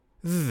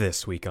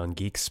This week on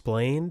Geek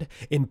Explained,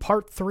 in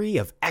part 3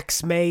 of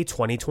X-May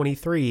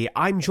 2023,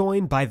 I'm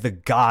joined by the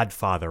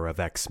godfather of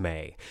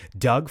X-May,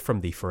 Doug from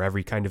the For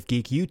Every Kind of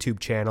Geek YouTube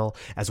channel,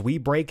 as we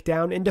break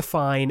down and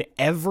define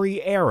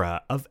every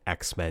era of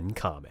X-Men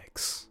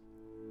comics.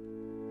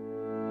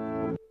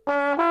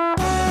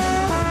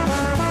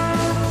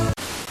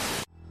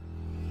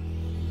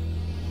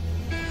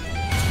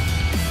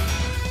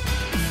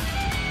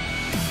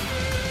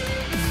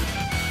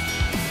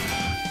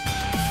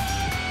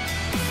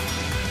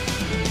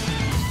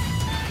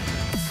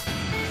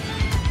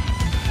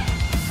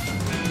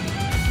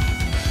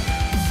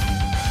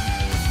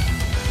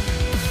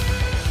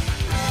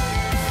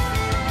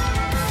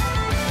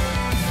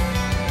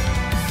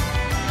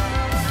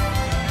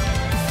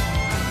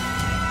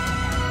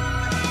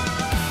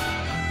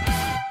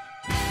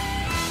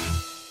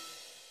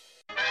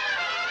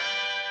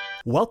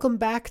 Welcome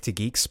back to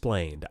Geek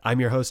Explained.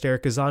 I'm your host,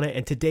 Eric Azana,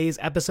 and today's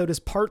episode is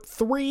part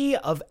 3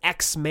 of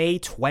X-May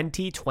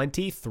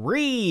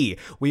 2023.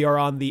 We are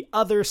on the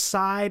other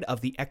side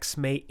of the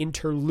X-May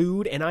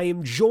interlude, and I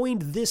am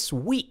joined this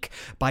week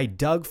by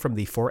Doug from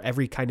the For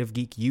Every Kind of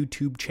Geek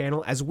YouTube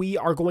channel, as we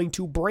are going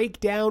to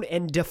break down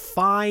and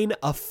define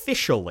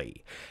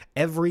officially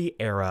every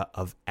era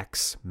of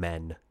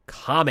X-Men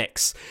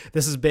comics.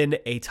 This has been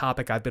a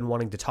topic I've been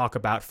wanting to talk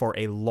about for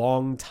a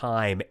long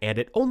time, and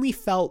it only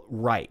felt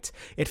right.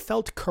 It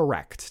felt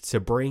correct to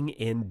bring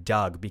in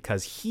Doug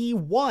because he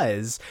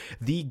was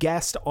the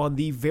guest on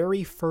the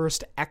very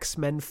first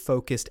X-Men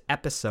focused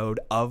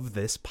episode of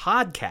this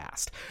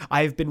podcast.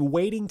 I've been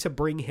waiting to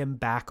bring him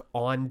back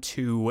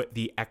onto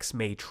the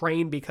X-May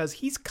train because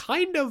he's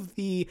kind of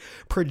the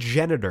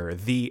progenitor,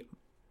 the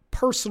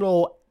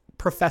personal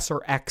Professor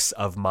X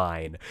of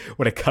mine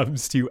when it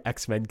comes to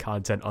X-Men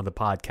content on the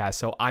podcast.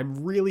 So I'm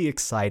really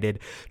excited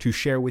to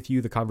share with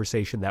you the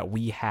conversation that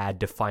we had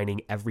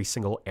defining every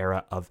single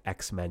era of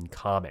X-Men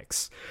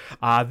comics.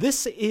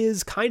 This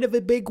is kind of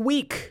a big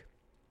week,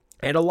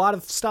 and a lot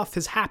of stuff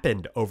has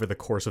happened over the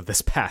course of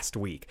this past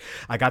week.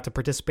 I got to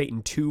participate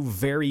in two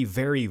very,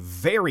 very,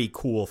 very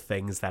cool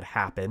things that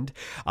happened.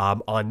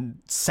 On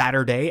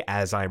Saturday,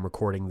 as I'm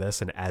recording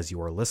this and as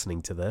you are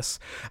listening to this,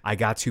 I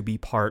got to be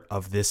part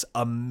of this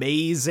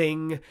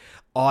amazing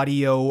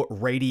audio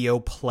radio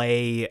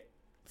play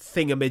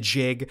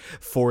thingamajig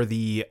for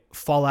the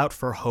Fallout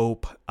for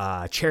Hope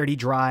charity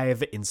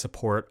drive in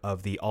support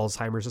of the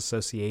Alzheimer's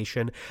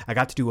Association. I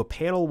got to do a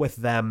panel with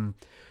them.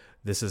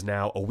 This is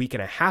now a week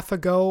and a half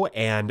ago,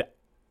 and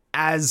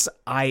as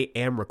I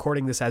am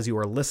recording this, as you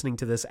are listening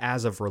to this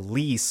as of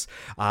release,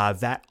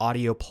 that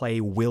audio play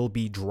will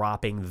be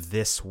dropping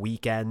this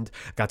weekend.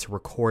 Got to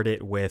record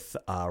it with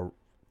a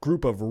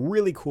group of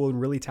really cool and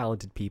really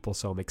talented people,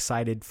 so I'm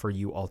excited for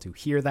you all to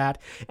hear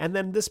that. And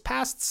then this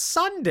past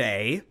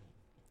Sunday,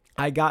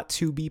 I got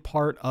to be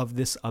part of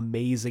this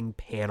amazing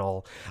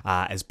panel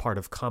as part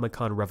of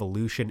Comic-Con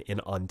Revolution in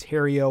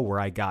Ontario, where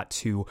I got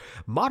to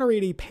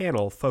moderate a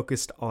panel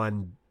focused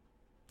on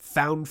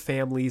found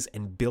families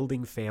and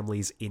building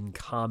families in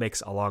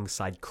comics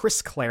alongside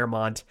Chris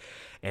Claremont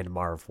and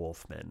Marv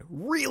Wolfman.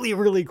 Really,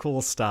 really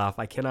cool stuff.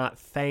 I cannot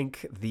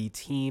thank the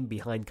team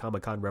behind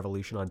Comic-Con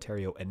Revolution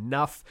Ontario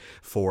enough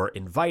for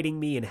inviting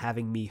me and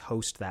having me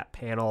host that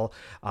panel.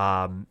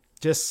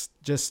 Just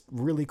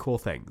really cool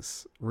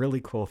things,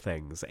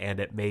 and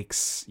it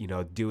makes,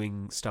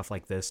 doing stuff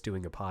like this,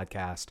 doing a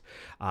podcast,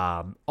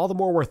 all the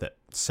more worth it.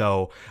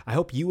 So I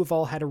hope you have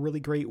all had a really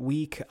great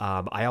week.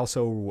 I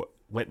also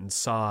went and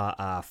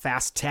saw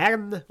Fast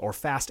 10 or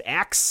Fast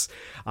X,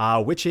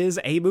 which is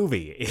a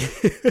movie.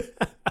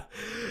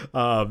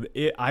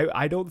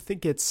 I don't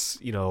think it's,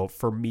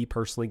 for me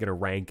personally, going to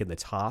rank in the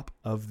top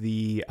of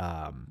the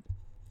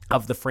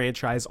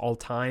franchise all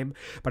time,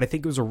 but I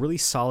think it was a really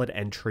solid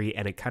entry,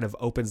 and it kind of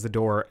opens the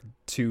door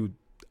to,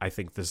 I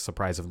think the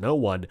surprise of no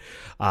one,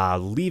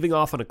 leaving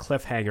off on a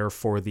cliffhanger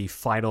for the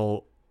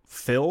final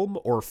film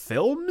or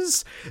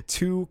films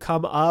to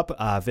come up.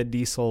 Vin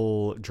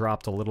Diesel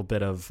dropped a little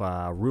bit of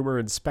rumor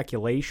and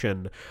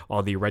speculation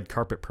on the red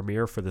carpet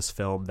premiere for this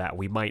film that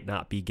we might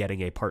not be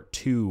getting a part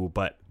 2,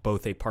 but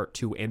both a part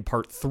 2 and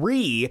part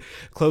 3,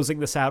 closing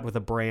this out with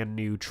a brand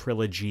new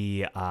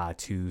trilogy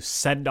to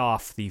send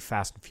off the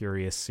Fast and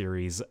Furious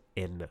series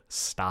in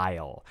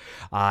style.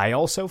 I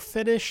also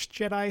finished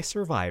Jedi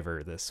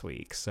Survivor this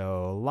week,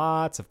 so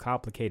lots of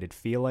complicated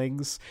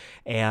feelings,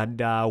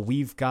 and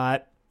we've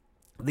got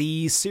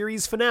the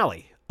series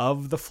finale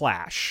of The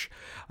Flash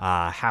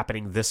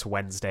happening this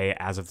Wednesday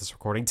as of this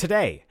recording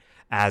today.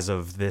 As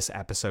of this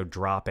episode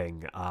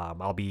dropping,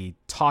 I'll be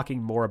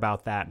talking more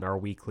about that in our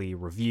weekly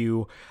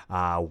review,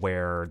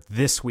 where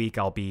this week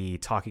I'll be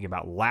talking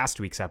about last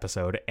week's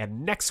episode,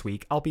 and next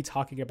week I'll be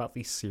talking about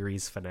the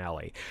series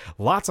finale.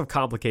 Lots of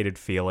complicated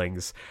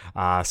feelings,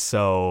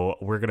 so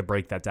we're going to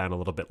break that down a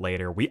little bit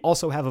later. We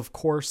also have, of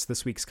course,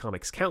 this week's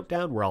Comics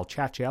Countdown, where I'll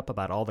chat you up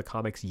about all the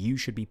comics you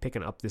should be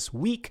picking up this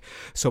week,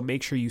 so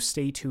make sure you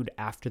stay tuned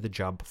after the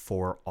jump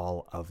for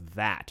all of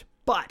that.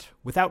 But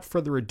without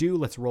further ado,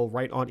 let's roll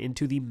right on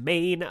into the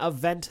main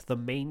event, the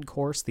main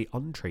course, the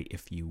entree,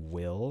 if you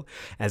will,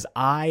 as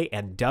I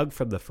and Doug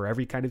from the For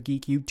Every Kind of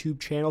Geek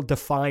YouTube channel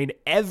define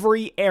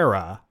every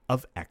era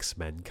of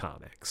X-Men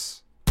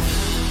comics.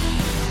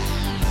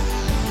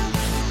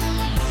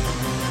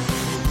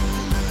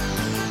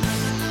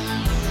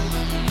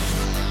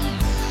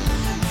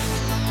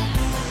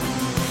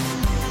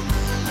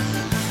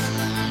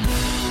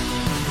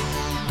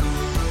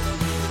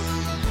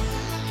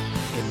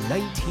 In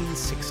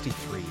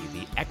 1963,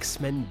 the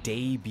X-Men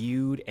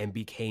debuted and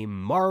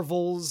became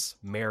Marvel's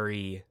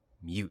Merry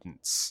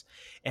Mutants.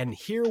 And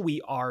here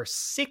we are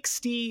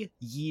 60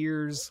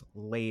 years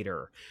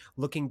later,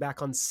 looking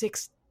back on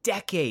 6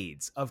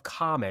 decades of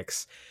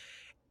comics.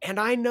 And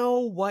I know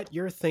what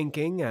you're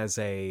thinking as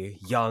a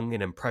young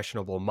and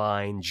impressionable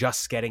mind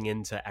just getting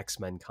into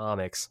X-Men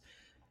comics.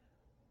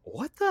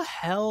 What the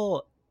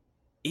hell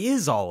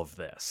is all of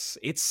this?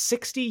 It's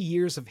 60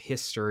 years of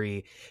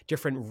history,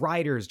 different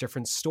writers,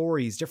 different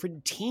stories,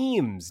 different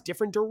teams,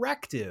 different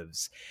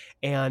directives.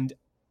 And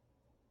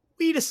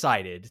we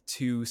decided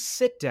to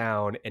sit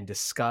down and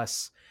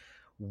discuss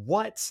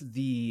what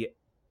the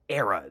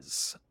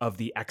eras of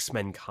the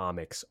X-Men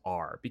comics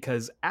are.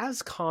 Because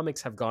as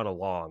comics have gone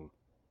along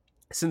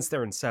since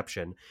their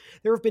inception,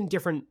 there have been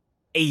different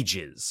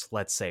ages,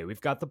 let's say.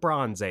 We've got the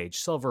Bronze Age,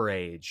 Silver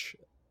Age,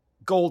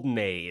 Golden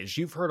Age.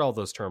 You've heard all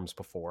those terms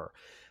before.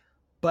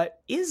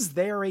 But is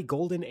there a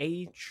Golden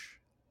Age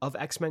of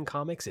X-Men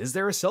comics? Is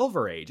there a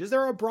Silver Age? Is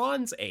there a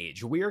Bronze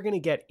Age? We are going to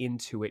get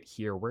into it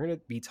here. We're going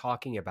to be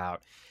talking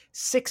about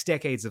 6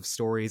 decades of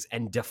stories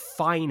and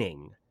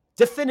defining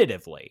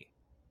definitively,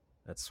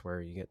 that's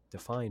where you get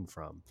defined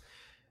from,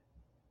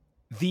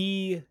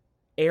 the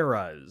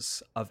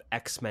eras of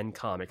X-Men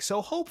comics.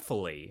 So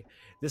hopefully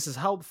this is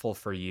helpful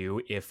for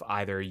you if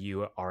either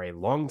you are a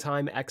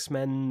longtime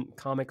X-Men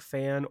comic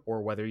fan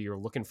or whether you're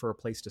looking for a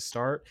place to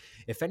start.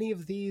 If any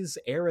of these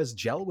eras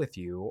gel with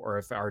you, or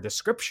if our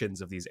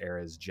descriptions of these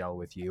eras gel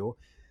with you,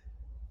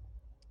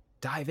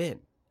 dive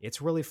in.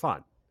 It's really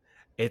fun.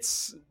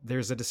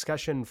 There's a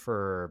discussion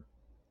for,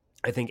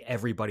 I think,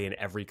 everybody in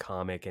every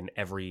comic and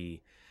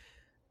every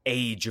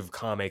age of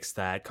comics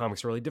that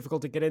comics are really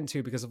difficult to get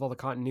into because of all the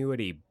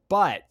continuity.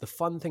 But the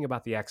fun thing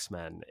about the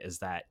X-Men is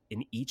that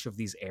in each of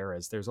these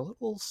eras, there's a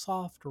little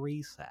soft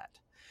reset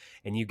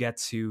and you get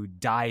to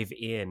dive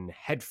in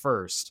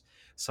headfirst,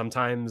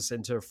 sometimes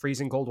into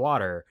freezing cold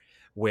water,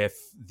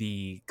 with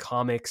the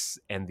comics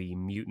and the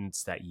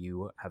mutants that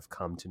you have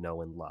come to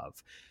know and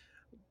love.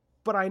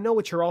 But I know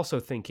what you're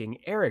also thinking.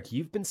 Eric,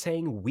 you've been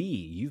saying we,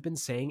 you've been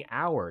saying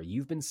our,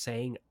 you've been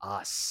saying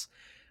us.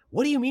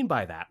 What do you mean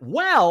by that?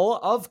 Well,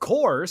 of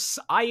course,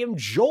 I am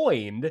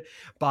joined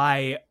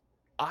by,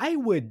 I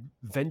would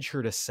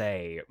venture to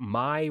say,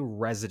 my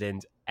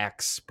resident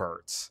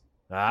expert,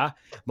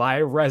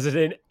 my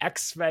resident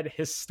X-Men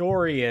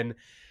historian,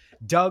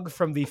 Doug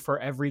from the For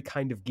Every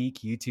Kind of Geek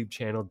YouTube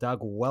channel. Doug,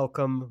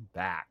 welcome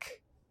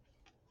back.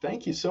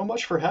 Thank you so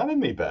much for having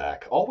me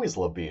back. Always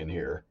love being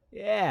here.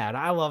 Yeah, and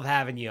I love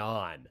having you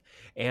on.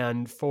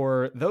 And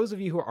for those of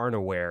you who aren't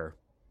aware,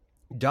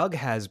 Doug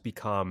has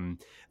become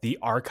the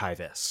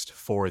archivist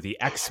for the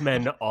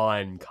X-Men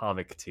on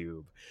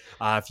ComicTube.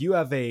 If you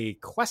have a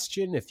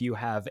question, if you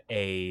have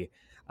a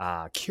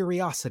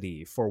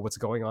curiosity for what's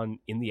going on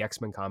in the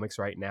X-Men comics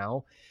right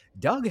now,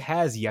 Doug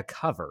has you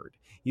covered.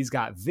 He's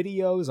got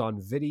videos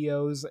on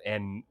videos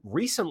and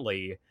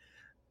recently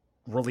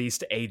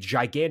released a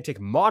gigantic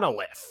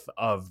monolith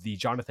of the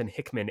Jonathan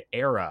Hickman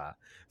era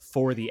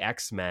for the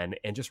X-Men,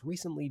 and just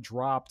recently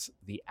dropped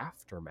the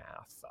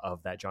aftermath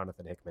of that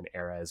Jonathan Hickman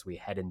era as we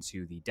head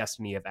into the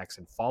Destiny of X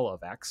and Fall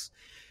of X.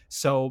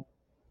 So,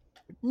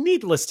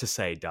 needless to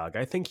say, Doug,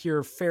 I think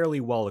you're fairly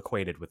well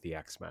acquainted with the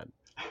X-Men.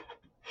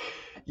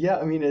 Yeah,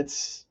 I mean,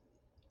 it's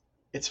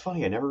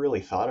funny. I never really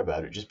thought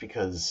about it just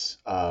because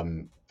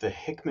the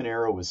Hickman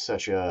era was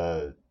such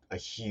a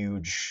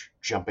huge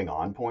jumping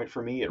on point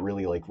for me. It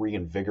really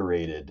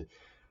reinvigorated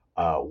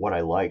what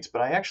I liked,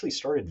 but I actually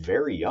started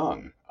very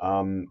young.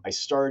 I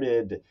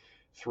started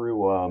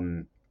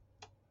through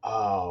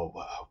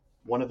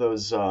one of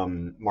those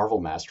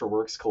Marvel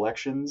Masterworks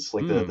collections,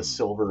 like the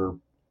silver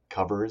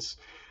covers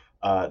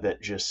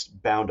that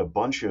just bound a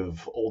bunch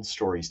of old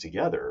stories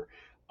together.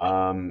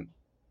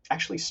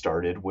 Actually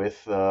started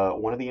with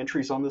one of the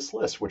entries on this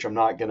list, which I'm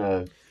not going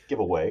to give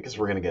away because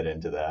we're going to get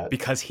into that.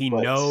 Because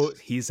knows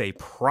he's a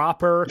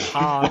proper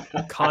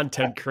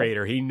content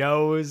creator. He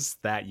knows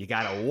that you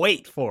got to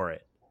wait for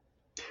it.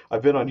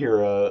 I've been on here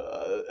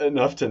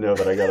enough to know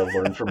that I got to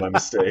learn from my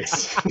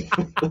mistakes.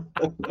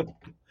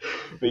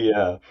 But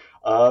yeah,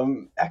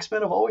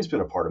 X-Men have always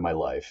been a part of my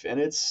life, and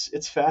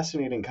it's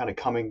fascinating kind of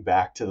coming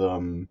back to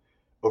them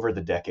over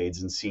the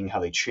decades and seeing how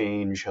they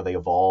change, how they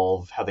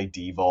evolve, how they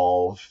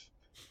devolve.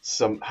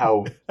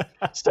 Somehow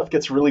stuff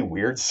gets really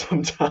weird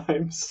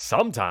sometimes.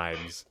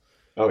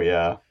 Oh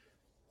yeah.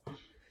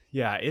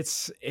 Yeah,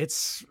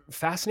 it's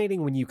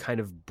fascinating when you kind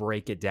of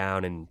break it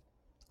down, and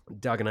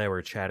Doug and I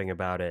were chatting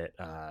about it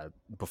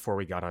before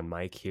we got on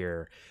mic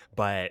here,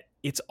 but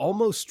it's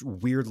almost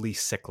weirdly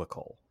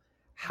cyclical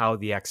how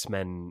the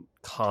X-Men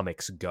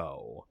comics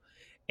go.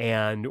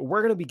 And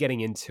we're going to be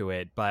getting into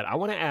it, but I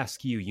want to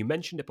ask you, you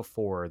mentioned it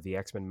before, the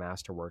X-Men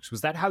Masterworks.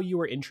 Was that how you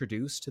were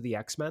introduced to the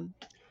X-Men?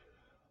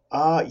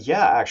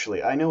 Yeah,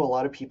 actually, I know a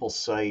lot of people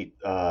cite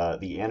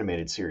the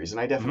animated series, and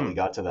I definitely Mm-hmm.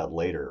 got to that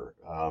later.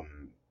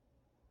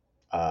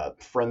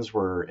 Friends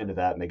were into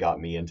that, and they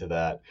got me into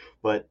that.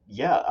 But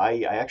yeah,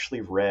 I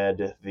actually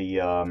read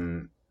the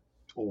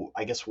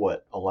I guess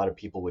what a lot of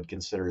people would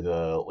consider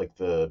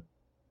the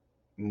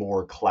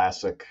more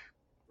classic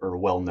or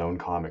well-known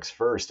comics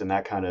first, and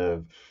that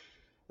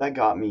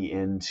got me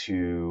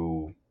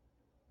into.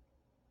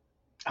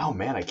 Oh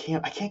man, I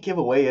can't give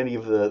away any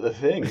of the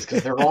things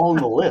because they're all on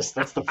the list.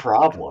 That's the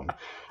problem.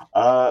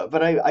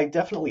 But I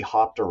definitely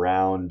hopped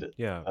around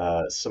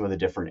Yeah. some of the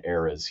different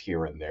eras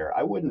here and there.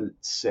 I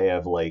wouldn't say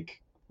I've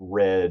like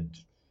read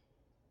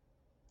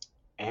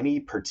any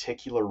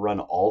particular run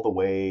all the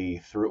way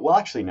through. Well,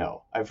 actually,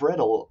 no. I've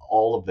read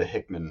all of the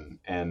Hickman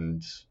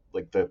and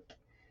like the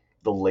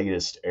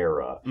latest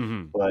era.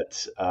 Mm-hmm.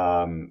 But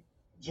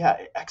yeah,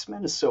 X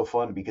Men is so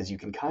fun because you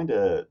can kind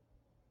of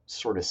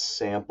sort of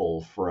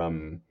sample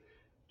from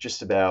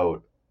just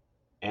about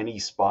any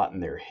spot in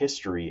their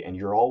history, and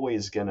you're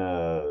always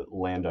gonna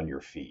land on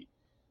your feet.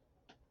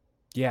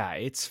 Yeah,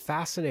 it's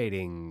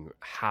fascinating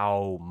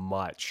how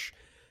much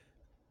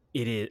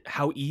it is,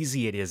 how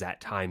easy it is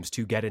at times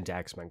to get into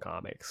X-Men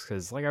comics.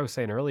 Because, like I was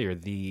saying earlier,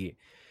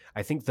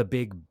 I think the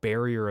big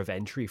barrier of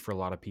entry for a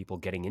lot of people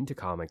getting into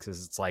comics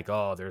is it's like,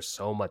 oh, there's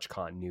so much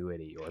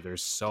continuity or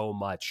there's so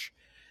much,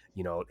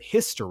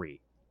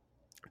 history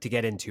to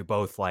get into,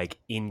 both like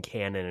in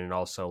canon and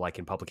also like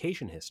in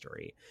publication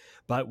history.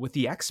 But with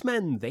the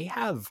X-Men, they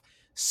have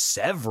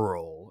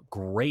several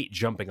great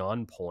jumping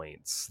on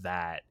points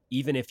that,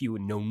 even if you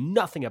know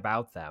nothing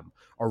about them,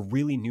 are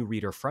really new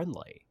reader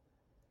friendly.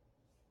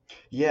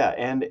 Yeah,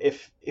 and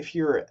if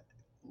you're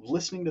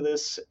listening to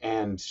this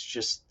and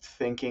just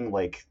thinking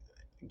like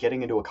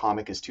getting into a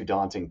comic is too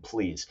daunting,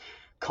 please.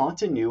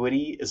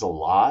 Continuity is a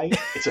lie.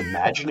 It's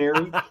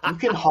imaginary. You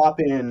can hop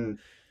in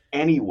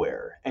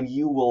anywhere and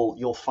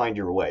you'll find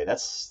your way.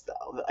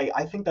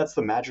 I think that's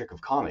the magic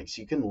of comics.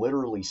 You can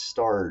literally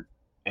start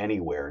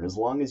anywhere, and as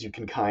long as you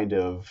can kind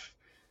of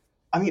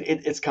I mean,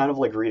 it's kind of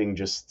like reading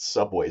just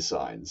subway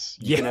signs.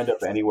 You Yeah. can end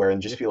up anywhere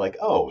and just be like,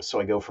 "Oh, so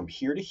I go from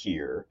here to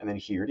here, and then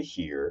here to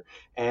here,"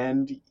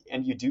 and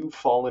you do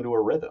fall into a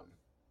rhythm.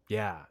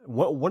 Yeah.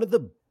 One of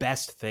the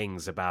best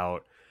things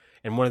about,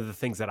 and one of the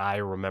things that I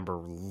remember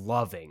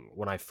loving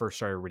when I first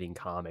started reading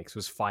comics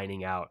was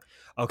finding out,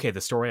 okay, the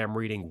story I'm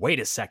reading, wait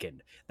a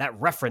second, that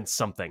referenced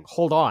something.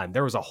 Hold on.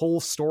 There was a whole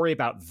story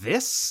about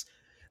this?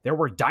 There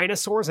were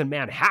dinosaurs in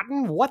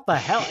Manhattan? What the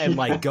hell? And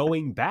like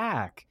going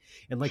back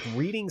and like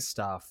reading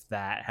stuff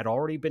that had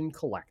already been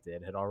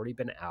collected, had already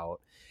been out,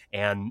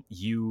 and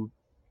you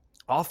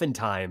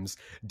oftentimes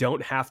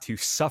don't have to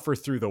suffer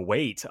through the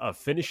weight of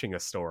finishing a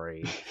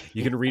story.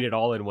 You can read it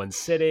all in one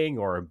sitting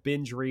or a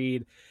binge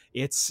read.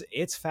 It's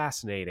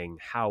fascinating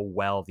how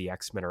well the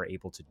X-Men are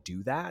able to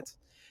do that.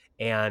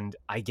 And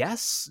I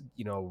guess,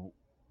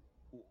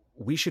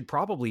 we should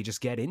probably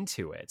just get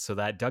into it so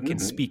that Doug can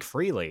Mhm. speak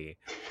freely,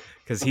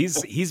 because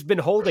he's been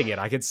holding it.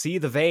 I could see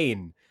the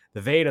vein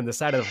on the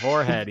side of the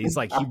forehead. He's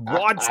like, he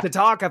wants to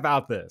talk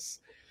about this.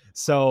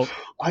 So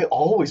I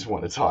always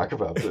want to talk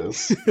about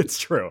this. it's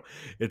true.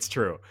 It's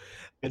true.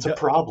 It's a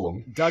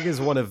problem. Doug is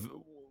one of,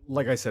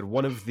 like I said,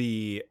 one of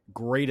the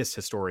greatest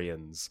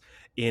historians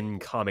in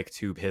comic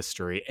tube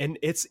history. And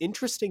it's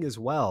interesting as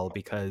well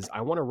because I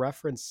want to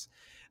reference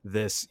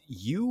this.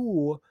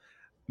 You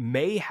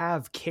may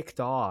have kicked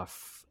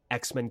off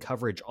X-Men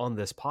coverage on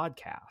this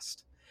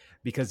podcast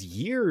because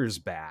years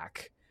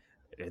back,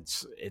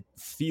 it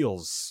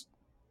feels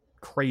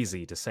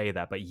crazy to say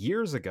that, but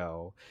years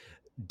ago,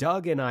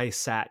 Doug and I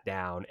sat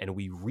down and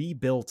we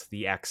rebuilt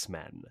the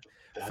X-Men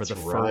for That's the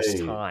first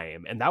right.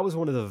 time. And that was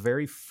one of the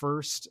very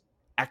first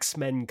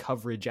X-Men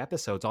coverage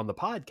episodes on the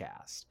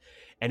podcast.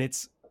 And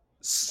it's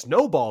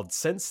snowballed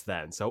since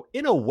then. So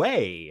in a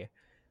way,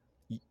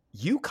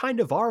 you kind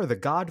of are the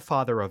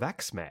godfather of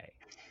X-Men.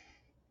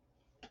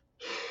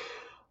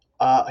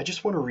 I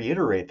just want to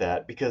reiterate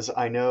that because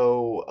I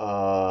know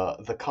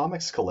the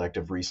Comics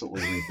Collective recently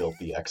rebuilt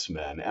the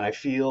X-Men, and I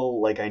feel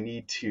like I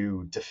need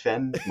to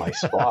defend my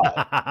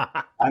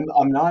spot.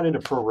 I'm not into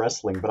pro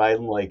wrestling, but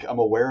I'm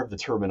aware of the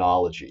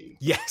terminology.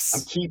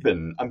 Yes.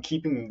 I'm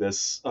keeping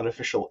this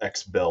unofficial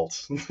X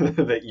belt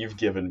that you've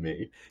given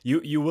me.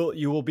 You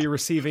will be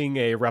receiving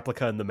a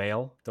replica in the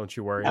mail, don't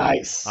you worry.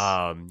 Nice.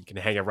 You can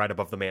hang it right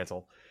above the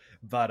mantle.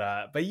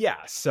 But yeah,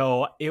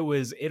 so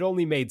it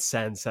only made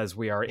sense, as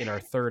we are in our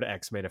third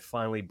X-Men, to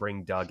finally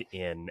bring Doug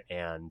in,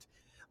 and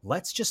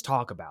let's just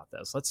talk about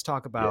this. Let's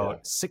talk Yeah.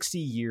 about 60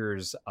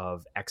 years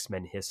of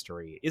X-Men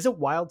history. Is it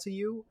wild to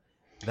you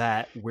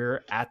that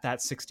we're at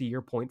that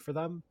 60-year point for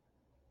them?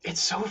 It's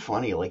so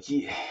funny. Like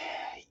you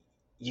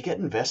get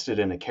invested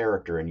in a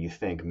character and you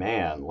think,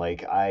 man,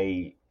 like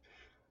I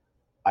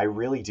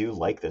really do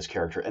like this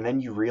character, and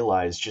then you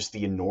realize just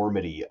the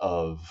enormity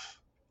of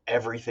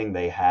everything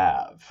they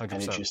have, and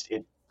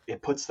 100%.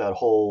 it puts that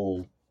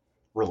whole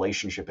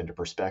relationship into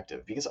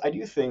perspective, because I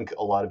do think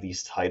a lot of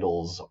these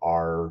titles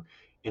are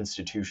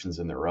institutions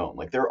in their own.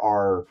 Like, there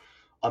are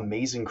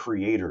amazing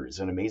creators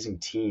and amazing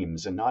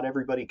teams, and not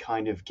everybody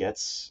kind of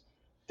gets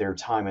their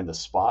time in the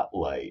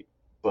spotlight.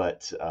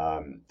 But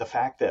the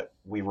fact that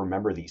we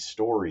remember these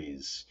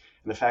stories,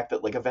 and the fact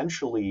that, like,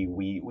 eventually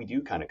we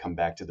do kind of come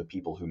back to the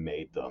people who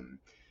made them,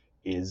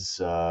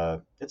 is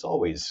it's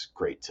always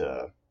great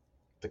to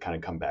kind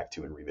of come back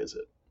to and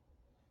revisit.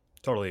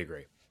 Totally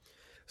agree.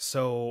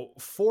 So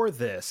for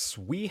this,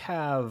 we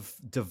have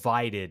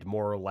divided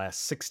more or less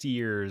 60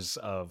 years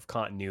of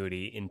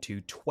continuity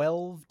into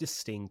 12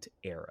 distinct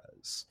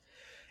eras.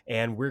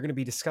 And we're going to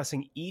be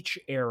discussing each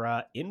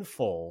era in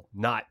full,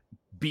 not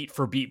beat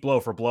for beat, blow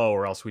for blow,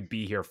 or else we'd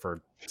be here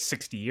for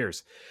 60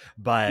 years.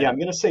 But Yeah, I'm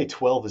gonna say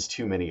 12 is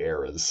too many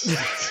eras.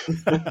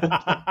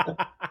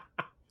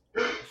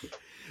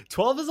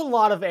 12 is a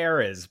lot of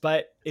eras,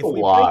 but if A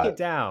we break lot. it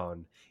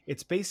down,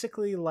 it's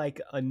basically like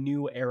a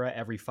new era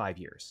every 5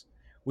 years,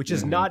 which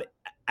is Mhm. not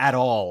at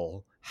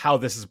all how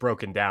this is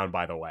broken down,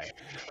 by the way.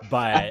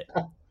 But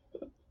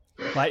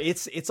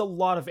it's a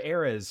lot of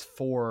eras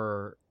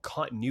for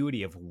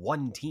continuity of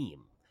one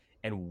team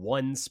and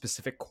one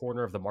specific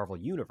corner of the Marvel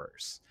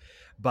universe.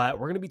 But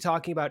we're going to be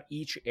talking about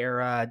each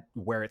era,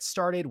 where it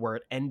started, where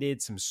it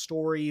ended, some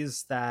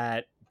stories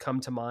that come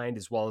to mind,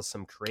 as well as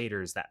some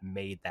creators that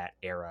made that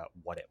era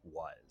what it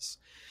was.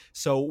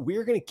 So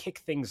we're going to kick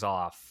things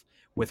off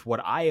with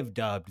what I have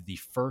dubbed the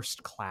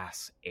First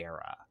Class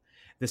era.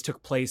 This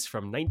took place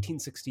from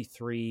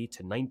 1963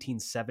 to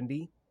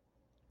 1970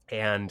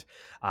 and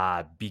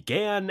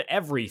began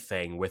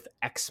everything with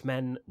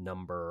X-Men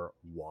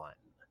 #1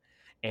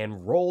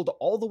 and rolled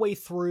all the way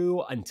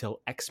through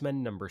until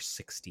X-Men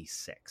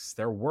 #66.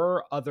 There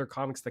were other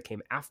comics that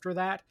came after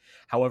that.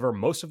 However,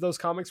 most of those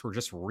comics were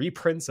just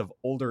reprints of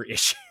older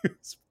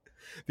issues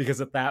because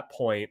at that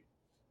point,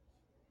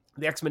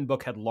 the X-Men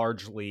book had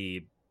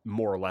largely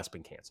more or less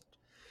been canceled.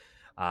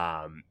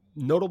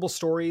 Notable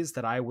stories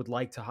that I would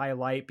like to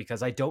highlight,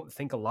 because I don't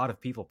think a lot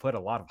of people put a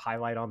lot of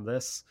highlight on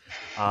this.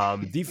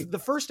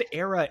 The first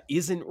era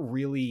isn't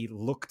really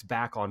looked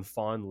back on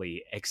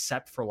fondly,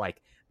 except for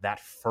like that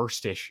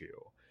first issue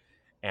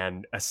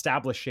and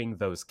establishing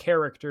those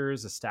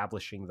characters,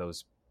 establishing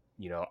those,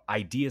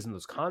 ideas and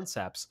those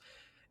concepts.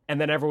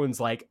 And then everyone's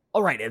like,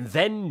 all right, and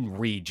then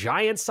read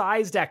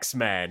giant-sized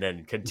X-Men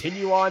and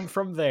continue on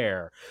from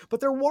there. But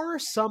there were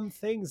some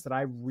things that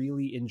I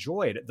really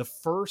enjoyed. The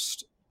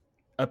first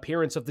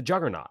appearance of the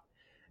Juggernaut,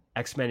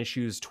 X-Men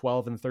issues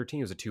 12 and 13,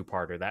 was a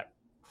two-parter that,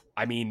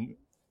 I mean,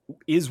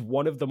 is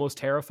one of the most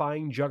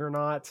terrifying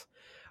Juggernaut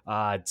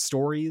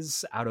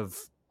stories out of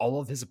all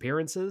of his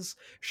appearances.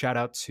 Shout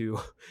out to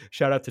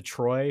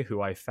Troy,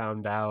 who I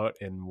found out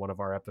in one of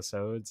our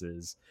episodes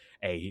is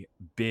a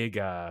big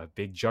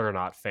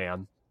Juggernaut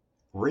fan.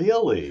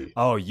 Really?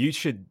 Oh, you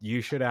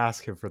should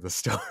ask him for the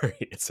story.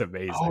 It's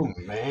amazing. Oh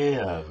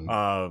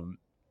man.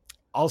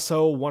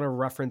 Also want to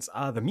reference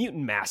the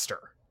Mutant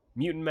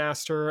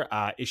Master,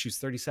 issues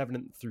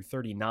 37 through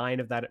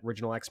 39 of that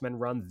original X-Men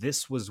run.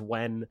 This was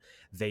when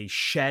they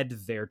shed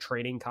their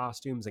training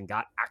costumes and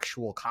got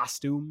actual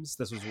costumes.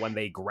 This was when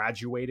they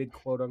graduated,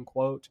 quote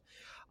unquote.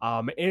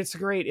 And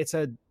it's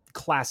a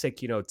classic,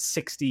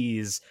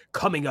 60s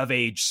coming of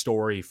age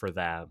story for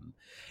them.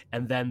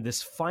 And then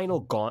this final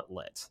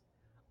gauntlet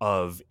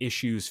of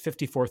issues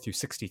 54 through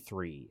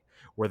 63,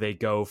 where they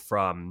go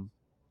from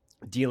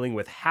dealing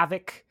with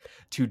Havoc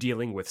to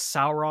dealing with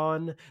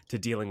Sauron to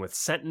dealing with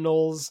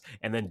Sentinels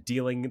and then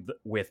dealing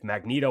with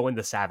Magneto in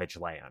the Savage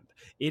Land.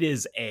 It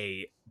is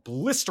a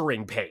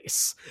blistering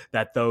pace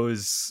that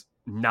those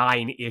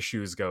 9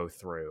 issues go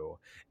through,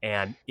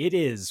 and it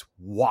is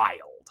wild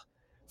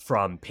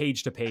from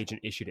page to page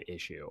and issue to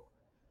issue.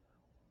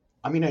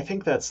 I mean, I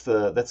think that's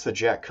the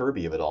Jack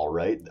Kirby of it all,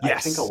 right? I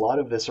think a Yes. lot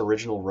of this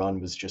original run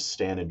was just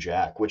Stan and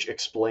Jack, which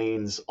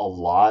explains a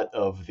lot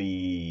of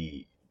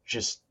the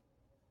just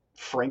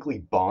frankly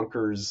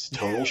bonkers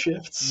tonal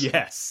shifts.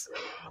 Yes.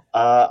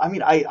 I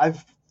mean, I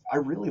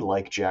really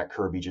like Jack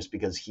Kirby just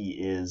because he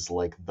is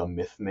like the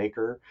myth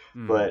maker,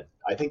 but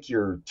I think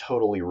you're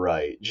totally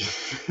right.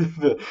 Just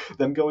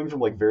them going from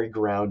like very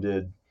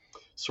grounded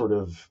sort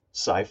of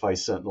sci-fi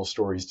Sentinel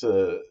stories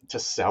to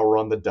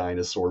Sauron the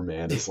Dinosaur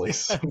Man is like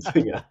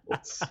something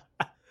else.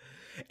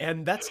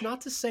 And that's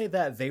not to say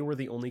that they were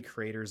the only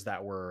creators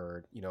that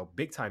were,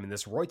 big time in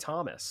this. Roy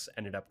Thomas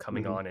ended up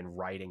coming Mhm. on and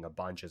writing a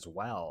bunch as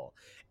well.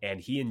 And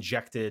he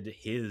injected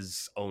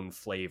his own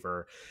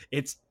flavor.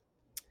 It's,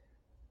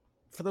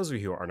 for those of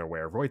you who aren't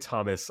aware, Roy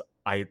Thomas,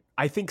 I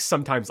think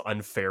sometimes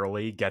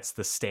unfairly gets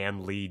the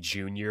Stan Lee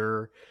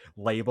Jr.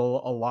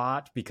 label a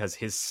lot because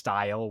his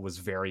style was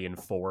very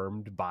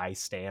informed by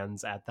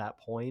Stan's at that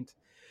point.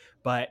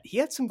 But he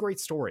had some great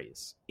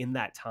stories in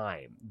that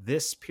time.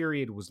 This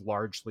period was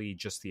largely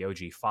just the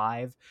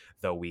OG5,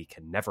 though we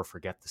can never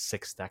forget the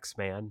 6th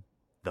X-Man,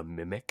 the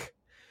Mimic.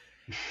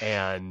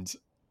 And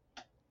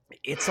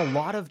it's a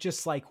lot of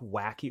just like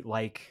wacky,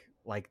 like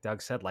like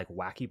Doug said, like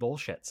wacky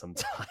bullshit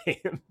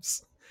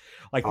sometimes.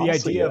 Like the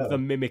Honestly, idea of yeah. the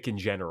mimic in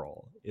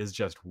general is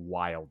just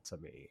wild to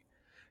me.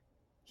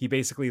 He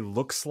basically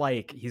looks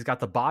like he's got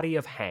the body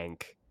of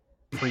Hank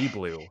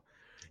pre-blue.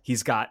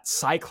 He's got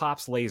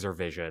Cyclops laser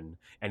vision,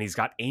 and he's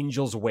got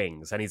Angel's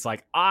wings, and he's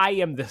like, I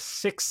am the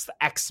sixth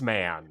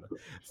X-Man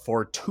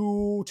for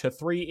 2 to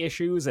 3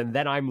 issues, and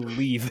then I'm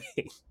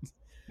leaving.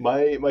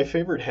 My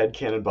favorite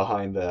headcanon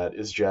behind that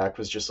is Jack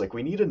was just like,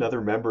 we need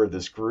another member of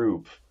this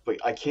group, but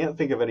I can't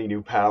think of any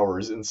new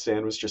powers. And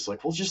Stan was just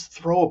like, we'll just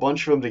throw a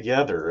bunch of them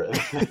together. And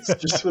that's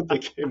just what they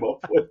came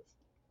up with.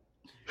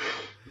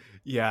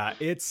 Yeah,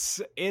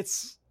 it's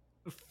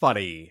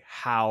funny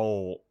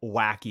how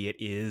wacky it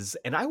is,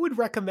 and I would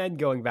recommend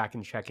going back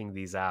and checking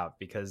these out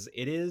because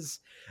it is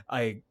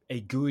a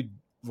good,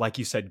 like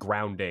you said,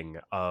 grounding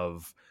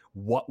of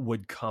what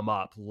would come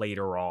up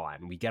later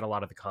on. We get a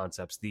lot of the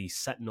concepts. The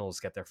Sentinels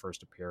get their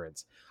first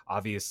appearance.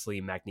 Obviously,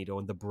 Magneto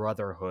and the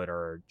Brotherhood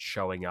are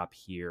showing up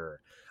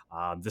here.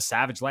 The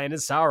Savage Land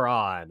is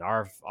Sauron,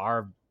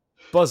 our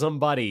bosom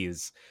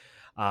buddies.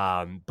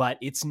 But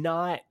it's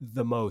not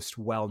the most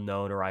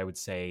well-known, or I would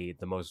say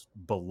the most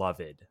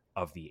beloved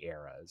of the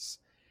eras.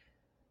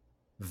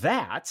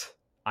 That,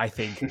 I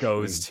think,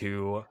 goes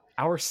to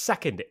our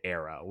second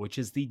era, which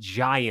is the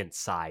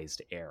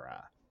giant-sized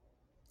era.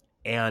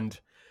 And,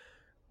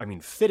 I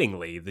mean,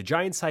 fittingly, the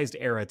giant-sized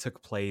era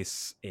took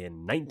place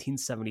in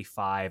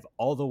 1975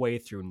 all the way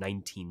through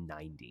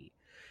 1990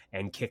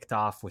 and kicked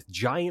off with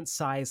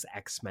Giant-Size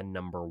X-Men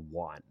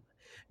 #1.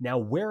 Now,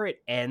 where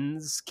it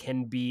ends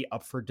can be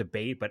up for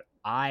debate, but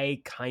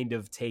I kind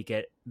of take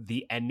it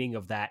the ending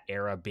of that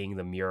era being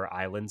the Muir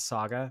Island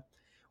saga,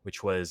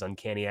 which was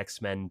Uncanny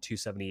X-Men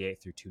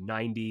 278 through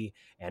 290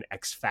 and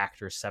X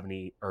Factor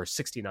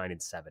 69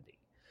 and 70.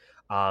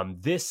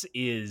 This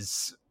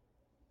is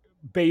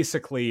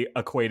basically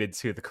equated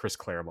to the Chris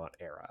Claremont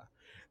era.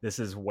 This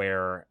is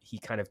where he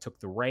kind of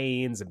took the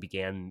reins and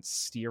began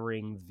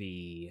steering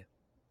the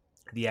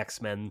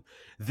X-Men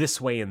this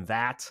way and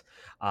that.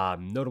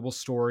 Notable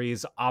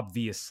stories,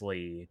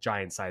 obviously,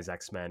 Giant Size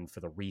X-Men for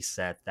the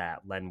reset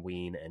that Len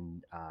Wein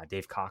and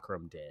Dave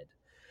Cockrum did.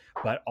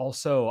 But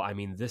also, I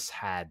mean, this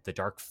had the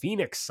Dark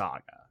Phoenix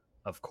saga,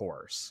 of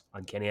course.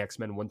 Uncanny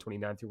X-Men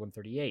 129 through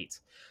 138.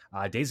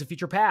 Days of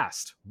Future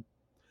Past.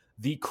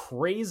 The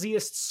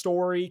craziest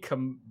story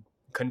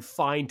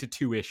confined to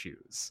 2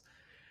 issues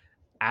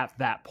at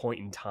that point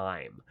in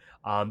time.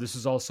 This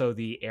is also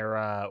the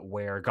era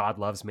where God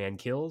Loves, Man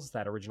Kills,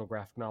 that original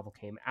graphic novel,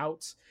 came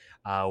out.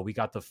 We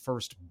got the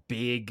first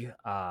big,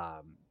 I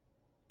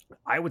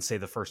would say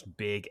the first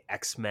big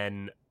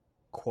X-Men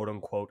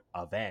quote-unquote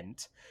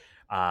event,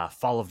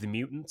 Fall of the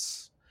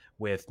Mutants,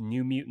 with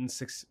New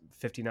Mutants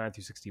 59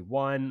 through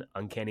 61,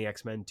 Uncanny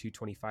X-Men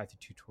 225 through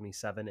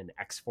 227, and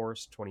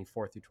X-Force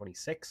 24 through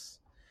 26.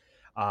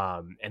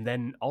 And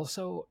then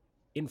also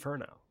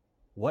Inferno.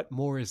 What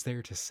more is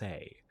there to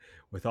say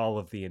with all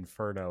of the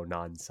Inferno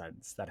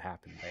nonsense that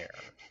happened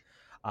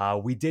there?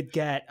 We did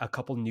get a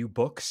couple new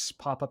books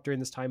pop up during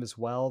this time as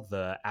well.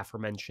 The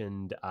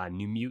aforementioned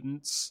New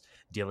Mutants,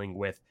 dealing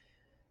with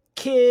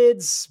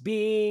kids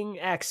being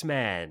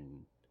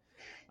X-Men.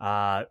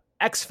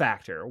 X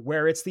Factor,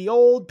 where it's the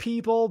old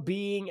people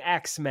being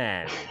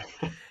X-Men.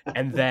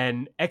 And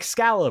then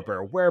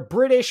Excalibur, where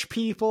British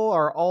people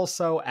are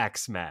also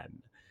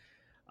X-Men.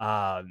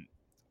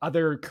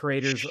 Other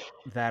creators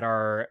that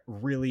are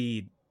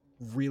really,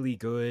 really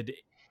good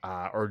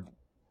or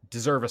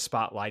deserve a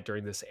spotlight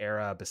during this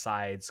era,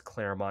 besides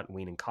Claremont,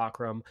 Wein, and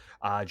Cockrum,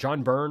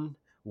 John Byrne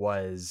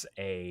was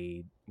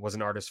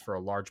an artist for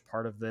a large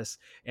part of this,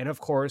 and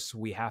of course,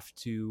 we have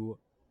to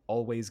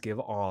always give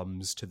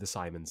alms to the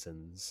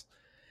Simonsons.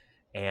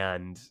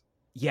 And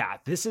yeah,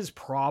 this is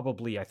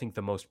probably, I think,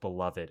 the most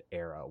beloved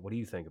era. What do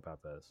you think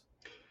about this?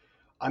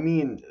 I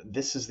mean,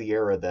 this is the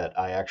era that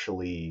I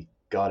actually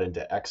got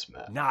into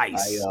X-Men.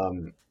 Nice.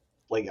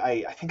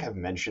 I think I've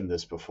mentioned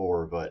this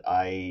before, but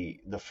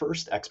the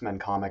first X-Men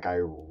comic I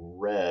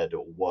read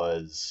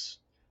was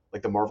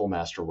like the Marvel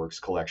Masterworks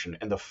collection,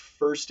 and the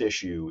first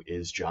issue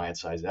is Giant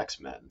Size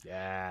X-Men.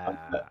 Yeah.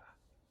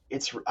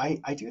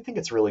 I do think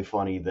it's really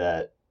funny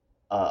that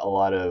a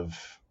lot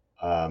of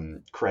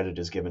credit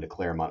is given to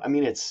Claremont. I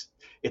mean, it's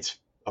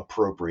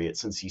appropriate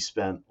since he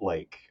spent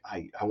like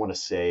I want to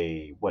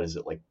say, what is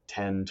it, like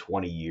 10,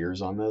 20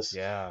 years on this.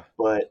 Yeah.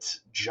 But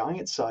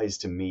Giant Size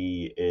to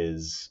me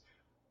is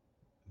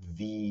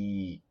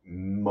the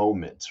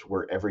moment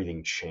where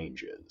everything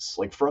changes.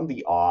 Like from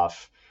the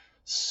off,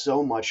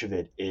 so much of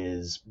it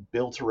is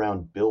built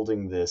around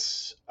building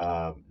this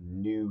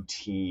new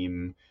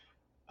team.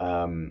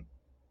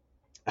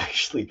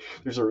 Actually,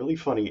 there's a really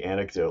funny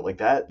anecdote like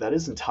that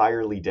is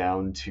entirely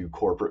down to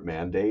corporate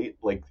mandate.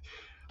 Like,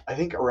 I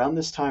think around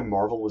this time,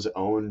 Marvel was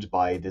owned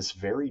by this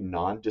very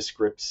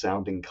nondescript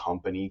sounding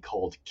company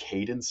called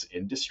Cadence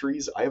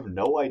Industries. I have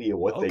no idea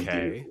what they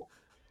do.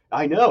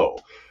 I know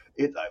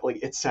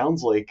it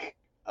sounds like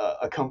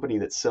a company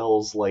that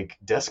sells like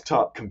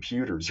desktop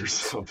computers or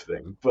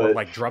something, or but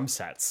like drum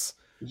sets.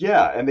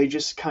 yeah, and they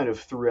just kind of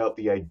threw out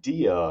the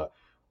idea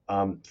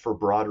for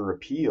broader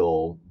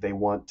appeal, they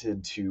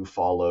wanted to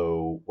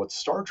follow what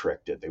Star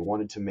Trek did. They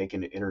wanted to make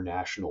an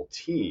international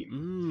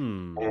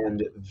team, Mm.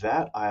 and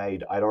that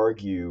I'd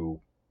argue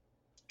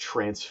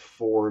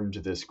transformed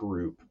this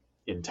group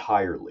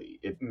entirely.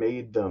 It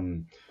made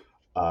them,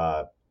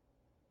 uh,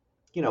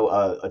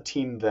 a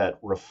team that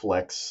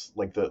reflects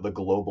like the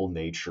global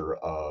nature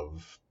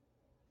of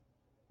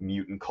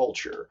mutant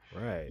culture.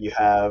 Right. You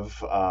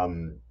have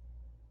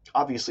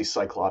obviously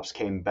Cyclops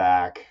came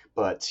back,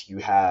 but you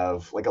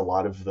have like a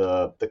lot of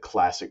the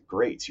classic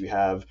greats. You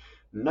have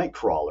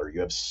Nightcrawler, you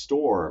have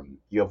Storm,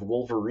 you have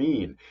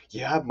Wolverine,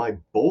 you have my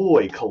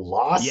boy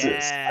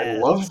Colossus. I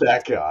love Yes.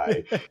 that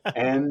guy,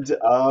 and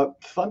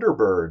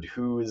Thunderbird,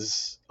 who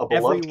is a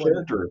beloved Everyone,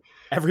 character, who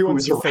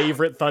everyone's was around,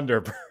 favorite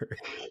Thunderbird.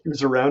 he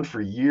was around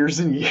for years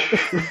and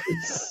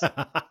years.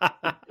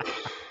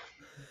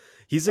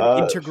 He's an uh,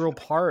 integral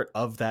part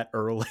of that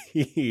early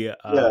yeah,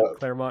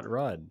 Claremont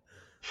run.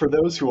 for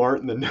those who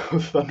aren't in the know,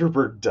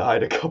 Thunderbird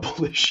died a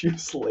couple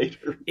issues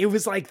later. It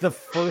was like the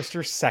first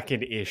or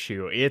second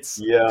issue. It's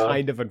Yeah,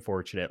 kind of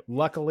unfortunate.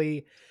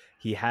 Luckily,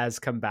 he has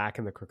come back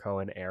in the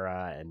Krakoan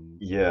era, and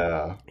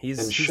yeah. And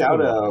he's doing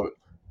well.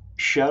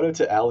 shout out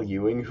to Al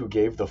Ewing, who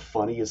gave the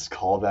funniest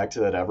callback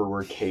to that ever,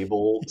 where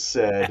Cable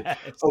said, "Oh,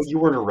 Yes. you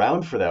weren't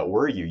around for that,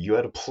 were you? You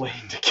had a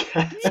plane to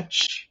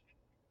catch."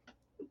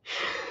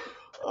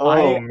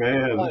 I Oh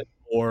man. want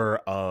more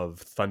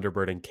of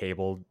Thunderbird and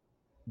Cable,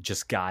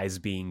 just guys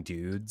being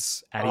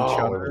dudes at each Oh,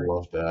 I other.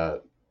 love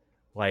that.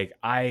 Like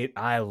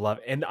I love,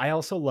 and I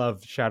also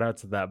love, shout out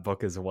to that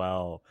book as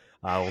well.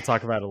 We'll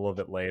talk about it a little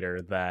bit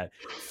later, that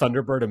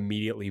Thunderbird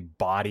immediately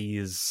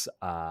bodies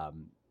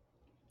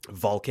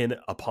Vulcan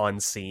upon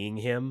seeing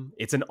him.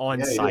 It's an Yeah, he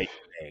did. on-site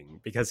thing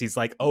because he's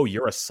like, "Oh,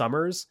 you're a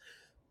Summers?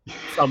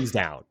 Thumbs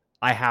down.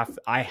 I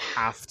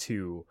have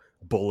to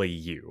bully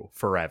you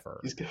forever."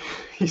 He's got,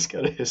 he's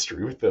got a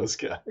history with those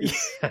guys.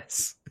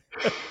 Yes.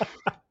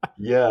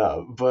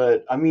 Yeah,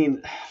 but I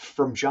mean,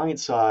 from Giant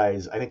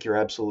Size, I think you're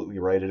absolutely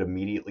right. It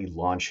immediately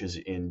launches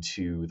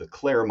into the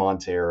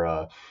Claremont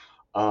era.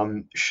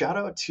 Shout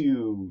out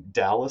to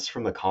Dallas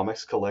from the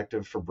Comics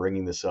Collective for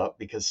bringing this up,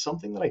 because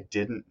something that I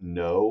didn't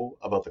know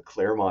about the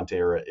Claremont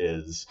era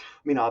is,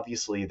 I mean,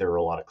 obviously there are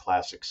a lot of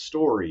classic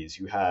stories.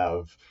 You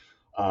have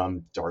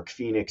Dark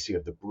Phoenix, you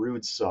have the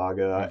Brood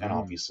Saga, and Hmm.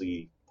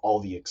 obviously all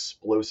the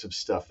explosive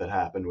stuff that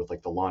happened with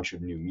like the launch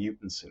of New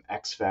Mutants and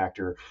X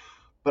Factor.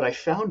 But I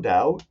found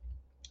out,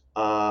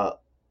 uh,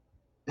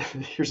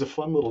 here's a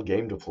fun little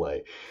game to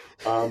play.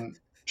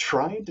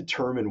 Try and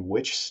determine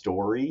which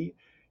story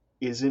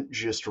isn't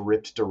just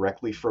ripped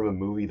directly from a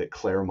movie that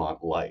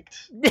Claremont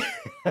liked.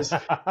 Because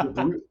the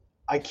Brood,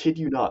 I kid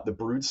you not, the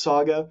Brood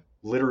Saga,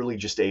 literally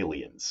just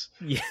aliens.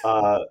 Yeah.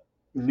 Uh,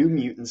 New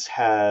Mutants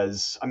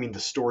has, I mean, the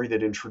story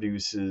that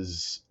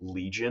introduces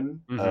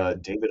Legion, Hmm.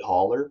 David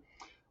Haller,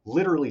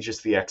 literally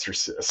just The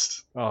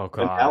Exorcist. Oh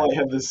And now God.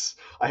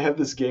 I have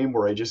this game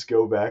where I just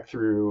go back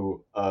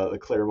through the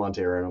Claremont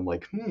era, and I'm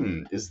like,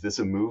 is this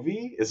a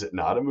movie? Is it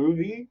not a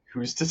movie?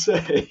 Who's to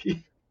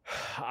say?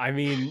 I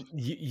mean,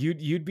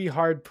 you'd be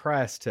hard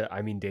pressed to.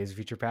 I mean, Days of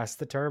Future Past,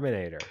 the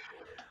Terminator.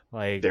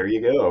 Like, There you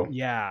go.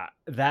 yeah,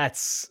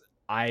 that's.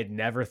 I had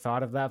never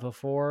thought of that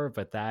before,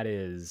 but that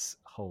is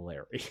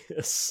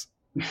hilarious.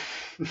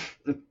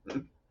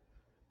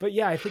 But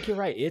yeah, I think you're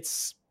right.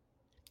 It's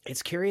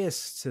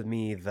curious to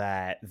me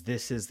that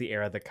this is the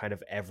era that kind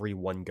of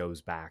everyone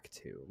goes back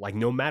to. Like,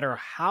 no matter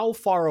how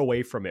far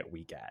away from it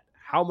we get,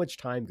 how much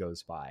time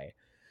goes by,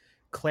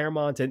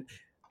 Claremont,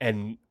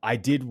 and I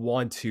did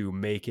want to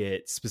make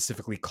it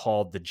specifically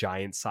called the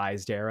giant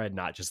sized era,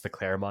 not just the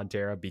Claremont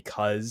era,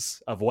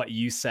 because of what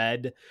you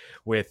said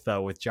with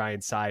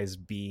giant size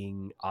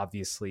being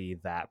obviously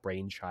that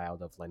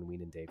brainchild of Len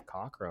Wein and Dave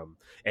Cockrum.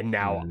 And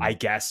now I Mm.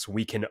 guess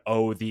we can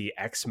owe the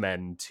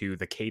X-Men to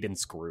the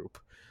Cadence Group.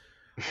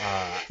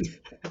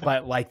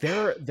 But like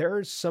there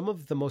are some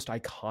of the most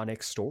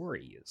iconic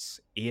stories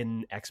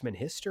in X-Men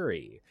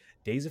history.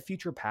 Days of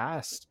Future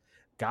Past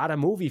got a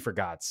movie, for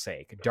God's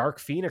sake. Dark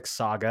Phoenix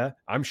Saga,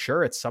 I'm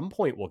sure at some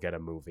point we'll get a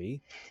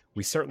movie.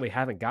 We certainly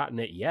haven't gotten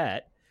it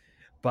yet,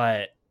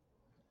 but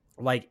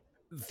like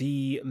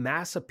the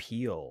mass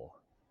appeal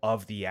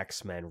of the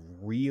X-Men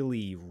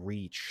really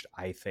reached,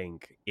 I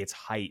think, its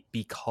height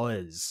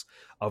because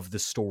of the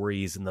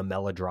stories and the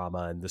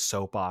melodrama and the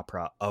soap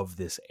opera of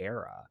this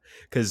era.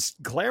 Because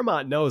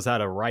Claremont knows how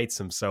to write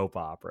some soap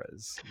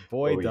operas.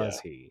 Boy, Oh yeah. does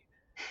he.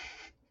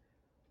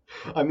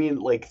 I mean,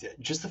 like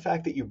just the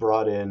fact that you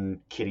brought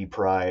in Kitty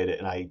Pryde,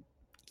 and I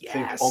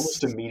think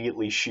almost Yes.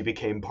 immediately she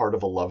became part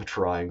of a love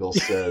triangle,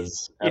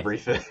 says Yeah.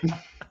 everything.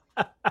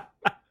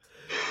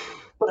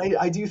 But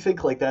I do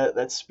think like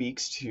that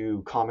speaks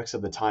to comics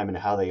of the time and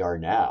how they are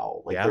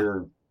now. Like Yeah.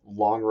 they're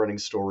long running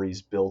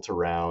stories built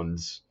around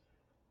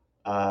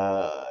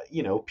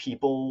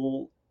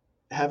people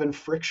having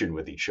friction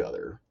with each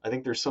other. I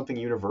think there's something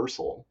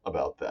universal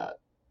about that.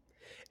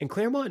 And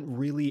Claremont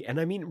really,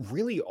 and I mean,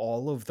 really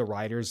all of the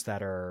writers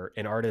that are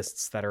and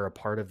artists that are a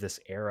part of this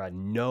era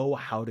know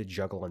how to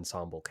juggle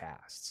ensemble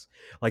casts.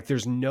 Like,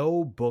 there's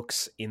no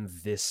books in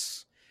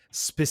this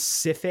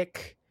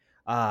specific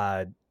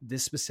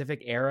this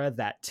specific era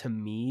that to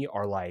me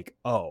are like,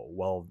 oh,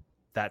 well,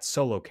 that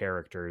solo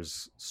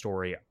character's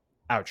story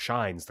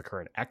outshines the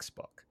current X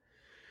book.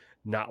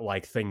 Not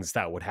like things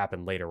that would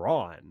happen later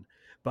on,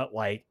 but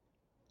like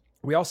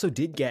we also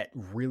did get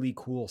really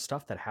cool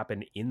stuff that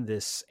happened in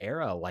this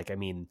era. Like, I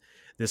mean,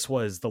 this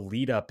was the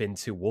lead up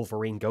into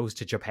Wolverine Goes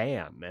to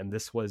Japan, and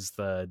this is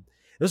the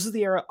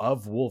era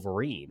of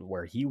Wolverine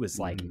where he was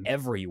like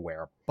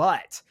everywhere,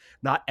 but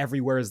not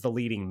everywhere as the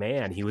leading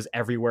man. He was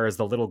everywhere as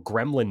the little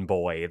gremlin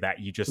boy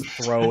that you just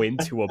throw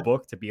into a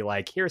book to be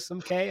like, here's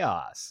some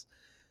chaos.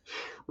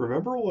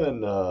 Remember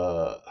when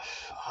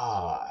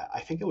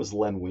I think it was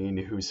Len Wein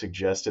who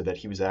suggested that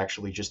he was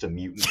actually just a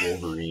mutant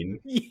Wolverine?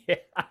 Yeah.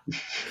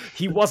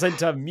 He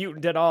wasn't a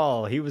mutant at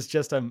all. He was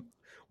just a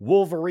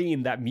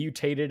Wolverine that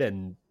mutated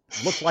and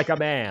looked like a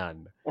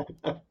man.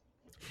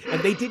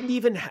 And they didn't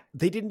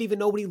even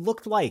know what he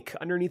looked like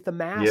underneath the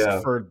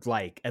mask for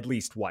like at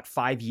least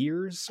 5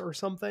 years or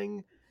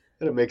something.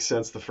 And it makes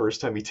sense the first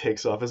time he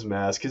takes off his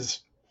mask, his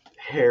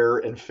hair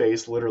and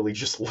face literally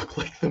just look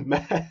like the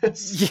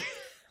mask. Yeah.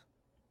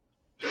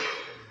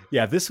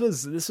 Yeah, this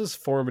was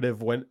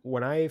formative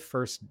when I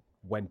first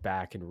went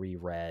back and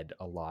reread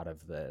a lot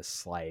of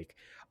this. Like,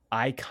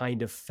 I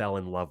kind of fell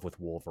in love with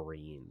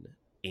Wolverine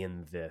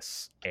in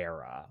this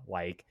era.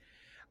 Like,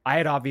 I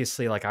had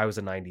obviously, like, I was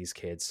a 90s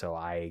kid, so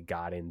I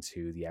got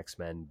into the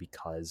X-Men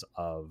because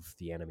of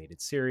the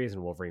animated series,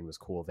 and Wolverine was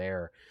cool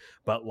there.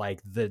 But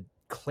like the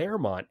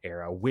Claremont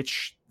era,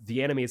 which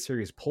the animated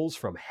series pulls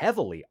from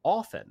heavily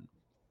often,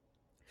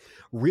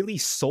 really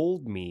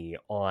sold me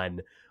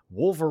on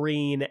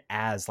Wolverine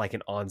as like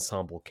an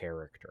ensemble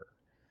character.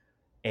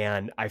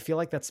 And I feel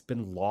like that's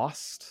been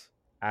lost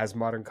as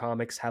modern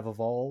comics have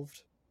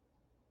evolved,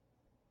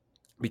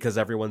 because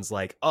everyone's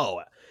like,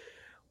 oh,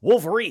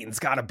 Wolverine's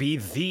got to be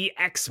the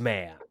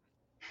X-Man,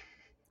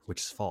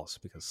 which is false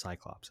because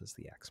Cyclops is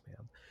the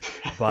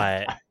X-Man.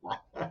 But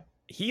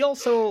he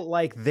also,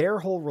 like, their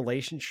whole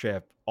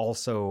relationship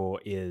also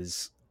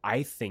is,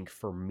 I think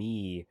for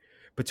me,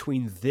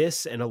 between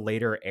this and a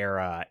later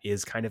era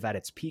is kind of at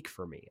its peak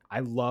for me. I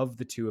love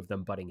the two of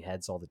them butting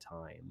heads all the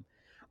time.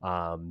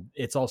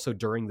 It's also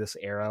during this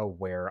era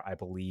where I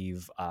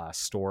believe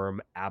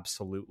Storm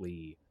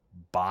absolutely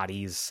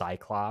bodies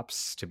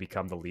Cyclops to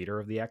become the leader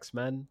of the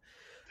X-Men.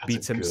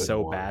 Beats him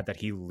so bad that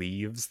he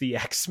leaves the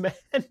X-Men.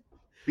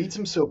 Beats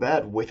him so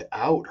bad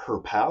without her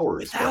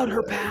powers. Without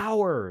her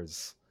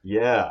powers.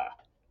 Yeah.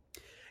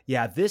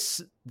 Yeah,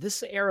 this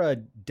era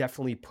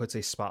definitely puts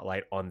a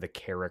spotlight on the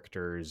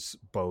characters,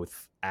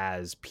 both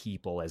as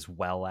people as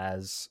well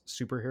as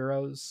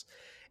superheroes.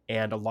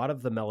 And a lot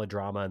of the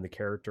melodrama and the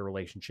character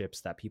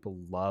relationships that people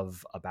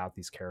love about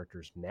these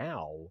characters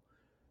now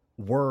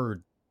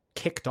were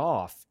kicked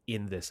off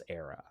in this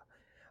era.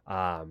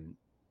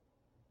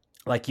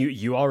 Like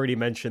you already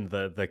mentioned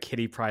the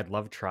Kitty Pryde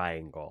love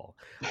triangle.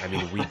 I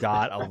mean, we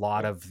got a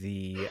lot of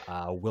the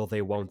will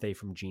they, won't they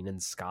from Jean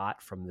and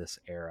Scott from this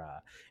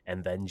era.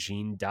 And then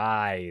Jean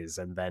dies,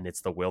 and then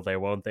it's the will they,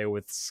 won't they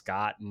with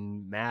Scott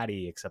and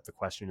Maddie, except the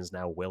question is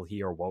now, will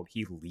he or won't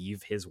he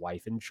leave his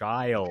wife and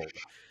child?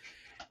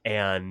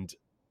 And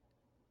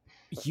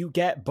you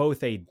get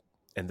both and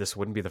this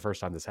wouldn't be the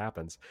first time this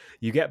happens,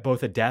 you get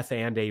both a death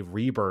and a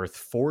rebirth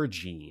for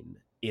Jean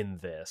in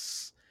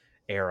this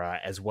era,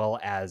 as well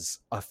as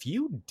a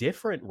few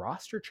different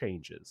roster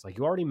changes. Like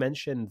you already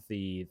mentioned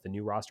the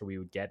new roster we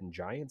would get in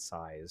giant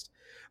sized,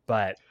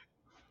 but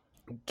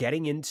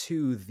getting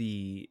into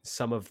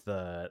some of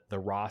the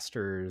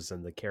rosters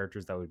and the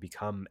characters that would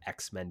become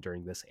X-Men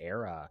during this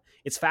era,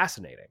 it's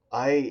fascinating.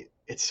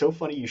 It's so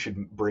funny you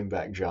should bring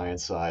back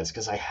giant size,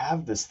 because I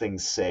have this thing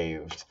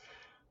saved.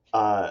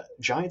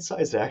 Giant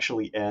Size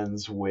actually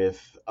ends with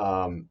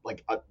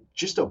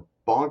just a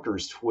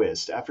bonkers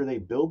twist. After they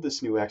build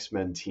this new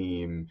X-Men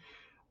team,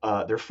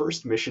 their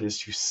first mission is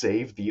to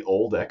save the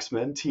old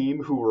X-Men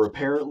team, who were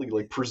apparently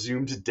like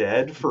presumed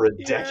dead for a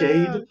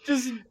decade.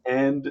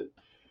 And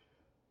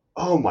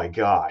oh my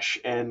gosh.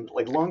 And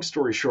like, long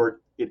story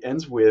short, it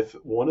ends with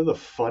one of the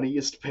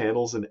funniest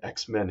panels in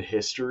X-Men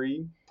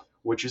history,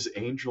 which is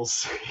Angel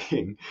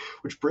saying,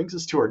 which brings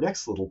us to our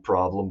next little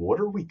problem. What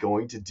are we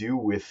going to do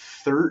with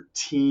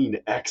 13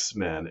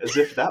 X-Men? As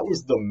if that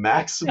was the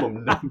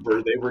maximum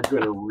number they were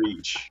going to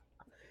reach.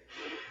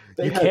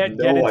 You can't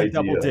get into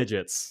double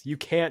digits. You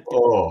can't.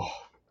 Oh.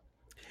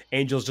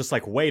 Angel's just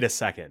like, wait a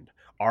second.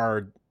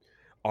 Our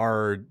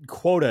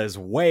quota is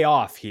way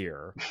off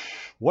here.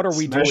 What are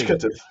we doing? Smash cut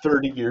to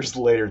 30 years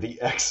later,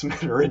 the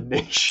X-Men are a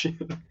nation.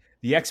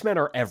 The X-Men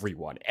are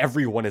everyone.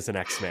 Everyone is an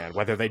X-Man,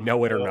 whether they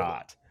know it or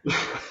not.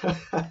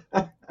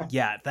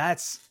 Yeah,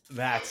 that's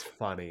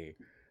funny.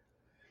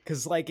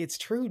 Because, like, it's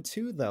true,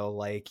 too, though.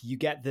 Like, you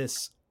get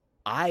this,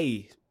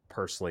 I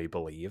personally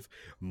believe,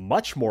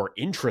 much more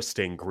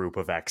interesting group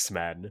of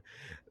X-Men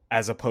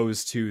as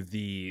opposed to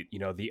the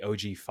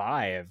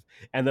OG5.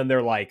 And then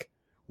they're like,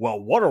 well,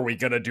 what are we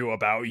going to do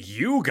about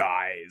you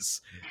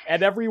guys?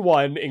 And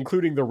everyone,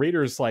 including the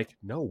readers, like,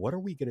 no, what are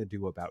we going to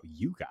do about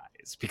you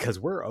guys? Because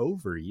we're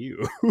over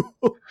you.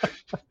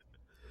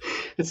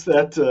 it's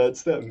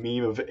that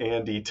meme of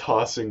Andy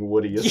tossing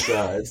Woody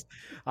aside. Yes,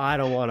 I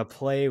don't want to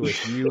play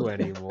with you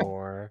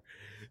anymore.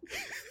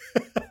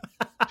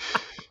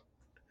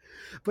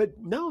 But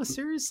no,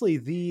 seriously,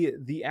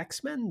 the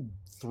X-Men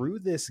through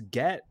this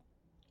get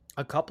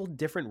a couple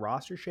different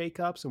roster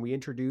shakeups, and we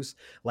introduce,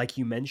 like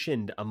you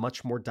mentioned, a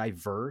much more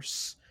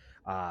diverse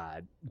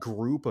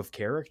group of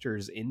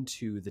characters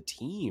into the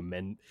team.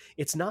 And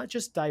it's not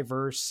just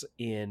diverse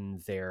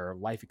in their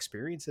life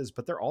experiences,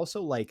 but they're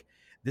also like,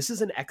 this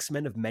is an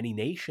X-Men of many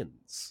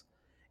nations.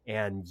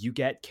 And you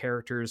get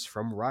characters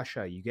from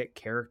Russia, you get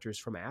characters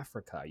from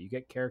Africa, you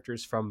get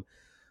characters from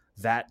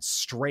that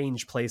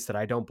strange place that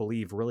I don't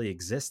believe really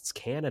exists,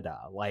 Canada.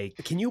 Like,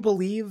 can you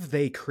believe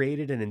they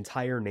created an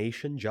entire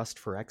nation just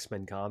for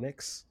X-Men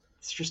comics?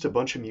 It's just a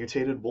bunch of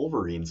mutated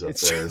Wolverines up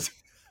It's there. just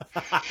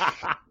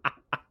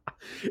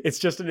it's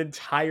just an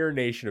entire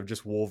nation of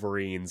just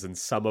Wolverines, and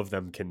some of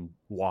them can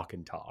walk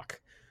and talk.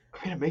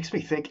 I mean, it makes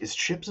me think: is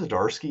Chip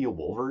Zdarsky a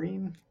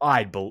Wolverine?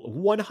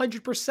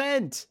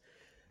 100%.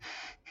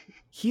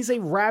 He's a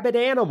rabid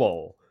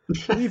animal.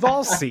 We've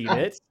all seen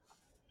it.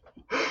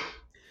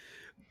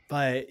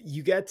 But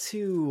you get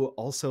to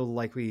also,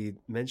 like we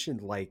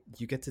mentioned, like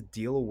you get to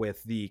deal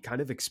with the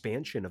kind of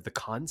expansion of the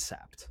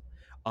concept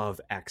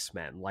of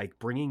X-Men, like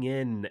bringing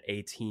in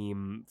a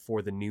team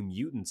for the New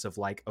Mutants of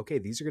like, okay,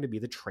 these are going to be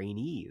the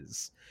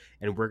trainees,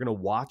 and we're going to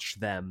watch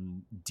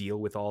them deal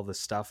with all the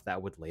stuff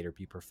that would later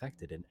be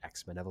perfected in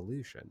X-Men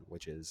Evolution,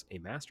 which is a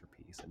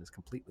masterpiece and is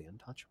completely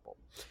untouchable.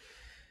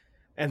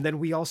 And then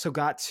we also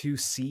got to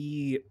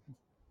see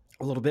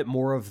a little bit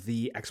more of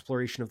the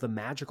exploration of the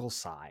magical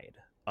side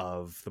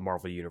of the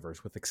Marvel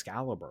Universe with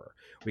Excalibur.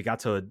 We got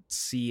to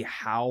see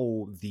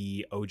how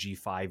the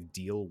OG5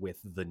 deal with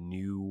the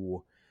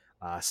new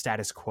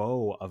status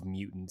quo of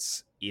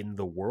mutants in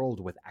the world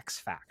with X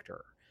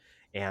Factor.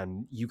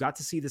 And you got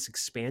to see this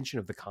expansion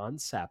of the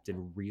concept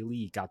and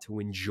really got to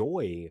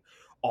enjoy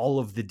all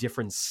of the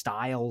different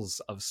styles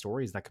of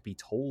stories that could be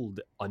told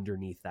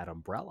underneath that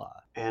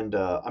umbrella. And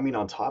I mean,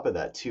 on top of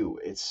that too,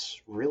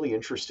 it's really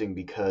interesting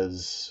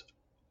because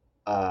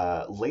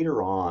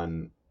later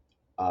on,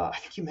 I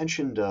think you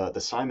mentioned the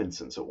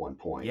Simonsons at one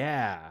point.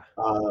 Yeah.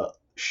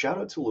 Shout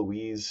out to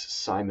Louise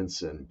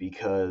Simonson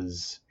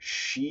because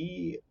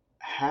she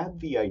had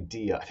the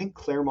idea. I think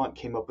Claremont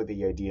came up with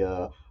the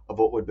idea of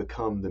what would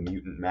become the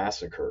Mutant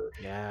Massacre.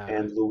 Yeah.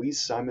 And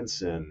Louise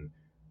Simonson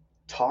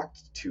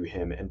talked to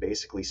him and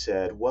basically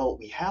said, well,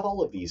 we have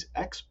all of these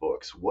X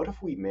books. What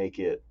if we make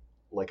it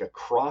like a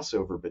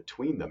crossover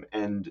between them?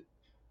 And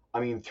I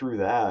mean, through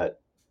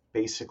that,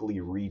 basically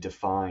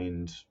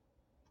redefined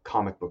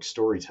comic book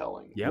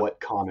storytelling, Yep. what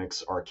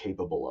comics are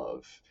capable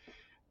of.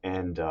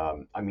 And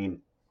I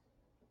mean,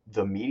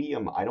 the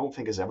medium I don't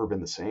think has ever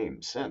been the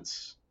same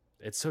since.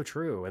 It's so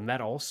true. And that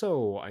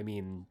also, I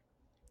mean,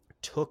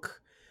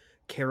 took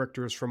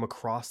characters from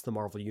across the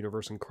Marvel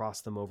universe and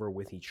crossed them over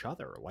with each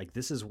other. Like,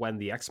 this is when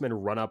the X-Men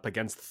run up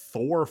against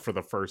Thor for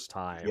the first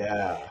time.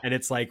 Yeah. And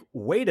it's like,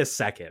 wait a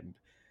second.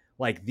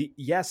 Like,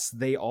 yes,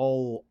 they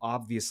all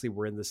obviously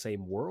were in the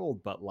same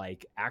world, but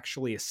like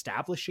actually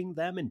establishing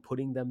them and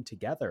putting them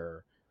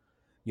together,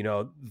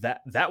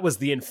 that was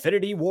the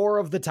Infinity War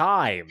of the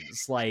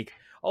times. Like,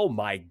 oh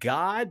my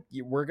God,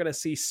 we're going to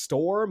see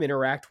Storm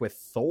interact with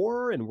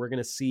Thor, and we're going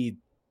to see,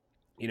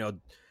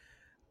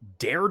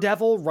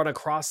 Daredevil run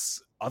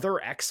across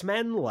other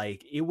X-Men.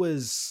 Like, it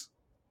was,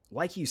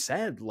 like you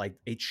said, like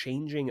a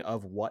changing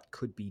of what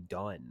could be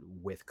done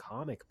with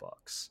comic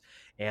books.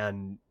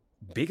 And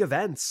big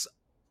events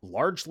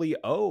largely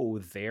owe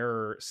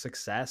their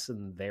success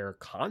and their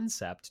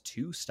concept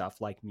to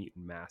stuff like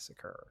Mutant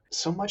Massacre.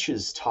 So much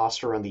is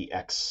tossed around the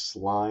X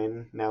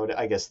line now.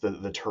 I guess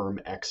the term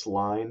X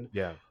line.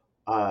 Yeah.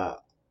 Uh,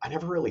 I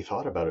never really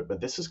thought about it, but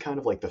this is kind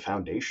of like the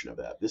foundation of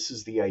that. This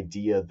is the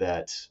idea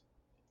that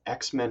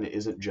X-Men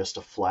isn't just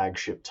a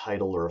flagship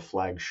title or a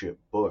flagship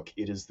book.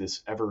 It is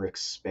this ever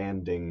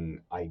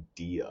expanding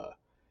idea.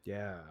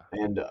 Yeah.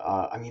 And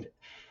I mean,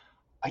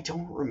 I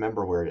don't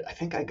remember I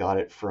think I got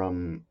it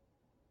from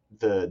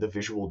the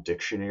visual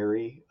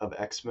dictionary of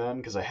X-Men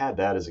because I had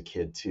that as a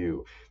kid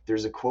too.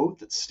 There's a quote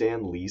that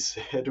Stan Lee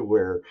said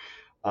where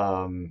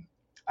um,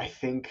 I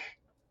think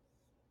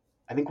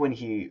when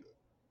he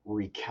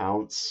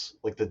recounts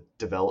like the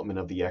development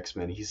of the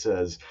X-Men, he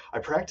says, I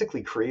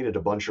practically created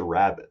a bunch of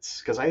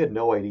rabbits because I had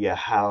no idea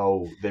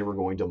how they were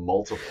going to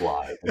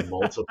multiply and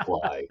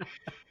multiply.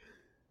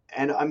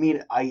 And I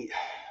mean,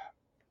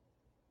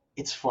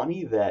 it's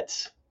funny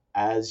that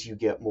as you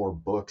get more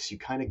books, you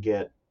kind of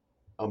get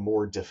a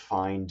more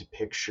defined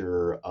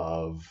picture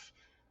of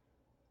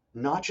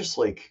not just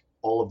like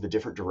all of the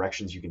different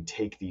directions you can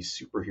take these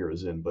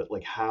superheroes in, but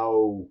like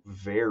how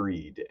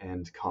varied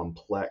and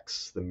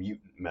complex the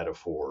mutant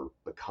metaphor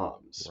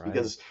becomes. Right.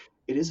 Because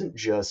it isn't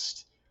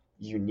just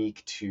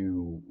unique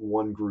to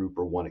one group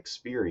or one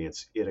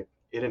experience. It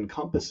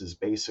encompasses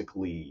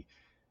basically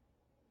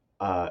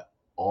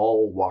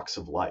all walks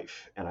of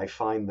life, and I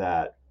find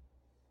that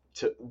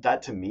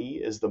to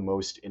me is the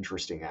most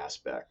interesting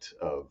aspect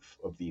of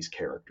these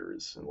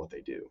characters and what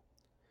they do.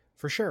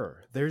 For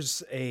sure.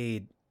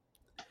 I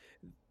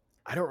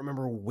don't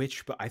remember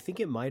which, but I think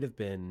it might have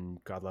been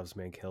God Loves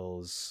Man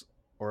Kills,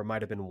 or it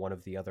might have been one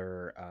of the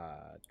other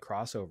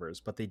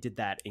crossovers. But they did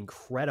that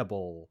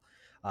incredible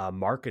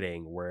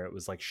marketing where it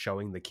was like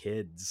showing the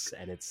kids,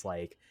 and it's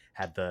like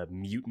had the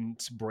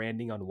mutant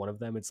branding on one of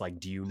them. It's like,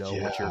 do you know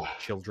what your Yeah.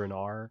 children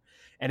are?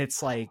 And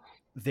it's like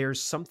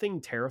there's something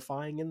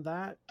terrifying in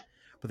that,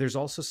 but there's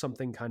also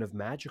something kind of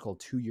magical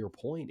to your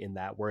point in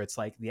that, where it's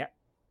like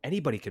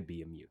anybody could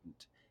be a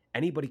mutant,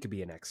 anybody could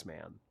be an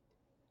X-Man.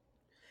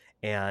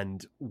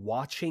 And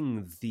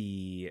watching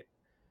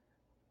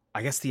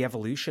I guess the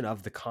evolution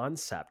of the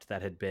concept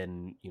that had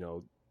been,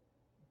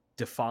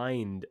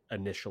 defined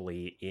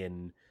initially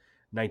in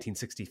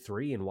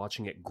 1963, and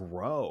watching it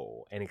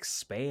grow and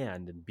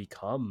expand and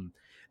become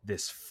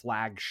this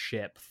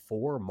flagship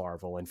for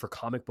Marvel and for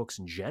comic books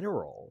in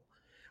general.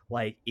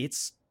 Like,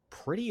 it's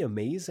pretty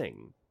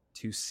amazing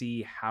to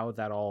see how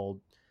that all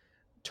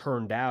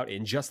turned out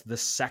in just the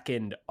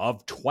second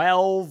of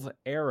 12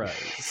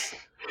 eras.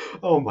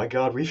 Oh my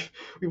God, we've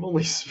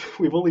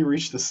only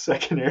reached the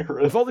second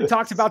era. We've only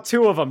talked about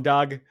two of them,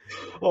 Doug.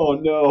 Oh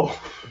no.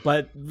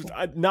 But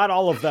not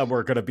all of them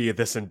were going to be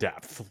this in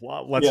depth.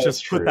 Let's Yeah, that's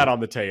just put true. that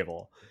on the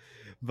table.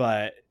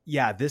 But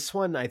yeah, this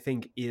one I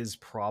think is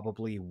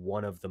probably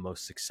one of the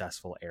most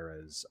successful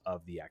eras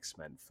of the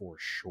X-Men for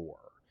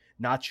sure.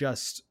 Not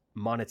just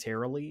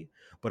monetarily,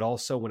 but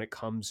also when it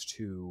comes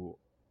to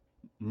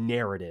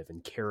narrative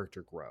and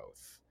character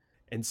growth.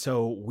 And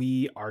so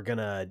we are going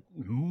to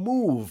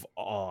move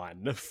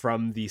on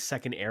from the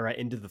second era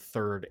into the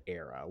third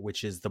era,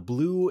 which is the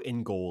blue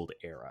and gold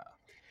era.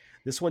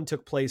 This one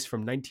took place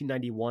from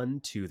 1991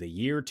 to the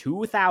year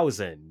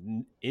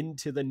 2000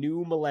 into the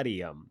new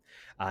millennium,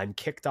 and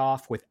kicked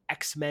off with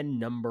X-Men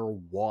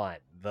 #1.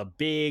 The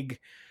big,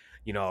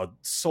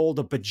 sold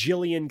a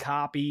bajillion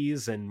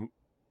copies and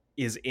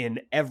is in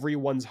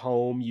everyone's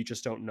home. You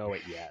just don't know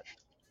it yet.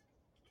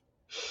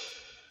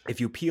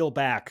 If you peel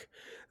back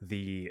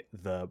the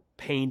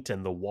paint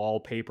and the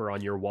wallpaper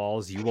on your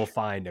walls, you will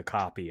find a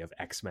copy of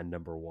X-Men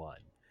 #1.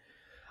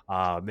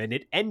 And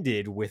it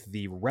ended with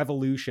the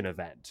Revolution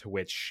event,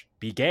 which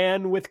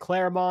began with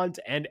Claremont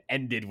and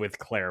ended with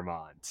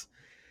Claremont.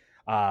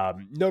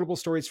 Notable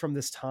stories from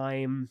this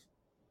time: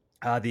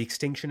 the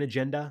Extinction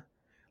Agenda,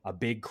 a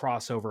big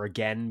crossover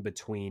again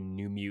between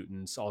New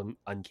Mutants,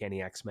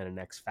 Uncanny X-Men, and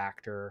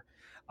X-Factor.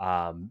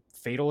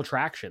 Fatal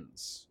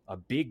Attractions, a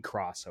big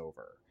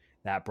crossover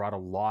that brought a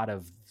lot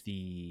of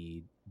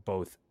the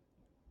both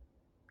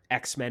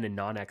X-Men and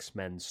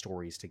non-X-Men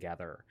stories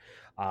together.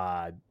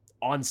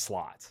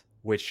 Onslaught,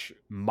 which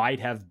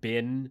might have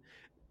been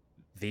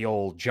the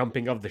old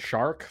jumping of the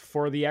shark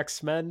for the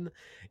X-Men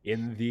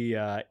in the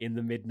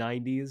mid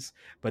 90s.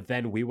 But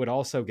then we would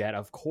also get,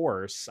 of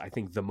course, I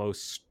think the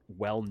most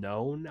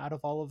well-known out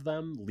of all of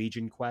them,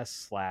 Legion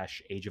Quest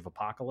 / Age of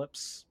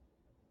Apocalypse.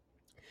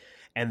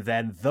 And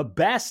then the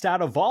best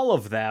out of all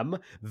of them,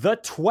 the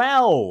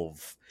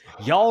 12.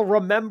 Y'all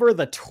remember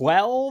the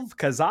 12?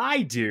 Because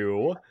I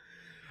do.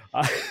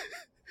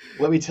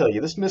 Let me tell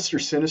you, this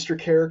Mr. Sinister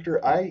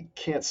character, I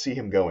can't see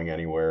him going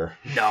anywhere.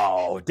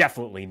 No,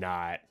 definitely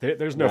not.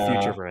 There's no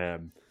future Nah. for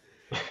him.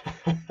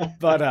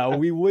 But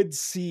we would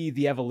see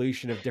the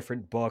evolution of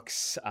different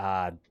books,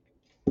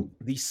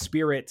 the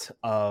spirit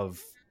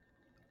of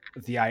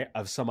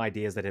some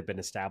ideas that had been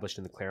established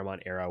in the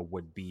Claremont era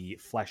would be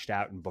fleshed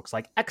out in books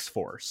like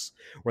X-Force,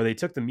 where they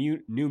took the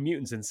New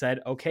Mutants and said,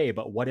 okay,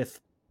 but what if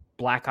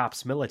Black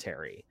Ops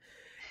Military?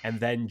 And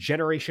then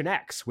Generation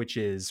X, which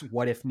is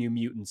what if New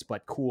Mutants,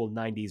 but cool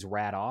 90s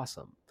rad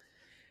awesome.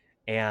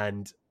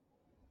 And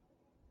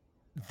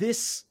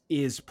this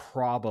is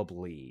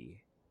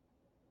probably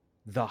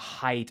the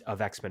height of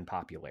X-Men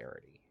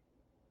popularity.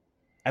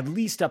 At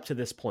least up to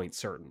this point,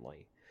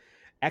 certainly.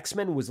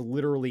 X-Men was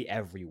literally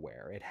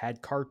everywhere. It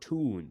had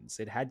cartoons,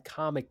 it had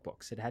comic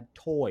books, it had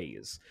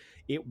toys.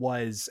 It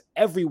was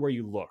everywhere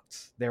you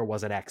looked, there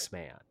was an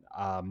X-Man.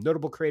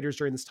 Notable creators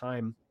during this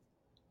time,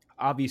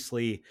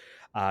 obviously,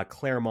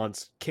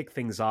 Claremont kicked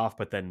things off,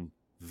 but then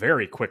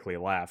very quickly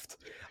left,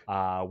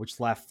 which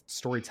left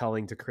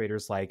storytelling to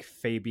creators like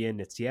Fabian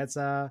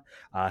Nicieza,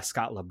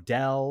 Scott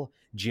Lobdell,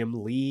 Jim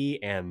Lee,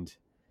 and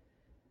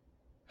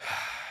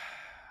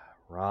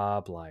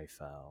Rob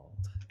Liefeld.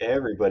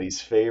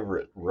 Everybody's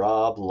favorite,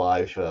 Rob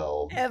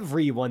Liefeld.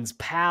 Everyone's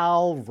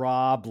pal,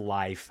 Rob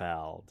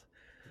Liefeld.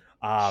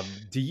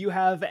 Do you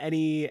have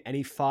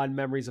any fond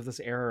memories of this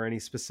era, or any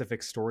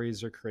specific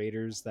stories or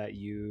creators that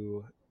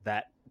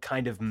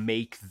kind of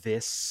make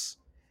this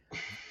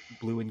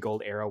blue and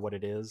gold era what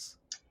it is?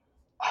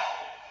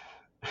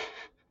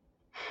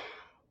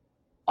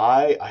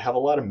 I have a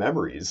lot of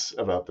memories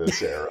about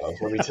this era.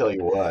 Let me tell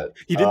you what.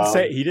 He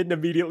didn't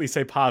immediately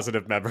say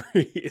positive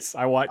memories.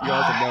 I want you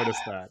all to notice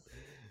that.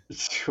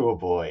 Oh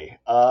boy.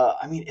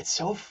 I mean, it's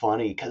so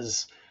funny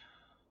because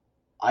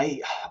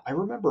I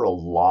remember a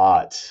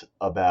lot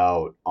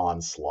about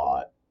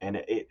Onslaught, and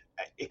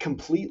it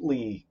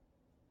completely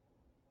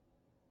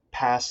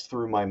passed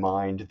through my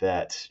mind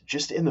that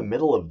just in the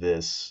middle of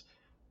this,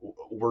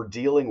 we're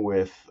dealing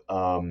with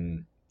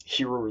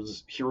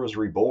Heroes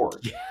Reborn.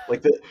 Yeah.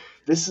 Like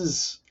this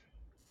is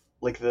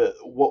like the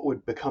what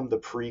would become the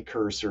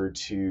precursor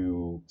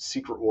to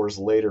Secret Wars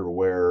later,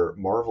 where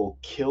Marvel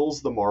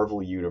kills the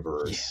Marvel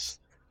universe,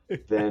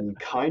 Yes. then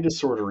kind of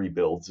sort of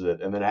rebuilds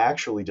it, and then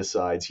actually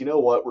decides, you know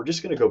what, we're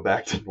just going to go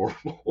back to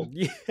normal.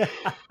 Yeah.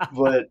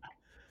 But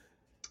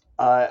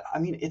I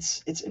mean,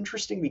 it's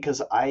interesting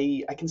because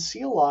I can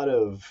see a lot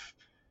of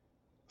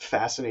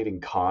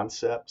fascinating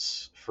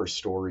concepts for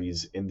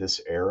stories in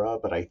this era,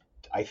 but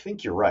I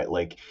think you're right.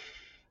 Like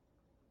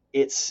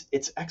it's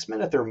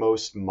X-Men at their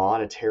most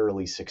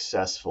monetarily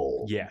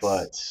successful, Yes.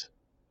 but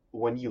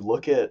when you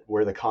look at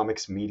where the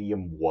comics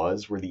medium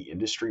was, where the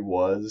industry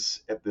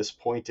was at this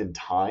point in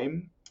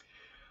time,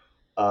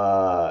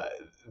 uh,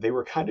 they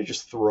were kind of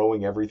just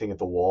throwing everything at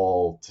the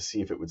wall to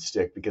see if it would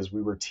stick because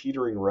we were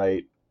teetering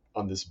right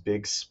on this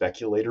big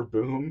speculator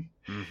boom.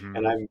 And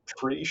Mm-hmm. I'm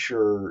pretty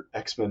sure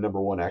X-Men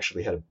 #1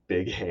 actually had a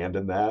big hand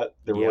in that.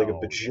 There were Yeah. like a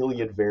Oh, yeah.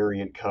 bajillion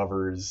variant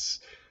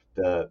covers.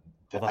 The,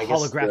 All the I guess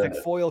holographic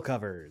foil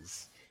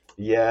covers.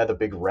 yeah, the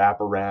big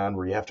wraparound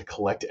where you have to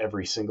collect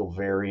every single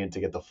variant to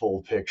get the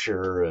full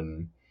picture,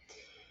 and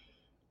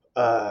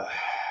uh,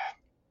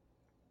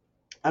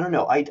 I don't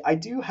know. I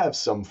do have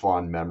some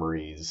fond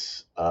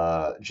memories,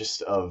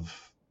 just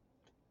of,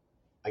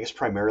 I guess,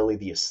 primarily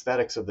the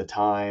aesthetics of the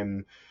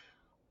time.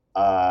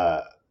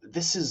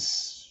 This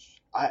is,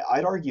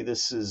 I'd argue,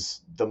 this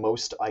is the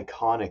most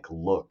iconic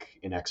look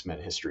in X Men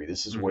history.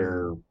 This is Mm-hmm.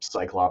 where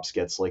Cyclops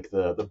gets like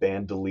the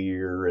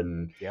bandolier,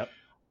 and Yep.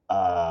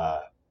 uh,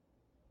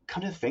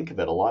 kind of think of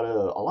it, a lot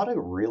of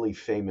really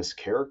famous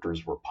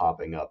characters were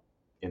popping up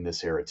in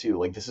this era too.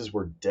 Like this is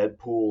where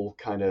Deadpool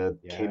kind of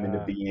came into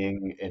Yeah.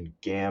 being, and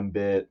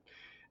Gambit,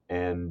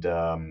 and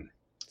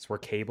It's where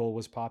Cable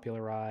was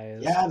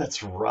popularized yeah,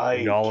 that's in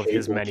right. all of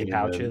his Cable many came in.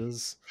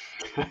 pouches.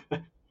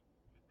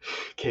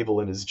 Cable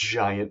and his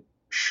giant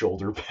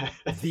shoulder The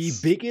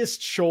pads.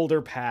 biggest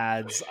shoulder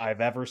pads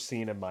I've ever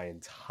seen in my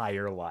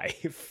entire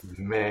life.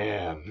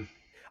 Man.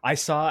 I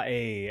saw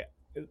a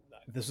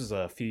this was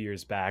a few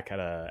years back at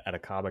a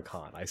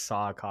Comic-Con. I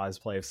saw a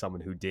cosplay of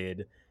someone who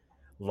did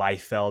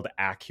Liefeld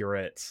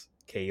accurate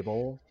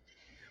Cable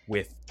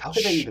with How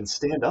could they even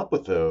stand up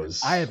with I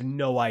those? have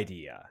no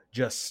idea.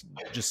 Just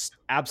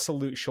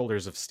absolute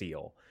shoulders of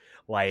steel.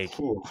 Like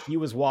Whew. he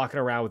was walking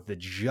around with the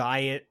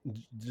giant,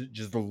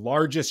 just the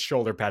largest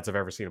shoulder pads I've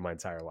ever seen in my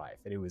entire life,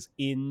 and it was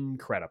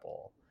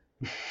incredible.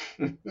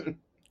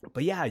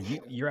 But yeah,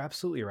 you're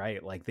absolutely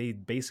right. Like they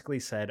basically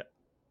said,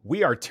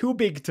 we are too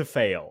big to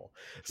fail,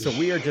 so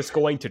we are just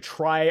going to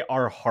try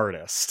our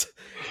hardest,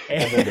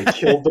 And then they and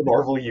killed the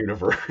Marvel and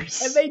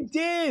Universe. they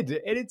did.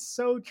 And it's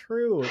so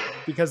true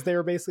because they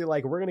were basically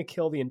like, we're going to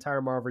kill the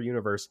entire Marvel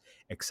universe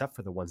except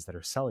for the ones that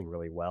are selling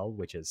really well,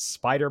 which is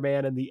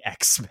Spider-Man and the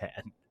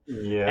X-Men.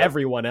 Yep.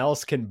 Everyone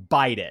else can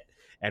bite it.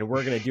 And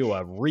we're going to do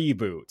a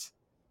reboot.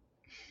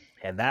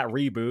 And that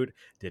reboot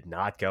did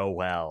not go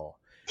well.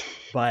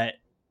 But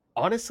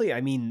honestly,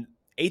 I mean,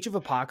 Age of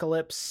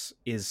Apocalypse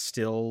is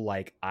still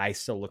like, I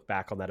still look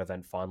back on that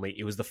event fondly.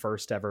 It was the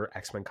first ever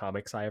X-Men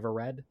comics I ever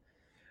read.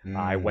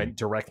 I Mm. went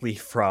directly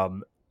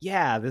from,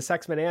 yeah, this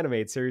X-Men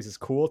animated series is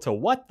cool, to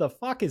what the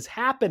fuck is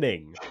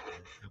happening?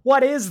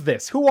 What is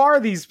this? Who are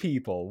these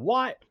people?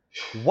 What?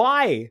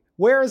 Why?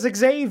 Where is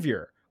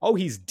Xavier? Oh,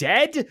 he's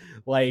dead?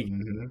 Like,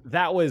 Mhm.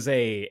 that was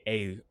a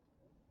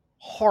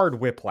hard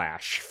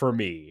whiplash for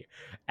me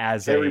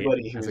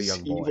Everybody as a who's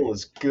young boy. evil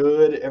is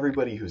good.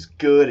 Everybody who's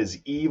good is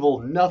evil.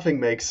 Nothing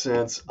makes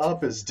sense.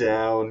 Up is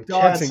down.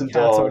 Dogs Cats and and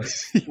cats on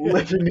dogs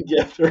living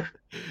together.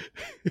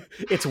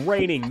 it's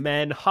raining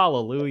men,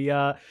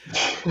 hallelujah.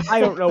 I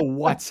don't know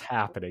what's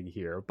happening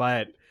here,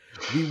 but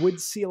we would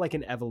see like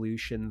an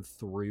evolution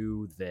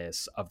through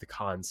this of the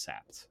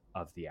concept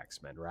of the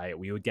X-Men, right?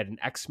 We would get an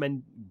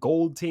X-Men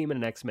gold team and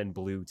an X-Men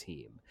blue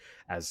team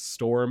as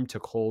Storm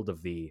took hold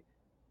of the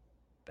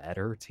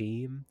better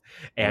team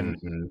and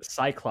Hmm.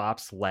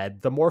 Cyclops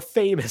led the more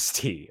famous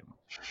team.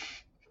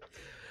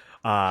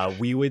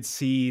 We would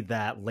see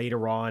that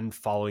later on,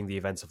 following the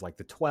events of like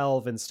the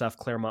 12 and stuff,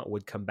 Claremont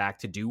would come back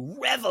to do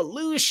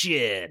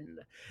Revolution.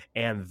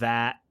 And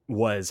that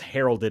was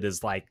heralded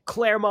as like,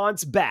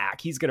 Claremont's back.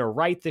 He's going to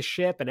right the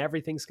ship and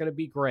everything's going to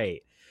be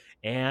great.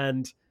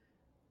 And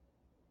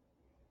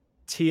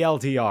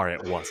TLDR,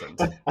 it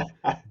wasn't.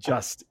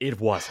 Just, it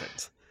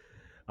wasn't.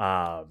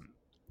 Um,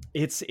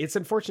 it's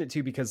unfortunate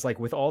too because like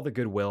with all the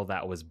goodwill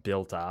that was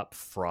built up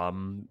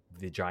from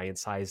the giant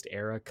sized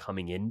era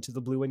coming into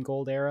the blue and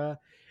gold era,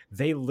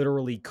 they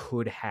literally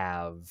could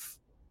have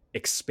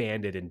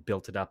expanded and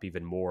built it up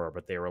even more,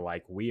 but they were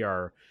like, we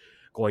are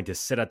going to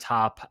sit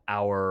atop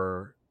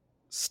our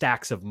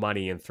stacks of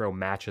money and throw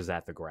matches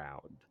at the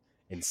ground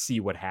and see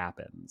what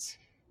happens.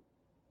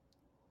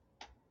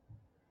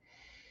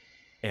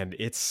 And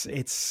it's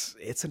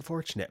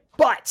unfortunate,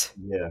 but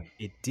Yeah.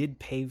 it did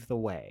pave the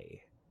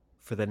way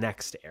for the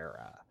next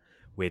era,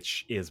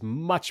 which is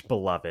much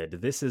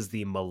beloved. This is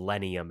the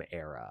Millennium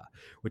Era,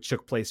 which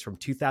took place from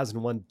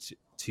 2001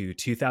 to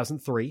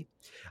 2003,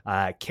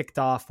 kicked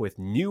off with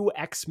New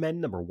X-Men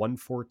number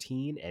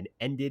 114 and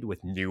ended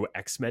with New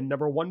X-Men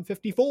number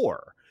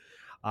 154.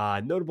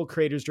 Notable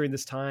creators during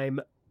this time,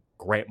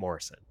 Grant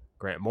Morrison.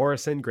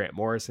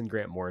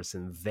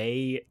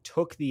 They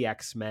took the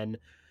X-Men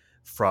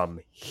from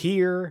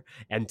here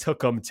and took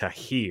them to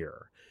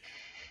here.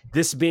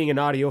 This being an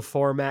audio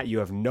format, you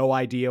have no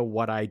idea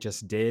what I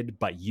just did,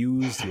 but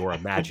use your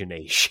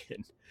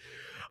imagination.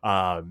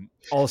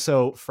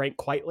 Also, Frank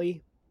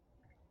Quitely,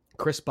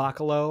 Chris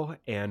Bacalo,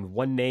 and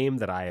one name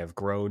that I have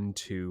grown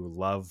to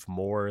love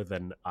more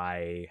than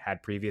I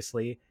had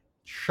previously,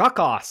 Chuck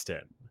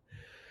Austin.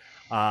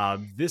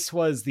 This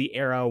was the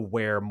era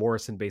where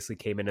Morrison basically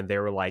came in and they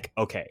were like,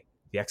 okay,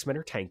 the X-Men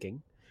are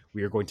tanking.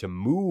 We are going to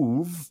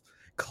move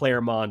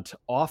Claremont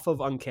off of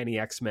Uncanny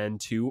X-Men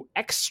to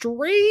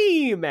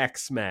Extreme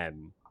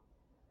X-Men.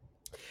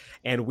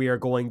 And we are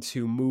going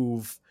to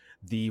move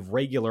the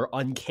regular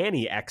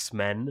Uncanny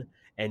X-Men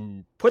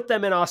and put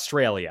them in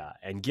Australia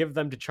and give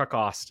them to Chuck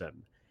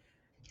Austin.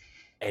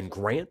 And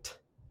Grant,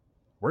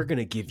 we're going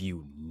to give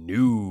you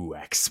New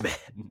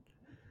X-Men.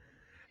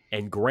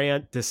 And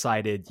Grant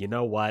decided, you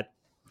know what?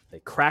 They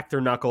cracked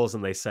their knuckles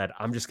and they said,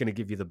 I'm just going to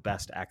give you the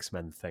best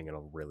X-Men thing in a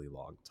really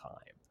long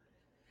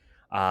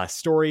time.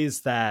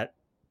 Stories that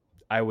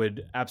I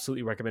would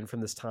absolutely recommend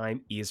from this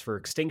time: E is for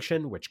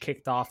Extinction, which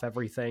kicked off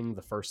everything,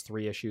 the first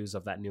 3 issues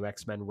of that new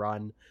X-Men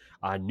run.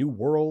 New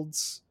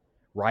Worlds,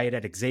 Riot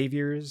at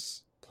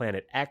Xavier's,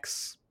 Planet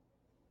X,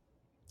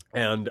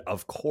 and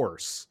of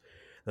course,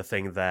 the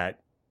thing that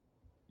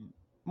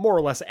more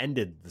or less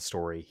ended the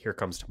story, Here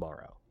Comes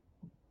Tomorrow.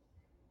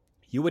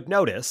 You would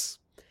notice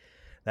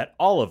that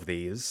all of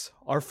these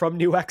are from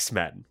New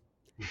X-Men,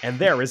 and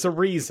there is a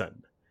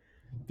reason.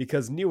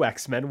 Because New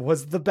X-Men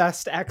was the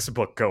best X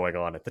book going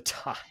on at the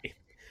time.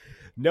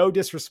 No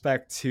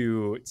disrespect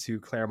to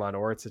Claremont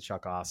or to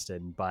Chuck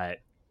Austin, but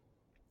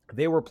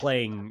they were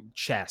playing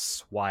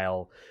chess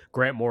while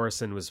Grant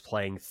Morrison was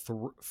playing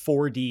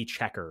 4D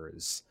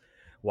checkers,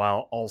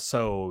 while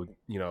also,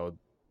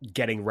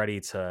 getting ready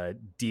to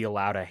deal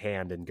out a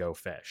hand and go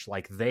fish.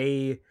 Like,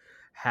 they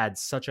had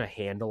such a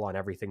handle on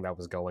everything that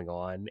was going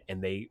on,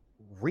 and they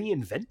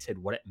reinvented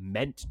what it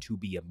meant to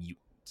be a mutant.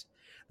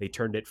 They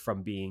turned it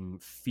from being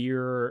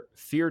feared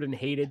and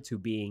hated to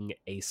being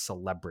a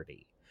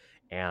celebrity,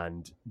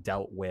 and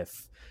dealt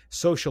with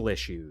social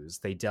issues.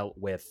 They dealt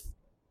with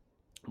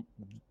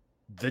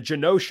the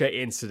Genosha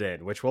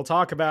incident, which we'll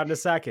talk about in a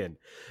second.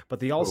 But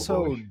they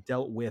also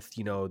dealt with,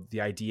 the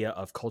idea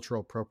of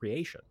cultural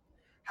appropriation,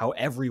 how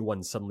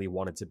everyone suddenly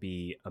wanted to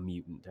be a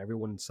mutant.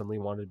 Everyone suddenly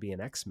wanted to be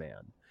an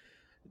X-Man.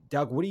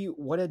 Doug, do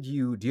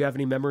you have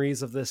any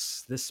memories of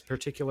this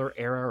particular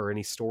era or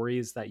any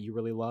stories that you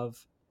really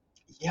love?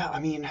 Yeah, I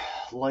mean,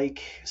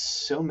 like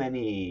so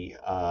many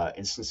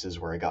instances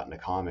where I got into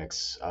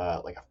comics,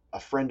 like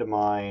a friend of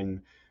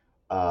mine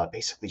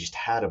basically just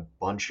had a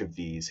bunch of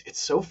these.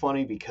 It's so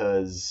funny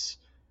because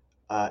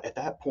at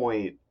that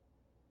point,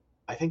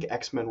 I think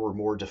X-Men were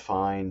more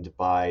defined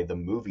by the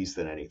movies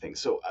than anything.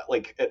 So,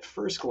 like at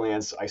first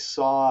glance, I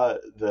saw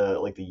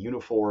the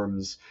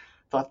uniforms,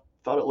 thought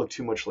it looked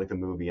too much like the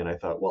movie, and I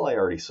thought, well, I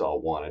already saw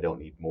one. I don't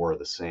need more of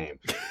the same.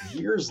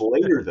 Years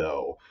later,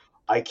 though,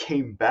 I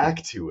came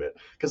back to it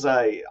because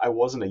I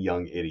wasn't a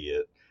young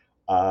idiot,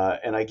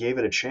 and I gave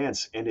it a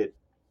chance, and it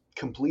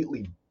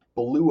completely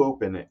blew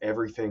open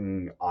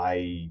everything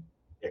I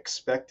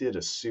expected,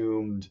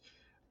 assumed,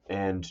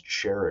 and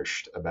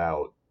cherished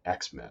about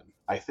X-Men.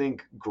 I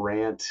think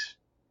Grant,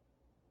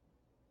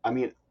 I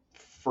mean,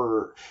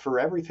 for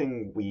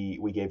everything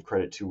we gave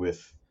credit to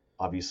with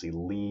obviously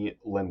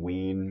Len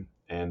Wein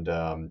and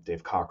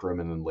Dave Cockrum,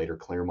 and then later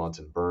Claremont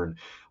and Byrne,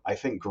 I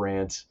think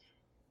Grant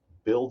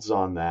builds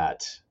on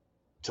that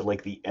to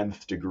like the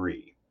nth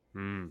degree.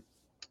 Mm.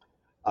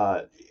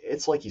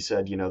 It's like you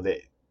said,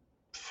 the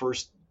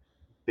first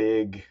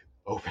big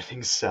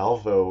opening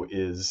salvo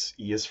is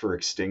E is for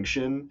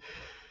Extinction.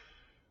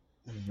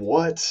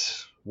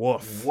 What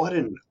Woof. what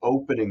an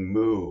opening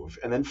move.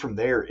 And then from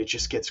there it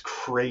just gets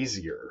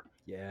crazier.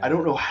 Yeah. I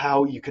don't know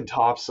how you can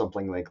top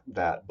something like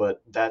that,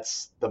 but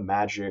that's the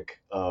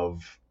magic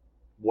of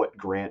what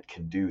Grant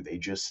can do. They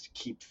just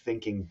keep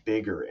thinking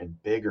bigger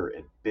and bigger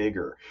and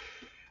bigger.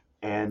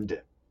 And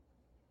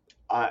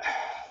I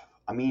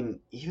mean,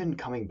 even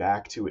coming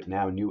back to it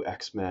now, New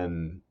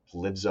X-Men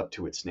lives up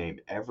to its name.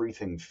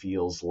 Everything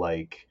feels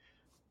like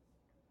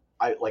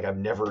I've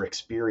never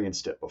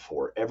experienced it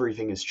before.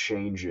 Everything is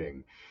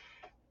changing,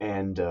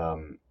 and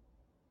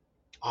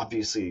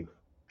obviously,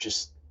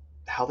 just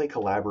how they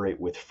collaborate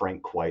with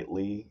Frank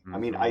Quitely. I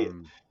mean,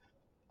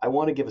 I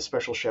want to give a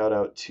special shout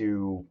out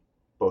to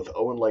both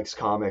Owen Likes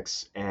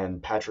Comics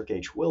and Patrick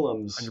H.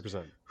 Willems,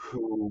 100%.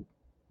 who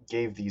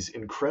gave these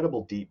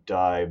incredible deep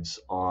dives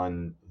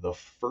on the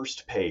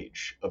first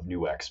page of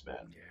New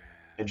X-Men,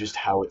 and just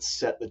how it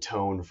set the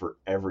tone for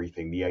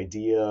everything. The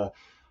idea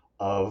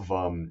of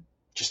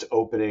just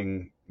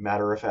opening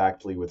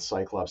matter-of-factly with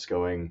Cyclops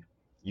going,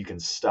 "You can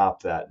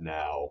stop that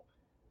now,"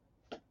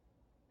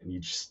 and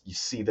you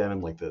see them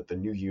in like the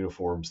new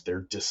uniforms.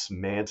 They're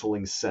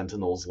dismantling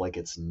Sentinels like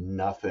it's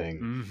nothing,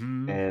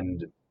 Mm-hmm.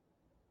 and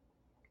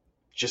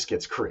just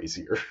gets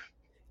crazier.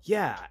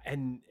 Yeah,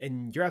 and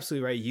you're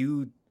absolutely right.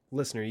 You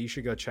listener, you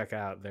should go check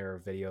out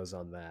their videos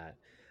on that.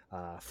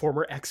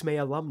 Former X-May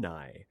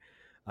alumni,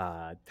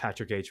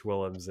 Patrick H.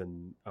 Willems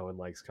and Owen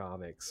Likes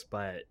Comics.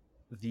 But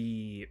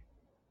the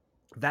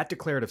that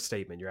declarative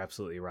statement, you're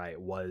absolutely right,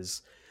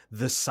 was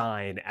the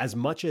sign, as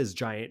much as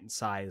Giant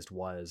Sized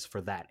was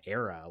for that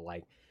era.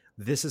 Like,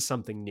 this is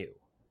something new.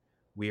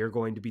 We are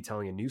going to be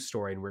telling a new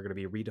story, and we're going to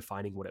be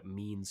redefining what it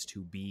means to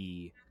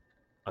be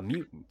a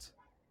mutant.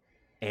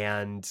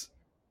 And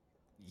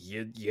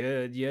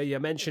you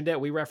mentioned it.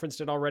 We referenced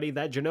it already.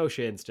 That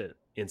Genosha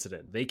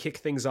incident. They kick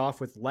things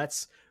off with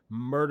let's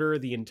murder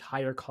the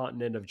entire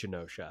continent of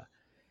Genosha.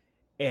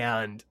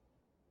 And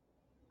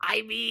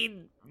I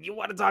mean, you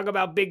want to talk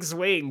about big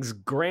swings?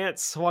 Grant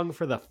swung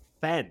for the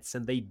fence,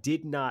 and they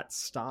did not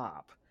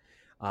stop,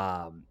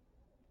 um,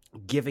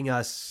 giving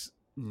us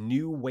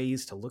new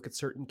ways to look at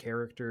certain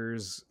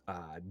characters,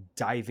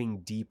 diving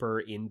deeper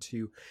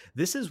into.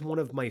 This is one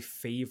of my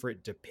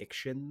favorite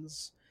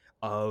depictions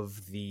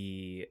of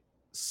the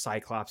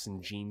Cyclops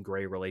and Jean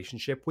Grey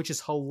relationship, which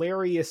is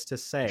hilarious to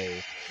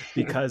say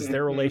because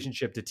their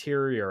relationship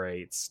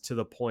deteriorates to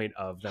the point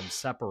of them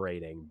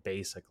separating,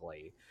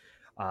 basically.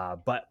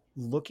 But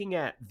looking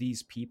at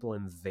these people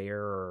and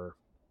their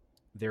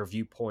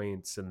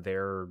viewpoints and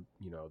their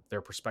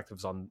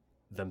perspectives on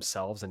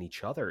themselves and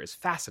each other is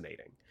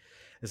fascinating.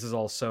 This is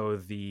also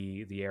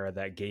the era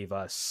that gave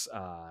us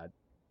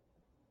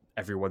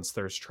everyone's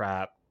thirst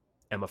trap,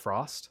 Emma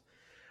Frost.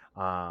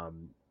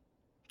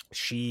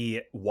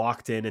 She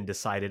walked in and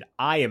decided,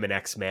 I am an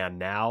X-Man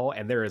now,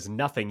 and there is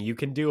nothing you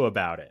can do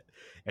about it.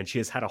 And she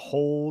has had a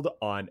hold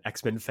on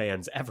X-Men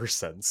fans ever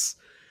since.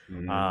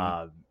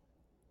 Mm.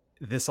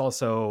 This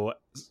also,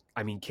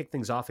 I mean, kicked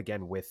things off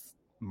again with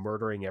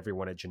murdering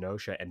everyone at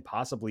Genosha and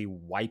possibly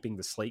wiping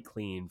the slate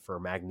clean for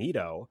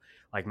Magneto.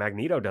 Like,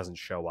 Magneto doesn't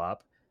show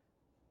up.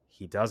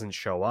 He doesn't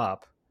show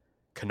up.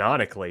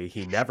 Canonically,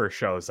 he never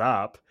shows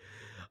up.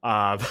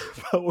 Um,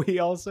 but we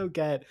also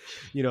get,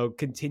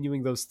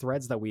 continuing those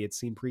threads that we had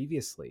seen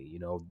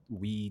previously.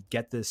 We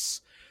get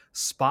this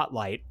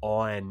spotlight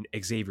on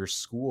Xavier's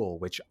school,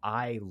 which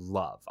I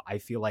love. I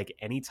feel like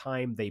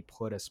anytime they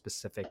put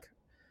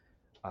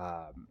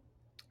um,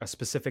 a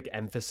specific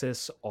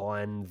emphasis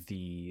on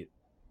the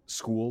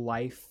school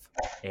life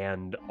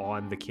and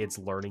on the kids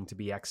learning to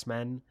be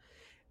X-Men,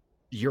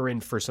 you're in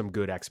for some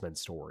good X-Men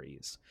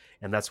stories.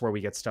 And that's where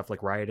we get stuff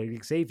like Riot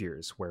at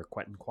Xavier's, where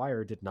Quentin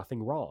Quire did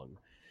nothing wrong.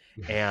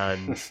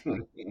 And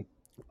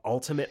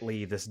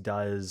ultimately, this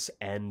does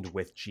end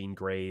with Jean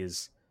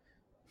Grey's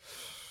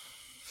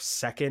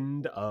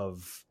second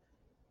of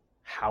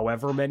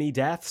however many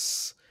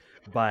deaths.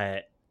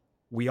 But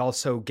we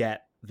also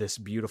get this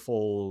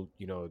beautiful,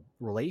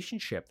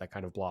 relationship that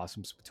kind of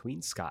blossoms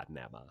between Scott and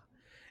Emma.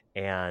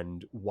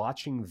 And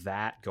watching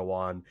that go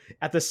on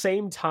at the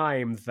same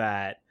time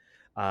that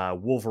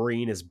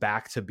Wolverine is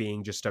back to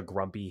being just a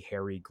grumpy,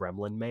 hairy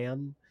gremlin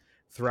man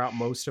throughout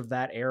most of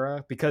that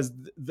era, because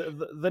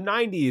the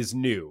 90s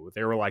knew.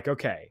 They were like,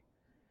 okay,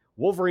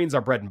 Wolverine's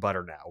our bread and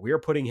butter now. We are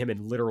putting him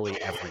in literally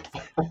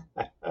everything.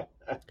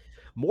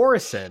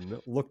 Morrison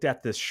looked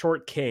at this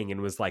short king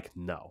and was like,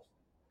 no,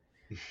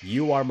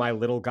 you are my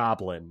little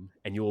goblin,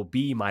 and you will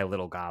be my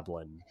little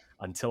goblin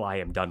until I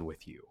am done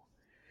with you.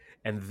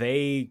 And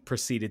they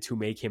proceeded to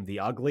make him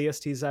the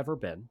ugliest he's ever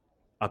been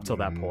up till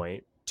that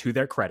point, to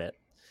their credit.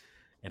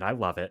 And I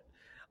love it.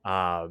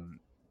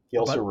 He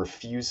also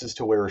refuses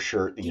to wear a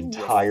shirt the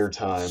entire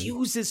time.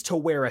 Refuses to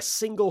wear a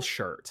single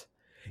shirt.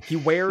 He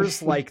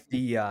wears like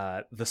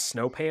the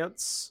snow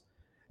pants.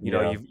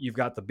 You've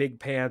got the big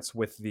pants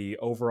with the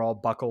overall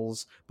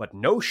buckles, but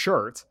no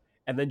shirt,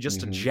 and then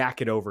just a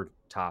jacket over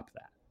top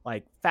that.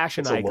 Like,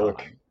 fashion icon.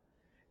 Look.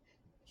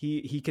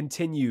 He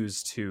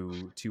continues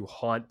to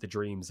haunt the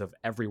dreams of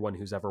everyone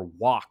who's ever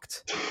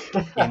walked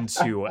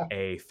into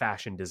a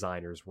fashion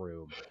designer's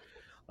room.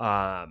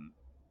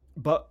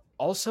 But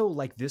also,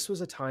 like, this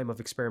was a time of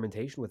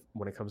experimentation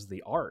when it comes to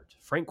the art.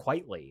 Frank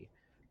Quitely,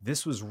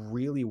 this was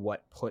really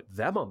what put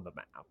them on the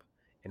map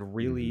and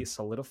really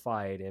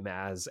solidified him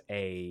as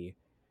a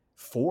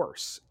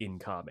force in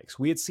comics.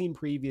 We had seen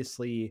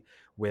previously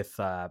with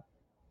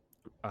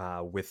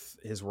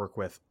his work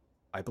with,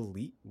 I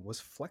believe, was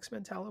Flex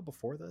Mentala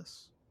before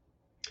this?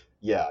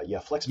 Yeah.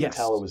 Flex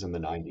Mentala was in the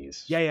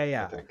 90s.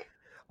 Yeah. I think.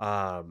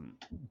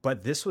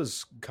 But this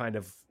was kind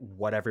of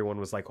what everyone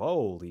was like,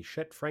 holy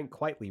shit, Frank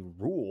Quitely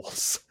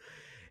rules.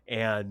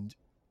 And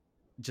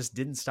just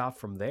didn't stop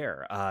from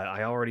there.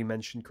 I already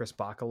mentioned Chris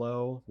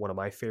Bacalo, one of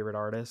my favorite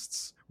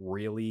artists,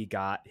 really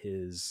got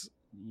his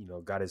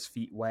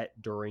feet wet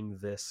during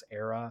this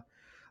era.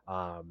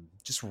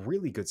 Just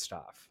really good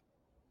stuff.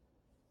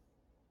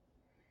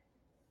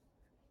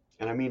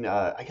 And I mean,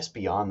 I guess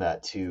beyond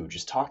that too,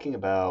 just talking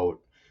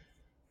about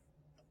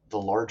the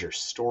larger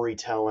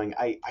storytelling,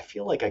 I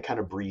feel like I kind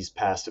of breezed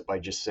past it by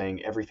just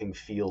saying everything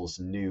feels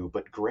new,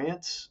 but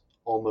Grant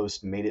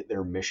almost made it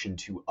their mission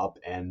to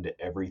upend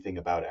everything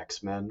about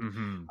X-Men.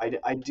 Mm-hmm.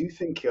 I do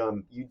think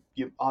you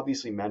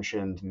obviously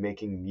mentioned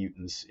making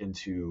mutants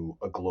into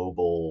a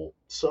global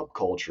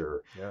subculture,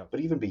 Yeah.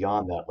 but even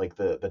beyond that, like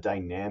the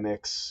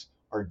dynamics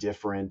are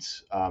different.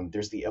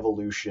 There's the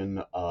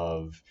evolution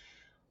of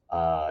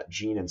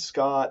Jean and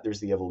Scott. There's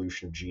the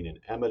evolution of Jean and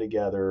Emma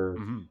together.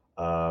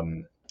 Mm-hmm.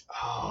 Um,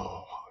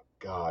 oh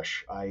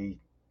gosh, I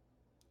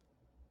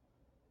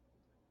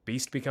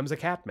Beast becomes a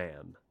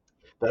Catman.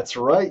 That's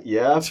right.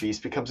 Yeah,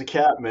 Beast becomes a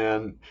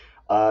Catman.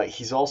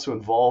 He's also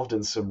involved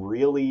in some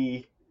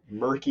really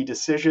murky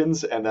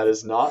decisions, and that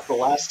is not the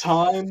last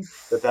time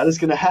that is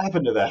going to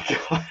happen to that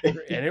guy.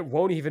 And it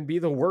won't even be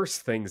the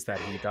worst things that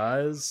he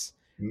does.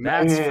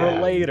 That's for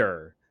Man,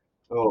 later.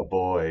 oh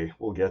boy,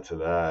 we'll get to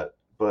that.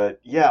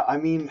 But yeah, I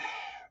mean,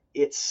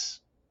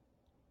 it's.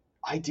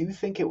 I do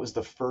think it was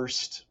the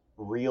first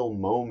real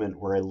moment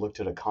where I looked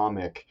at a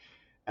comic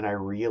and I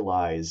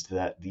realized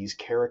that these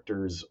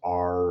characters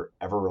are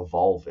ever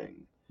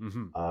evolving.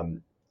 Mm-hmm.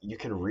 Um, you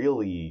can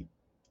really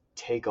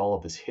take all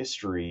of this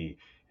history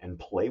and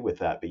play with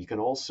that, but you can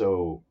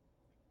also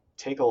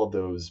take all of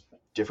those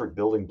different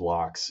building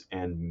blocks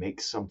and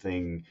make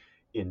something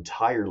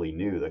entirely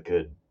new that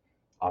could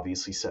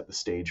obviously set the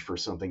stage for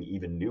something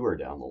even newer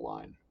down the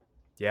line.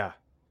 Yeah.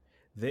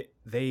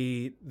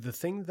 The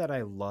thing that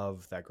I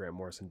love that Grant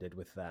Morrison did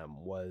with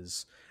them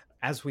was,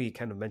 as we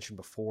kind of mentioned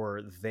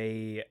before,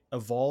 they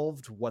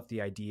evolved what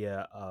the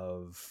idea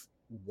of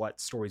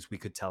what stories we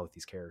could tell with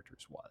these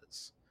characters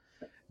was.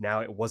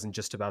 Now it wasn't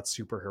just about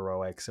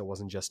superheroics. It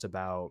wasn't just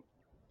about,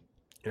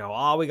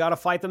 oh, we got to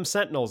fight them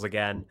Sentinels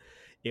again.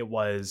 It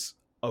was,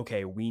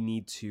 okay, we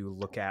need to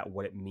look at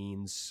what it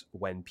means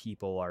when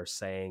people are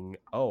saying,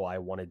 oh, I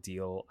want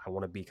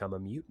to become a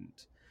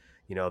mutant.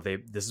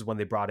 This is when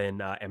they brought in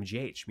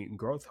MGH, mutant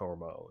growth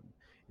hormone,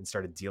 and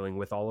started dealing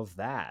with all of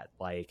that.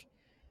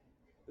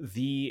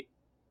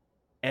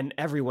 And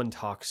everyone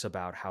talks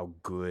about how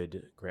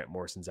good Grant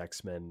Morrison's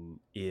X-Men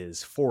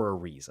is for a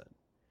reason.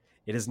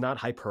 It is not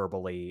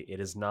hyperbole. It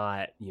is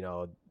not,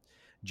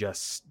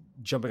 just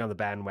jumping on the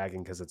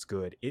bandwagon because it's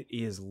good. It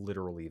is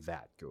literally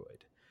that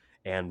good.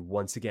 And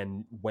once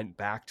again, went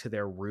back to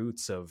their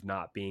roots of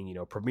not being,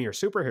 premier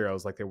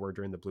superheroes like they were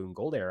during the Blue and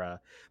Gold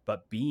era,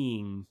 but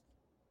being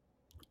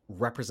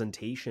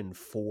representation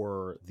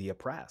for the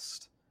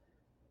oppressed,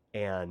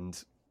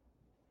 and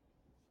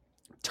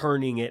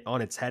turning it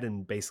on its head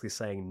and basically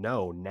saying,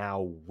 no,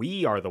 now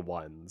we are the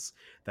ones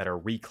that are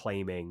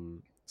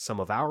reclaiming some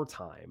of our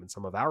time and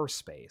some of our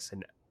space.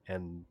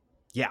 And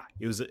yeah,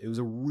 it was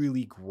a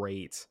really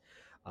great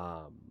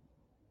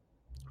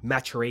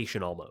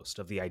maturation almost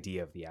of the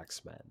idea of the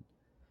X-Men.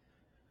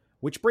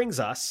 Which brings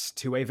us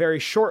to a very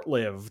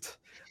short-lived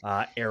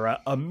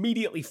era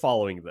immediately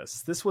following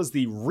this. This was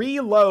the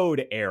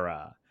Reload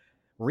era.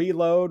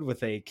 Reload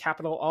with a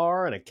capital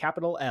R and a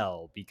capital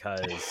L,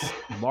 because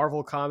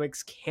Marvel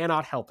Comics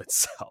cannot help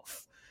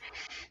itself.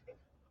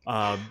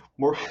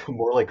 More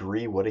like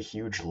what a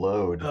huge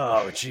load.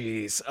 Oh,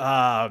 geez.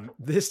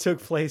 This took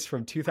place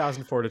from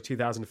 2004 to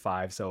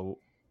 2005, so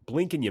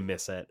blink and you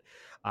miss it.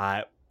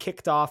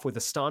 Kicked off with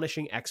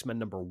Astonishing X-Men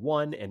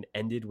 #1 and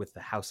ended with the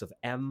House of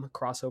M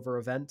crossover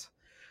event.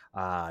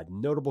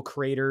 Notable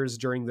creators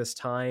during this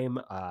time,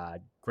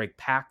 Greg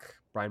Pak,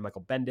 Brian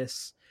Michael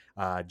Bendis,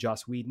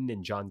 Joss Whedon,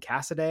 and John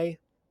Cassaday.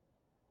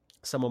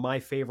 Some of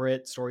my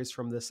favorite stories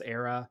from this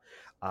era,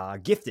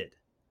 Gifted.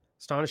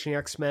 Astonishing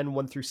X-Men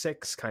 1 through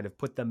 6 kind of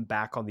put them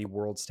back on the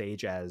world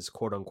stage as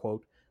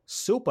quote-unquote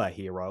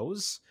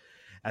superheroes,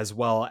 as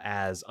well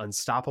as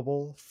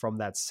Unstoppable from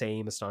that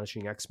same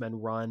Astonishing X-Men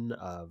run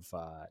of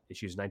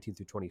issues 19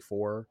 through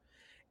 24.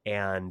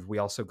 And we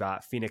also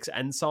got Phoenix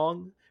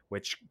Endsong,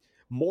 which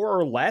more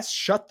or less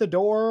shut the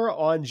door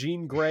on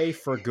Jean Grey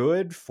for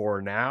good for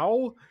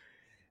now.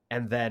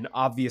 And then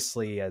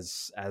obviously,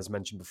 as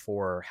mentioned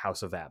before,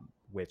 House of M,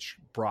 which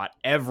brought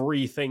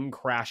everything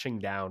crashing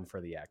down for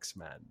the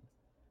X-Men.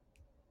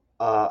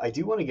 I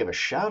do want to give a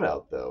shout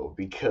out though,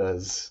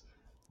 because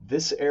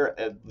this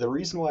era, the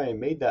reason why I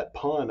made that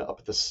pun up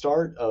at the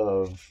start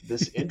of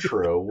this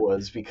intro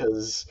was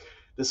because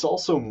this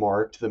also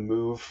marked the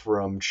move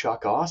from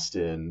Chuck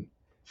Austin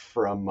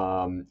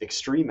from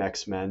Extreme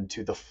X-Men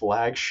to the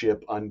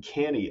flagship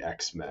Uncanny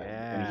X-Men.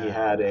 Yeah. And he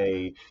had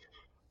a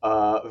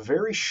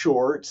very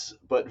short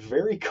but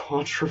very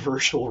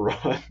controversial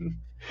run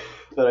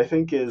that I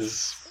think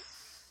is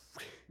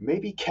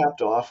maybe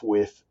capped off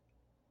with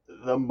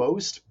the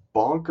most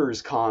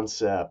bonkers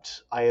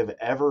concept I have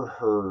ever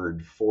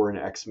heard for an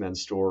X-Men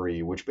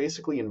story, which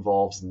basically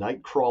involves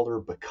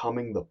Nightcrawler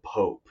becoming the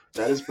Pope.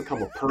 That has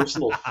become a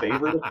personal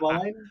favorite of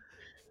mine.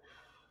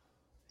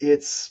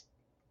 It's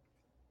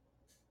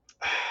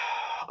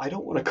I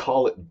don't want to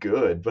call it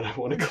good, but I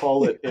want to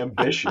call it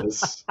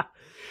ambitious.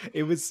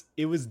 It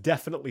was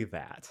definitely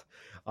that.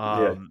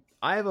 Yeah.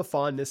 I have a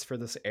fondness for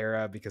this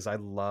era because I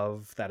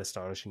love that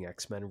Astonishing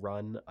X-Men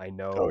run. I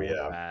know Oh,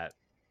 yeah. that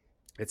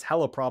It's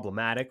hella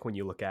problematic when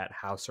you look at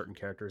how certain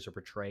characters are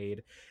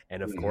portrayed,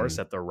 and of course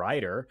Hmm. at the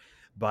writer.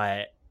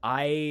 But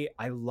I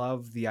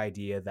love the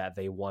idea that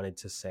they wanted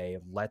to say,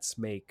 let's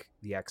make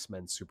the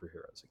X-Men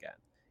superheroes again,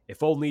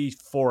 if only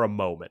for a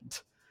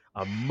moment,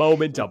 a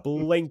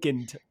blink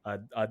in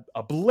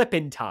a blip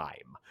in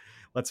time.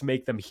 Let's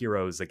make them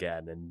heroes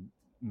again and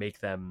make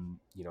them,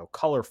 you know,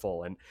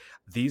 colorful. And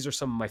these are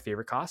some of my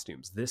favorite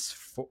costumes. This,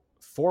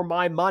 for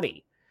my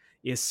money,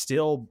 is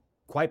still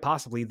quite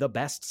possibly the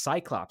best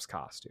Cyclops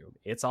costume.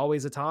 It's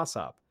always a toss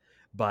up,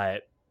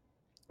 but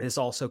this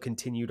also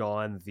continued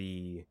on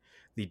the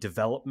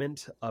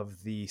development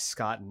of the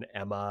Scott and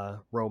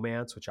Emma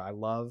romance, which I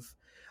love.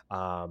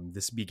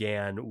 This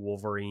began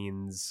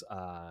Wolverine's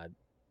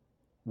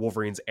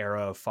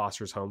era of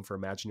Foster's Home for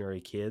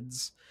Imaginary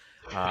Kids,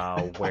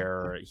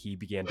 where he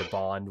began to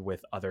bond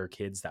with other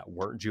kids that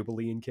weren't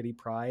Jubilee and Kitty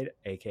Pryde,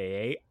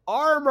 aka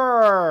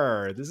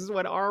Armor. This is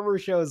when Armor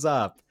shows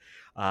up.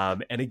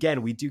 And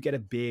again, we do get a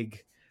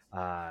big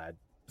uh,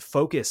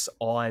 focus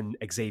on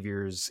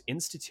Xavier's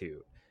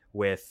Institute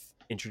with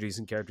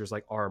introducing characters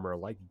like Armor,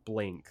 like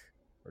Blink,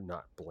 or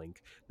not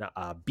Blink,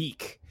 not,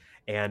 Beak,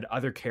 and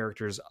other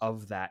characters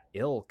of that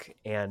ilk.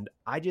 And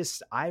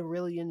I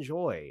really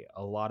enjoy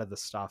a lot of the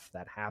stuff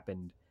that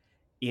happened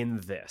in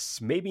this.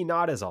 Maybe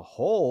not as a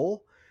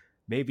whole,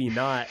 maybe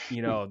not,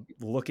 you know,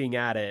 looking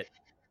at it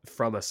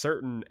from a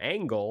certain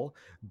angle,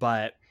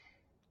 but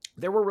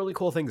there were really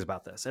cool things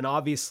about this. And Oh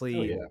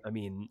obviously, yeah. I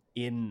mean,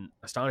 in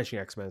Astonishing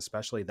X-Men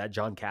especially, that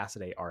John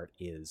Cassaday art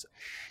is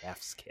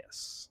chef's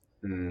kiss.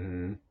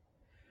 Hmm.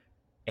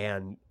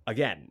 And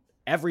again,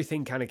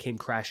 everything kind of came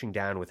crashing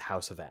down with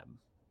House of M,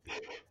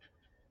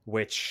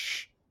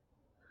 which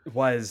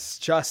was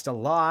just a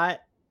lot.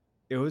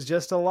 It was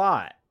just a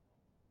lot.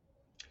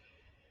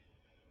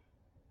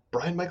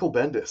 Brian Michael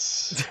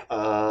Bendis.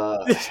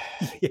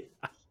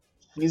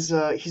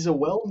 Yeah, He's a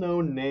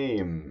well-known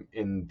name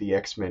in the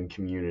X-Men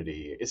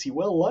community. Is he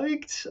well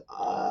liked? It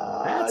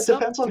that's up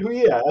depends on to who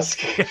you ask.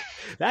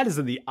 that is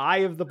in the eye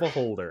of the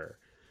beholder.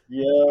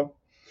 Yeah,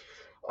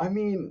 I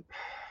mean,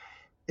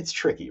 it's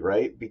tricky,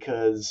 right?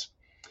 Because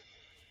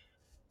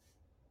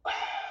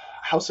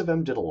House of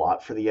M did a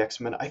lot for the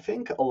X-Men. I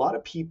think a lot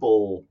of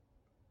people,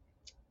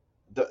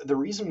 the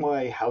reason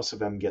why House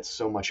of M gets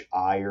so much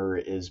ire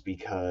is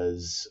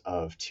because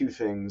of two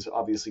things.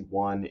 Obviously,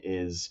 one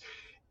is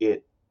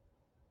it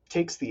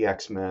takes the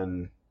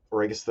X-Men,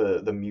 or I guess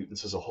the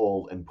mutants as a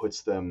whole, and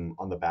puts them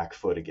on the back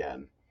foot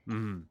again.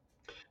 Mm,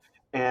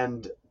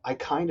 And I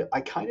kind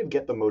of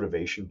get the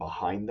motivation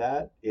behind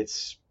that.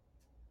 It's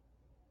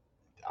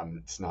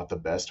not the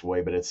best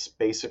way, but it's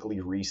basically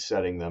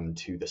resetting them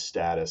to the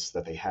status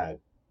that they had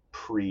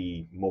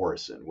pre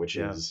Morrison, which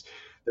yeah. is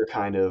they're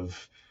kind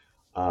of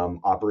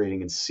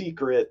operating in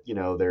secret. You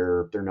know,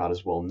 they're not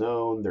as well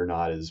known, they're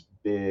not as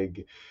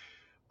big,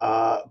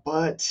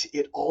 but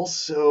it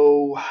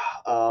also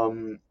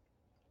um,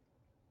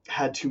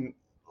 had to,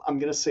 I'm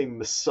gonna say,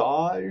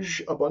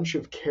 massage a bunch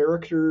of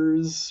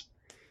characters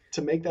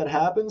to make that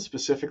happen.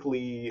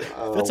 Specifically,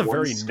 That's a one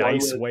very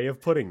nice Scarlet. way of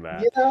putting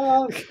that.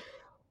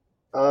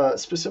 Yeah,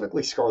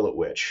 specifically Scarlet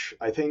Witch.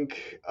 I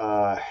think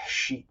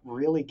she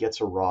really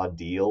gets a raw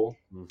deal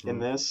in Mm-hmm.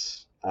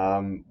 this.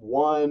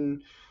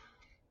 One,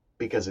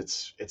 because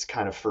it's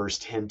kind of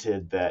first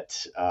hinted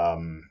that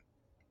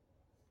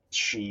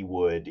she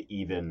would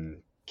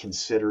even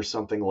consider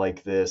something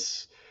like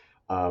this.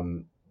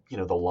 Um, you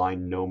know, the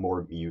line "No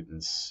more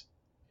mutants"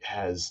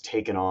 has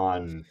taken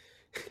on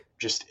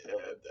just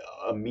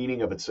a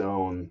meaning of its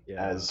own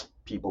Yeah. as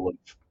people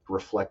have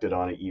reflected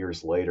on it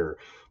years later.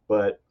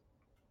 But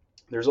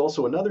there's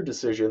also another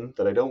decision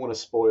that I don't want to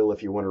spoil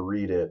if you want to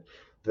read it,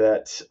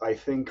 that I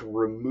think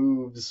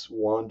removes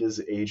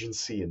Wanda's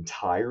agency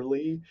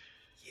entirely,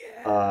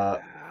 uh,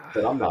 Yeah.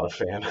 that I'm not a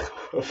fan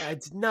of.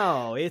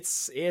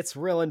 It's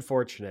real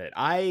unfortunate.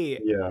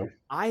 Yeah,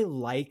 I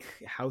like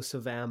House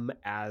of M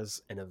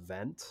as an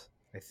event.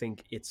 I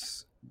think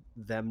it's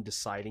them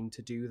deciding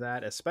to do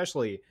that,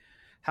 especially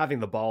having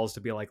the balls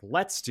to be like,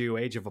 let's do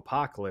Age of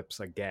Apocalypse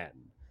again,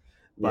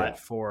 but yeah,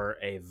 for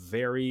a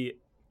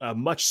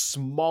much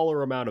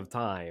smaller amount of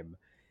time,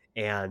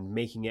 and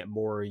making it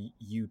more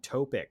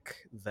utopic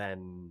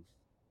than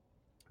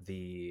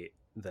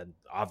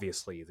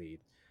obviously the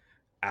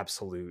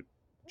absolute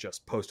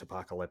just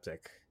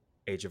post-apocalyptic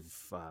Age of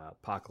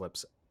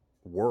Apocalypse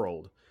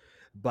world.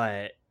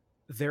 But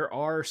there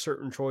are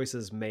certain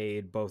choices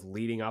made both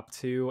leading up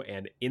to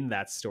and in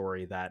that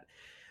story that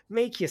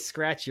make you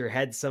scratch your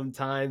head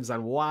sometimes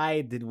on,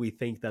 why did we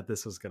think that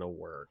this was going to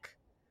work?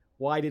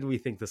 Why did we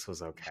think this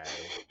was okay?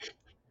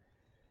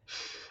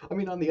 I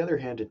mean, on the other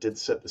hand, it did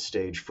set the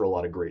stage for a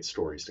lot of great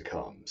stories to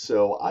come.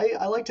 So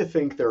I like to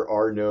think there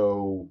are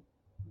no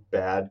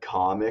bad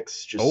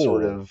comics, just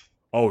sort Oh, of.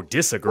 oh, Well,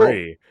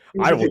 disagree.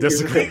 here's I the will thing. Here's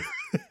the disagree. thing.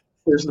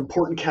 There's an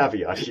important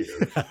caveat here.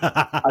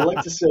 I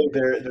like to say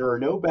there are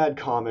no bad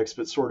comics,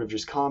 but sort of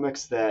just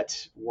comics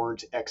that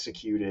weren't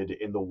executed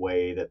in the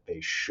way that they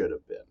should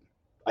have been.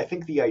 I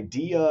think the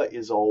idea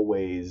is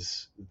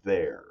always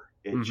there.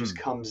 It just Mhm.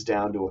 comes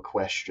down to a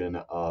question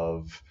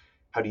of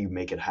how do you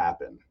make it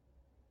happen?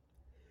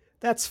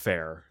 That's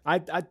fair.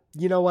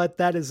 You know what?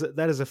 That is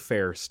a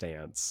fair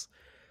stance.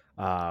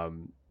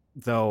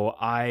 Though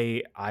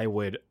I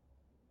would,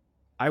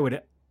 I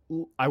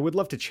would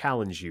love to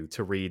challenge you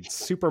to read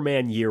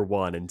Superman Year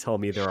One and tell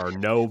me there are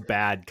no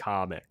bad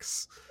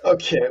comics.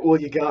 Okay, well,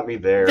 you got me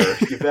there.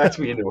 You backed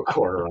me into a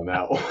corner on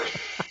that one.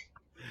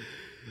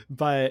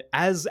 But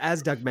as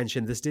Doug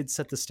mentioned, this did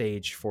set the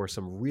stage for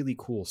some really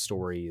cool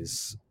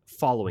stories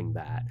following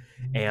that.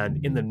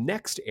 And in the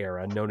next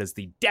era, known as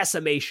the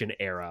Decimation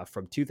era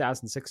from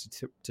 2006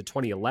 to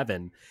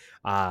 2011,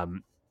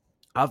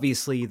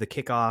 obviously the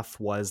kickoff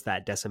was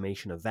that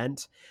Decimation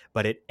event,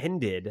 but it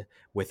ended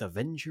with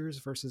Avengers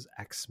versus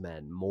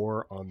X-Men.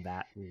 More on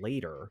that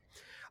later.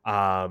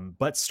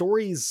 But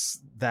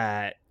stories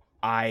that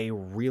I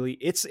really,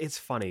 it's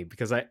funny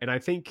because I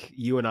think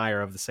you and I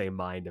are of the same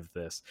mind of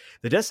this.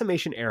 The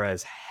Decimation era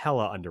is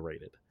hella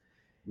underrated.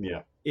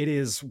 Yeah. It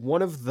is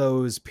one of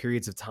those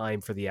periods of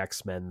time for the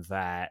X-Men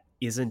that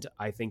isn't,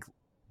 I think,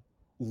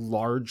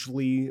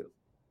 largely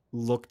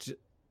looked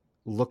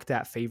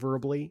at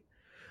favorably.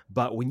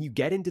 But when you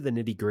get into the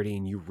nitty gritty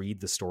and you read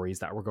the stories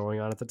that were going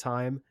on at the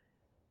time,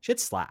 shit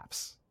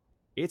slaps.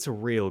 It's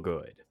real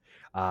good.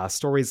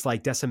 Stories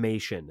like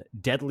Decimation,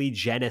 Deadly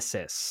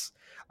Genesis,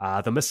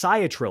 the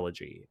Messiah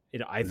trilogy,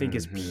 I think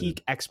is Hmm.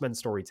 peak X-Men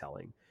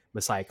storytelling.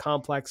 Messiah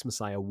Complex,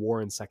 Messiah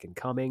War, and Second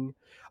Coming.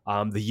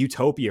 The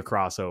Utopia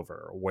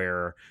crossover,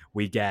 where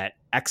we get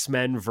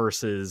X-Men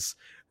versus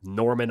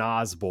Norman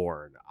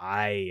Osborn.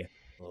 I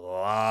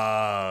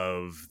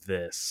love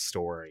this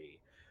story.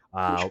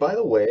 Which, Uh, by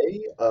the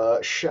way,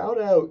 shout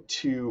out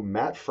to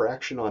Matt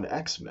Fraction on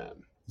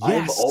X-Men.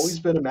 I've always yes.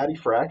 been a Matty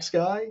Frax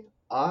guy.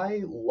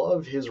 I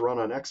love his run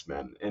on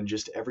X-Men and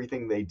just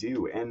everything they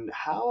do, and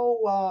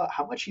how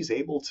much he's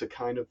able to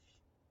kind of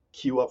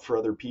queue up for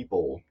other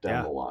people down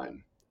Yeah. the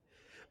line.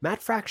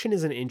 Matt Fraction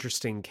is an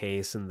interesting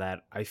case in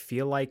that I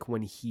feel like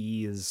when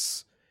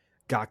he's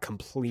got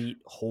complete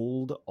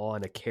hold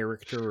on a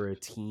character or a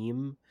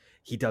team,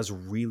 he does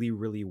really,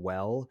 really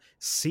well.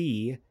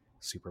 See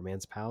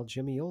Superman's pal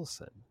Jimmy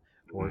Olsen,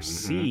 or Hmm.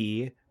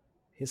 see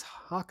his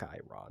Hawkeye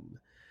run.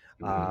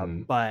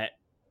 Hmm. But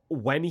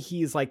when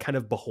he's like kind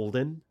of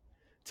beholden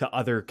to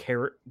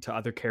to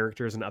other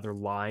characters and other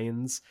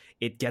lines,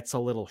 it gets a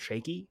little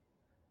shaky.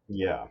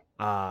 Yeah.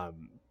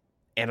 Um,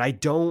 and I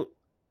don't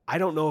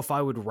know if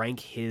I would rank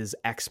his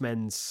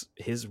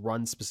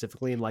run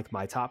specifically in like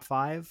my top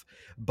five,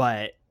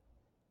 but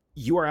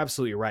you are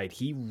absolutely right.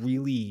 He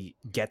really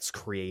gets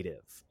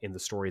creative in the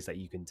stories that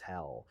you can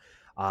tell.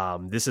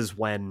 This is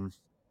when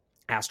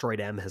Asteroid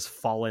M has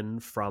fallen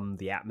from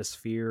the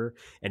atmosphere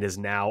and is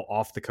now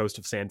off the coast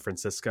of San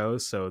Francisco.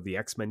 So the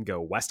X-Men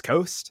go West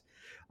Coast,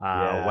 West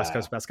Yeah.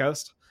 Coast, West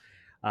Coast.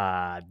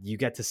 You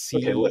get to Okay,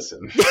 see. listen.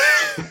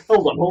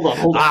 Hold on, hold on,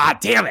 hold on.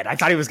 Damn it! I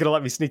thought he was going to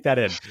let me sneak that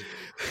in.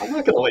 I'm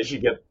not gonna let you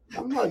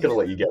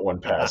get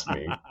one past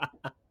me.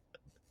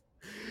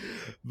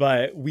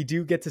 But we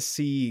do get to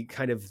see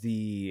kind of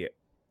the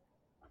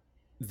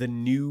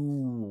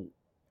new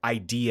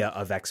idea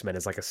of X-Men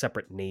as like a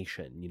separate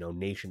nation,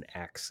 Nation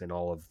X, and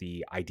all of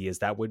the ideas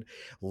that would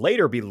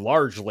later be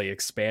largely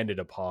expanded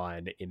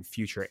upon in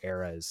future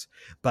eras.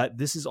 But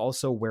this is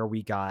also where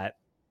we got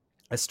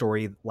a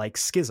story like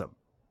Schism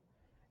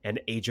and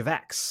Age of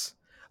X,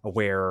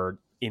 where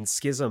in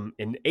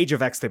Age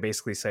of X, they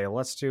basically say,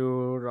 let's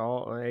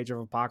do Age of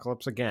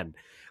Apocalypse again.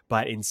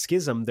 But in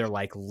Schism, they're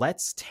like,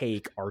 let's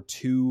take our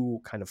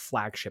two kind of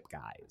flagship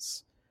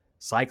guys,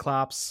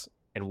 Cyclops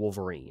and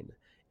Wolverine,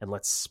 and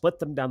let's split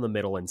them down the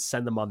middle and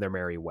send them on their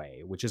merry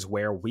way, which is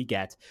where we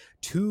get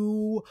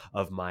two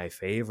of my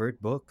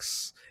favorite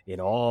books in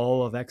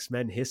all of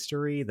X-Men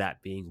history,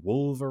 that being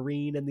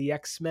Wolverine and the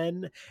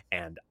X-Men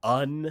and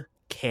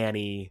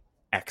Uncanny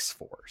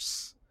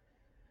X-Force.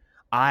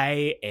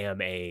 I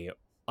am a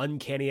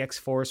Uncanny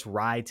X-Force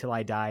ride till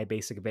I die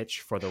basic bitch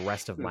for the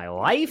rest of my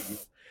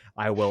life.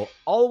 I will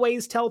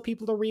always tell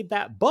people to read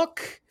that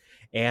book.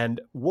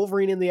 And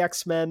Wolverine and the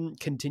X-Men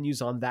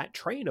continues on that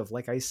train of,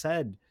 like I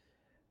said,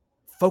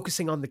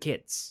 focusing on the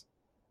kids.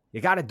 You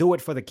got to do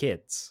it for the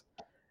kids.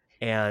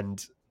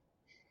 And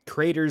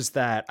creators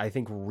that I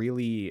think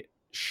really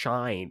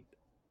shine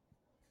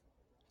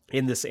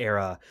in this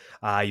era,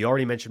 you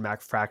already mentioned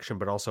Mac Fraction,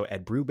 but also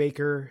Ed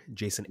Brubaker,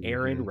 Jason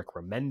Aaron, Hmm. Rick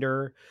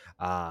Remender.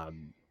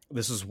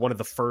 This was one of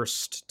the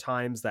first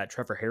times that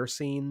Trevor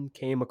Hairsine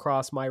came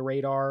across my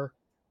radar.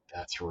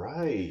 That's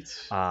right.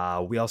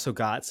 We also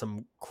got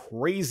some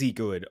crazy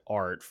good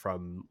art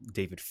from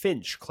David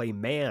Finch, Clay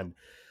Mann,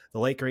 the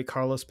late great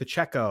Carlos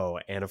Pacheco,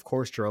 and of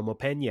course Jerome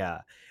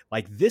Pena.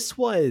 Like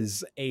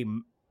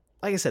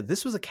like I said,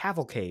 this was a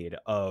cavalcade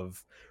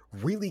of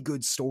really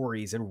good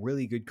stories and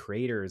really good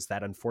creators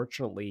that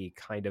unfortunately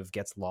kind of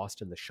gets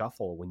lost in the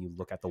shuffle when you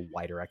look at the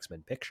wider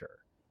X-Men picture.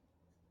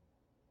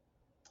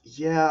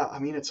 Yeah, I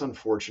mean it's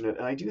unfortunate,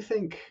 and I do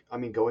think, I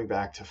mean, going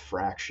back to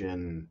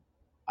Fraction,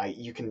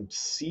 you can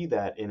see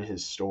that in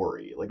his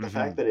story. Like the Mm-hmm.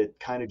 fact that it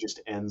kind of just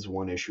ends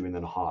one issue and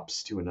then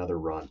hops to another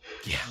run.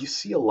 Yeah. You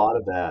see a lot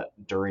of that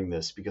during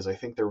this because I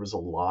think there was a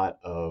lot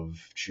of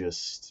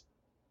just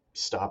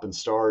stop and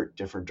start,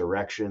 different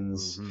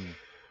directions. Mm-hmm.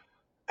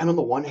 And on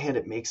the one hand,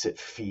 it makes it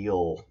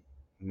feel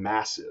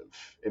massive.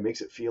 It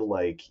makes it feel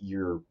like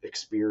you're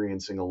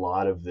experiencing a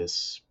lot of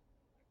this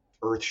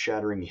earth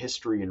shattering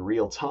history in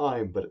real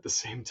time. But at the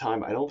same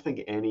time, I don't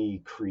think any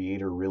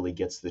creator really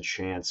gets the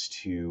chance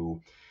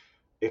to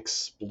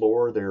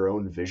explore their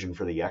own vision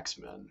for the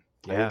X-Men.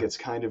 I think Yeah. it's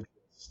kind of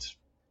just,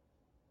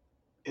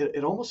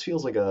 it almost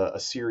feels like a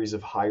series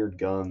of hired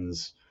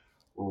guns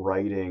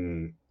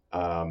writing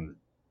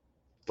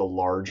the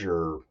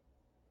larger,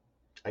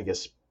 I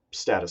guess,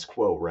 status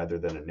quo rather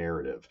than a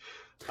narrative.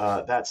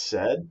 That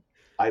said,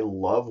 I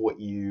love what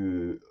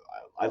you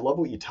I love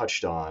what you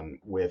touched on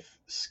with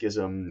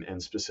Schism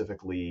and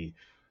specifically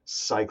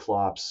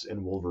Cyclops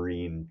and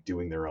Wolverine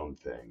doing their own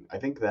thing. I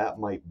think that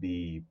might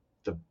be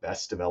the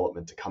best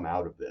development to come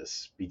out of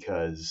this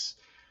because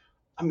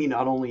I mean,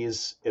 not only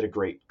is it a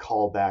great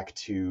callback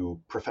to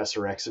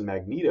Professor X and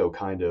Magneto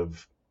kind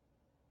of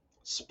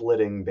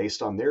splitting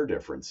based on their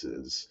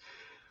differences,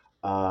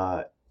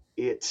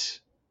 it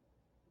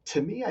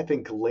to me, I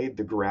think, laid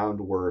the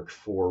groundwork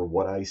for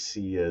what I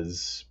see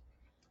as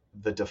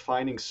the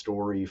defining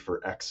story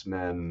for X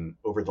Men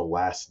over the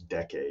last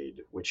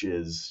decade, which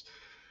is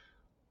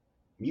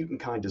mutant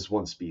kind is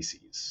one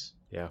species.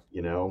 Yeah.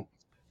 You know,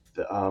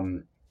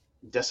 the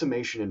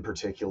decimation in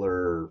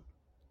particular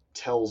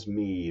tells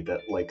me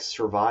that like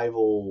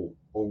survival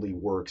only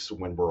works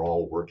when we're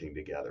all working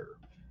together.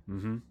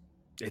 Mm-hmm.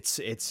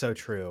 It's so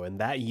true. And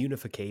that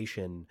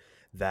unification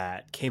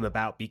that came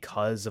about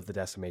because of the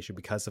decimation,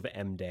 because of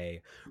M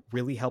Day,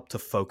 really helped to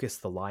focus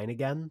the line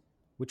again,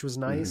 which was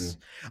Mm-hmm. nice.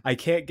 I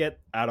can't get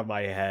out of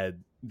my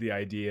head the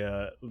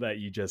idea that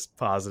you just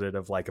posited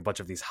of like a bunch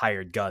of these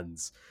hired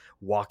guns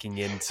walking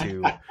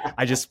into,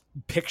 I just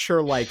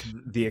picture like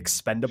the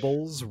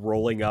Expendables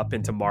rolling up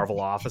into Marvel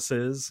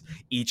offices,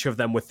 each of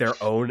them with their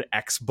own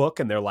X book,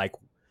 and they're like,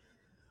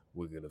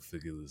 we're gonna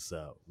figure this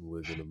out.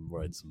 We're gonna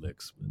write some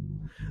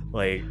X-Men.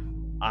 Like,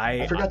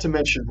 I I forgot to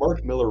mention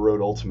Mark Miller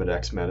wrote Ultimate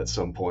X Men at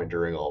some point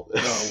during all oh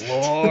this.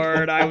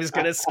 Lord, I was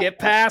gonna skip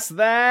past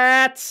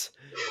that.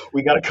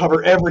 We got to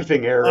cover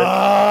everything, Eric.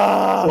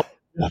 Ah,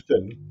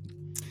 Nothing.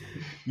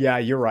 yeah,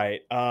 you're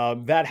right.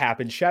 That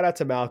happened. Shout out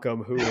to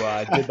Malcolm who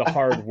did the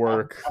hard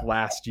work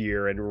last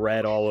year and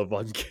read all of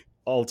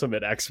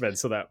Ultimate X-Men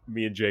so that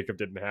me and Jacob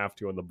didn't have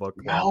to in the book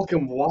club.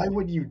 Malcolm, why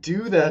would you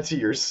do that to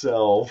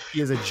yourself?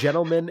 He is a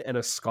gentleman and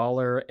a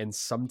scholar, and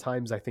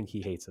sometimes I think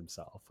he hates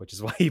himself, which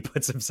is why he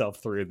puts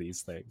himself through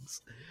these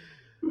things.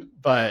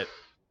 But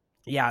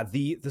yeah,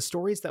 the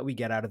stories that we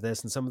get out of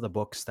this and some of the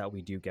books that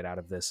we do get out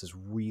of this is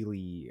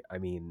really, I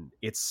mean,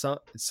 it's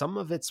some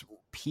of it's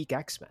peak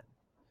X-Men.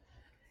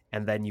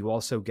 And then you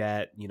also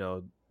get, you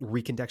know,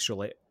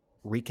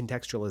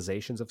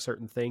 recontextualizations of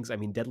certain things. I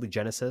mean, Deadly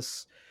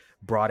Genesis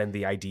brought in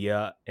the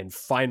idea and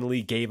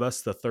finally gave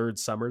us the third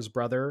Summers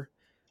brother,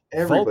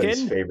 Everybody's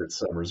Vulcan. favorite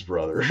Summers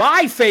brother.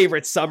 My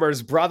favorite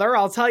Summers brother.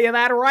 I'll tell you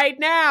that right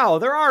now.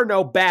 There are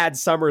no bad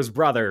Summers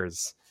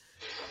brothers.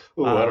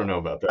 Ooh, I don't know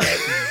about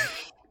that.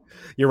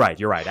 You're right.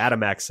 You're right.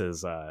 Adam X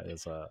is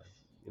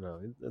you know,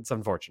 it's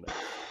unfortunate,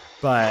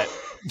 but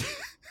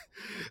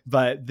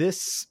but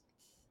this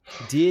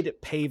did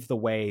pave the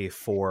way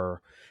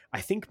for,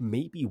 I think,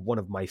 maybe one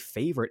of my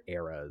favorite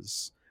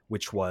eras,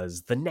 which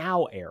was the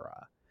Now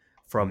era.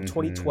 From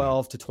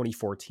 2012 to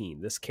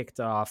 2014, this kicked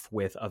off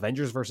with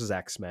Avengers versus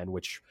X-Men,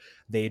 which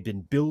they had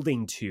been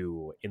building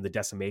to in the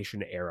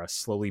Decimation era,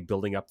 slowly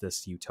building up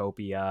this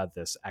utopia,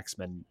 this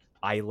X-Men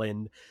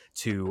island,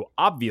 to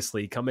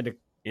obviously come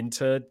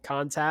into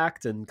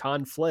contact and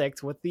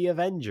conflict with the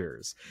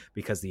Avengers,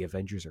 because the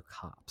Avengers are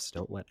cops.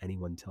 Don't let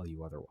anyone tell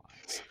you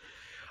otherwise.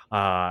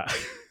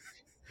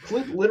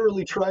 Clint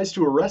literally tries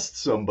to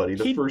arrest somebody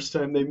the He- first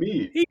time they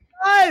meet. He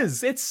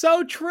does. It's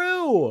so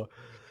true.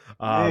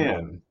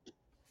 Man.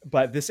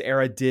 But this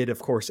era did, of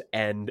course,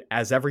 end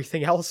as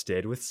everything else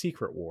did with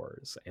Secret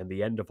Wars and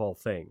the end of all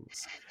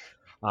things.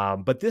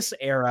 But this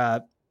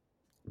era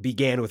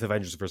began with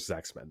Avengers vs.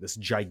 X-Men, this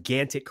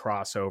gigantic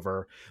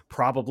crossover,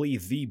 probably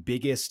the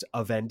biggest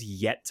event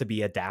yet to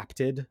be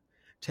adapted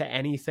to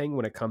anything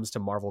when it comes to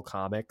Marvel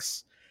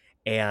Comics.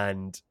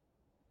 And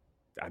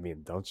I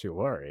mean, don't you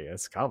worry,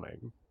 it's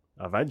coming.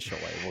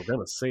 Eventually, we're going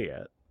to see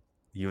it.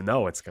 You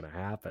know it's going to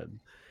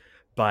happen.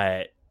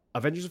 But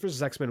Avengers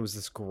vs. X-Men was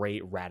this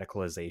great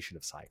radicalization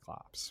of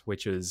Cyclops,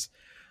 which is,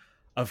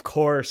 of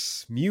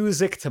course,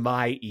 music to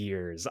my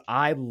ears.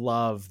 I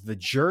love the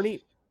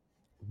journey.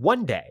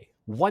 One day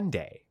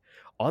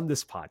on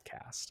this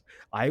podcast,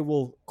 I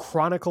will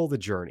chronicle the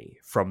journey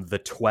from the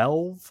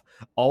 12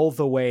 all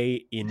the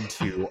way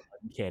into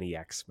Uncanny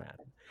X-Men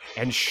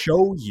and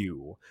show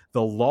you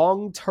the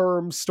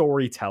long-term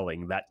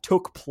storytelling that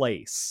took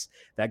place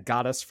that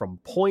got us from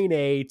point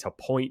A to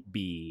point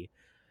B.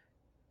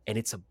 And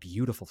it's a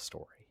beautiful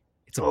story.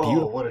 It's a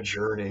beautiful. What a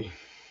journey.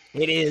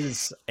 It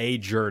is a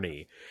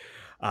journey.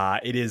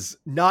 It is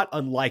not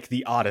unlike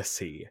the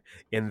Odyssey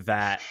in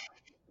that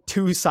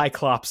two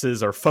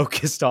Cyclopses are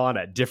focused on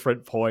at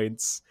different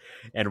points,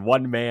 and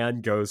one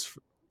man goes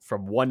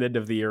from one end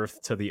of the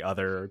earth to the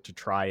other to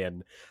try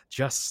and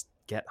just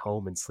get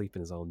home and sleep in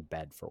his own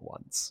bed for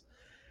once.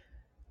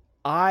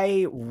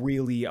 I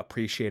really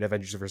appreciate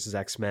Avengers vs.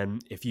 X-Men.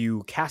 If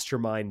you cast your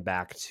mind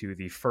back to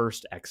the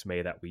first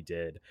X-Men that we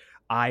did,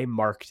 I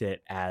marked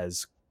it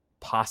as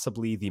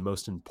possibly the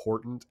most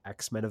important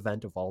X-Men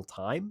event of all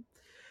time.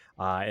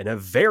 In a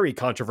very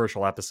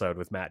controversial episode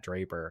with Matt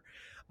Draper,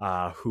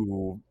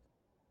 who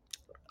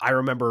I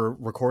remember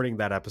recording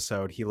that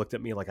episode. He looked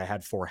at me like I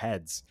had four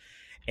heads.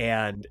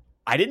 And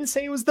I didn't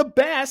say it was the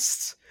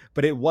best,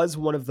 but it was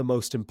one of the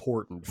most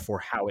important for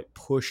how it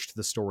pushed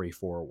the story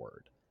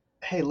forward.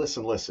 Hey,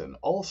 listen.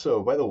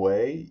 Also, by the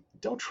way,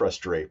 don't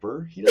trust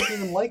Draper. He doesn't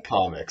even like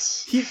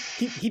comics.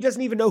 He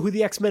doesn't even know who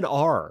the X-Men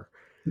are.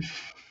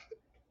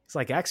 It's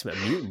like X-Men,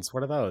 mutants.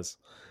 What are those?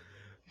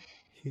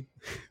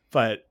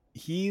 But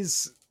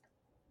he's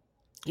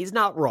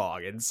not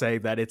wrong in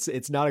saying that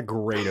it's not a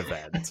great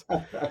event.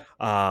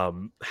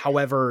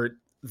 However,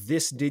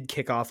 this did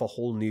kick off a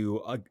whole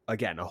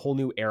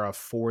new era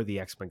for the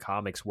X-Men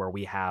comics, where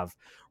we have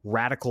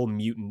radical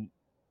mutant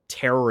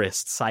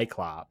terrorist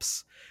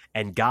Cyclops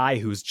and guy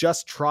who's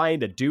just trying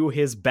to do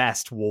his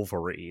best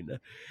Wolverine,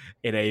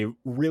 in a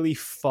really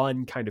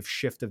fun kind of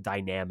shift of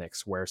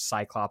dynamics where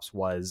Cyclops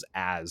was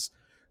as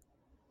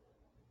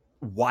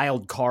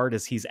wild card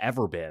as he's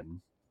ever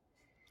been.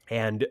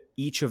 And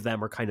each of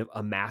them are kind of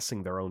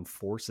amassing their own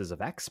forces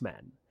of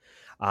X-Men.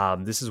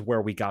 This is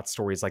where we got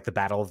stories like the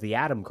Battle of the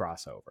Atom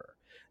crossover.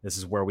 This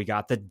is where we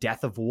got the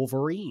death of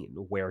Wolverine,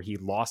 where he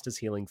lost his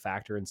healing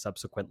factor and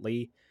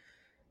subsequently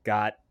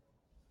got,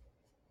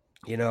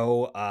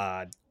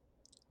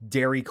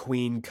 Dairy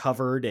Queen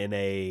covered in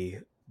a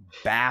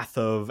bath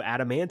of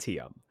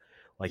adamantium.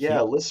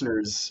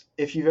 Listeners,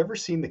 if you've ever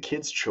seen the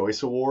Kids'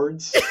 Choice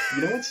Awards,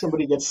 you know when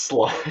somebody gets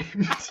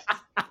slimed?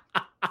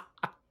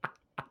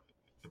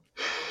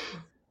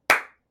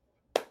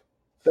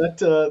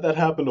 That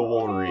happened to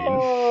Wolverine.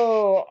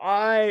 Oh,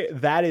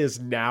 that is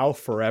now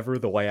forever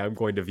the way I'm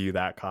going to view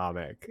that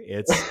comic.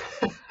 It's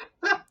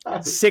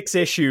 6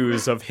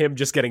 issues of him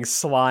just getting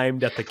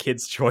slimed at the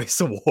Kids'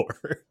 Choice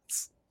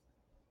Awards.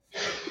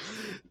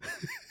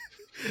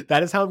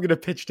 That is how I'm going to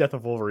pitch Death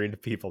of Wolverine to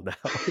people now.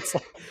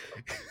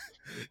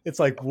 It's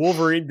like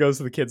Wolverine goes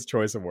to the Kids'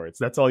 Choice Awards.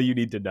 That's all you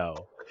need to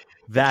know.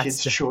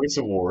 Kids' Choice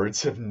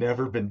Awards have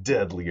never been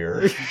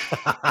deadlier.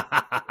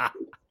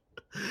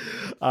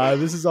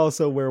 This is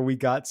also where we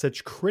got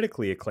such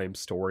critically acclaimed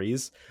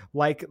stories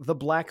like The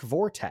Black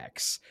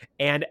Vortex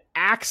and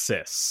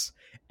Axis.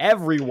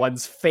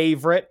 Everyone's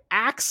favorite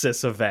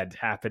Axis event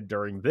happened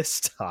during this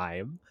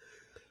time.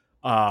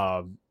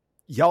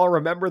 Y'all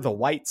remember the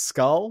White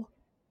Skull?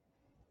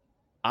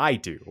 I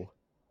do.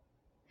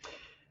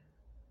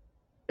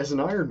 As an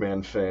Iron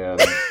Man fan,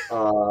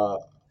 I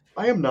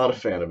am not a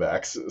fan of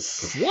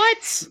Axis.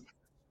 What?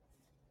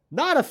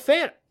 Not a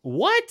fan?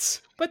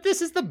 What? But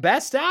this is the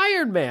best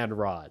Iron Man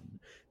run.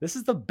 This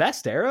is the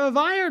best era of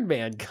Iron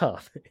Man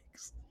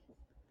comics.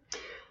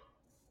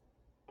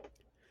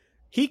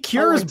 He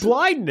cures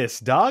blindness,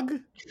 Doug.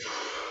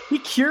 He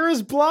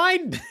cures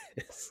blindness.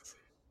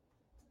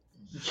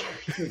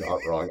 You're not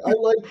wrong.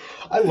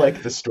 I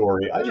like the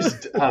story.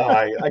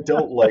 I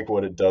don't like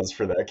what it does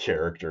for that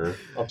character.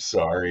 I'm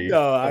sorry.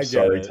 No, I'm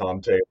sorry,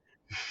 Tom Taylor.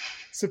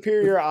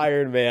 Superior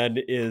Iron Man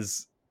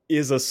is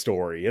a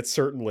story. It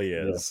certainly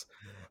is.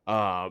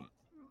 Yeah.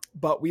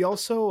 But we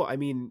also,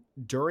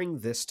 during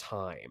this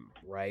time,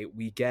 right,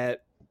 we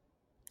get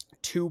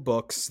 2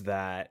 books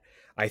that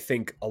I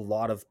think a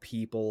lot of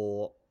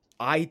people,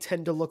 I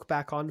tend to look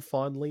back on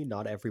fondly.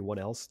 Not everyone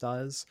else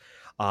does.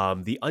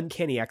 The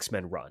Uncanny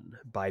X-Men run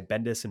by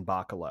Bendis and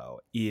Bacalo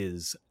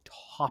is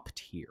top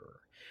tier.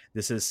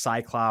 This is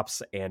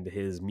Cyclops and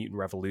his mutant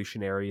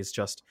revolutionaries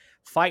just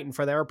fighting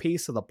for their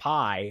piece of the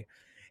pie.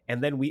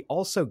 And then we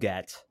also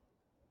get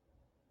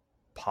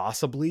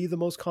possibly the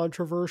most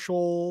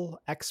controversial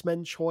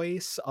X-Men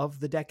choice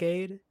of the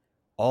decade,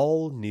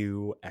 All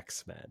New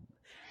X-Men.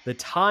 The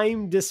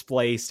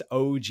time-displaced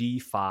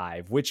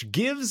OG5, which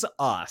gives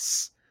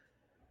us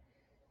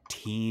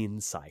Teen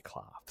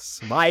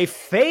Cyclops, my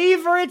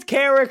favorite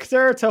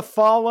character to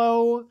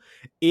follow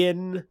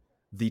in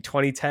the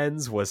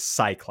 2010s was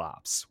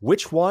Cyclops.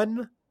 Which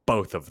one?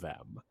 Both of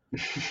them.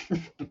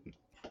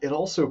 It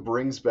also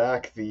brings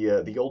back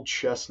the old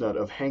chestnut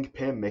of Hank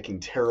Pym making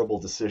terrible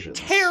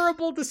decisions.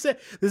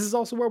 This is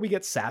also where we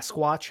get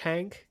Sasquatch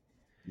Hank.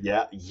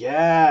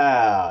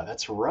 Yeah,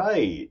 that's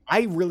right.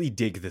 I really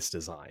dig this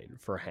design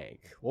for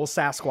Hank. Well,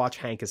 Sasquatch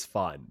Hank is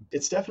fun.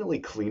 It's definitely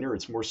cleaner.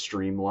 It's more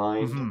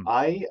streamlined. Mm-hmm.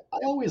 I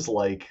always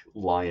like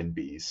Lion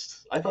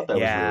Beast. I thought that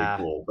was really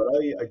cool, but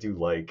I do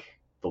like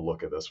the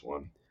look of this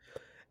one.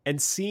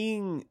 And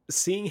seeing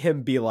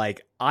him be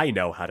like, I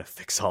know how to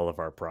fix all of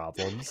our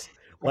problems.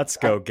 Let's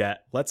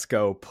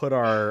go put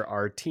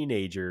our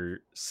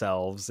teenager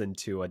selves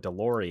into a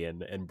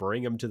DeLorean and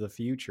bring them to the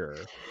future.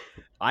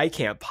 I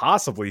can't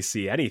possibly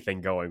see anything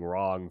going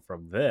wrong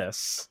from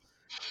this.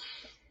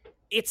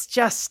 It's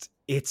just,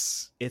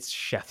 it's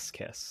chef's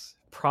kiss.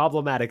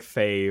 Problematic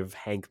fave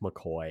Hank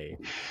McCoy,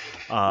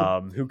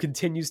 who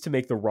continues to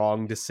make the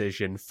wrong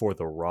decision for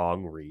the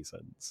wrong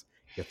reasons.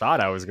 You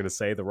thought I was going to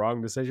say the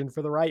wrong decision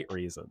for the right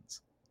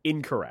reasons.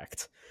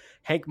 Incorrect.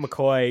 Hank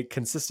McCoy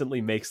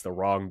consistently makes the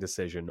wrong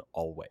decision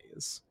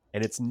always,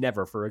 and it's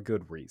never for a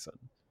good reason.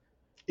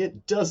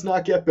 It does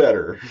not get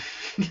better.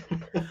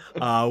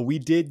 We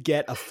did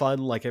get a fun,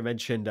 like I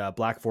mentioned,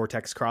 Black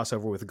Vortex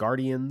crossover with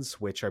Guardians,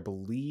 which I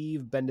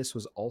believe Bendis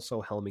was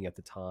also helming at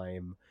the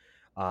time.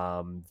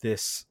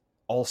 This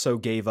also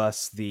gave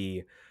us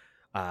the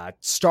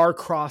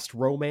star-crossed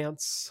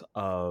romance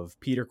of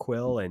Peter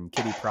Quill and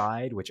Kitty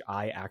Pryde, which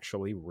I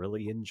actually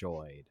really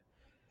enjoyed.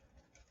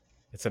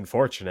 It's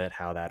unfortunate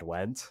how that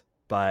went,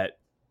 but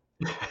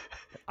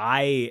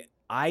I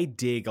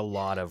dig a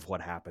lot of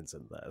what happens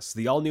in this.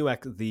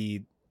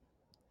 The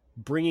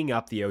bringing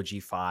up the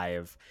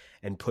OG5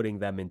 and putting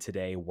them in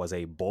today was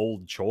a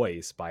bold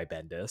choice by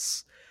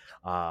Bendis,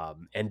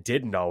 and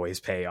didn't always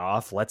pay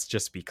off. Let's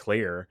just be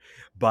clear.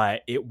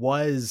 But it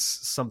was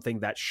something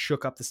that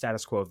shook up the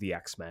status quo of the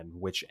X-Men,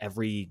 which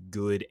every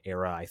good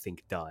era, I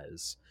think,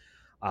 does.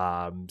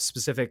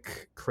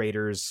 Specific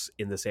creators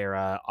in this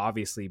era,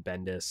 obviously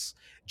Bendis.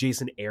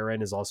 Jason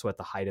Aaron is also at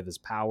the height of his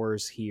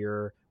powers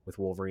here with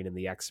Wolverine and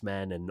the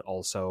X-Men, and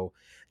also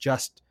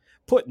just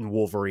putting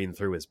Wolverine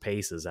through his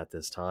paces at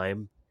this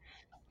time.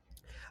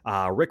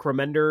 Rick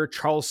Remender,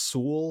 Charles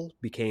Soule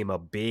became a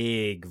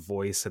big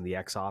voice in the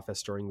X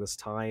Office during this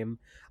time.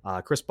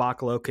 Chris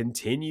Bachalo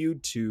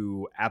continued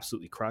to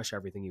absolutely crush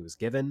everything he was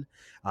given.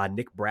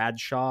 Nick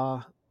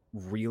Bradshaw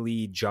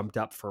really jumped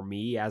up for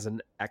me as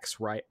an X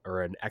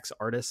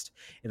artist.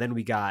 And then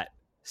we got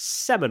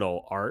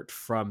seminal art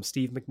from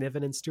Steve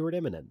McNiven and Stuart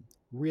Immonen.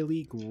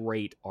 Really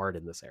great art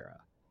in this era.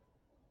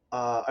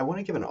 I want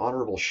to give an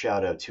honorable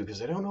shout out too,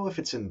 because I don't know if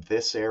it's in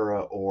this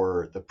era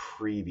or the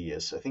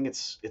previous. I think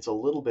it's a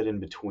little bit in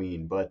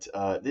between, but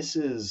this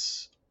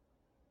is,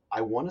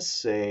 I want to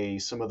say,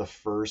 some of the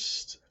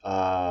first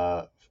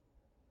of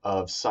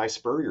Cy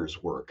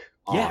Spurrier's work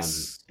on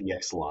the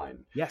X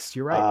line. Yes,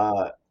 you're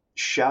right.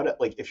 Shout out,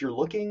 like, if you're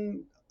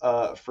looking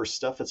for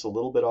stuff that's a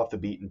little bit off the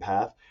beaten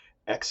path,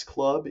 X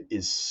Club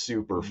is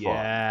super fun.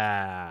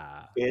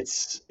 Yeah.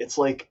 It's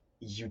like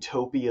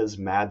Utopia's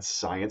mad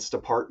science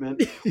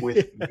department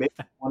with maybe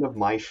one of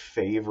my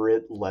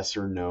favorite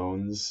lesser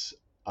knowns,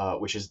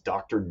 which is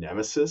Dr.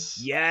 Nemesis.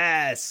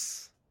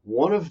 Yes.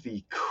 One of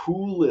the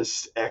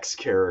coolest X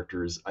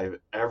characters I've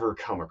ever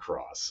come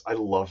across. I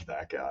love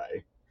that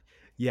guy.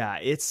 Yeah,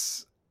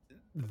 it's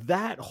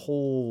that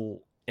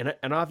whole,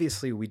 and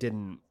obviously we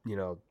didn't,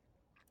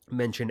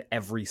 mention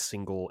every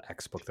single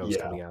X book that was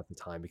coming out at the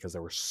time because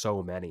there were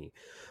so many,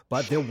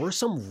 but there were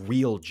some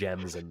real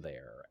gems in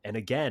there. And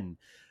again,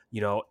 we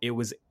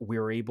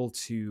were able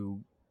to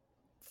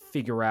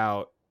figure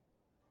out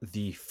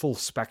the full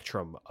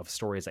spectrum of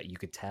stories that you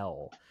could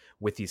tell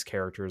with these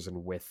characters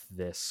and with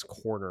this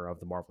corner of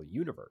the Marvel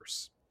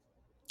Universe.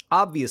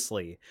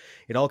 Obviously,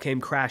 it all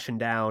came crashing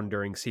down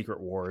during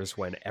Secret Wars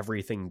when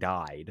everything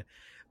died,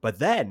 but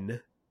then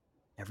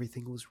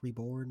everything was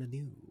reborn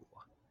anew.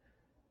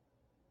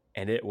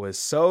 And it was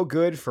so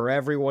good for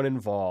everyone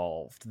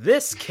involved.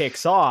 This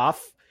kicks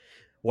off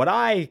what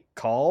I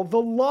call the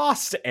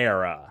Lost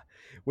Era,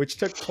 which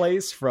took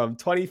place from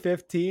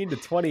 2015 to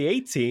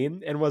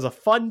 2018 and was a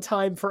fun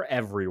time for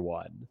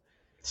everyone.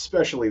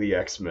 Especially the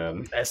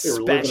X-Men.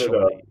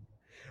 Especially.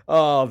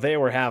 Oh, they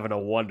were having a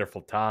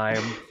wonderful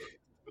time.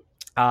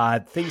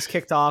 Things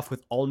kicked off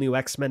with All New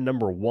X-Men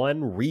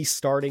 #1,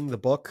 restarting the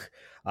book,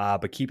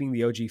 but keeping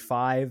the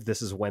OG5.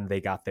 This is when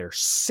they got their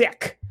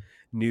sick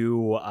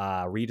new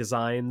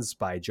redesigns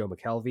by Joe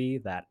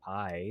McKelvey that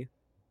I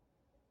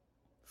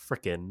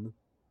frickin'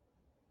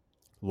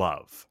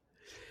 love.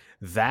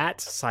 That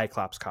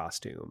Cyclops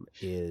costume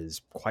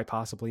is quite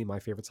possibly my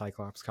favorite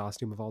Cyclops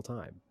costume of all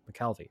time.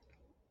 McKelvey.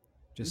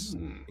 Just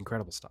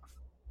incredible stuff.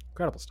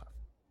 Incredible stuff.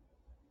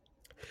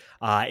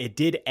 It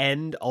did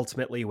end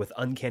ultimately with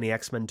Uncanny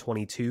X-Men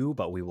 22,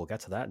 but we will get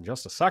to that in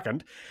just a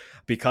second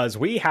because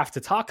we have to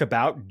talk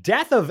about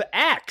Death of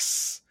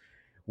X.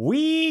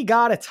 We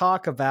got to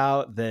talk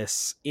about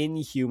this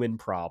inhuman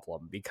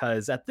problem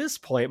because at this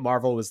point,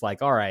 Marvel was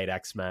like, all right,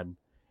 X-Men,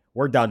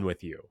 we're done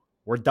with you.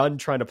 We're done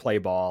trying to play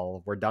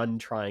ball. We're done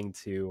trying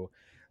to,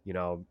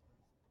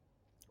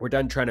 we're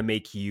done trying to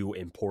make you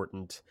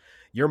important.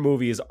 Your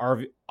movies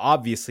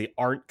obviously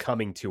aren't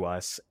coming to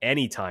us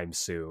anytime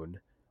soon.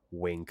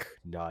 Wink,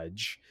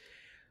 nudge.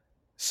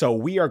 So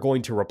we are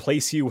going to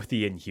replace you with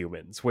the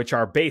Inhumans, which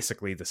are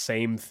basically the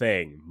same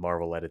thing,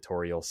 Marvel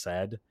editorial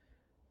said.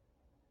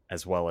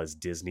 As well as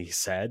Disney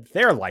said.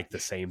 They're like the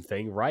same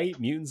thing, right?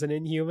 Mutants and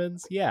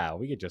Inhumans? Yeah,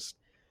 we could just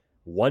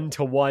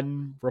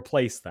one-to-one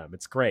replace them.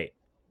 It's great.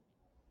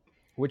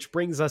 Which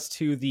brings us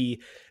to the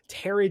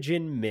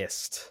Terrigen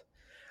Mist.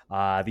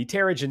 The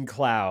Terrigen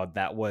Cloud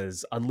that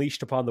was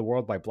unleashed upon the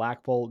world by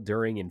Black Bolt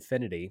during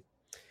Infinity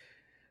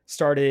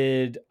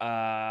started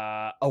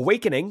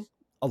awakening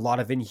a lot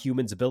of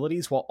Inhumans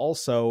abilities while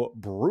also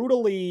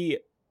brutally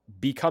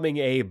becoming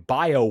a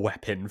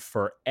bioweapon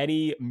for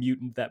any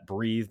mutant that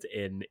breathed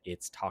in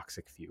its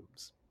toxic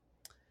fumes.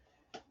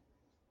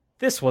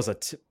 This was a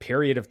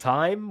period of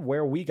time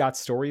where we got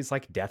stories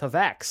like Death of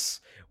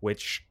X,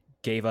 which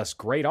gave us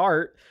great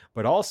art,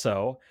 but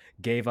also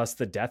gave us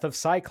the death of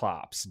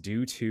Cyclops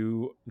due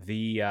to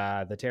the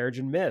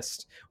Terrigen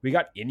Mist. We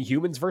got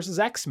Inhumans versus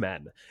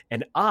X-Men,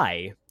 and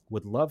I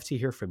would love to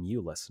hear from you,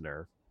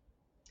 listener.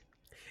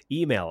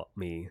 Email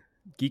me,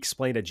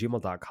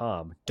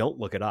 geeksplained@gmail.com. Don't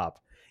look it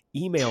up.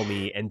 Email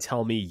me and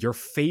tell me your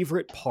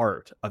favorite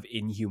part of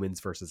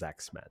Inhumans versus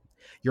X-Men.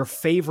 Your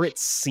favorite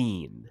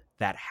scene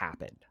that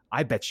happened.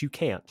 I bet you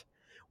can't.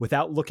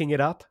 Without looking it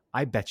up,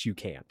 I bet you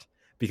can't.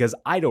 Because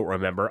I don't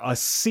remember a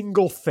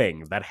single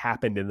thing that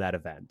happened in that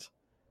event.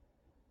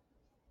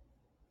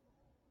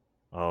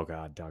 Oh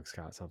God, Doug's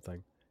got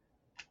something.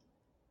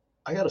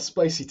 I got a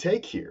spicy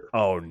take here.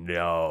 Oh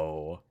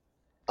no.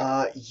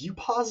 You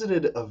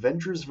posited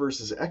Avengers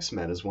vs.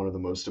 X-Men as one of the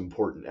most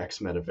important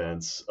X-Men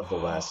events of the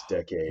last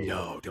decade.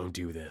 No, don't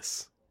do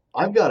this.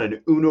 I've got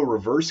an Uno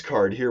reverse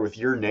card here with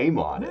your name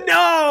on it.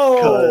 No!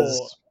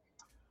 Because,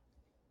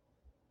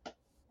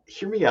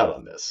 hear me out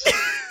on this.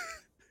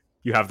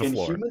 You have the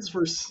floor.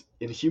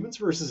 Inhumans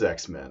vs.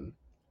 X-Men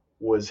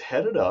was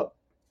headed up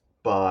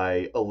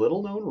by a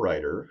little-known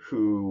writer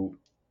who,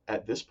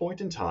 at this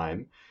point in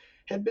time,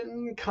 had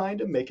been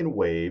kind of making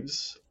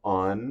waves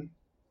on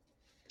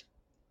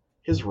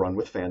his run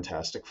with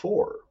Fantastic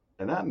Four.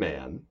 And that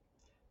man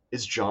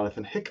is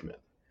Jonathan Hickman.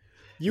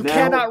 You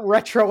cannot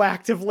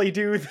retroactively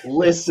do this.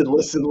 Listen.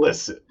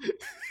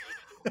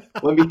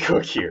 Let me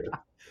cook here.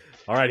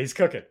 All right, he's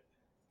cooking.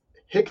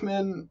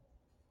 Hickman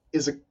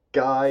is a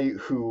guy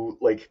who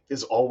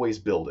is always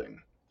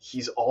building.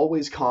 He's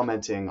always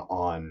commenting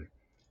on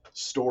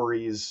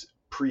stories,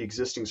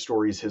 pre-existing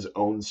stories, his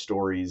own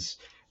stories.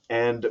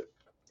 And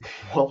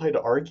while I'd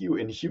argue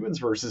Inhumans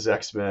vs.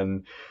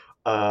 X-Men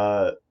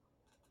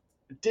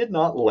did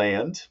not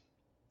land,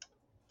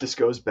 this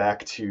goes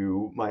back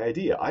to my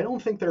idea. I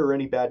don't think there are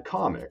any bad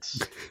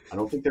comics. I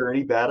don't think there are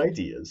any bad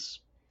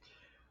ideas.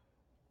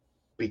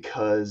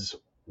 Because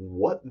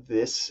what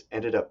this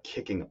ended up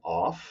kicking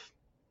off,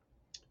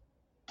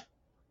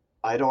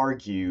 I'd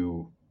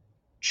argue,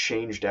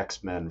 changed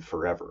X-Men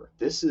forever.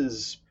 This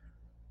is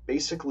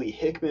basically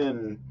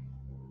Hickman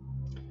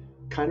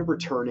kind of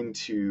returning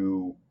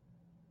to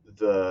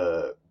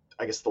the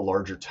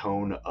larger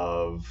tone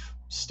of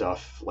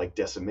stuff like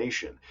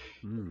Decimation.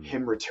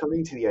 Him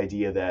returning to the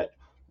idea that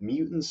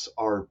mutants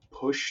are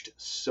pushed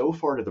so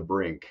far to the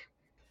brink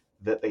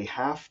that they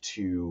have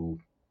to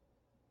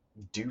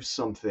do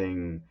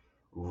something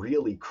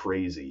really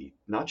crazy,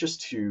 not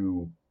just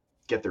to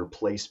get their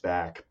place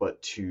back,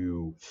 but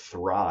to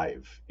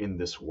thrive in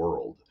this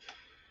world.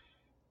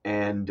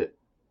 And,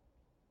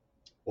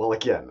 well,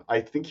 again, I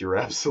think you're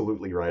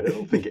absolutely right. I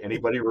don't think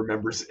anybody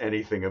remembers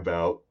anything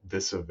about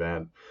this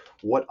event.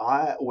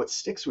 What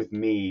sticks with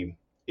me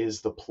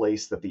is the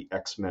place that the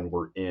X-Men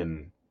were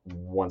in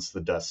once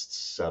the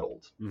dust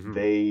settled.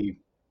 Mm-hmm.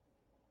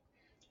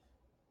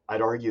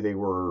 I'd argue they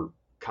were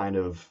kind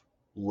of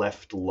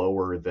left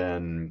lower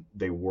than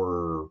they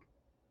were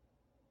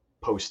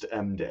post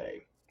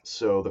M-Day.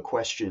 So the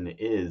question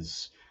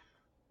is,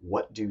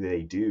 what do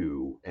they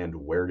do and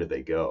where do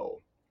they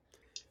go?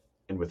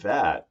 And with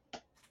that,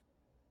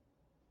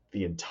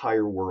 the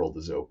entire world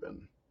is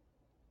open.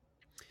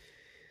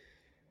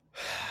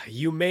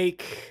 You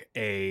make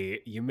a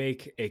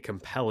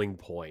compelling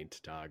point,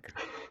 Doug.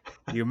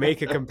 You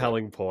make a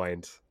compelling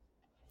point.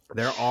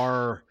 There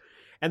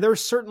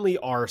certainly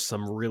are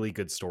some really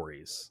good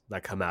stories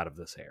that come out of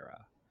this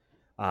era.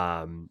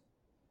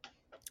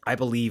 I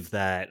believe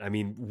that,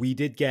 we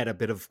did get a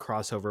bit of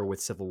crossover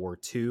with Civil War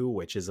II,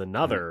 which is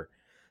another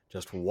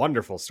just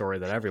wonderful story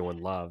that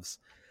everyone loves.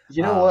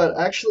 You know what?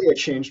 Actually, I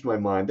changed my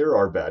mind. There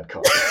are bad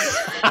comics.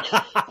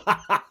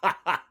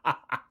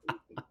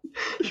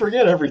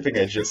 Forget everything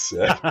I just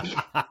said.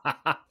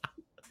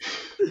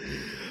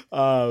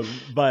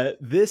 But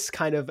this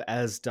kind of,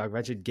 as Doug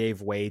mentioned,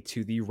 gave way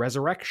to the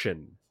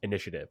Resurrection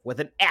Initiative with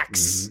an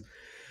X.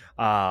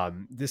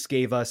 Mm-hmm. This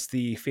gave us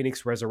the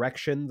Phoenix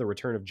Resurrection, the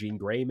Return of Jean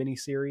Grey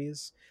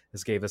miniseries.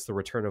 This gave us the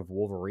Return of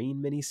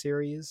Wolverine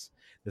miniseries.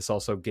 This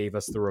also gave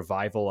us the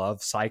revival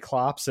of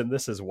Cyclops in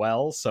this as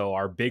well. So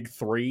our big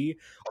three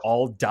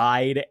all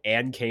died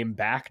and came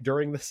back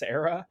during this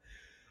era.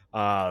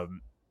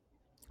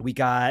 We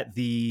got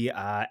the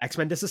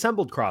X-Men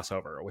Disassembled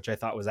crossover, which I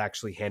thought was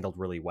actually handled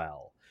really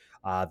well.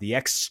 The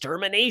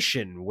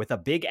Extermination with a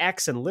big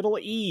X and little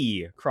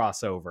E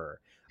crossover.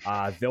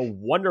 The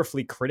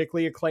wonderfully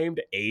critically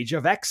acclaimed Age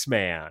of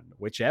X-Man,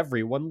 which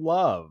everyone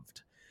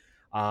loved.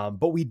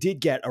 But we did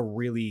get a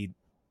really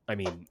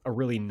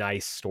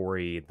nice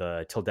story,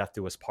 the Till Death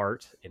Do Us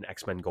Part in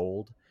X-Men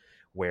Gold,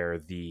 where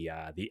the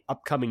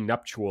upcoming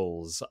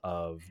nuptials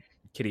of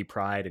Kitty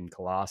Pryde and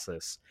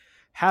Colossus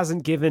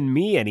hasn't given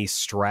me any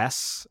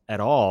stress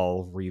at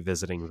all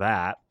revisiting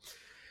that.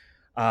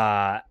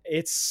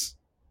 It's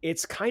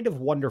it's kind of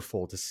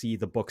wonderful to see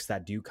the books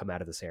that do come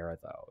out of this era,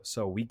 though.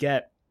 So we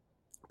get,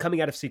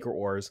 coming out of Secret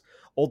Wars,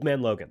 Old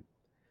Man Logan.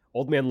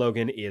 Old Man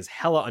Logan is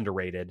hella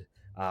underrated.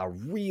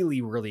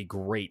 Really, really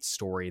great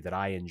story that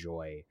I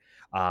enjoy.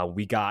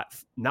 We got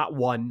not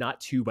one,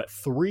 not two, but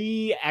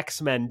 3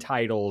 X-Men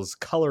titles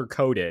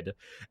color-coded.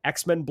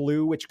 X-Men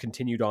Blue, which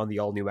continued on the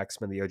all-new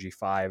X-Men, the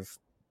OG5,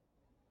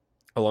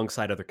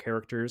 alongside other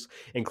characters,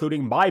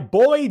 including my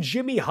boy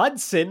Jimmy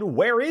Hudson.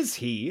 Where is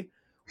he?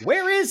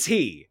 Where is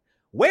he?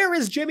 Where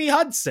is Jimmy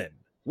Hudson?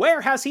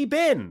 Where has he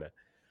been?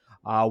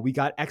 We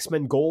got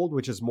X-Men Gold,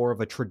 which is more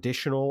of a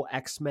traditional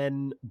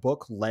X-Men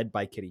book led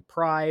by Kitty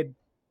Pryde,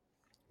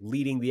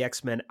 leading the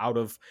X-Men out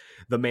of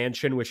the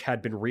mansion, which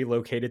had been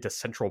relocated to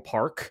Central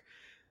Park,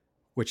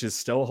 which is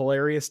still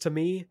hilarious to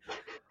me.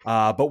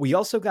 But we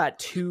also got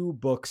 2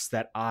 books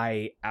that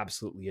I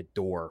absolutely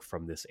adore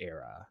from this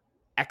era.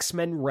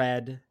 X-Men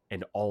Red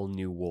and All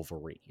New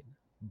Wolverine,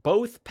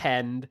 both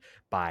penned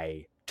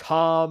by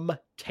Tom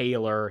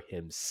Taylor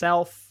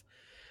himself,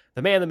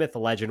 the man, the myth, the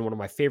legend, one of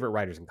my favorite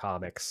writers in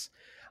comics.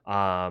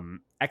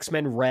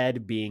 X-Men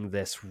Red being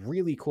this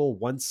really cool,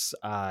 once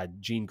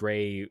Jean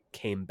Grey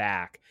came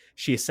back,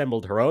 she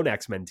assembled her own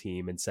X-Men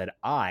team and said,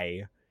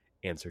 I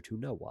answer to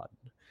no one,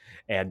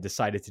 and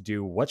decided to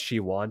do what she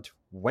want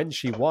when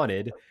she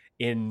wanted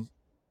in,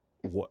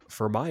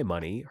 for my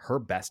money, her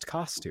best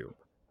costume.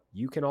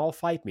 You can all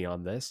fight me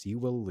on this. You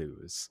will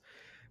lose,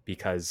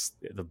 because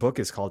the book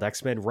is called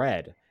X-Men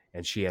Red,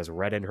 and she has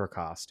red in her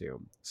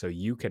costume. So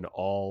you can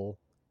all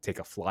take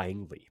a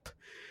flying leap.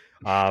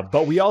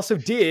 But we also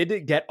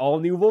did get All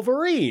New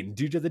Wolverine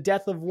due to the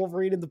death of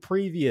Wolverine in the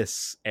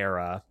previous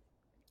era,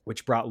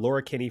 which brought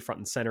Laura Kinney front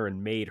and center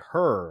and made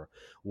her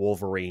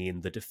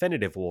Wolverine, the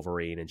definitive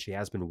Wolverine. And she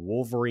has been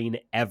Wolverine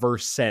ever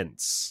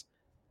since.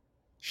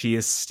 She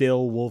is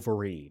still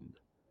Wolverine.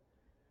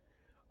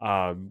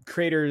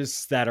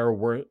 Creators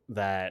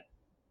that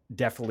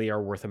definitely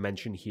are worth a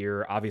mention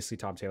here. Obviously,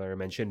 Tom Taylor I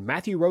mentioned.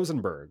 Matthew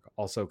Rosenberg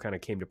also kind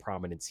of came to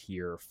prominence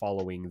here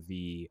following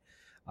the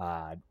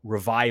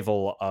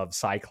revival of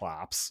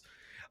Cyclops.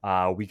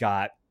 We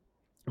got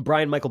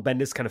Brian Michael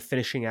Bendis kind of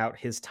finishing out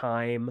his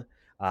time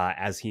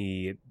as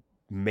he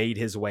made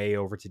his way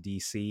over to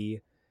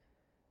DC.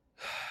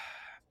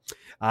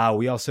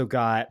 We also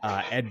got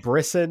Ed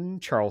Brisson,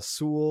 Charles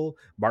Soule,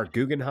 Mark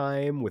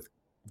Guggenheim with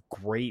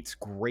great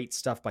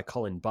stuff by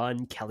Cullen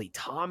Bunn. Kelly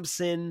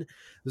Thompson,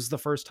 this is the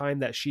first time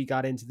that she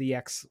got into the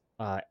X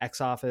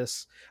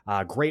office.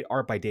 Great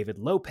art by David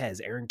Lopez,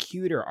 Aaron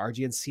Cuter,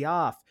 Arjun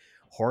Siaf,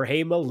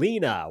 Jorge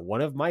Molina,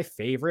 one of my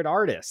favorite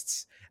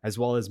artists, as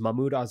well as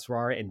Mahmoud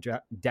Asrar and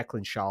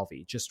Declan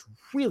Shalvey. Just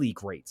really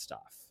great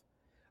stuff.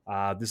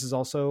 This is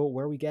also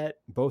where we get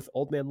both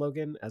Old Man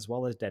Logan as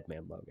well as Dead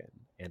Man Logan,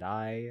 and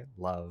I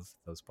love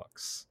those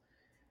books.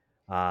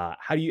 How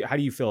do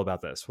you feel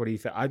about this? What do you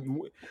feel?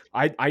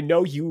 I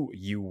know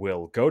you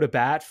will go to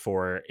bat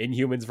for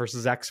Inhumans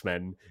versus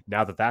X-Men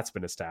now that that's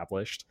been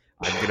established.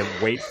 I'm gonna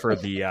wait for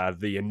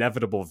the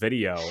inevitable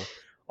video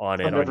on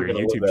it on your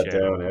YouTube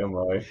channel. Down, am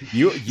I?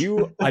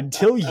 You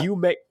until you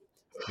make,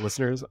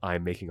 listeners,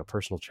 I'm making a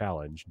personal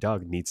challenge.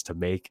 Doug needs to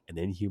make an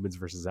Inhumans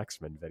versus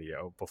X-Men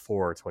video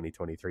before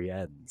 2023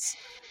 ends.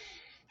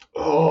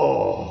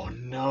 Oh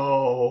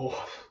no!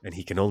 And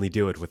he can only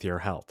do it with your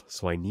help.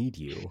 So I need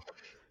you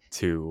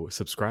to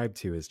subscribe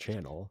to his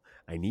channel.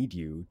 I need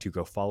you to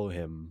go follow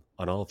him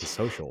on all of the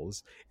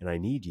socials, and I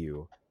need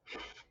you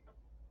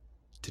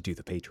to do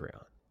the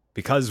Patreon,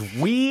 because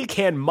we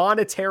can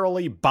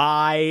monetarily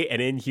buy an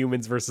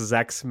Inhumans versus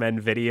X-Men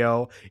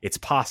video. It's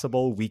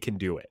possible. We can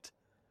do it.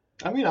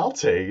 I mean, I'll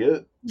take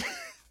it.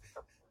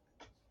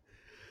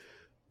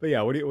 But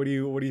yeah, what do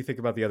you think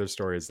about the other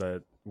stories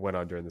that went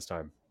on during this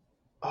time?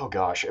 Oh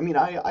gosh, I mean,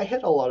 I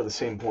hit a lot of the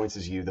same points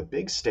as you. The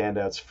big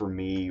standouts for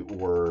me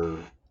were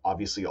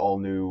obviously All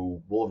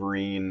New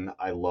Wolverine.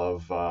 I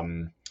love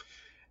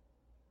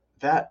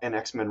that and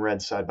X-Men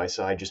Red side by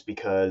side, just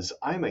because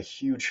I'm a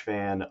huge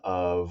fan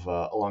of,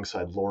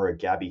 alongside Laura,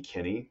 Gabby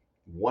Kinney,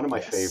 one of my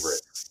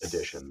favorite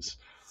additions.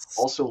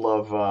 Also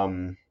love,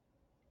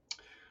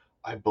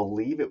 I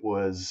believe it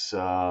was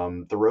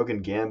the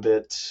Rogan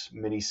Gambit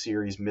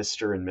miniseries,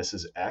 Mr. and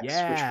Mrs. X,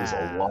 which was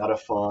a lot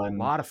of fun. A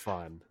lot of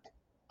fun.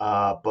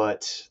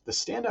 But the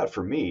standout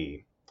for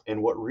me,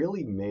 and what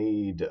really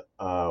made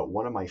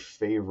one of my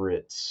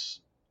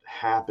favorites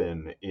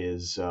happen,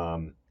 is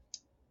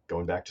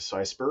going back to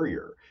Cy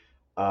Spurrier,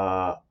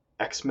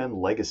 X-Men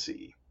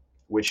Legacy,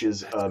 which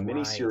is a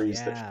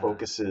miniseries that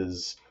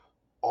focuses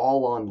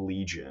all on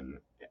Legion,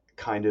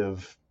 kind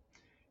of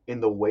in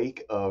the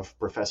wake of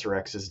Professor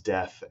X's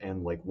death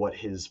and like what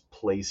his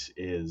place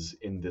is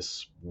in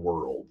this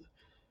world.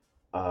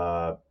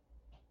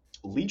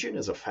 Legion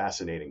is a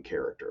fascinating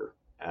character.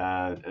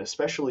 And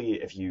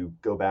especially if you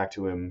go back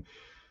to him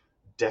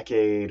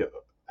decade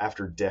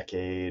after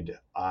decade,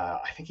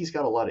 I think he's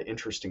got a lot of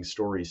interesting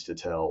stories to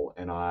tell,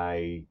 and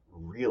I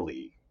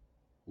really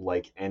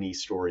like any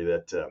story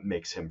that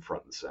makes him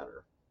front and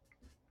center.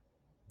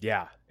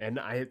 Yeah, and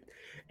I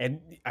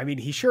mean,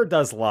 he sure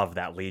does love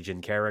that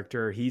Legion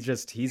character.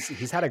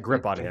 He's had a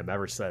grip on him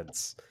ever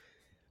since.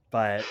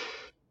 But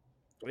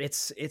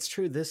it's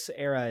true. This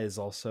era is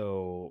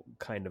also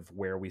kind of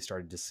where we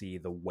started to see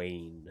the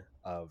wane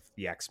of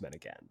the X-Men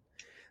again.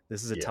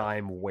 This is a Yeah.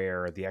 time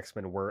where the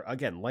X-Men were,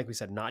 again, like we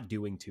said, not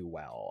doing too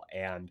well,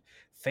 and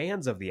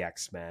fans of the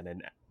X-Men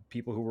and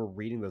people who were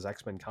reading those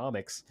X-Men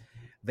comics,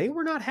 they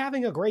were not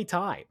having a great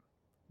time.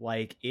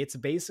 Like, it's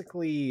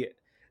basically,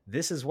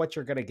 this is what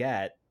you're going to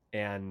get,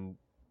 and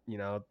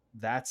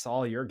that's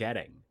all you're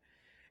getting.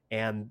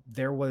 And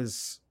there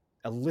was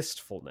a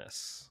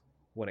listfulness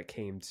when it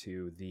came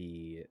to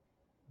the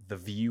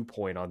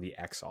viewpoint on the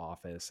X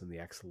office and the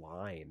X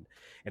line.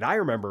 And I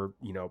remember,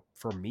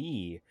 for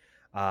me,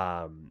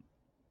 um,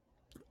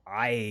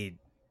 I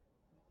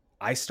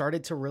I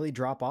started to really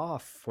drop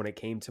off when it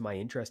came to my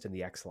interest in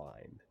the X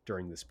line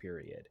during this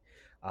period.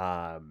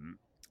 Um,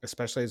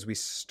 Especially as we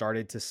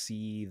started to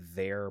see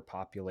their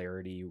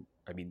popularity,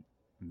 I mean,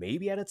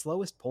 maybe at its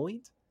lowest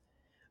point,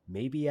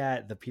 maybe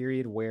at the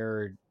period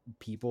where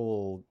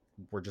people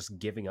were just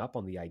giving up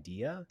on the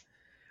idea.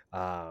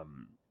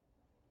 Um,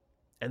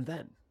 and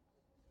then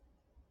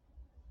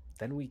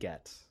we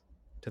get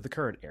to the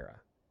current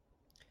era.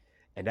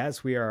 And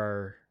as we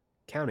are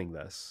counting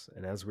this,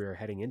 and as we are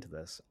heading into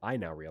this, I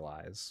now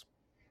realize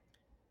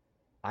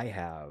I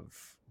have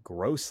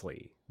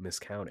grossly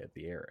miscounted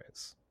the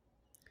eras.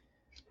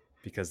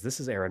 Because this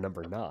is era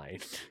number 9,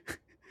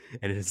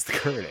 and it is the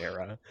current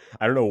era.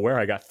 I don't know where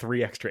I got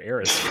 3 extra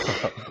eras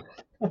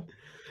from.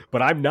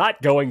 But I'm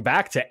not going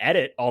back to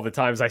edit all the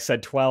times I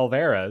said 12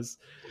 eras.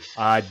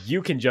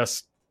 You can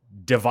just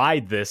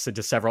divide this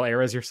into several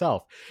eras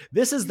yourself.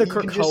 This is the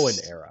Krakoan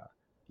era.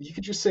 You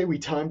could just say we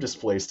time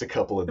displaced a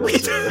couple of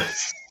those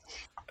eras.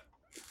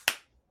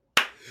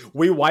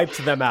 We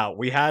wiped them out.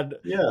 We had,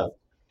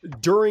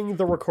 during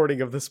the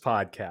recording of this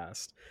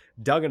podcast,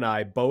 Doug and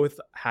I both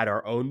had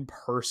our own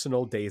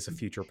personal Days of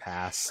Future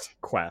Past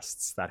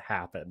quests that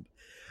happened.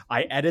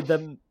 I edited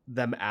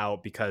them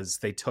out because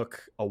they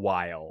took a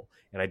while,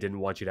 and I didn't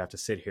want you to have to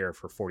sit here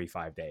for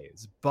 45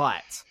 days.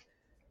 But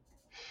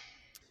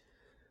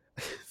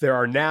there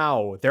are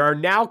now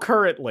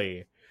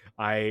currently,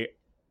 I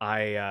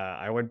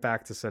went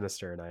back to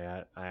Sinister and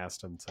I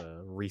asked him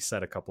to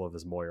reset a couple of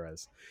his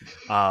Moiras.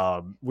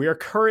 We are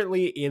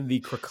currently in the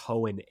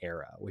Krakoan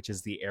era, which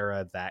is the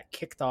era that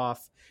kicked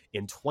off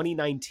in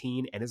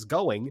 2019 and is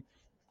going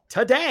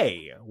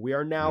today. We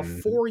are now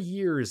 4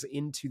 years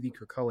into the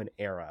Krakoan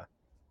era.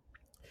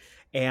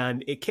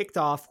 And it kicked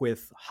off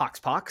with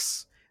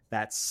Hoxpox,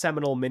 that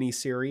seminal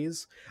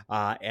miniseries,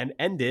 and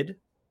ended,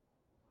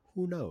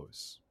 who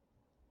knows?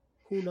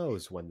 Who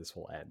knows when this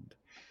will end?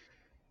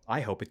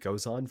 I hope it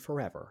goes on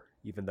forever,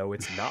 even though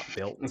it's not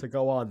built to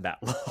go on that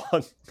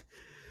long.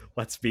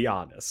 Let's be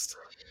honest.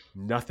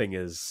 Nothing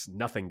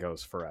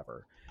goes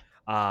forever.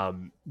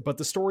 But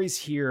the stories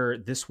here,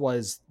 this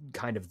was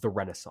kind of the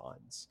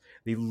Renaissance.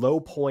 The low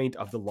point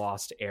of the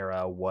Lost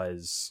Era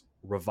was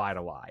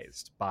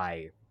revitalized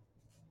by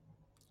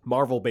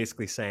Marvel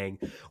basically saying,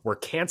 we're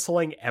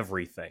canceling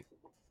everything.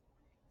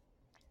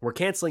 We're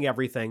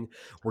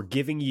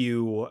giving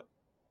you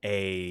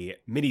a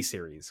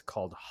miniseries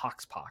called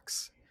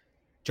Hoxpox.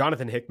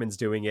 Jonathan Hickman's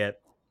doing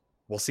it.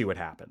 We'll see what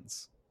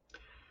happens.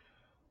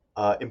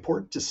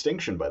 Important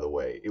distinction, by the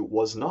way. It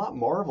was not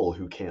Marvel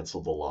who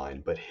canceled the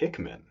line, but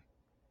Hickman.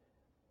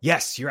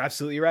 Yes, you're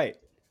absolutely right.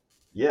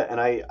 Yeah,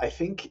 and I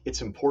think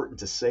it's important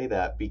to say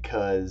that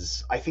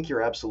because I think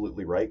you're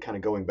absolutely right, kind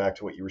of going back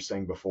to what you were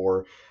saying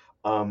before.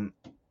 I'm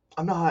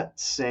not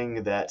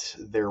saying that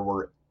there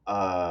were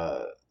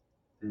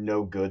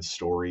no good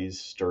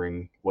stories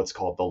during what's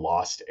called the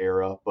Lost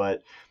Era,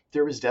 but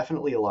there was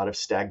definitely a lot of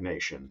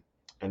stagnation,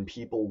 and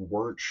people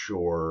weren't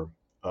sure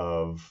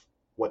of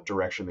what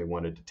direction they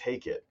wanted to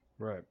take it.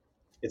 Right.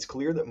 It's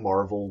clear that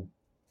Marvel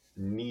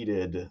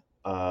needed,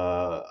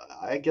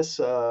 I guess,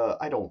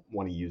 I don't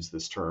want to use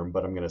this term,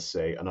 but I'm going to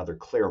say another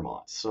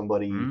Claremont,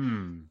 somebody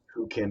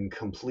who can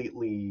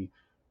completely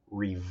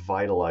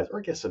revitalize, or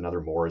I guess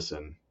another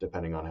Morrison,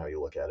 depending on how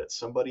you look at it,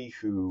 somebody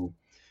who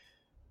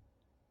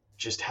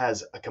just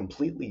has a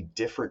completely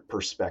different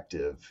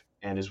perspective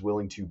and is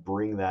willing to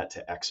bring that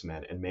to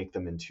X-Men and make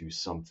them into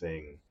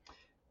something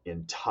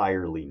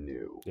entirely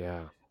new.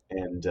 Yeah.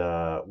 And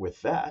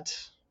with that,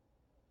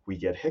 we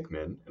get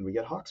Hickman and we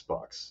get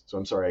Hoxpox. So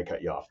I'm sorry I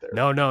cut you off there.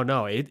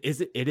 No. It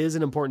is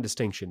an important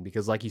distinction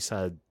because, like you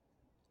said,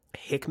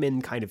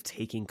 Hickman kind of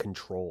taking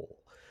control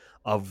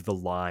of the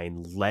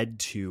line led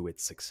to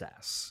its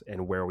success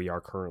and where we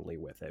are currently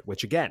with it,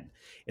 which again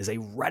is a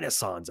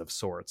renaissance of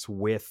sorts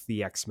with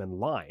the X-Men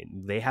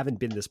line. They haven't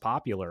been this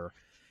popular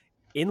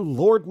in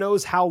Lord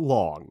knows how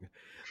long,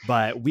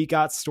 but we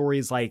got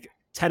stories like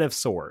Ten of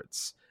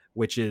Swords,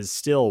 which is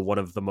still one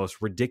of the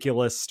most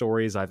ridiculous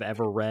stories I've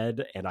ever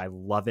read, and I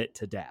love it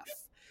to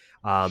death.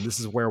 This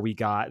is where we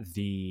got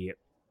the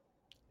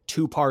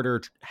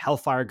 2-parter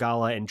Hellfire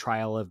Gala and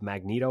Trial of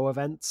Magneto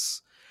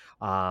events,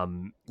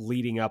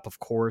 leading up, of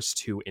course,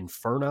 to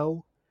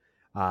Inferno,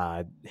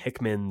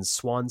 Hickman's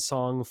swan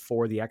song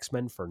for the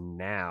X-Men for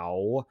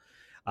now.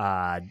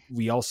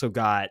 We also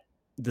got,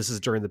 this is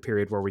during the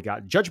period where we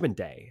got Judgment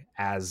Day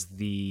as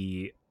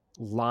the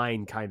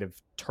line kind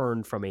of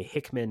turned from a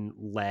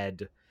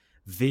Hickman-led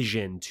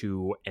vision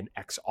to an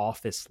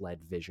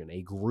ex-office-led vision,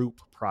 a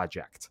group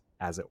project,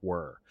 as it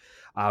were.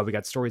 We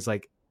got stories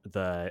like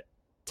the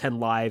 10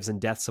 Lives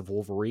and Deaths of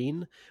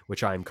Wolverine,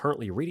 which I'm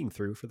currently reading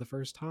through for the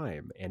first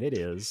time, and it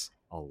is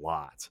a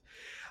lot.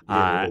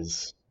 Yeah, it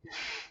is.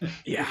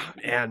 Yeah,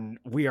 and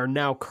we are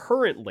now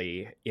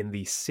currently in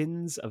the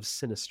Sins of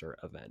Sinister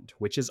event,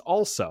 which is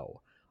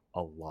also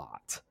a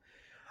lot.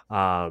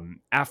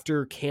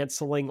 After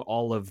canceling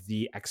all of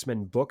the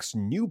X-Men books,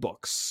 new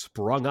books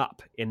sprung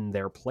up in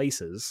their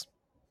places.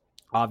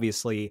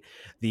 Obviously,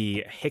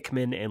 the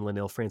Hickman and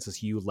Leinil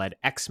Francis Yu led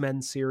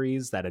X-Men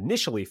series that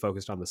initially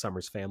focused on the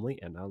Summers family,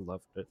 and I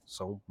loved it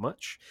so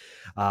much.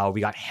 We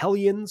got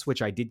Hellions,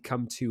 which I did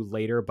come to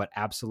later, but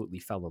absolutely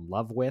fell in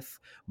love with.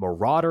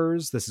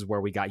 Marauders, this is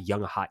where we got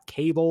Young Hot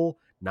Cable,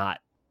 not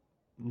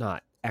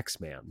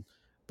X-Man,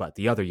 but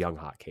the other Young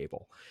Hot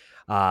Cable.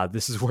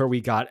 This is where we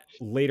got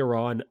later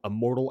on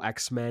Immortal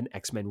X-Men,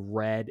 X-Men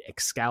Red,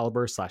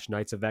 Excalibur /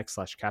 Knights of X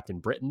 / Captain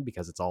Britain,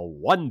 because it's all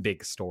one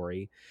big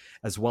story,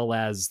 as well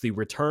as the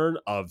return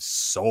of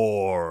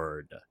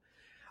Sword.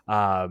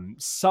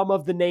 Some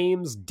of the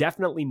names,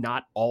 definitely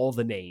not all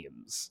the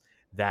names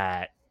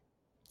that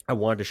I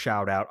wanted to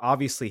shout out.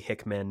 Obviously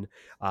Hickman,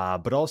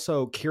 but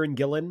also Kieran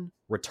Gillen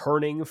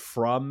returning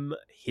from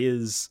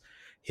his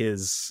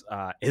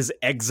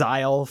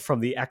exile from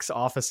the X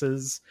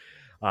offices.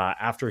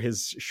 After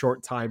his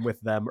short time with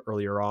them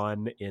earlier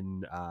on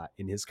in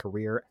his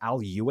career.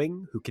 Al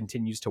Ewing, who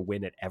continues to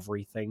win at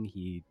everything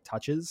he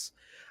touches.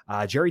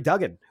 Jerry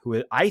Duggan,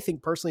 who I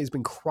think personally has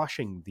been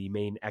crushing the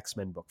main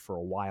X-Men book for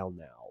a while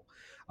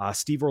now.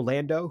 Steve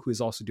Orlando, who is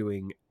also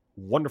doing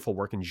wonderful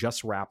work and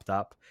just wrapped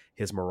up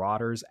his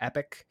Marauders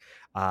epic.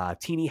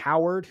 Teenie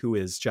Howard, who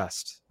is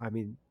just, I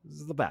mean, this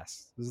is the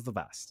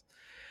best.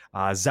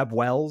 Zeb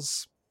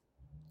Wells,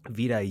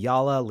 Vita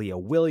Ayala, Leah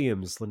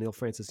Williams, Leinil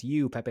Francis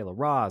Yu, Pepe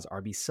Larraz,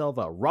 RB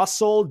Silva,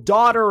 Russell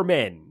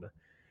Dauterman.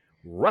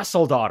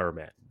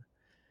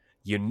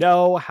 You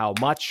know how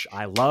much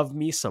I love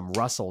me some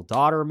Russell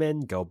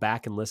Dauterman. Go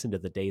back and listen to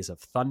the Days of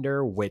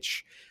Thunder,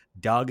 which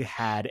Doug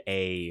had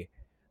a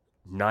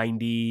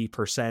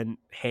 90%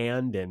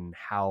 hand in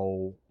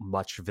how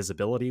much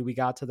visibility we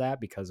got to that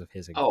because of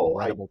his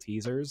incredible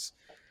teasers.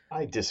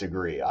 I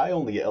disagree. I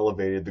only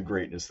elevated the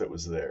greatness that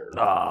was there.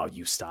 Oh,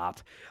 you stop.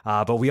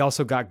 But we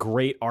also got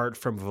great art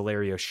from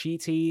Valerio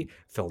Schiti,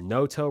 Phil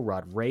Noto,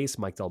 Rod Race,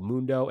 Mike Del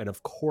Mundo, and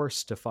of course,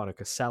 Stefano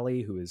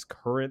Caselli, who is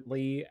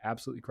currently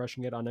absolutely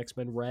crushing it on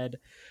X-Men Red.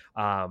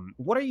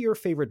 What are your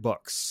favorite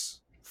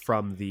books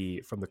from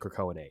the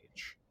Krakoan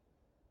age?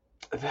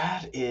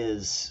 That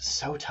is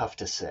so tough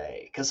to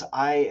say, because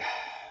I've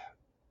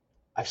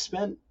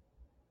spent,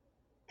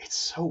 it's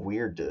so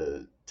weird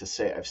to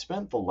say, I've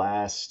spent the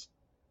last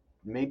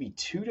maybe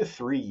 2 to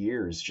 3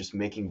 years just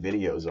making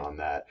videos on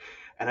that.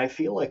 And I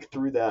feel like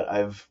through that,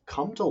 I've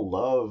come to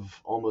love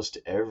almost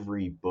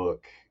every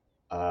book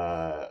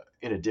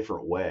in a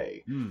different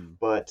way.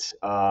 But,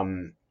 I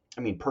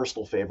mean,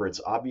 personal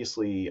favorites,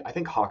 obviously, I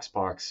think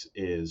Hoxpox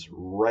is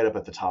right up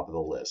at the top of the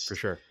list. For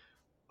sure.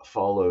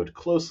 Followed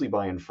closely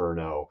by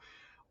Inferno.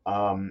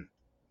 And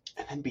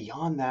then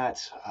beyond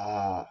that,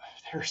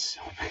 there's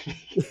so many.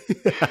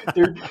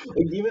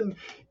 Like even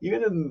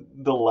in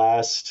the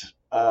last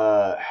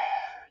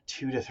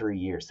 2 to 3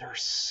 years, there are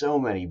so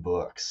many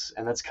books,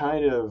 and that's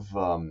kind of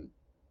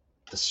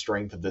the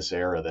strength of this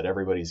era, that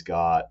everybody's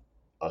got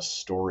a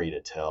story to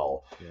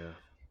tell.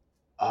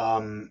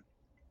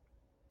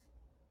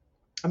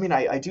 I mean,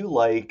 I do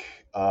like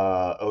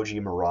OG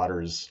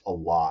Marauders a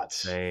lot.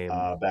 Same.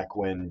 Back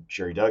when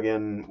Jerry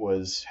Duggan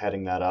was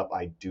heading that up,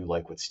 I do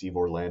like what Steve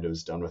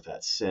Orlando's done with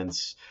that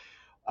since.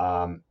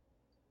 Let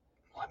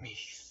me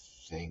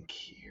think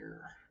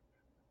here.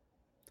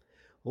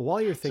 Well,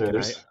 while you're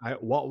thinking,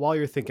 while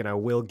you're thinking, I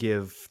will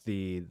give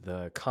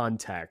the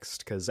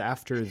context, because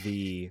after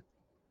the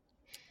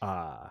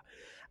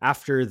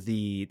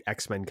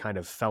X-Men kind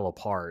of fell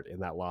apart in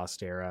that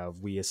lost era,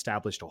 we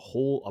established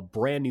a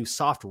brand new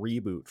soft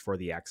reboot for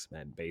the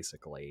X-Men,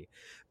 basically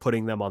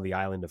putting them on the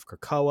island of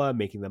Krakoa,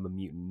 making them a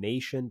mutant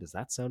nation. Does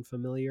that sound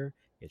familiar?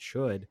 It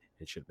should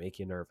make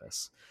you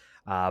nervous.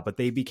 But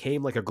they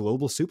became like a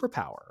global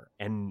superpower,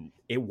 and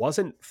it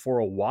wasn't for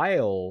a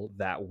while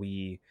that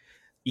we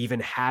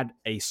even had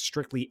a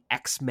strictly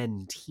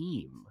X-Men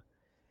team.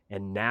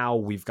 And now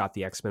we've got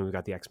the X-Men, we've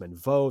got the X-Men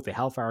Vote, the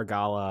Hellfire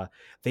Gala.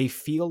 They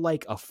feel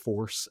like a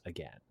force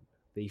again.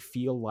 They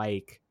feel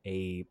like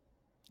a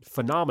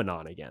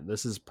phenomenon again.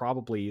 This is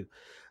probably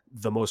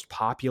the most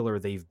popular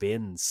they've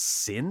been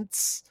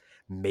since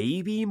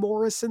maybe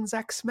Morrison's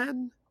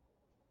X-Men.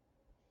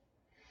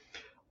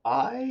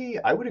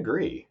 I would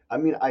agree. I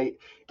mean,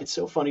 it's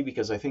so funny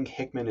because I think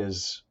Hickman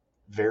is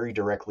very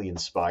directly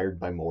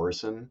inspired by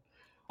Morrison.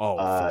 Oh,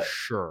 for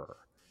sure.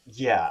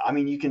 Yeah, I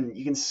mean, you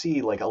can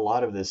see like a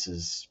lot of this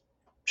is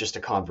just a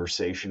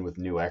conversation with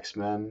new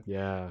X-Men.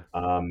 Yeah.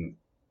 Um,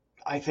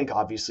 I think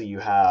obviously you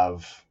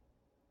have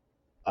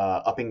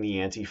upping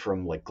the ante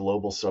from like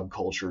global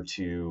subculture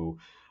to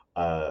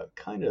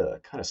kind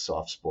of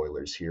soft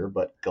spoilers here,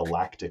 but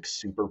galactic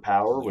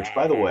superpower. Which,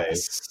 by the way,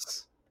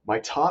 Yes. my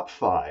top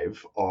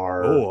five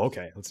are Oh,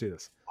 okay. Let's do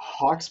this.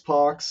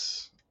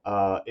 Hoxpox,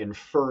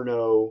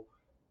 Inferno,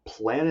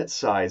 Planet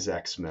Size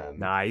X-Men.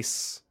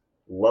 Nice.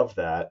 Love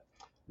that.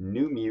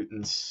 New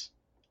Mutants,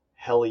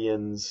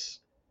 Hellions,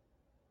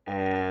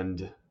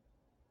 and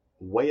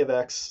Way of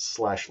X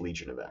slash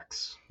Legion of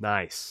X.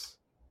 Nice.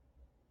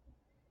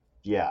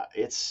 Yeah,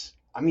 it's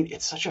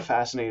such a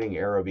fascinating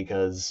era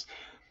because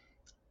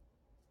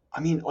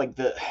like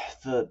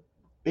the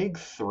big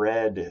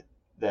thread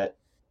that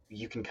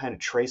you can kind of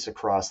trace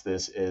across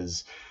this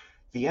is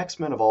the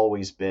X-Men have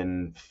always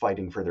been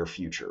fighting for their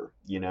future.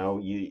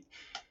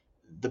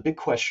 The big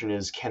question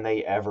is, can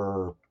they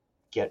ever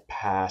get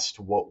past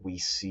what we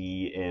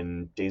see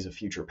in Days of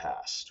Future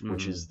Past,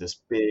 which Hmm. is this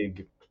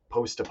big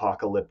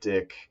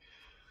post-apocalyptic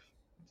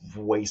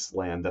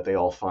wasteland that they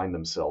all find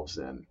themselves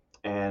in.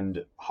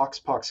 And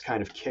Hoxpox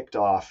kind of kicked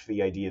off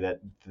the idea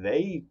that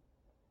they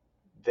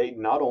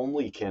not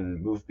only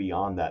can move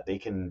beyond that, they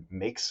can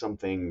make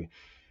something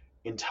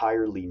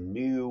entirely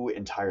new,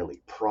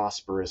 entirely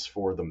prosperous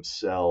for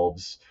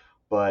themselves.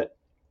 But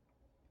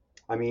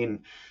I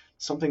mean,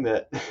 something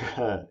that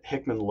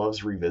Hickman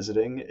loves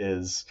revisiting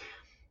is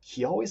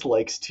he always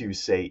likes to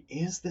say,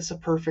 "Is this a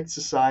perfect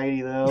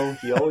society?" Though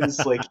he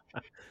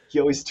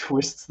always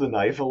twists the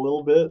knife a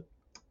little bit,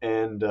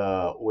 and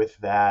with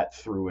that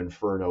through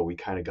Inferno, we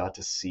kind of got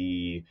to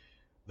see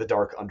the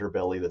dark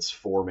underbelly that's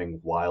forming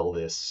while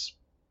this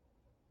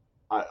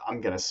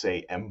I'm gonna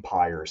say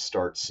empire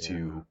starts Yeah.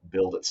 to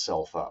build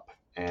itself up,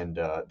 and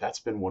that's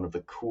been one of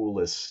the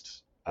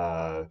coolest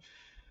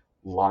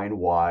line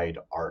wide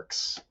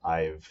arcs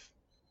I've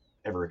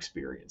ever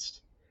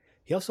experienced.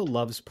 He also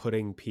loves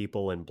putting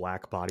people in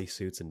black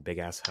bodysuits and big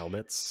ass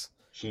helmets.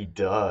 He He,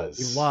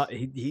 does. lo-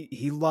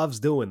 he loves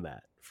doing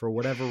that for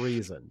whatever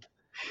reason.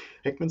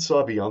 Hickman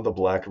saw Beyond the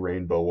Black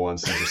Rainbow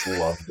once and just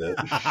loved it.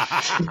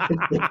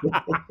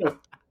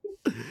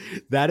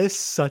 That is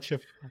such a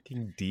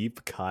fucking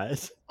deep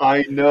cut.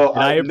 I know.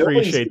 And I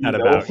Nobody's appreciate gonna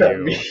that know what about that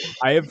you. means.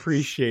 I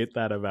appreciate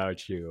that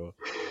about you.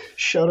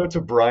 Shout out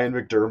to Brian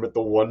McDermott,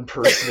 the one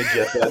person to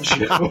get that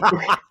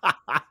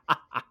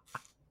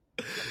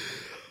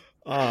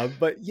joke.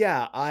 But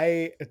yeah,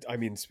 I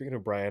mean, speaking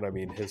of Brian, I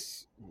mean,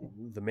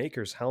 the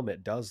maker's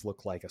helmet does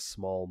look like a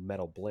small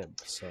metal blimp,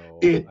 so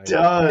It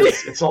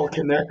does. It's all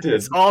connected.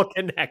 it's all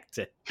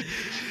connected.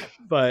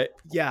 But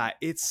yeah,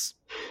 it's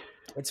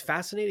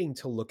fascinating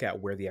to look at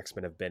where the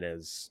X-Men have been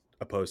as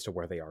opposed to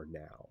where they are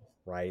now,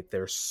 right?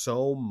 There's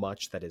so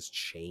much that has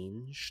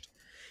changed,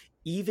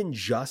 even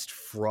just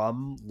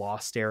from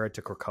Lost Era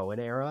to Krakoan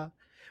Era,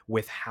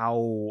 with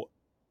how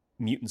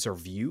mutants are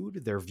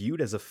viewed. They're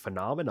viewed as a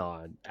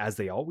phenomenon, as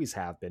they always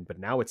have been, but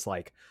now it's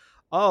like,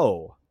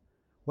 oh,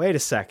 wait a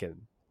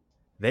second,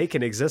 they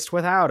can exist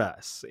without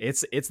us.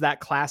 It's that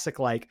classic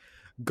like,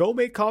 go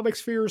make comics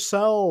for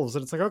yourselves,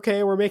 and it's like,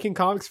 okay, we're making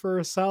comics for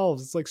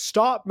ourselves. It's like,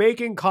 stop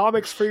making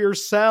comics for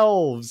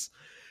yourselves.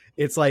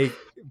 It's like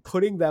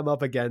putting them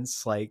up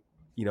against like,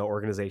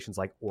 organizations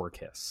like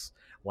Orcus,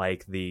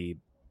 like the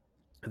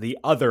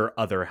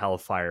other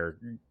Hellfire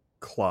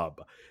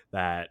club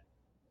that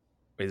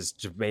is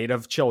made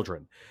of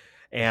children,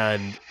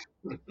 and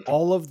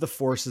all of the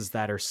forces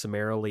that are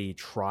summarily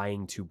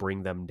trying to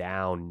bring them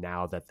down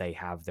now that they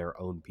have their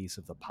own piece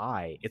of the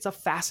pie. It's a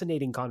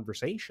fascinating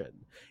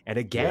conversation. And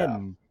Yeah.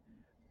 again,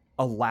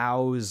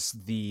 allows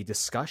the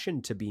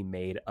discussion to be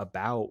made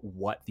about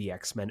what the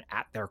X-Men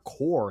at their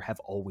core have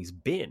always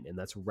been. And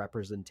that's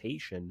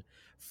representation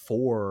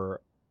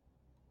for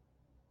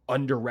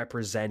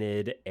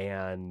underrepresented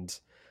and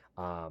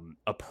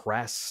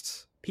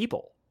oppressed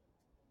people.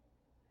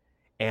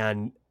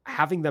 And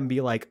having them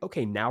be like,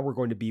 okay, now we're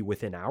going to be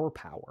within our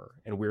power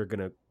and we're going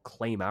to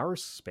claim our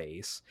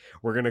space.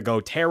 We're going to go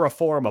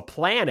terraform a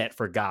planet,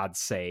 for God's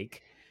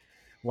sake.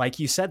 Like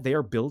you said, they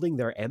are building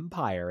their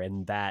empire,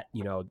 and that,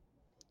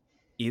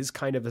 is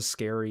kind of a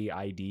scary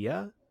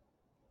idea.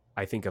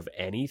 I think of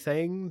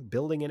anything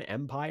building an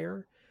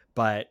empire,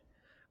 but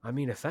I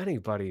mean, if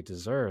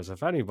anybody's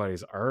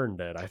earned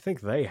it, I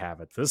think they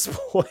have at this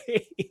point.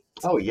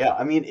 Oh yeah.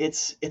 I mean,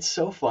 it's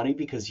so funny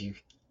because you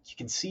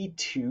can see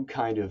two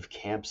kind of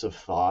camps of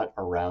thought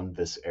around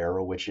this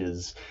era, which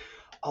is,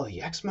 oh,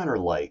 the X-Men are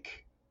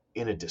like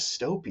in a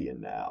dystopian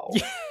now.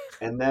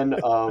 And then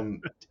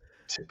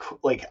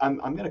like I'm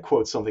going to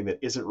quote something that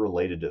isn't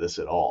related to this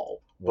at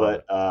all,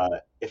 but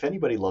What? if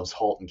anybody loves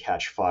Halt and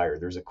Catch Fire,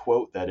 there's a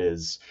quote that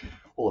is,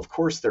 well, of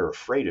course they're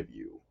afraid of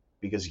you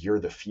because you're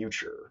the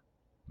future.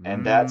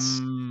 And that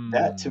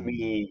to Mm,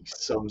 me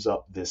sums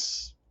up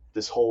this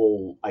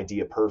whole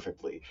idea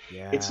perfectly.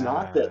 It's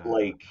not that yeah.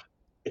 like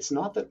it's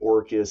not that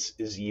Orcus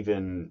is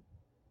even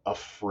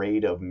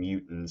afraid of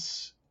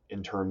mutants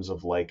in terms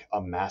of like a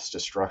mass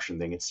destruction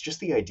thing. It's just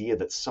the idea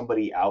that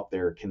somebody out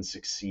there can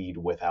succeed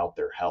without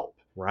their help.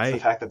 It's the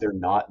Right. fact that they're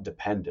not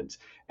dependent.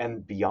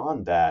 And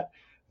beyond that,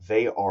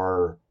 they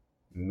are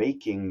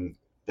making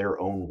their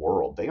own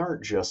world. They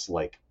aren't just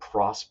like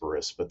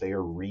prosperous, but they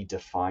are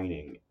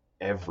redefining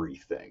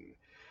everything.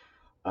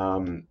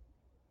 Um,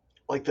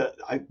 like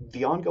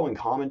the ongoing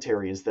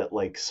commentary is that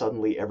like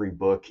suddenly every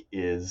book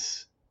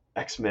is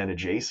X-Men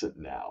adjacent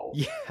now.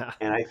 Yeah.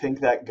 And I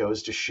think that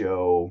goes to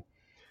show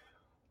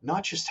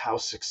not just how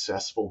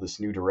successful this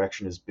new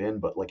direction has been,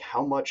 but like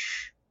how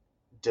much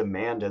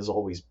demand has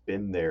always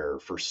been there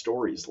for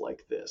stories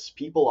like this.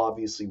 People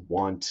obviously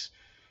want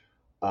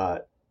uh,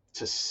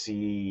 to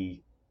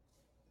see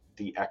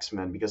the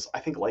X-Men because I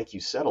think, like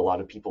you said, a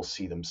lot of people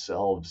see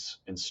themselves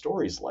in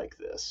stories like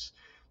this.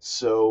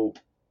 So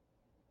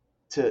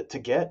to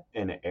get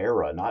an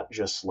era, not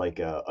just like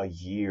a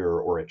year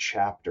or a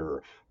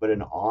chapter, but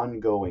an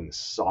ongoing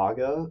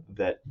saga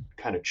that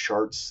kind of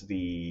charts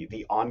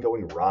the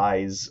ongoing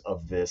rise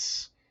of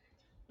this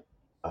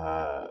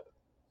uh,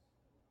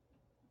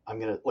 I'm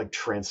gonna like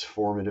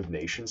transformative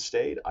nation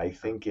state. I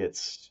think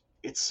it's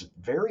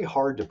very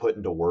hard to put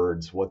into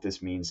words what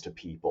this means to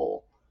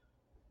people.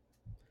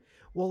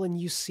 Well, and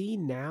you see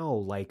now,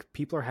 like,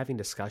 people are having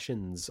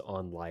discussions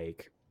on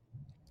like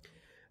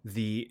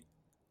the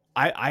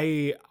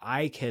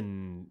I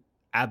can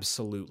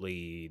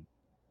absolutely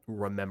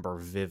remember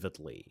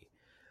vividly,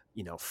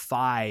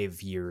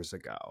 5 years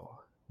ago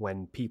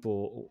when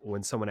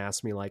someone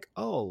asked me like,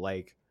 oh,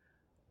 like,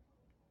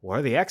 what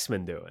are the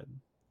X-Men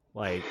doing?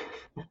 Like,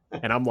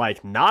 and I'm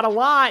like, not a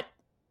lot.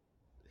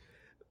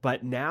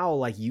 But now,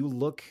 like, you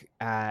look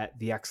at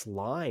the X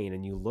line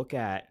and you look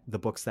at the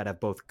books that have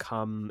both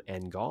come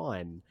and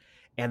gone,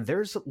 and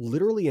there's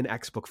literally an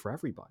X book for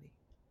everybody.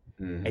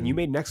 And you Hmm.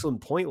 made an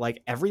excellent point.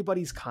 Like,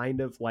 everybody's kind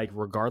of like,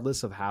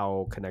 regardless of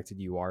how connected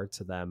you are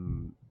to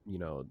them,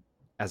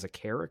 as a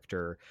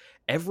character,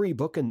 every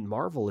book in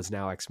Marvel is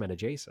now X-Men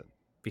adjacent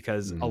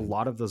because a Hmm.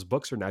 lot of those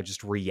books are now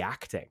just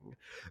reacting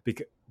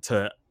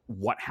to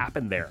what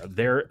happened there.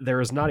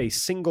 There is not a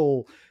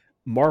single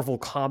Marvel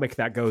comic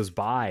that goes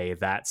by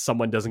that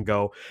someone doesn't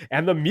go,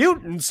 and the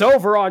mutants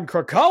over on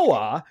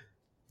Krakoa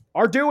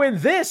are doing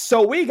this,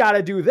 so we got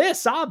to do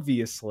this,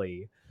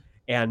 obviously.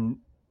 And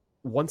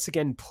once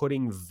again,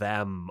 putting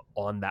them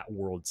on that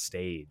world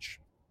stage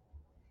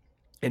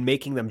and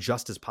making them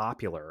just as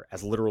popular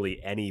as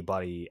literally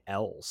anybody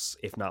else,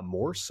 if not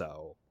more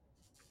so.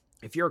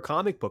 If you're a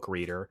comic book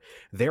reader,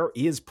 there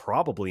is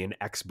probably an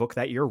X book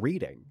that you're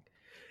reading.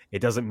 It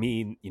doesn't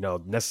mean,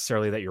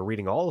 necessarily that you're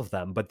reading all of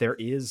them, but there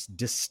is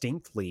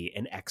distinctly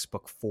an X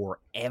book for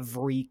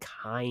every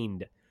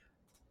kind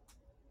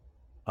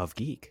of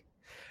geek.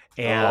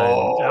 And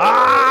Oh,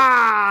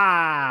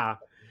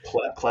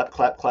 clap, clap,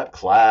 clap, clap,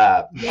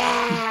 clap.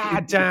 yeah,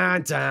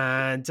 dun,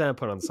 dun, dun,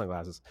 put on the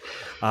sunglasses.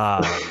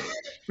 Um,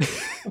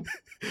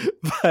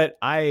 but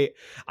I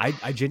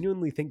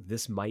genuinely think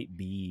this might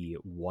be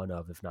one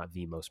of, if not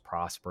the most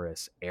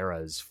prosperous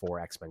eras for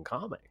X-Men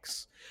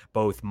comics,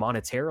 both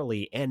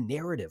monetarily and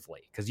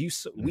narratively. Because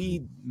we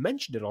Hmm.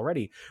 mentioned it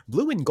already.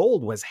 Blue and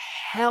Gold was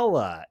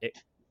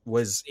it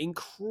was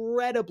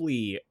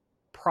incredibly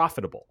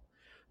profitable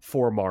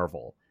for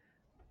Marvel,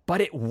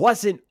 but it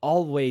wasn't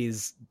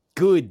always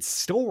good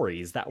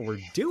stories that were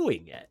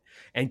doing it.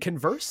 And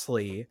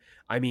conversely,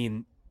 I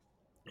mean,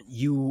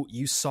 you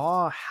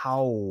saw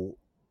how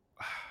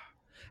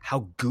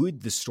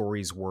good the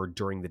stories were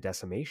during the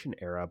Decimation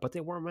era, but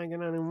they weren't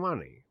making any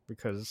money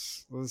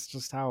because that's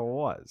just how it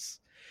was.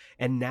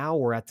 And now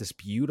we're at this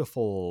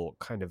beautiful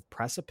kind of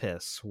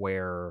precipice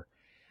where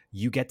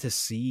you get to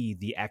see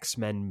the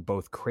X-Men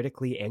both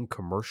critically and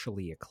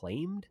commercially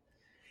acclaimed,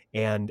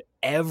 and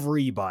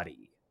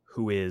everybody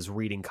who is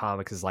reading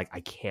comics is like, I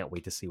can't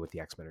wait to see what the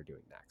X-Men are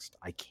doing next.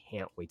 I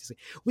can't wait to see.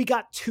 We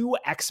got 2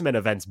 X-Men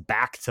events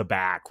back to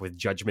back with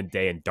Judgment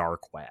Day and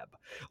Dark Web.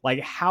 Like,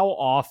 how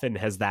often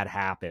has that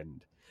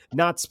happened?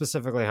 Not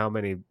specifically how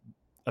many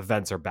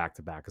events are back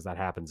to back, because that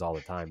happens all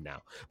the time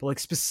now. But like,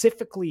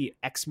 specifically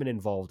X-Men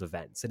involved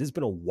events. It has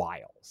been a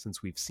while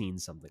since we've seen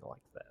something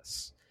like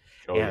this.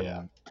 Oh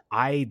yeah. And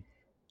I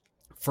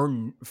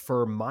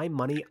for my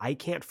money, I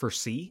can't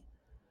foresee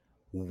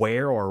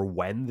where or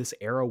when this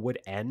era would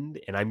end,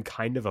 and I'm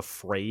kind of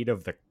afraid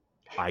of the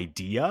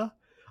idea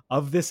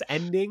of this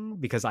ending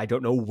because I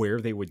don't know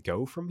where they would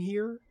go from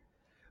here.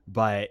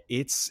 But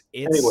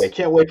Anyway, it's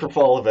can't wait for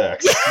Fall of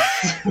X.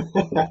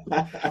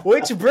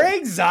 which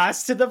brings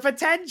us to the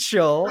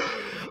potential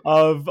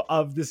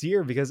of this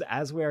year, because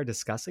as we are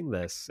discussing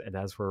this and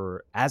as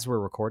we're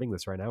recording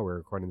this right now, we're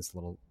recording this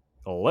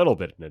a little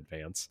bit in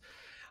advance.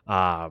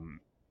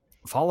 um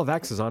Fall of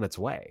X is on its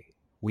way.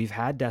 We've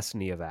had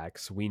Destiny of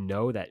X. We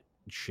know that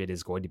shit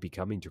is going to be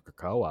coming to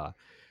Krakoa.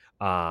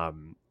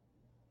 Um,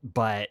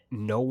 but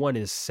no one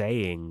is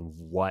saying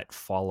what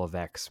Fall of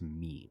X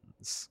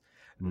means.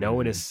 No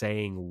one is Hmm.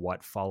 saying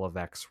what Fall of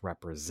X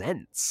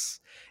represents.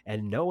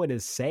 And no one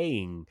is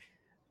saying,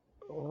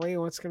 wait,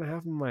 what's going to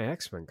happen to my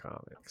X-Men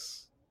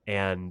comics?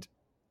 And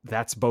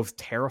that's both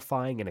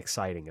terrifying and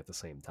exciting at the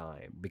same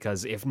time.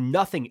 Because if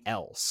nothing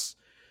else,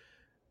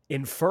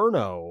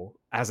 Inferno,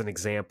 as an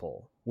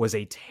example, was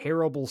a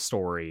terrible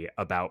story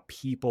about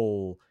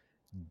people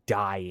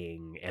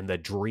dying and the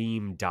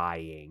dream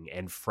dying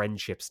and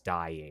friendships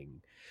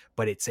dying,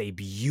 but it's a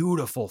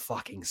beautiful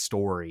fucking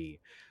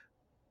story,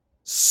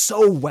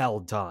 so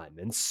well done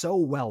and so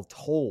well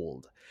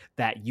told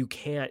that you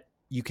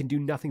can do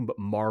nothing but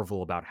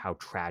marvel about how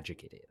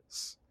tragic it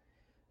is,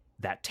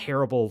 that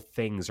terrible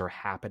things are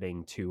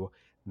happening to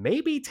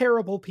maybe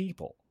terrible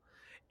people.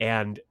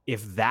 And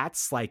if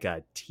that's like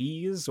a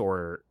tease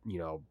or,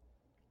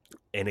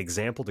 an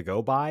example to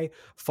go by,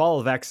 Fall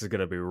of X is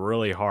going to be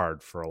really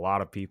hard for a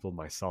lot of people,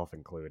 myself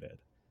included.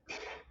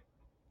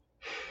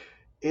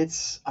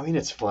 It's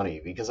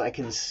funny because I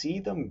can see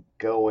them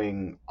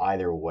going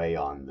either way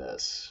on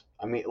this.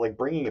 I mean, like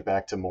bringing it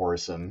back to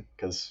Morrison,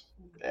 because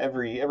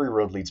every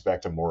road leads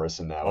back to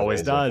Morrison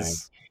Always nowadays, I think.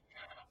 does.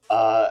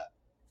 Uh,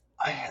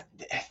 I,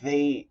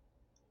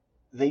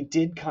 they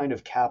did kind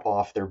of cap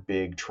off their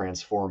big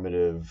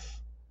transformative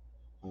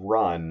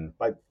run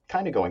by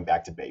kind of going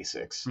back to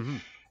basics. Mm-hmm.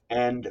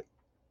 And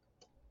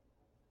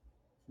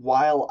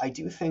while I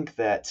do think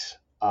that,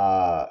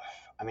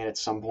 at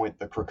some point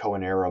the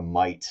Krakoan era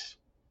might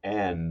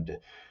end,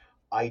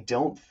 I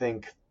don't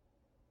think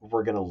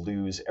we're going to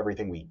lose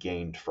everything we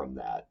gained from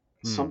that.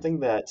 Something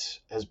that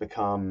has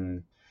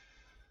become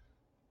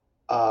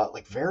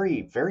like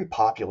very, very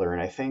popular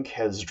and I think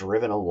has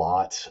driven a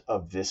lot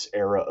of this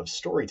era of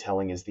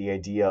storytelling is the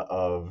idea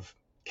of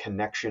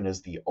connection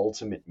as the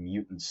ultimate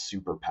mutant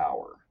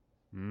superpower.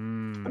 I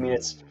mean,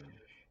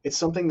 it's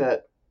something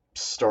that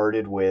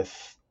started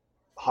with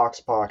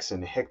Hoxpox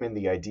and Hickman,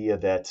 the idea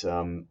that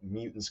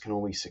mutants can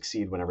only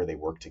succeed whenever they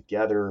work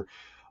together.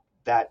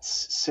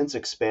 That's since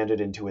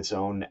expanded into its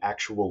own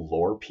actual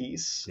lore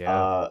piece.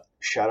 Yeah.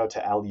 Shout out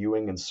to Al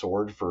Ewing and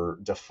Sword for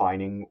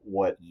defining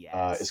what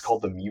is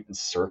called the mutant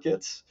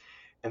circuit.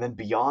 And then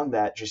beyond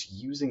that, just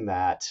using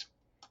that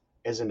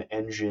as an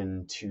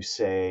engine to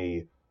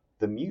say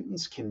the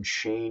mutants can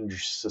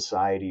change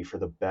society for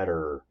the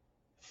better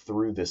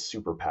through this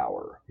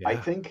superpower. Yeah. I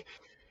think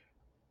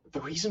the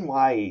reason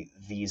why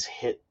these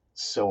hit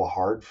so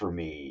hard for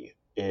me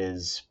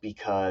is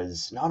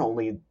because not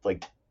only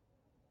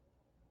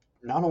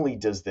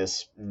does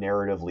this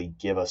narratively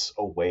give us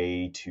a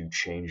way to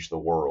change the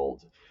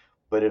world,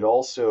 but it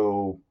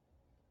also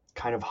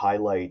kind of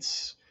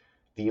highlights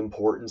the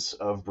importance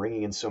of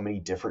bringing in so many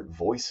different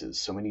voices,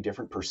 so many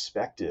different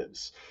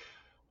perspectives.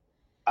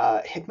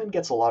 Hickman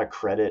gets a lot of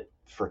credit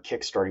for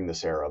kickstarting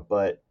this era,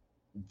 but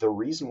the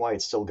reason why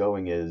it's still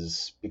going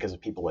is because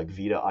of people like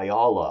Vita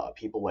Ayala,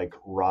 people like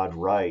Rod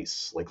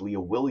Rice, like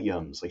Leah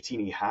Williams, like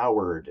Teenie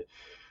Howard,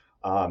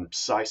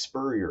 Cy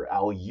Spurrier,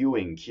 Al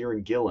Ewing,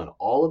 Kieran Gillen,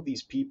 all of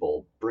these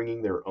people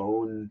bringing their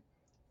own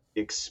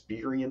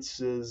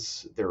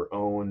experiences, their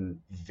own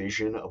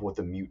vision of what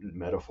the mutant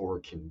metaphor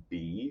can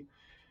be.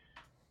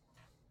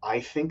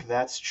 I think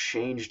that's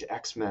changed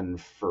X-Men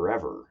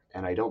forever,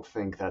 and I don't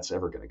think that's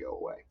ever going to go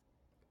away.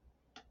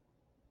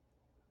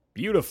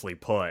 Beautifully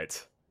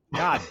put.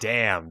 God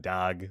damn,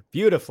 Doug.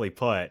 Beautifully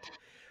put.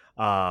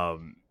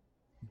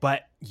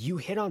 But you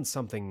hit on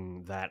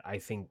something that I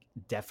think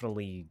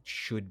definitely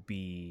should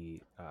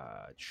be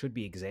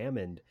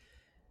examined.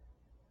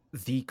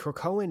 The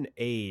Krakoan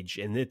age,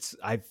 and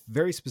I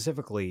very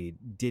specifically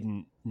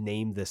didn't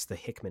name this the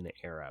Hickman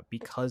era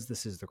because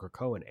this is the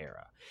Krakoan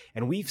era.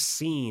 And we've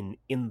seen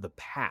in the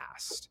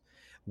past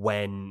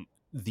when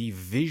the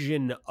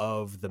vision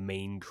of the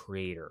main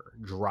creator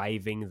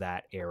driving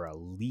that era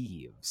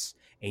leaves,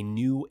 a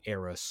new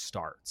era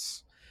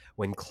starts.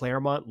 When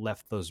Claremont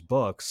left those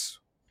books,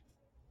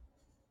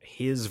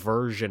 his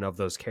version of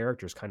those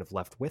characters kind of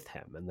left with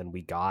him, and then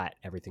we got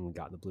everything we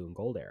got in the Blue and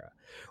Gold era.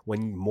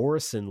 When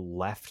Morrison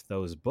left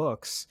those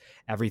books,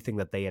 everything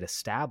that they had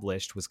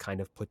established was kind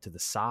of put to the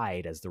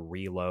side as the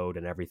Reload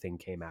and everything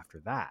came after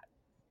that.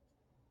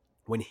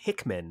 When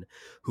Hickman,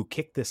 who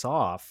kicked this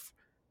off,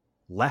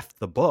 left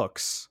the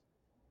books,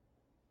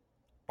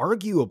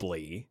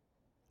 arguably,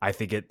 I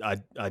think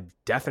a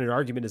definite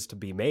argument is to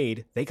be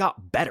made, they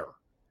got better.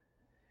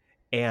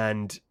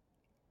 And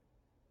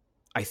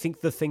I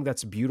think the thing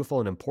that's beautiful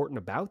and important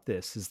about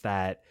this is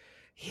that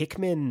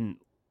Hickman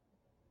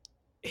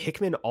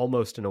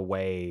almost in a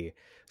way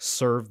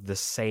served the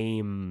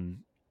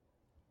same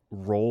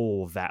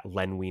role that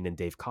Len Wein and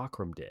Dave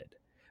Cockrum did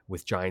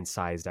with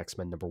Giant-Sized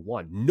X-Men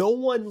 #1. No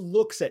one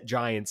looks at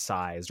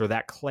Giant-Sized or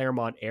that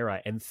Claremont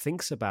era and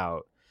thinks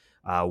about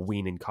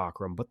Wein and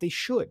Cockrum, but they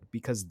should,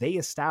 because they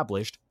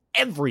established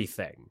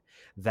everything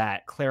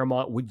that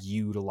Claremont would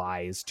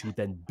utilize to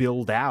then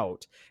build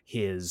out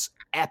his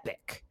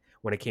epic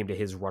when it came to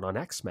his run on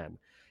X-Men.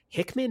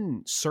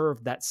 Hickman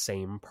served that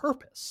same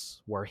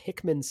purpose, where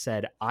Hickman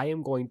said, I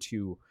am going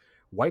to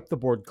wipe the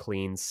board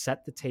clean,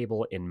 set the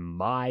table in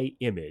my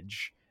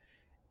image.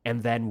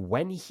 And then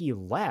when he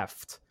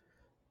left,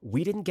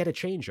 we didn't get a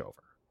changeover.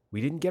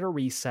 We didn't get a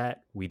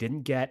reset. We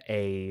didn't get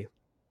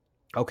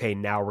okay,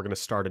 now we're going to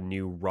start a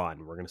new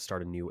run. We're going to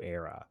start a new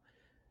era.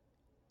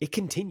 It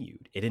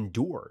continued. It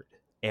endured.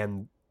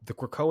 And the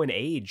Krakoan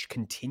age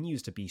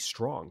continues to be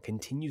strong,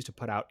 continues to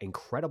put out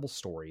incredible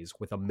stories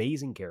with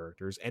amazing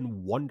characters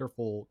and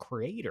wonderful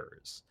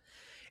creators.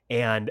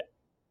 And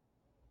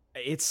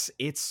it's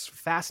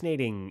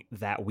fascinating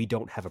that we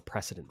don't have a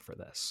precedent for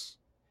this.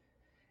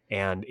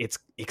 And it's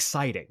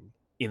exciting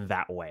in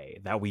that way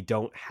that we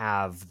don't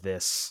have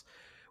this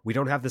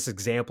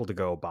example to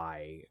go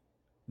by.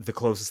 The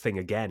closest thing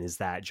again is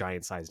that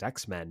giant-sized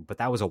X-Men, but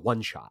that was a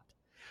one-shot.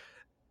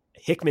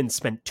 Hickman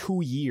spent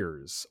 2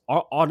 years,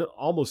 on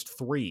almost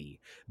 3,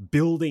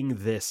 building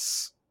the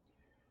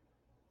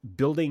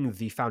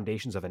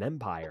foundations of an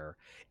empire,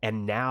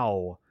 and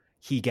now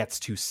he gets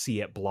to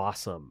see it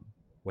blossom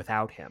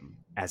without him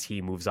as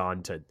he moves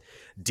on to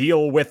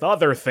deal with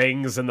other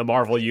things in the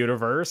Marvel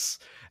universe.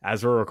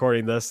 As we're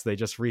recording this, they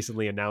just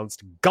recently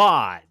announced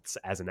GODS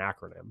as an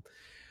acronym.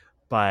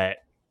 But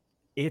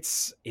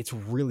it's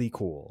really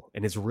cool,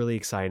 and it's really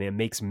exciting. It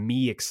makes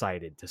me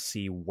excited to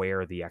see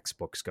where the X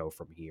books go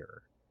from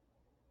here.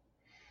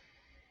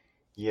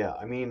 Yeah,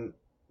 I mean,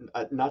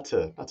 not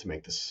to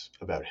make this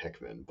about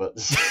Hickman, but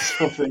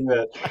something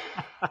that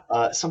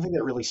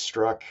really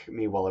struck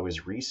me while I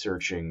was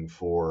researching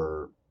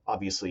for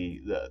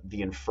obviously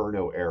the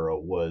Inferno era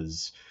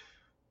was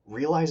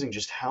realizing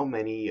just how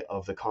many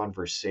of the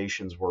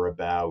conversations were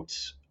about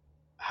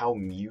how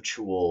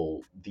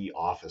mutual the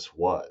Office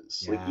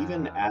was. Like,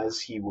 even as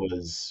he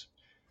was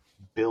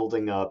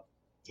building up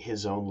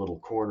his own little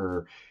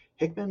corner,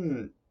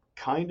 Hickman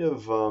kind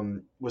of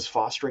was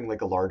fostering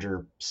like a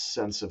larger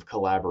sense of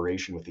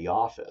collaboration with the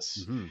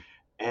Office. Mm-hmm.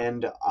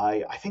 And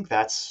I think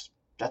that's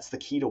the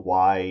key to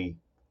why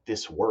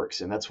this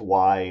works, and that's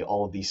why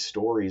all of these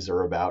stories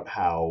are about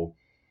how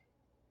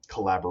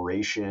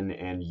collaboration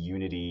and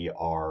unity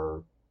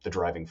are the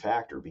driving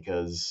factor,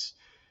 because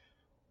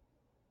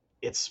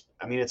it's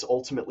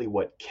ultimately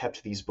what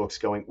kept these books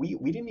going. We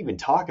didn't even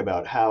talk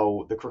about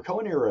how the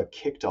Krakoan era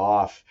kicked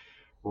off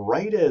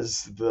right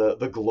as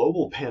the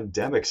global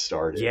pandemic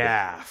started.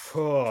 Yeah.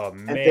 Oh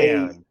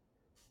man.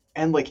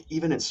 And like,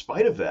 even in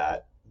spite of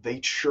that, they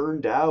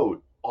churned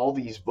out all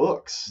these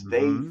books. Mm-hmm.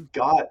 They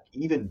got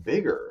even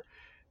bigger.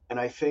 And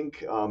I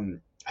think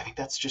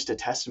that's just a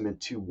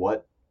testament to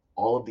what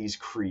all of these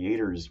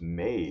creators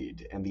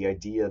made, and the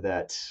idea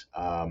that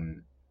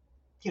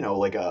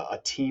like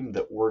a team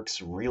that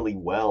works really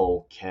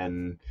well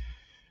can,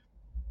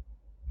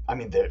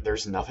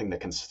 there's nothing that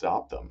can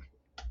stop them.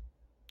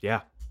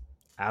 Yeah,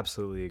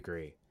 absolutely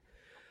agree.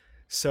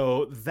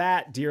 So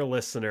that, dear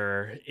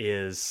listener,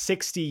 is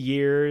 60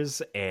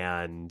 years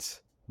and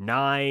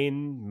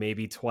 9,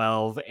 maybe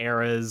 12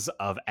 eras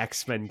of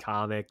X-Men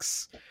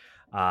comics.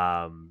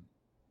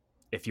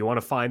 If you want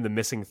to find the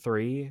missing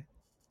 3,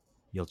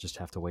 you'll just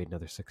have to wait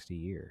another 60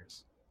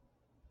 years.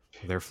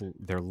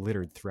 They're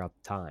littered throughout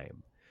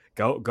time.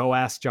 Go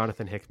ask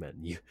Jonathan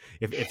Hickman.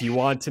 If you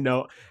want to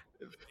know,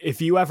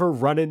 if you ever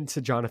run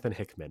into Jonathan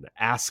Hickman,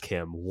 ask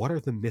him, what are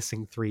the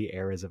missing 3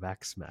 eras of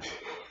X-Men?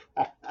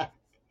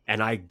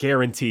 And I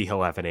guarantee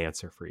he'll have an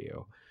answer for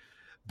you.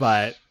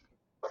 But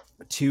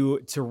to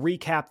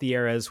recap the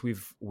eras,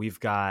 we've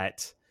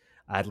got,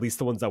 at least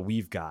the ones that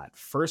we've got: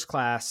 First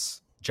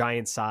Class,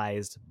 Giant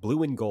Sized,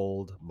 Blue and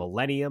Gold,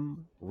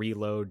 Millennium,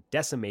 Reload,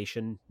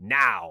 Decimation,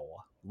 Now,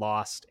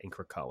 Lost, and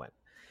Krakoan.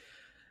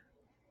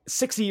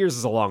 60 years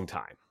is a long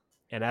time.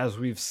 And as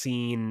we've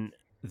seen,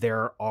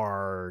 there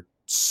are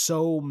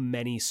so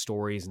many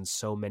stories and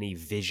so many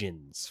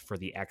visions for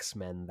the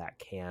X-Men that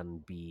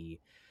can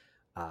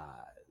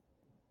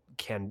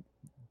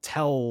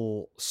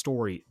tell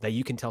stories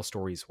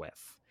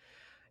with.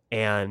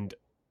 And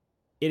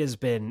it has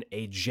been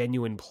a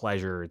genuine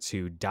pleasure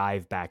to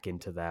dive back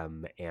into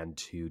them and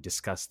to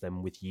discuss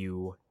them with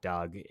you,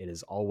 Doug. It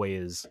is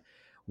always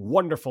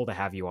wonderful to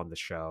have you on the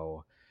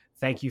show.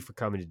 Thank you for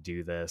coming to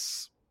do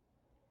this.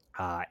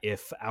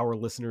 If our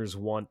listeners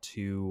want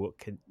to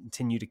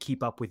continue to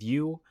keep up with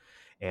you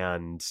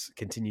and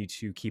continue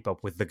to keep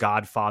up with the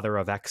Godfather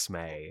of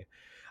X-Men,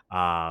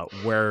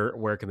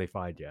 where can they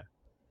find you?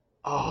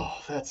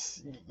 Oh,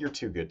 you're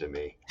too good to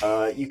me.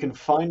 You can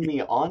find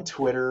me on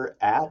Twitter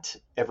at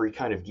Every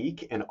Kind of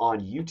Geek, and on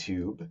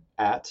YouTube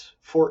at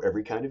For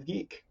Every Kind of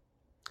Geek.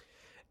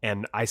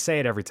 And I say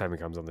it every time he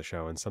comes on the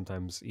show, and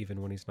sometimes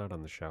even when he's not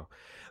on the show.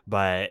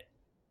 But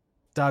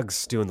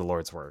Doug's doing the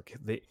Lord's work.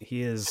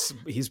 He's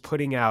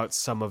putting out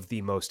some of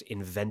the most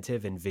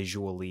inventive and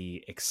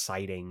visually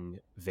exciting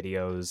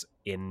videos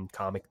in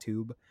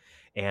ComicTube.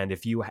 And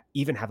if you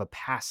even have a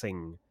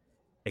passing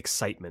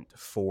excitement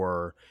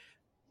for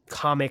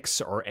comics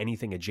or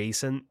anything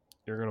adjacent,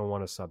 you're going to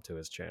want to sub to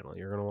his channel.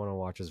 You're going to want to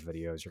watch his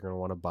videos. You're going to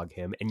want to bug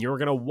him. And you're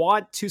going to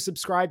want to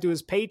subscribe to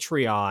his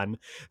Patreon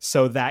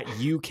so that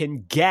you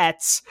can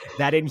get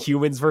that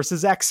Inhumans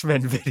versus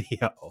X-Men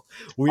video.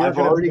 We are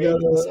going to make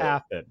this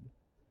happen.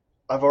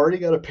 I've already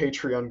got a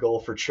Patreon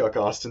goal for Chuck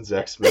Austin's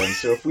X-Men,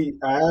 so if we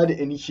add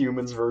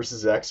Inhumans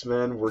versus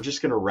X-Men, we're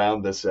just going to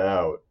round this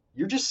out.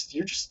 You're just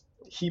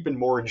heaping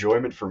more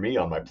enjoyment for me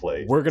on my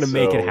plate. We're going to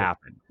make it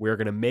happen. We're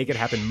going to make it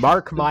happen.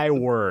 Mark my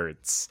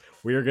words.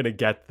 We're going to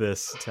get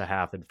this to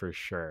happen for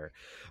sure.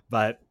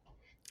 But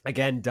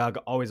Again, Doug,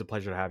 always a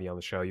pleasure to have you on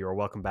the show. You are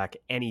welcome back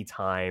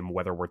anytime,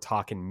 whether we're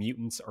talking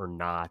mutants or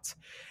not.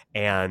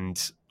 And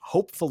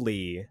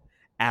hopefully,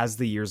 as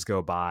the years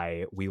go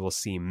by, we will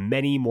see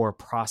many more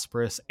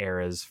prosperous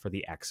eras for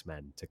the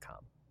X-Men to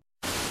come.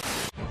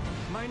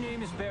 My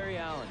name is Barry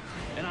Allen,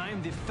 and I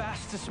am the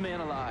fastest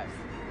man alive.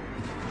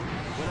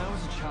 When I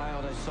was a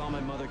child, I saw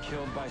my mother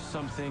killed by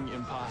something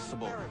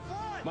impossible.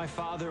 My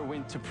father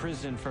went to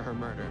prison for her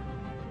murder.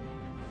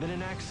 Then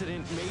an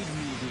accident made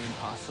me the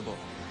impossible.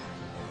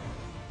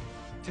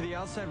 To the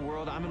outside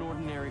world, I'm an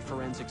ordinary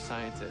forensic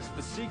scientist,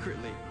 but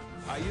secretly,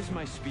 I use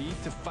my speed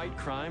to fight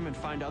crime and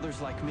find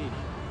others like me.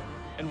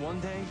 And one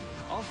day,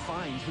 I'll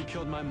find who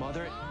killed my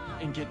mother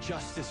and get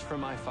justice for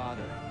my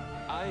father.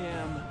 I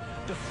am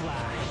the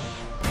Flash.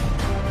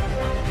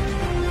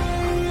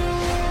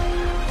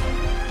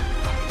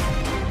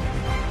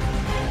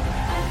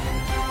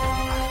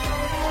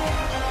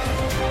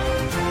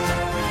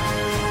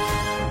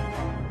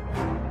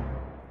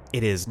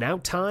 It is now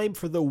time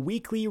for the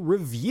weekly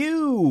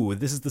review.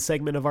 This is the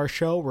segment of our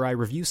show where I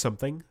review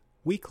something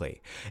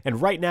weekly. And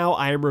right now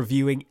I am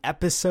reviewing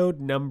episode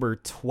number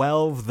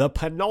 12, the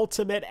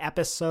penultimate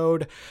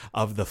episode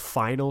of the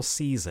final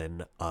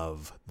season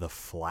of The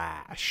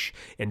Flash,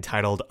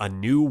 entitled A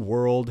New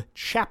World,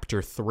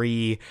 Chapter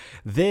 3.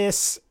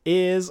 This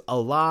is a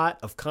lot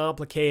of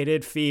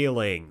complicated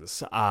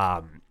feelings.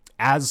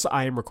 As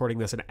I am recording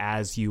this and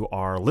as you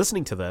are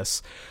listening to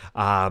this,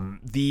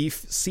 the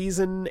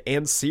season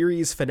and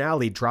series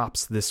finale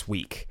drops this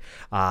week.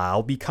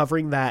 I'll be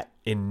covering that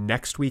in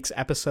next week's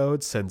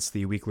episode, since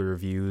the weekly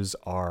reviews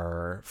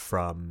are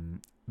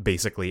from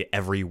basically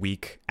every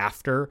week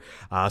after.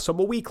 So I'm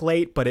a week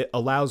late, but it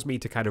allows me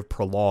to kind of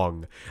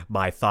prolong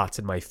my thoughts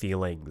and my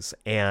feelings.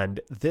 And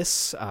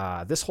this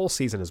whole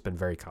season has been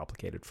very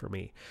complicated for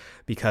me,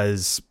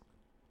 because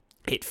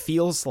it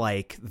feels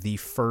like the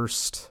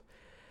first...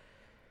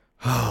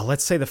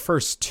 let's say the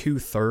first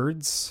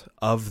 2/3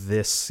 of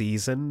this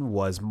season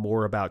was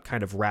more about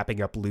kind of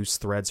wrapping up loose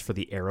threads for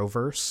the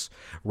Arrowverse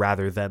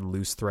rather than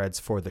loose threads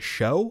for the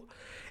show.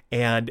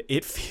 And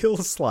it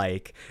feels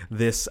like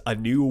this A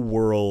New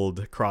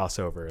World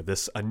crossover,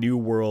 this A New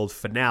World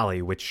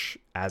finale, which,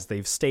 as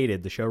they've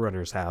stated, the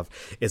showrunners have,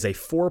 is a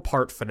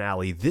 4-part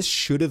finale. This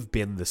should have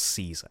been the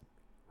season,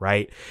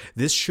 right?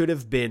 This should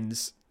have been...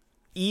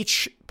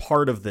 Each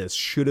part of this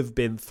should have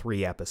been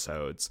 3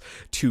 episodes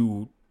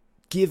to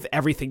give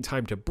everything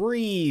time to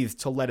breathe,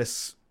 to let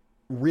us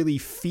really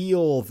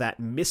feel that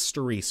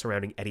mystery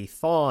surrounding Eddie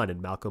Thawne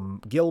and Malcolm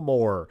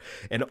Gilmore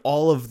and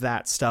all of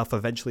that stuff,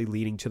 eventually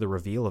leading to the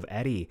reveal of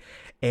Eddie.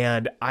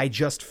 And I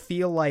just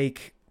feel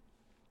like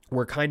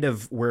we're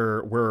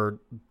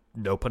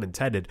no pun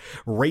intended,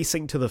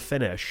 racing to the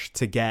finish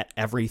to get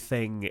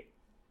everything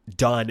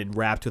done and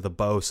wrapped with a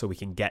bow so we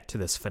can get to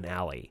this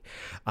finale.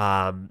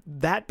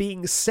 That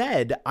being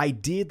said, I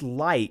did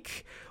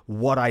like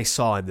what I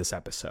saw in this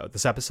episode.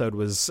 This episode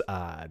was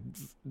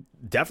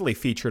definitely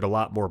featured a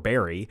lot more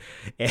Barry,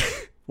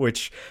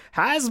 which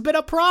has been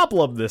a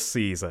problem this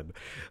season.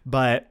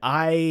 But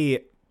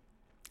I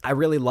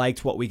really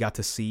liked what we got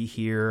to see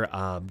here,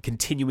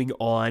 continuing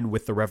on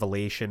with the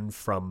revelation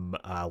from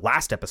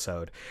last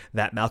episode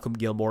that Malcolm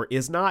Gilmore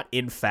is not,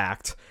 in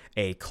fact,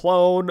 a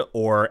clone,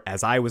 or,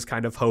 as I was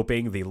kind of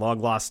hoping, the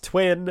long-lost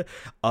twin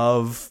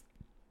of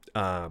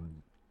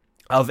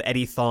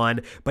Eddie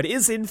Thawne, but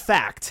is, in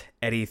fact,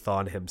 Eddie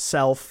Thawne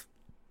himself,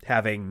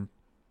 having,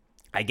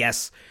 I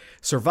guess,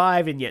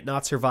 survived and yet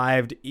not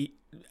survived,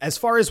 as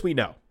far as we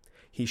know.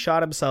 He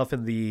shot himself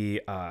in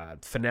the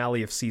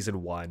finale of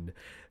Season 1,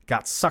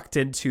 got sucked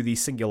into the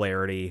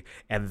singularity,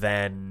 and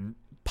then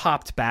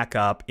popped back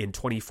up in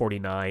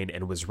 2049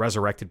 and was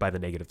resurrected by the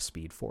negative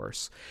speed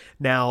force.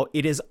 Now,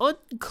 it is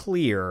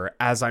unclear,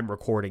 as I'm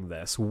recording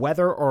this,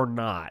 whether or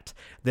not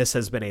this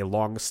has been a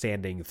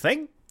long-standing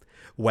thing,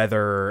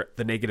 whether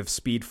the negative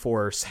speed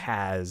force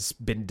has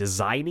been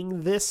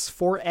designing this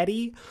for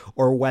Eddie,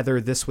 or whether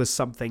this was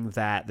something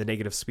that the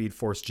negative speed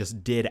force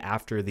just did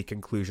after the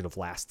conclusion of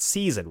last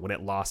season, when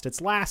it lost its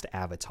last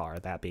avatar,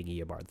 that being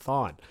Eobard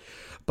Thawne.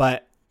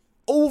 But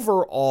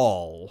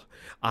overall,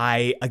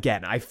 I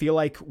feel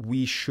like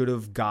we should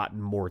have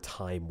gotten more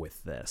time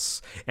with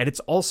this. And it's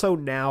also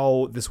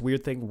now this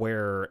weird thing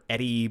where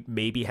Eddie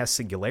maybe has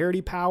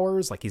singularity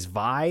powers, like he's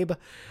Vibe,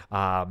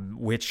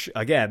 which,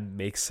 again,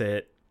 makes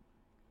it,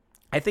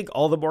 I think,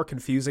 all the more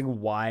confusing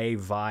why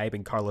Vibe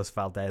and Carlos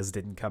Valdez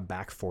didn't come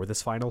back for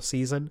this final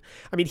season.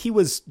 I mean, he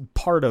was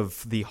part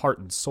of the heart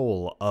and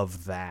soul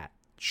of that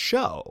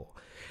show,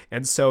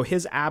 and so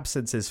his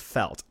absence is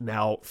felt.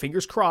 Now,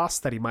 fingers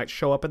crossed that he might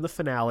show up in the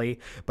finale,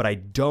 but I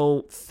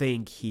don't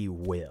think he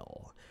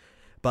will.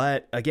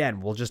 But again,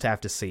 we'll just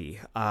have to see.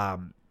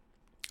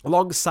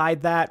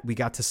 Alongside that, we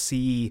got to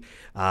see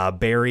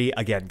Barry,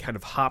 again, kind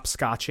of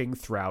hopscotching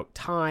throughout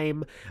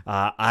time.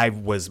 I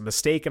was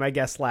mistaken, I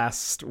guess,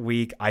 last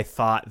week. I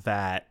thought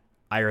that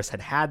Iris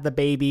had the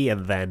baby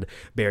and then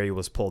Barry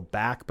was pulled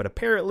back, but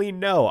apparently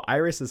no.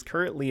 Iris is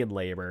currently in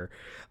labor.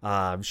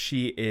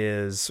 She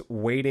is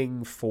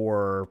waiting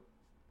for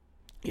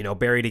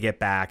Barry to get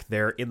back.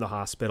 They're in the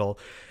hospital.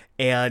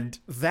 And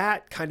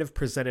that kind of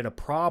presented a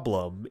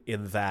problem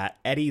in that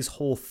Eddie's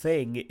whole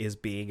thing is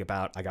being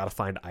about, I got to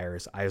find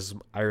Iris.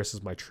 Iris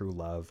is my true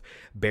love.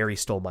 Barry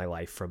stole my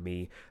life from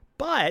me.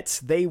 But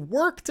they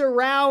worked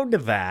around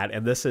that.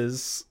 And this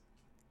is,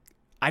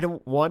 I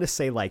don't want to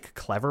say like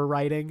clever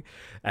writing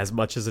as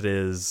much as it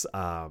is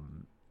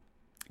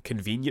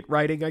convenient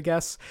writing, I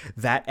guess,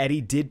 that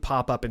Eddie did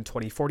pop up in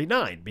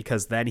 2049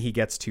 because then he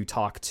gets to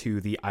talk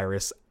to the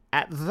Iris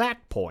at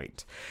that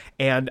point.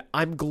 And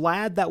I'm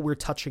glad that we're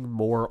touching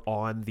more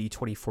on the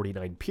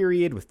 2049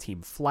 period with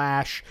Team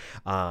Flash.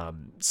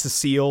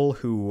 Cecile,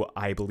 who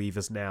I believe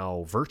is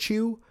now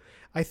Virtue,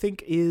 I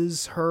think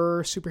is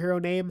her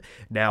superhero name,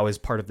 now is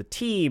part of the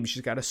team.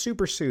 She's got a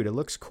super suit. It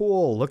looks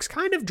cool. Looks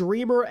kind of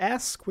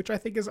Dreamer-esque, which I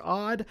think is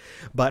odd.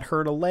 But her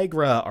and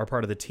Allegra are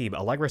part of the team.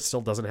 Allegra still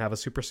doesn't have a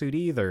super suit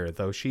either,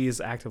 though she's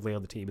actively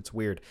on the team. It's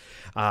weird.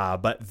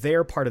 But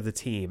they're part of the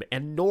team.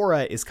 And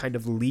Nora is kind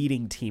of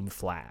leading Team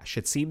Flash.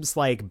 It seems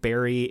like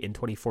Barry in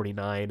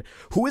 2049,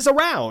 who is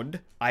around,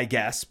 I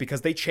guess,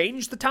 because they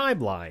changed the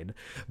timeline.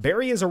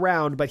 Barry is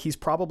around, but he's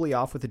probably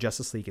off with the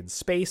Justice League in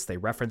space. They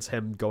reference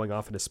him going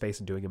off into space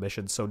and doing a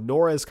mission. So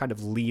Nora is kind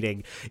of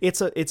leading.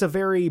 It's a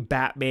very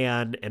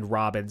Batman and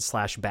Robin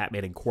 /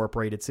 Batman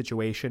Incorporated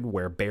situation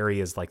where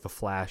Barry is like the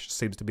Flash,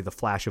 seems to be the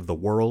Flash of the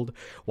world,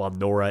 while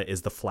Nora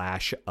is the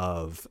Flash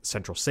of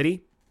Central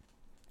City.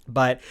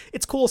 But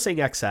it's cool seeing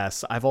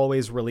XS. I've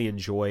always really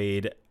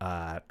enjoyed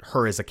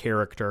her as a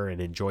character and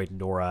enjoyed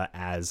Nora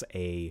as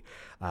a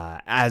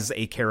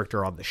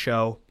character on the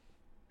show.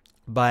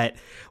 But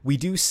we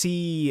do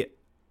see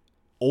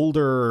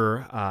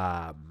older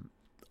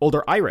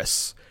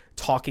Iris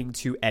talking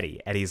to Eddie.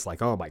 Eddie's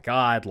like, oh my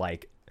God,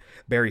 like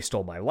Barry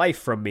stole my life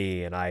from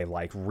me. And I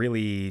like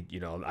really,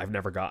 I've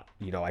never got,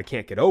 I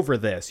can't get over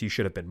this. You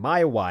should have been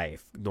my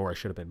wife. Nora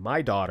should have been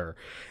my daughter.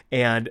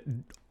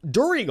 And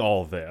during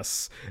all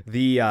this,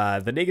 the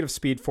negative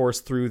speed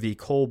force through the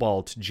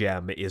cobalt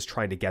gem is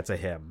trying to get to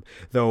him.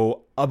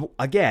 Though,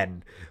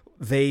 again,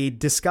 they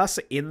discuss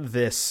in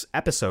this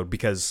episode,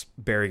 because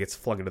Barry gets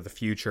flung into the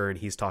future and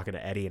he's talking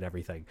to Eddie and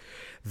everything,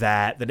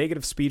 that the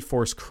negative speed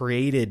force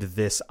created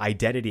this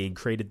identity and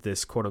created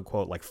this quote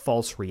unquote like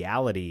false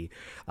reality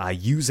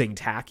using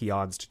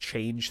tachyons to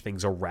change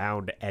things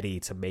around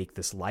Eddie to make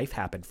this life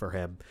happen for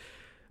him.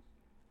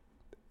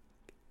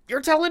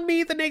 You're telling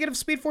me the negative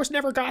speed force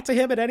never got to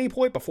him at any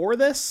point before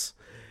this?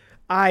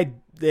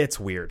 It's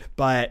weird,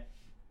 but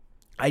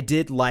I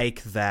did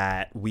like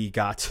that we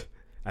got,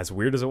 as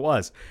weird as it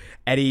was,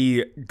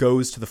 Eddie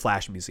goes to the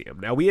Flash Museum.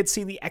 Now, we had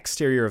seen the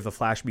exterior of the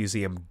Flash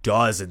Museum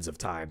dozens of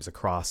times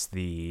across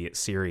the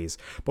series,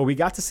 but we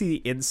got to see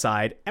the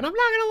inside, and I'm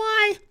not going to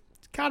lie,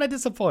 it's kind of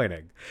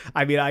disappointing.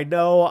 I mean, I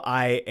know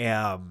I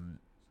am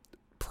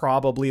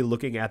probably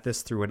looking at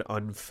this through an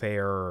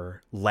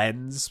unfair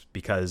lens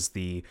because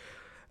the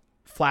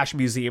Flash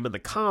Museum in the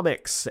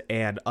comics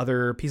and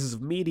other pieces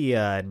of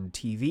media and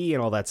TV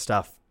and all that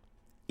stuff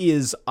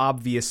is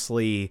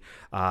obviously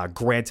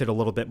granted a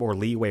little bit more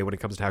leeway when it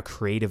comes to how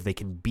creative they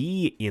can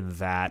be in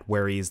that,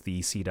 whereas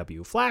the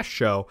CW Flash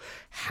show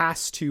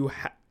has to,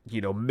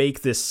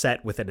 make this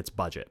set within its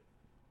budget.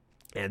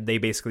 And they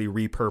basically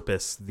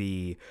repurpose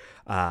the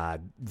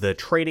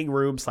training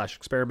room /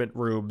 experiment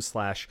room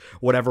 /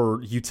 whatever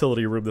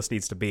utility room this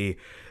needs to be,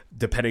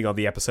 depending on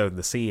the episode and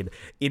the scene,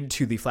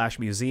 into the Flash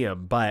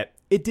Museum. But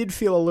it did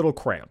feel a little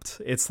cramped.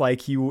 It's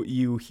like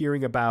you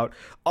hearing about,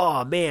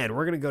 oh man,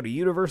 we're going to go to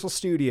Universal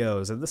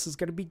Studios and this is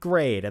going to be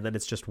great. And then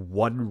it's just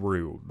one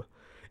room.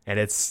 And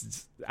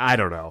it's, I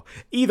don't know.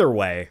 Either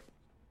way,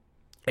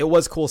 it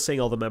was cool seeing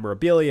all the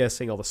memorabilia,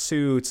 seeing all the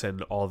suits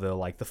and all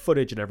the the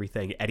footage and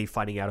everything, Eddie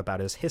finding out about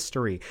his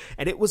history.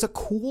 And it was a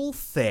cool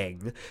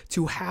thing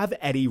to have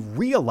Eddie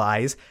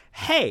realize,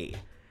 hey,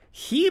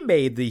 he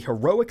made the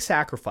heroic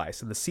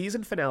sacrifice in the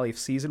season finale of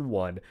season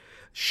 1,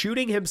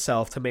 shooting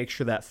himself to make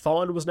sure that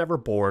Thawne was never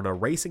born,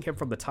 erasing him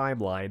from the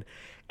timeline,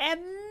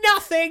 and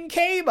nothing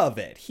came of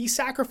it. He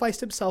sacrificed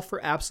himself for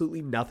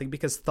absolutely nothing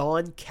because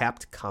Thawne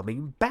kept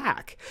coming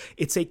back.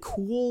 It's a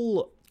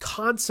cool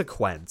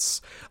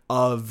consequence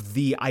of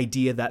the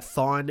idea that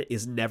Thawne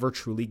is never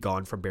truly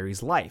gone from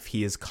Barry's life.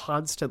 He is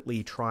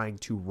constantly trying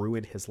to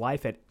ruin his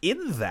life, and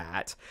in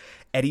that,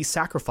 Eddie's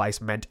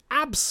sacrifice meant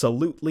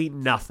absolutely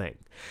nothing.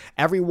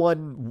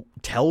 Everyone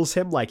tells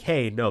him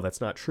hey, no, that's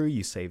not true.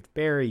 You saved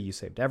Barry, you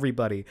saved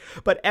everybody.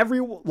 But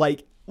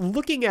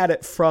looking at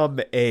it from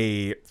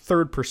a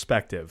third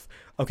perspective,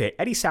 okay,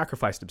 Eddie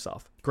sacrificed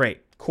himself.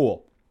 Great,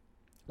 cool.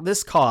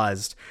 This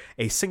caused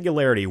a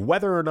singularity,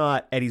 whether or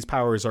not Eddie's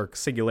powers are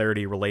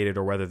singularity related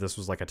or whether this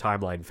was a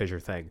timeline fissure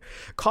thing,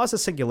 caused a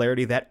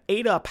singularity that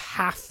ate up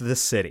half the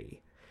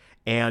city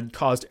and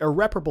caused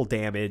irreparable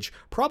damage,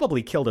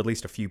 probably killed at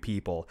least a few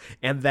people.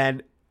 And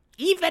then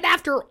even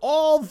after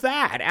all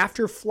that,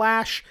 after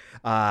Flash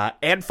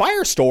and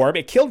Firestorm,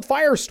 it killed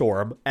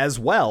Firestorm as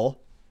well,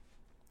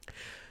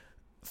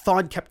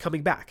 Thawne kept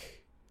coming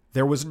back.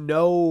 There was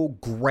no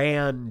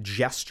grand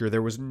gesture.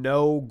 There was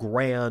no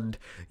grand,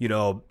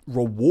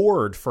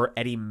 reward for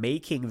Eddie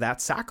making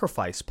that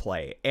sacrifice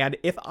play. And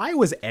if I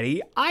was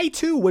Eddie, I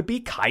too would be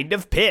kind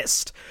of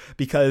pissed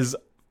because,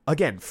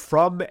 again,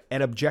 from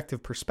an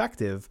objective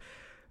perspective,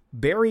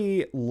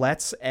 Barry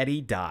lets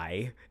Eddie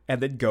die and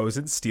then goes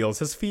and steals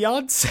his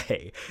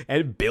fiance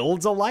and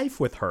builds a life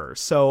with her.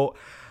 So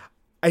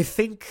I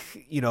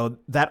think,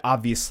 that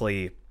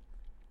obviously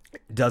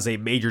does a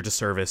major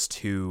disservice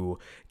to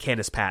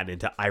Candace Patton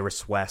and to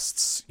Iris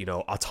West's,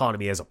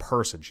 autonomy as a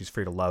person. She's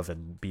free to love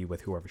and be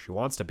with whoever she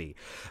wants to be.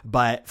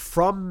 But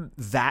from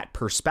that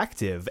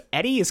perspective,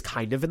 Eddie is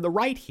kind of in the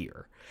right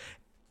here,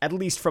 at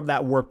least from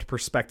that warped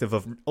perspective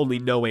of only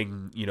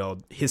knowing,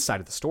 his side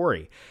of the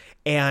story.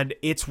 And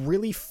it's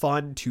really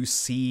fun to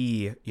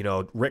see,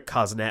 Rick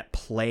Cosnett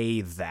play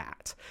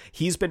that.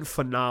 He's been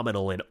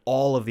phenomenal in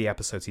all of the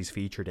episodes he's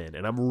featured in.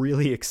 And I'm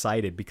really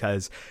excited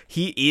because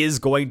he is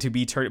going to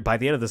be by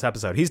the end of this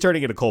episode, he's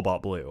turning into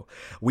Cobalt Blue.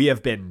 We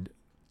have been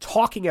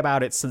talking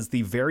about it since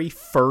the very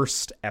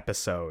first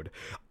episode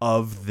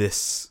of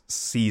this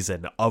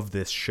season, of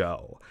this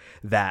show,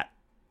 that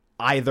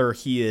either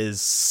he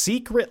is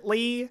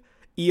secretly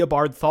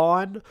Eobard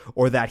Thawne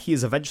or that he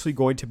is eventually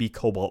going to be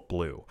Cobalt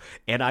Blue.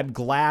 And I'm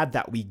glad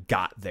that we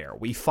got there.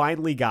 We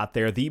finally got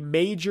there. The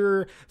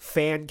major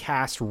fan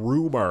cast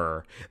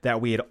rumor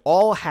that we had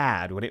all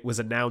had when it was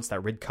announced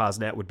that Rick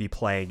Cosnett would be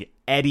playing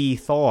Eddie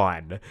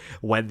Thawne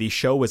when the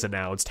show was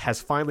announced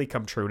has finally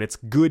come true, and it's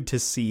good to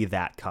see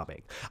that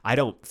coming. I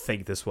don't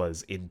think this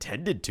was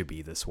intended to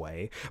be this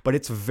way, but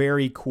it's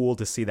very cool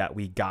to see that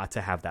we got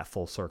to have that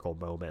full circle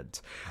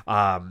moment.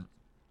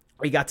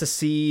 We got to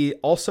see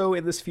also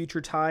in this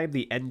future time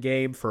the end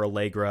game for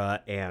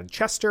Allegra and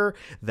Chester,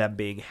 them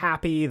being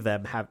happy,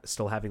 them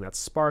still having that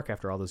spark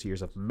after all those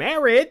years of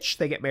marriage.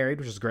 They get married,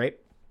 which is great.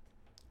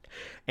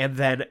 And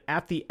then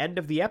at the end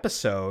of the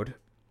episode,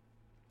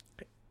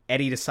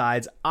 Eddie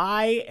decides,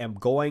 I am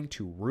going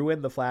to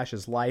ruin the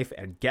Flash's life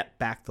and get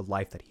back the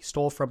life that he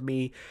stole from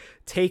me,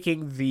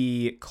 taking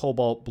the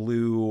Cobalt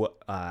Blue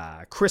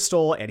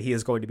crystal, and he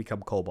is going to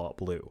become Cobalt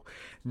Blue.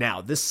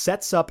 Now, this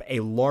sets up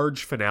a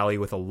large finale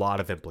with a lot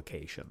of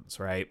implications,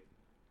 right?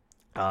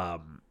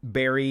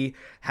 Barry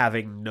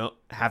having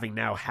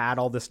now had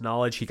all this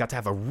knowledge, he got to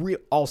have a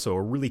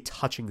really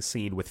touching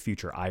scene with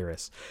future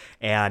Iris.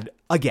 And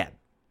again,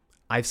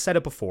 I've said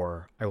it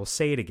before, I will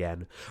say it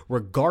again,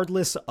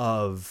 regardless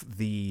of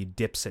the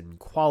dips in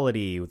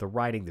quality, the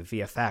writing, the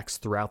VFX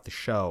throughout the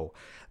show,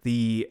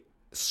 the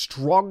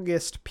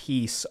strongest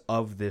piece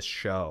of this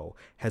show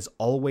has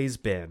always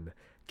been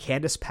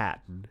Candace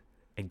Patton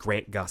and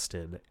Grant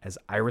Gustin as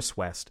Iris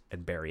West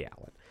and Barry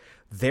Allen.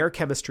 Their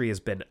chemistry has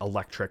been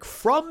electric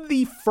from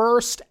the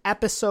first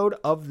episode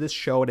of this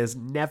show and has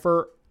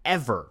never,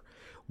 ever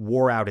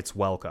wore out its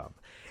welcome.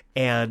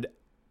 And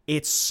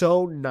it's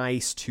so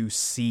nice to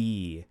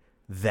see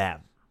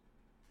them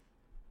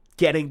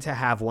getting to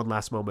have one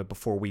last moment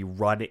before we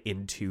run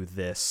into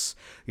this,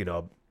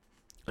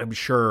 I'm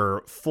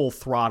sure full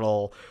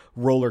throttle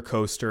roller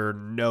coaster,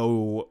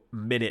 no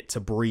minute to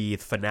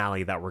breathe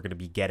finale that we're going to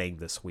be getting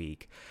this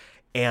week.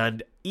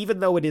 And even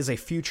though it is a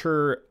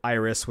future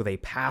Iris with a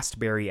past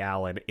Barry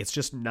Allen, it's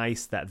just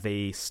nice that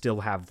they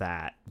still have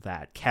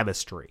that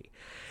chemistry.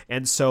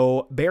 And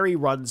so Barry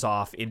runs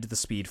off into the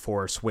Speed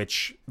Force,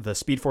 which the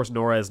Speed Force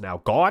Nora is now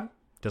gone,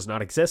 does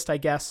not exist, I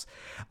guess.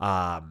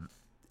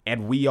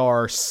 And we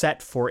are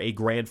set for a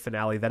grand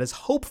finale that is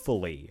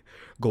hopefully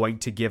going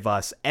to give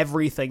us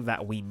everything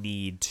that we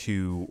need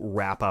to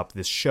wrap up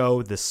this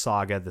show, this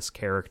saga, this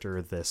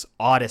character, this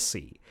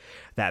odyssey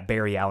that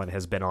Barry Allen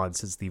has been on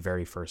since the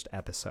very first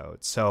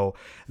episode. So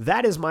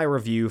that is my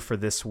review for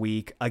this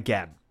week.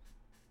 Again,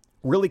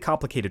 really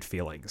complicated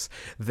feelings.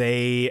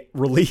 They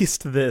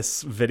released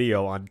this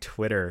video on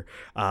Twitter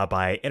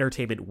by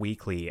Entertainment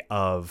Weekly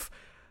of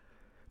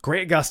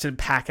Grant Gustin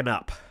packing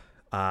up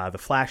the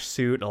Flash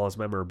suit and all his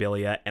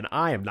memorabilia, and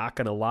I am not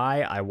going to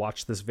lie, I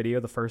watched this video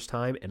the first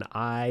time and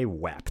I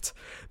wept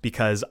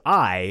because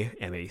I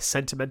am a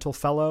sentimental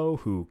fellow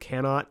who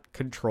cannot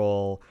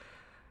control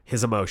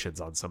his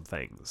emotions on some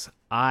things.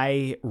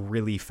 I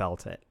really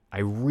felt it.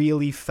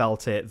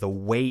 The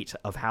weight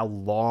of how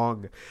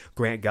long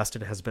Grant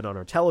Gustin has been on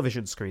our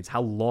television screens,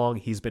 how long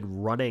he's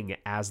been running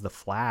as the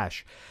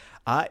Flash.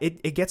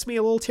 It gets me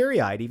a little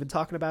teary-eyed even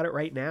talking about it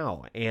right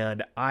now.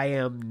 And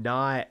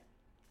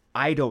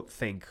I don't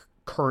think,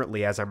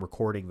 currently as I'm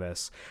recording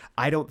this,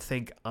 I don't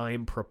think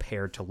I'm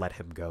prepared to let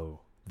him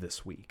go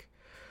this week.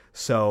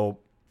 So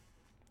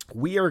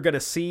we are going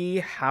to see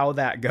how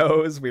that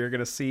goes. We are going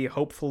to see,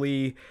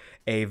 hopefully,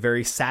 a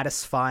very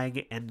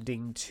satisfying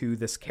ending to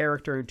this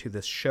character and to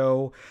this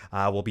show.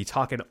 We'll be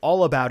talking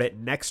all about it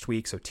next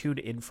week, so tune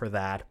in for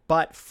that.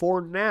 But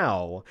for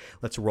now,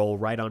 let's roll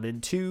right on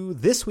into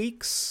this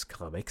week's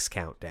Comics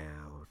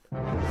Countdown.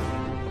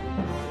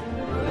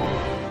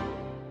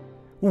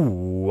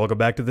 Welcome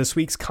back to this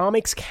week's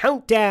Comics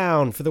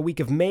Countdown for the week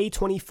of May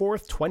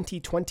 24th,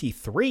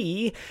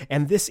 2023.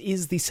 And this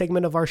is the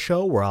segment of our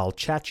show where I'll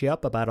chat you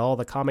up about all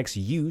the comics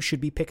you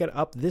should be picking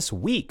up this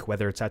week,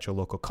 whether it's at your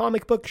local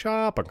comic book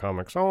shop, a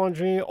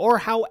Comixology, or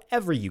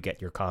however you get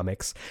your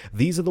comics.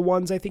 These are the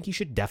ones I think you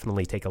should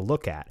definitely take a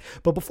look at.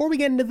 But before we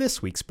get into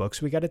this week's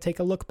books, we got to take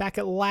a look back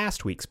at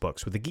last week's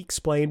books with the Geek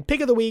Explained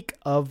Pick of the Week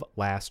of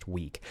last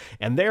week.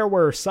 And there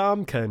were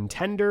some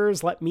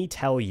contenders, let me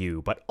tell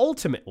you, but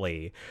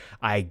ultimately,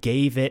 I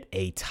gave it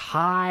a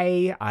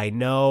tie, I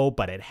know,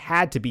 but it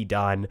had to be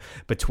done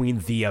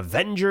between The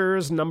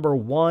Avengers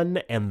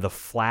 #1 and The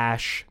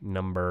Flash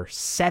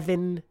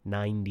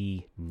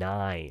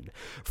 #799.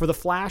 For The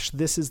Flash,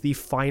 this is the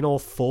final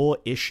full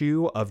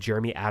issue of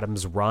Jeremy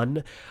Adams'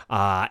 run,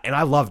 and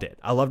I loved it.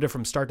 I loved it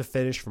from start to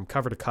finish, from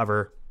cover to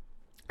cover.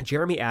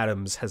 Jeremy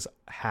Adams has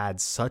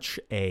had such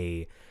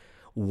a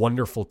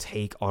wonderful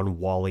take on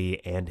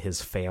Wally and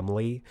his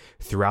family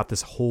throughout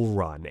this whole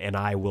run, and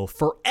I will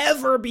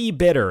forever be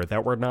bitter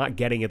that we're not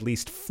getting at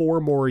least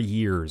 4 more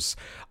years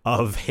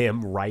of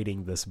him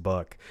writing this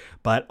book.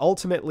 But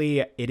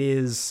ultimately, it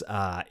is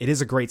a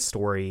great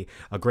story,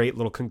 a great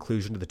little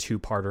conclusion to the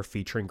 2-parter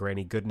featuring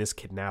Granny Goodness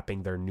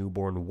kidnapping their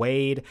newborn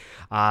Wade.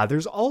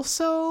 There's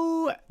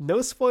also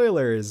no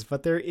spoilers,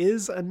 but there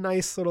is a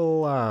nice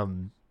little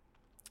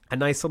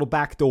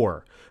back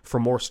door for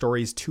more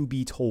stories to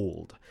be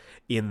told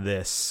in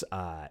this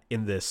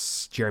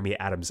Jeremy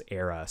Adams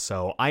era.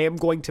 So I am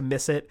going to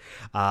miss it.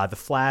 The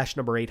Flash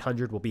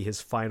 #800 will be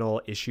his final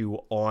issue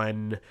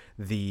on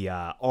the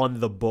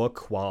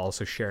book, while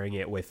also sharing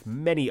it with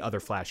many other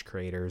Flash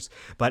creators.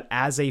 But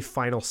as a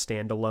final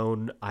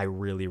standalone, I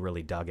really,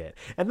 really dug it.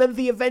 And then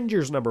The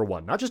Avengers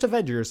 #1, not just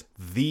Avengers,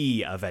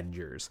 The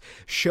Avengers,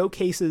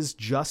 showcases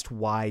just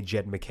why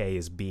Jed MacKay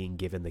is being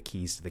given the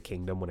keys to the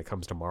kingdom when it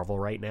comes to Marvel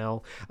right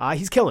now.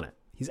 He's killing it.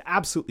 He's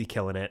absolutely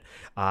killing it.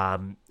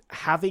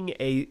 Having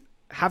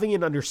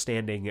an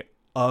understanding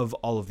of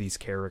all of these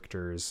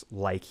characters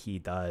like he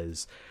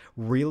does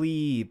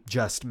really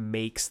just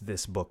makes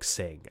this book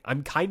sing.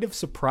 I'm kind of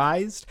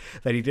surprised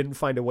that he didn't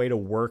find a way to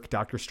work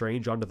Doctor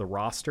Strange onto the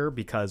roster,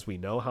 because we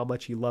know how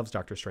much he loves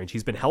Doctor Strange.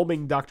 He's been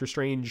helming Doctor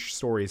Strange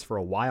stories for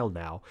a while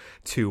now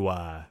to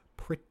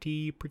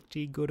pretty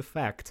good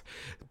effect.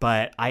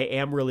 But I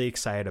am really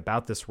excited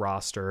about this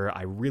roster.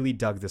 I really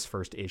dug this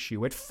first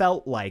issue. It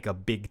felt like a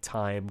big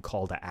time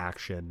call to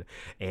action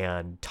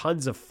and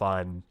tons of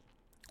fun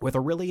with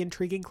a really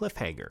intriguing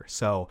cliffhanger.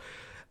 So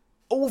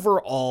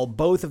overall,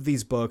 both of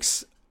these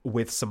books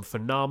with some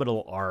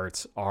phenomenal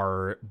art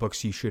are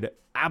books you should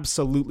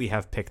absolutely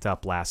have picked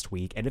up last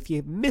week. And if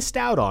you missed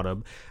out on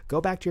them,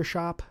 go back to your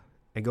shop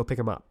and go pick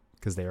them up,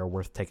 because they are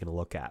worth taking a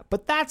look at.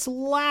 But that's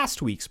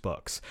last week's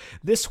books.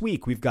 This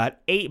week, we've got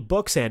 8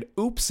 books, and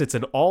oops, it's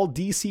an all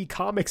DC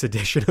Comics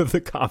edition of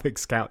the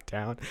Comics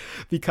Countdown,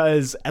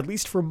 because at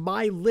least for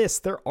my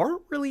list, there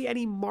aren't really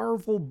any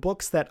Marvel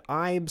books that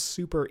I'm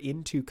super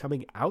into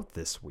coming out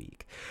this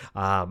week.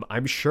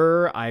 I'm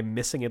sure I'm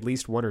missing at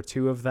least 1 or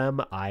 2 of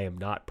them. I am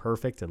not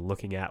perfect in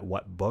looking at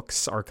what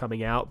books are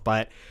coming out,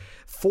 but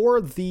for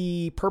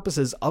the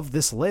purposes of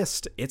this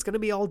list, it's going to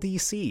be all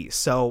DC.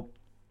 So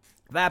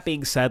that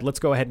being said, let's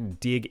go ahead and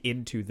dig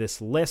into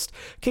this list,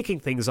 kicking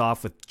things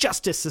off with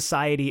Justice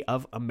Society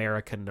of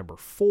America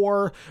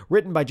 #4,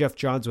 written by Jeff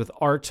Johns with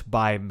art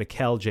by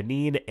Mikel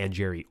Janin and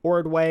Jerry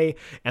Ordway.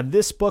 And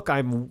this book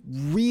I'm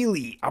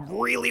really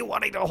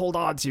wanting to hold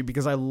on to,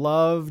 because I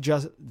love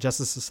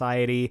Justice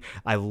Society.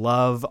 I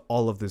love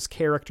all of those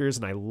characters,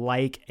 and I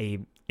like a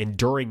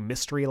enduring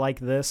mystery like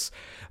this,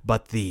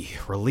 but the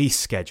release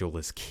schedule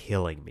is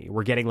killing me.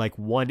 We're getting like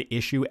 1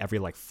 issue every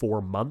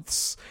 4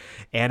 months,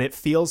 and it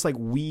feels like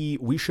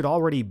we should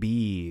already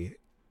be,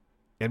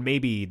 and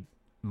maybe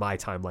my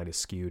timeline is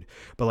skewed,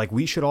 but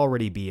we should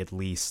already be at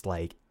least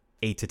 8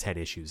 to 10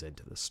 issues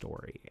into the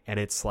story. And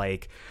it's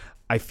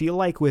I feel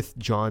like with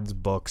John's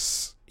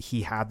books,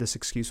 he had this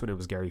excuse when it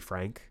was Gary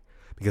Frank,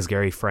 because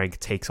Gary Frank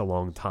takes a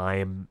long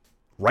time,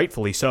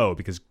 rightfully so,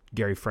 because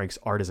Gary Frank's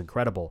art is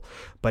incredible,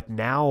 but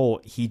now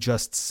he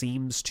just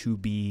seems to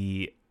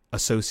be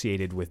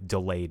associated with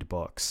delayed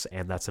books,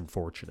 and that's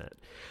unfortunate.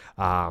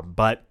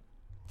 But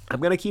I'm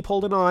going to keep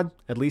holding on,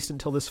 at least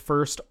until this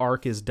first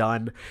arc is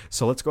done,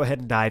 so let's go ahead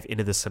and dive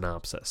into the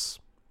synopsis.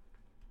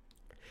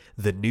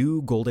 The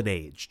New Golden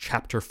Age,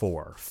 Chapter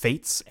 4,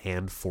 Fates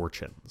and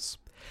Fortunes.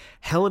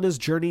 Helena's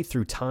journey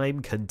through time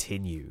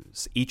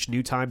continues. Each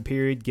new time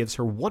period gives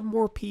her one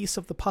more piece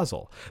of the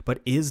puzzle,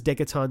 but is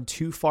Degaton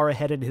too far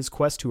ahead in his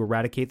quest to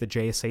eradicate the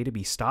JSA to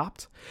be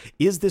stopped?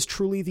 Is this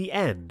truly the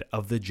end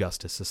of the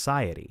Justice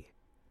Society?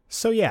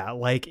 So yeah,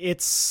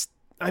 it's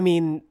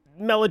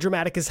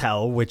melodramatic as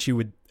hell, which you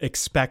would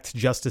expect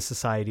Justice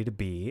Society to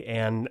be,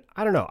 and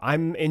I don't know,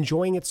 I'm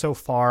enjoying it so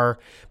far,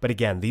 but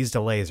again, these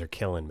delays are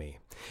killing me.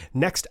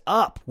 Next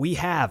up, we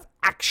have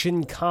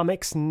Action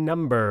Comics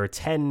number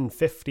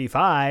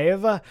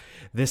 1055.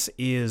 This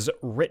is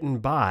written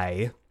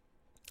by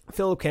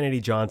Philip Kennedy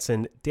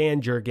Johnson,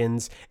 Dan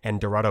Jurgens, and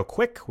Dorado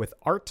Quick, with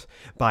art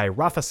by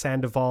Rafa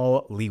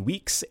Sandoval, Lee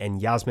Weeks,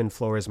 and Yasmin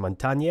Flores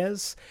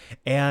Montañez.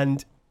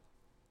 And,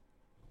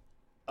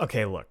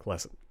 okay, look,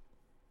 listen.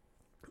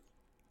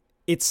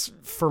 It's,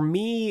 for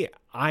me,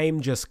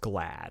 I'm just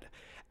glad,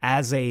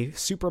 as a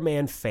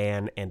Superman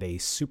fan and a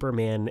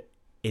Superman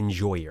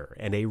enjoyer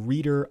and a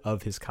reader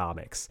of his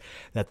comics,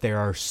 that there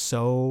are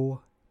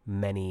so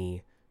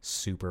many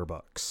super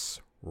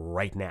books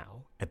right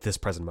now at this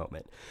present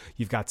moment.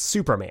 You've got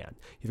Superman,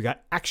 you've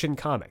got Action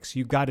Comics,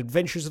 you've got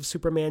Adventures of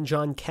Superman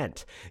John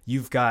Kent,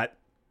 you've got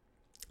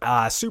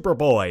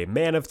Superboy,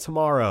 Man of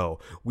Tomorrow,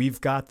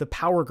 we've got the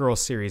Power Girl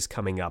series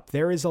coming up.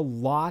 There is a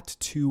lot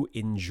to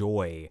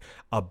enjoy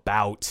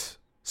about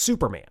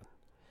Superman.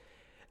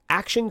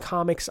 Action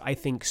Comics, I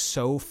think,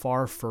 so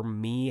far for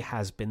me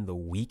has been the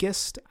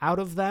weakest out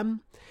of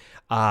them.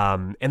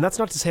 And that's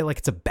not to say like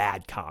it's a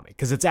bad comic,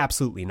 because it's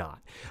absolutely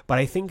not. But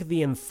I think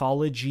the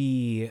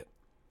anthology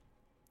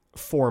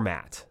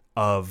format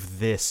of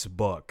this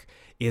book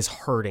is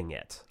hurting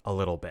it a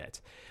little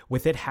bit.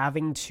 With it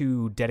having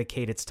to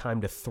dedicate its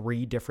time to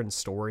 3 different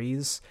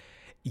stories,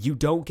 you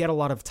don't get a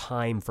lot of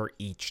time for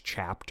each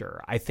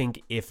chapter. I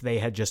think if they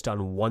had just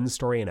done one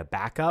story and a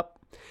backup,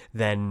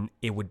 then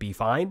it would be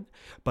fine.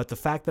 But the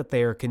fact that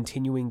they are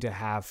continuing to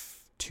have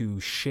to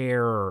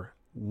share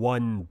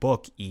one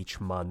book each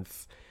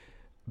month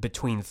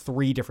between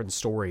 3 different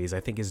stories, I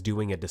think is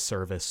doing a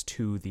disservice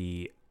to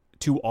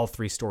all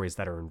 3 stories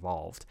that are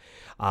involved.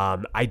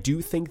 I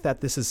do think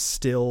that this is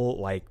still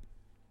like,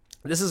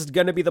 this is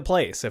going to be the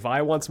place. If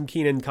I want some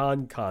Keenan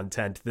Kong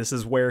content, this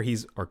is where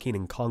or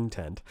Keenan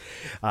content.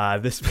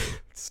 This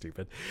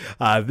stupid.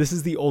 This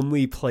is the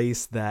only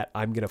place that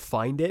I'm going to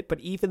find it. But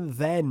even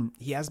then,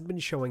 he hasn't been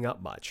showing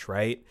up much,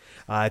 right?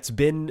 It's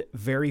been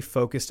very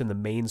focused in the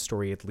main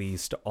story, at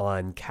least,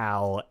 on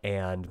Cal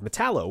and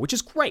Metallo, which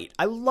is great.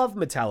 I love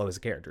Metallo as a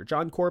character.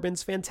 John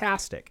Corbin's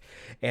fantastic.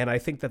 And I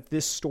think that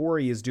this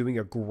story is doing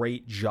a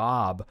great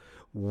job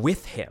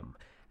with him.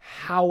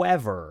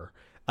 However,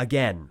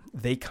 again,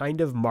 they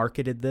kind of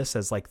marketed this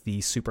as like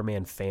the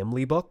Superman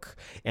family book,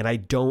 and I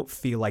don't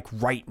feel like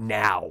right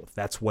now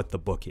that's what the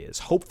book is.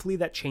 Hopefully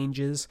that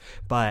changes,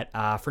 but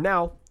for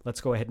now,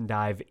 let's go ahead and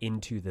dive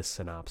into this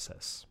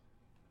synopsis.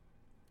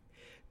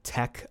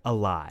 Tech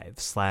Alive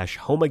 /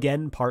 Home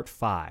Again Part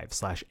 5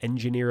 /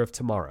 Engineer of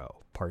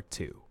Tomorrow Part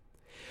 2.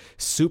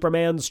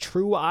 Superman's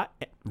true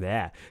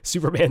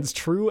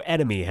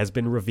enemy has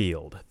been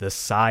revealed, the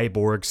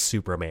cyborg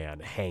Superman,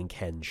 Hank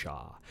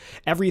Henshaw.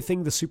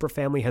 Everything the Super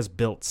family has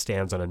built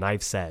stands on a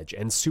knife's edge,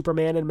 and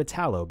Superman and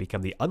Metallo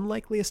become the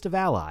unlikeliest of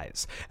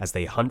allies as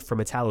they hunt for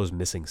Metallo's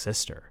missing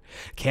sister.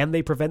 Can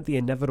they prevent the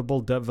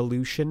inevitable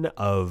devolution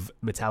of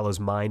Metallo's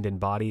mind and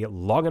body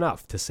long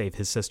enough to save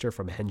his sister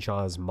from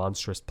Henshaw's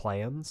monstrous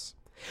plans?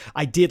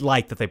 I did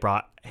like that they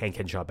brought Hank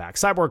Henshaw back.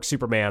 Cyborg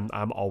Superman,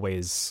 I'm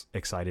always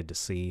excited to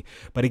see.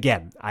 But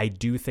again, I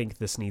do think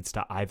this needs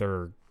to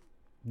either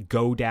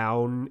go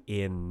down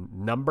in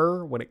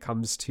number when it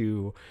comes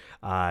to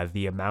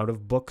the amount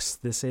of books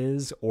this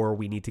is, or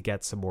we need to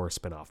get some more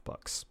spin-off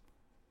books.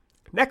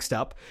 Next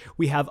up,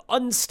 we have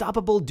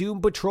Unstoppable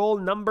Doom Patrol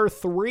number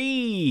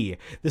 3.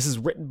 This is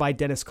written by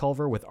Dennis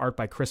Culver with art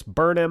by Chris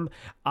Burnham.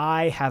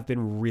 I have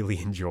been really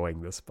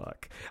enjoying this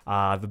book.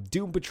 The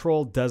Doom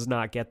Patrol does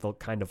not get the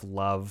kind of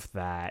love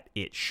that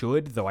it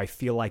should, though I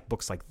feel like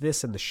books like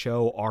this and the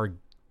show are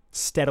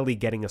steadily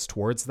getting us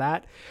towards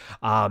that.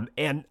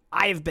 And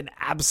I've been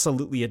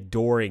absolutely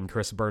adoring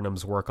Chris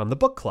Burnham's work on the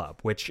book club,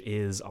 which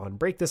is on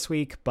break this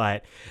week,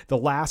 but the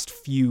last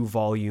few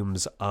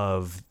volumes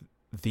of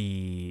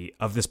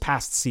this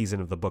past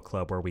season of the book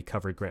club, where we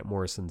covered Grant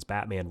Morrison's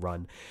Batman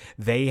run,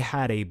 they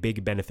had a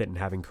big benefit in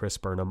having Chris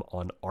Burnham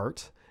on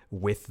art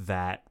with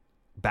that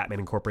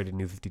Batman Incorporated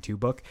New 52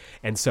 book.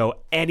 And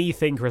so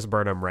anything Chris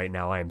Burnham right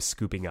now, I am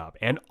scooping up.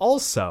 And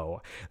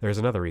also, there's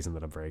another reason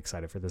that I'm very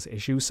excited for this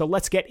issue. So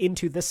let's get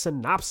into the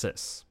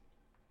synopsis.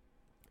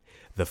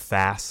 The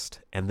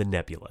Fast and the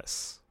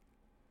Nebulous.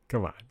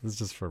 Come on, this is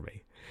just for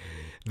me.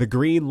 The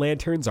Green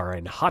Lanterns are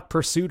in hot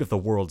pursuit of the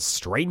world's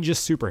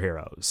strangest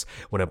superheroes.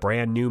 When a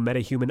brand new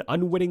metahuman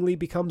unwittingly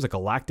becomes a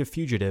galactic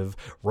fugitive,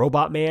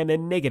 Robot Man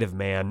and Negative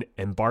Man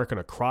embark on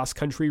a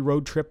cross-country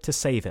road trip to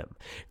save him.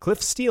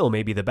 Cliff Steele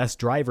may be the best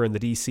driver in the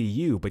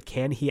DCU, but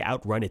can he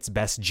outrun its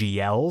best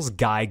GLs,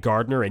 Guy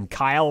Gardner and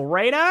Kyle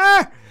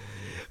Rayner?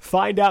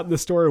 Find out in the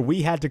story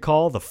we had to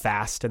call The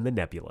Fast and the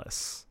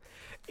Nebulous.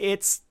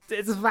 It's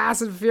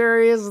Fast and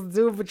Furious,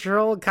 Doom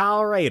Patrol,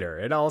 Kyle Rayner,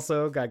 and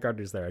also Guy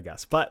Gardner's there, I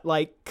guess. But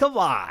like, come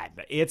on,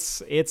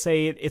 it's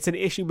an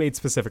issue made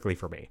specifically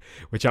for me,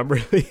 which I'm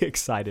really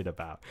excited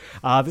about.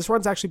 This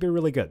run's actually been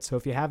really good, so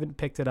if you haven't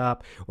picked it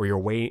up or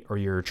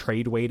you're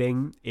trade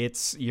waiting,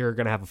 you're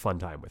gonna have a fun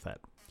time with it.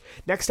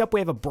 Next up, we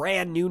have a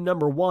brand new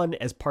number 1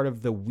 as part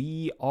of the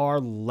We Are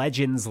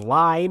Legends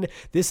line.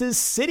 This is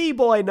City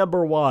Boy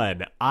number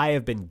 1. I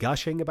have been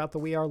gushing about the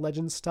We Are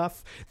Legends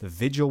stuff. The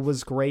Vigil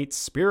was great,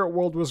 Spirit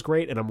World was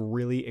great, and I'm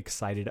really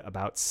excited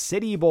about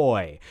City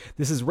Boy.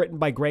 This is written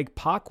by Greg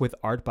Pak with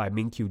art by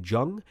Minkyu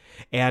Jung,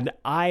 and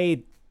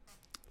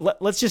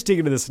let's just dig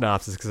into the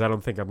synopsis because I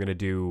don't think I'm going to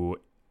do...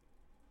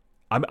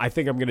 I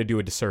think I'm going to do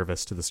a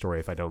disservice to the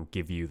story if I don't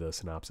give you the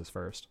synopsis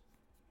first.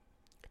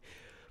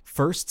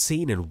 First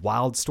seen in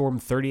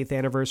Wildstorm 30th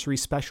Anniversary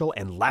Special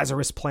and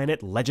Lazarus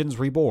Planet Legends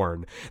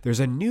Reborn, there's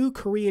a new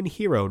Korean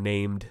hero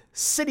named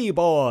City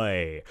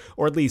Boy,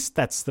 or at least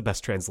that's the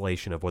best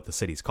translation of what the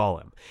cities call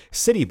him.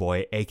 City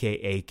Boy,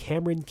 aka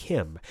Cameron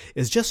Kim,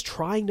 is just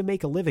trying to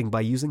make a living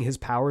by using his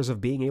powers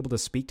of being able to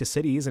speak to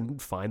cities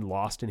and find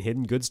lost and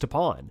hidden goods to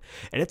pawn,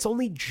 and it's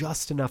only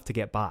just enough to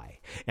get by.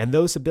 And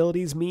those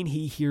abilities mean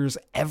he hears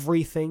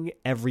everything,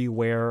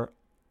 everywhere,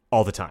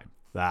 all the time.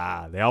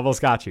 They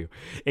almost got you,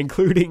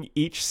 including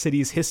each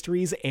city's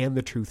histories and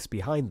the truths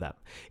behind them.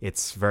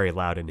 It's very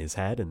loud in his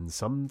head and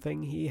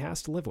something he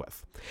has to live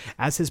with.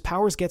 As his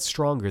powers get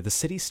stronger, the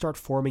cities start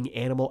forming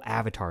animal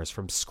avatars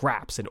from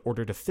scraps in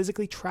order to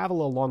physically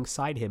travel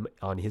alongside him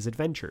on his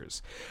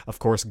adventures. Of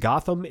course,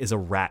 Gotham is a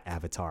rat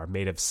avatar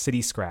made of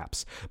city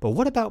scraps, but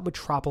what about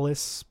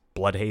Metropolis,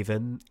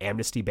 Bloodhaven,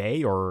 Amnesty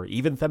Bay, or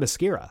even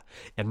Themyscira?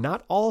 And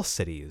not all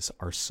cities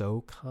are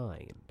so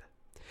kind.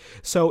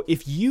 So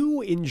if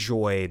you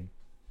enjoyed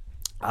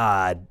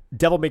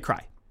Devil May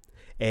Cry,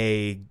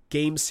 a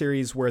game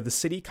series where the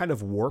city kind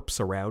of warps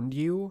around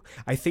you,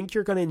 I think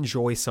you're going to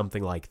enjoy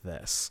something like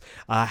this.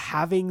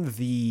 Having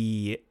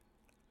the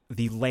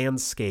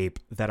landscape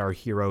that our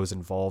heroes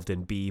involved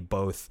in be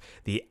both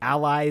the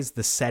allies,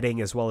 the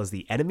setting, as well as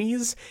the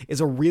enemies is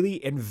a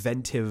really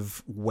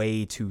inventive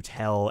way to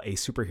tell a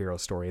superhero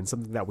story and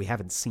something that we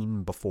haven't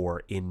seen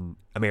before in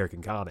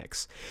American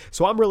comics.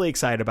 So I'm really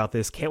excited about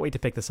this. Can't wait to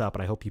pick this up,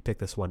 and I hope you pick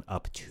this one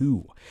up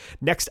too.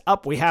 Next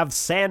up, we have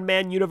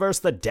Sandman Universe,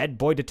 The Dead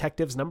Boy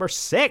Detectives number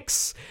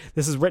 6.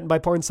 This is written by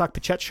Pornsock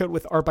Pachetshot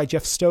with art by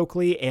Jeff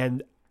Stokely,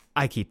 and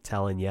I keep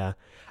telling you,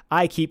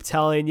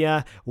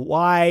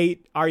 why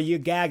are you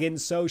gagging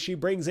so she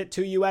brings it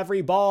to you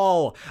every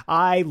ball?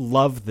 I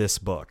love this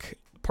book.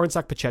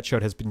 Pornsock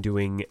Pachetshot has been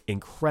doing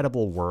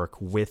incredible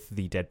work with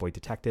the Dead Boy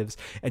Detectives,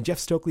 and Jeff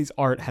Stokely's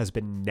art has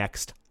been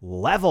next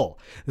level.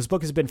 This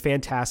book has been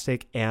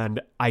fantastic, and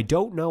I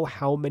don't know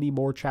how many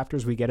more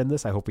chapters we get in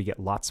this. I hope we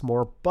get lots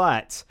more,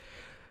 but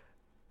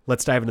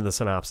let's dive into the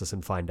synopsis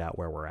and find out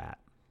where we're at.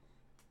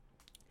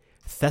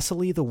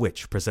 Thessaly the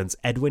Witch presents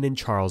Edwin and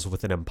Charles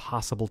with an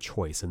impossible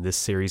choice in this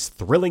series'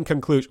 thrilling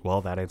conclusion.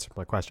 Well, that answered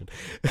my question.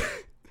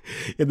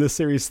 In this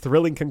series'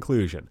 thrilling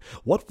conclusion,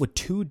 what would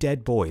two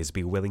dead boys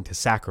be willing to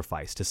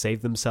sacrifice to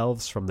save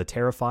themselves from the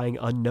terrifying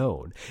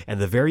unknown and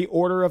the very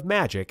order of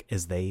magic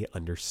as they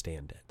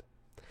understand it?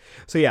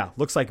 So yeah,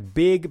 looks like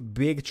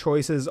big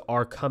choices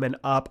are coming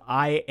up.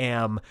 I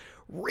am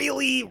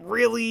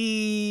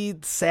really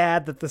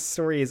sad that this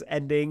story is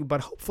ending, but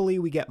hopefully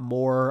we get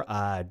more.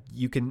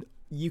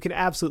 You can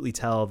absolutely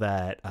tell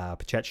that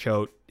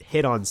Pachetshot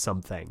hit on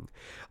something,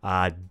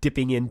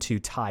 dipping into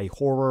Thai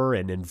horror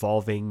and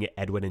involving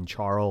Edwin and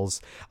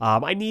Charles.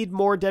 I need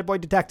more Dead Boy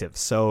Detectives,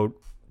 so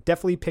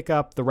definitely pick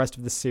up the rest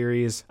of the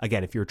series.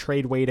 Again, if you're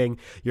trade waiting,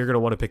 you're going to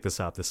want to pick this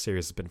up. This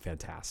series has been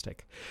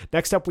fantastic.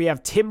 Next up, we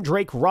have Tim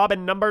Drake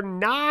Robin number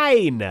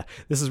 9.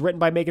 This is written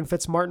by Megan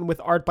Fitzmartin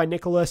with art by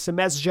Nicola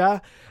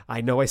Semezja.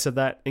 I know I said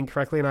that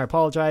incorrectly, and I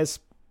apologize.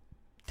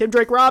 Tim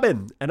Drake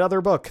Robin,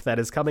 another book that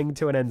is coming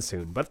to an end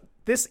soon, but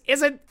this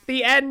isn't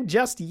the end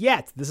just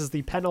yet. This is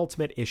the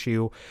penultimate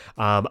issue.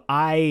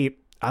 I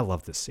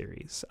love this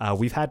series.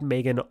 We've had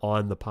Megan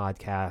on the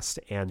podcast,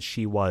 and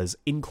she was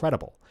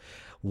incredible.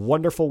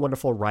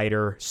 Wonderful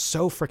writer,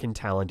 so freaking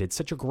talented,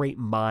 such a great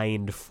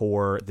mind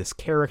for this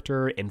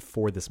character and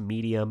for this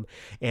medium,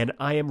 and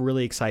I am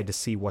really excited to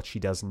see what she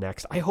does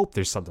next. I hope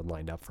there's something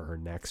lined up for her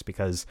next,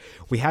 because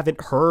we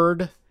haven't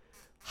heard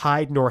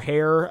hide nor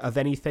hair of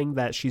anything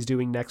that she's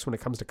doing next when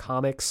it comes to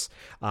comics.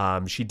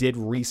 She did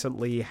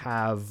recently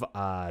have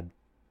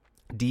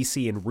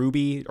DC and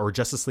Ruby, or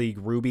Justice League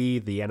Ruby,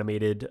 the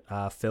animated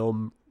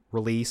film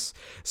release.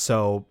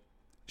 So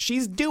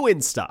she's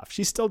doing stuff.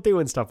 She's still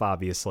doing stuff,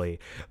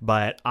 obviously,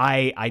 but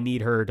I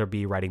need her to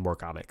be writing more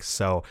comics.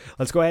 So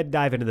let's go ahead and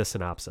dive into the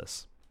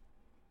synopsis.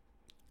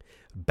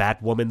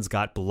 Batwoman's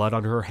got blood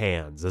on her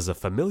hands as a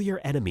familiar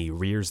enemy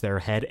rears their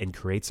head and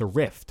creates a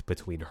rift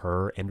between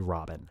her and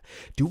Robin.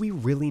 Do we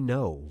really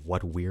know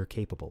what we're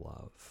capable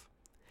of?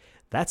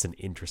 That's an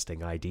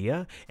interesting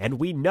idea, and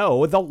we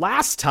know the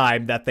last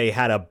time that they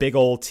had a big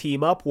old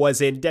team up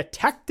was in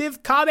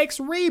Detective Comics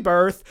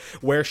Rebirth,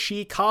 where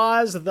she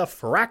caused the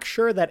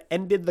fracture that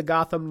ended the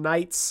Gotham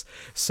Knights.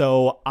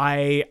 So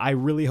I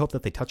really hope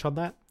that they touch on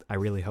that. I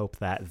really hope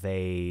that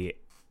they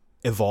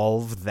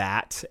evolve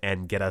that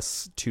and get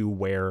us to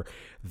where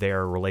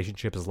their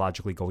relationship is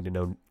logically going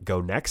to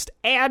go next.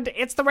 And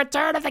it's the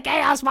return of the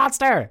Chaos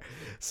Monster.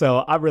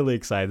 So I'm really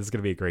excited. This is going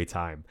to be a great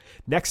time.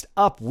 Next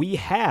up, we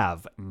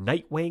have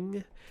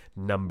Nightwing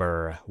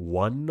number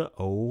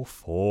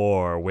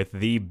 104 with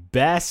the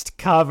best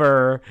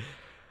cover.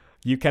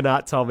 You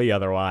cannot tell me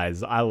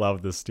otherwise. I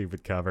love this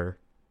stupid cover.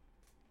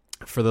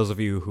 For those of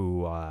you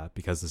who,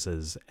 because this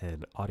is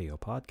an audio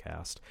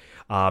podcast,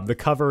 the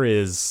cover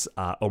is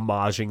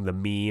homaging the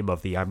meme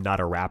of the I'm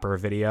Not a Rapper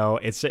video.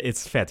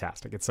 It's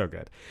fantastic. It's so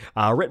good.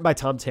 Written by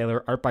Tom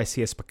Taylor, art by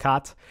C.S.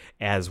 Pacat,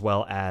 as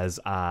well as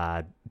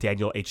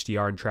Daniel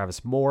HDR and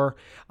Travis Moore.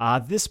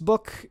 This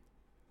book,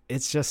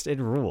 it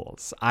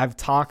rules. I've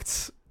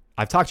talked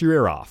your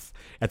ear off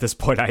at this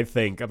point, I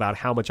think, about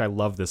how much I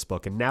love this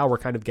book. And now we're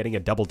kind of getting a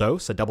double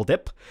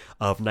dip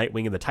of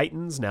Nightwing and the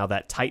Titans. Now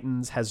that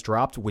Titans has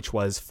dropped, which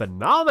was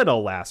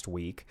phenomenal last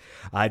week.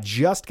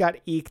 Just got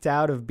eked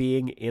out of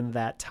being in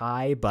that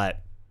tie,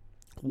 but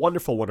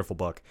wonderful, wonderful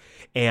book.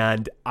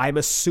 And I'm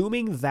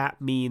assuming that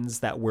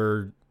means that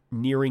we're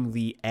nearing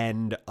the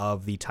end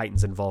of the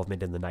Titans'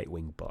 involvement in the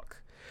Nightwing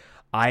book.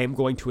 I am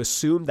going to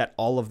assume that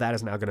all of that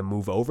is now going to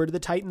move over to the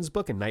Titans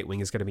book, and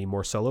Nightwing is going to be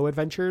more solo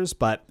adventures,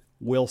 but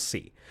we'll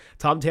see.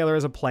 Tom Taylor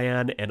has a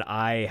plan, and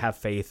I have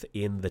faith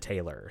in the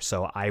Taylor,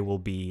 so I will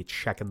be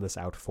checking this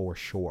out for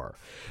sure.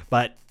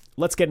 But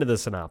let's get into the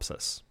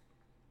synopsis.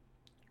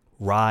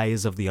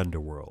 Rise of the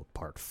Underworld,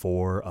 Part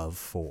 4 of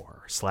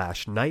 4,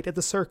 / Night at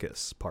the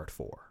Circus, Part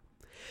 4.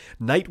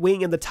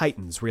 Nightwing and the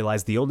Titans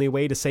realize the only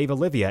way to save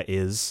Olivia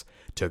is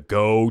to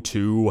go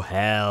to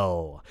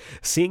hell.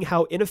 Seeing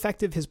how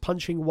ineffective his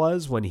punching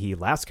was when he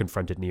last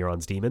confronted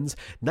Neron's demons,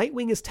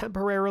 Nightwing is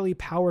temporarily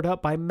powered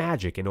up by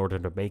magic in order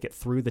to make it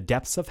through the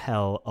depths of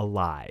hell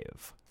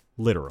alive.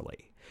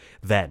 Literally.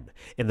 Then,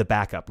 in the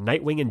backup,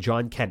 Nightwing and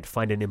John Kent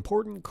find an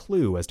important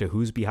clue as to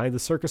who's behind the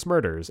circus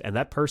murders, and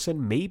that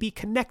person may be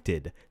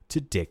connected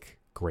to Dick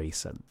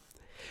Grayson.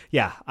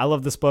 Yeah, I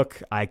love this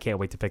book. I can't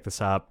wait to pick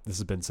this up. This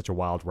has been such a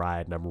wild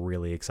ride, and I'm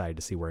really excited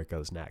to see where it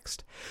goes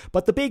next.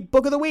 But the big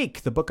book of the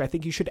week, the book I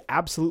think you should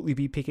absolutely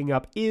be picking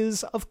up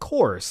is, of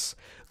course,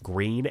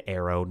 Green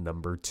Arrow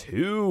number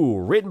 2,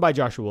 written by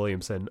Joshua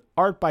Williamson,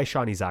 art by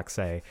Shawnee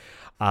Zaxay,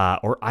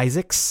 or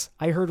Isaacs,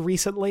 I heard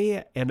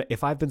recently. And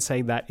if I've been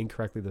saying that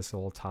incorrectly this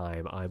whole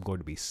time, I'm going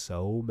to be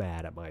so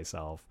mad at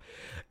myself.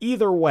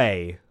 Either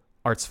way,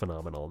 art's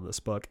phenomenal in this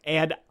book,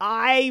 and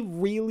I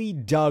really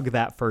dug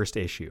that first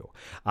issue.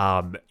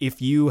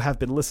 If you have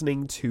been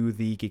listening to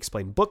the Geek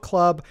Explained Book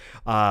Club,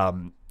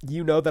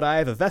 you know that I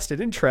have a vested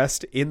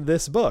interest in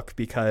this book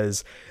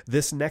because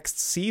this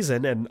next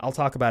season, and I'll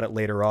talk about it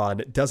later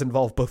on, does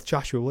involve both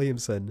Joshua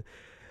Williamson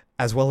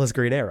as well as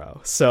Green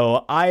Arrow.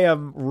 So I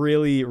am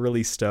really,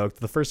 really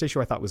stoked. The first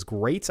issue I thought was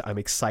great. I'm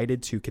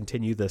excited to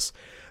continue this,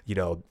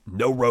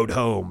 no road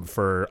home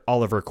for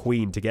Oliver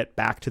Queen to get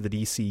back to the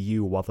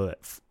DCU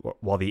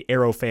while the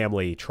Arrow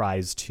family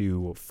tries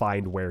to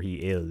find where he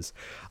is.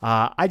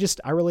 I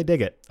really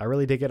dig it. I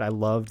really dig it. I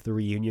loved the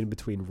reunion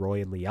between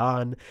Roy and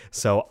Leon.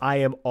 So I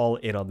am all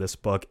in on this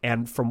book.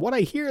 And from what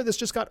I hear, this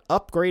just got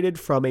upgraded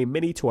from a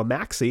mini to a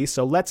maxi.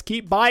 So let's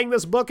keep buying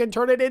this book and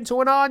turn it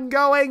into an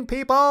ongoing,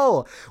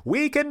 people.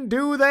 We can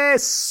do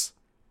this.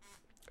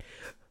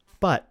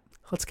 But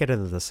let's get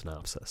into the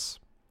synopsis.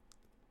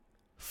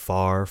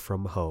 Far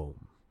from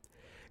home.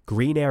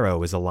 Green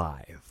Arrow is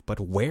alive, but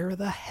where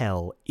the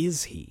hell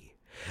is he?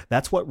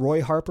 That's what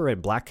Roy Harper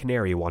and Black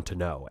Canary want to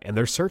know, and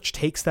their search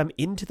takes them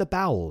into the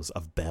bowels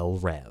of Belle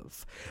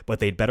Rev. But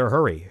they'd better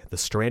hurry. The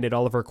stranded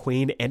Oliver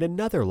Queen and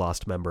another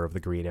lost member of the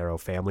Green Arrow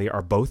family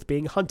are both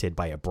being hunted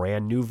by a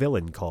brand new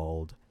villain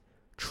called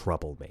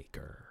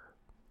Troublemaker.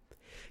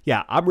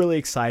 Yeah, I'm really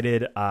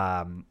excited.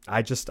 I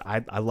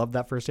love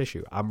that first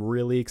issue. I'm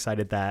really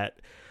excited that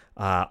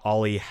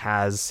Ollie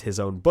has his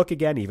own book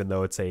again, even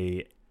though it's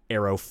a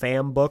Arrow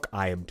fam book.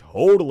 I am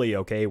totally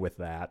okay with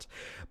that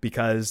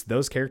because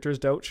those characters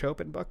don't show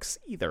up in books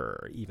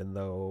either, even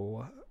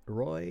though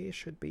Roy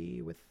should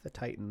be with the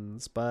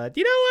Titans. But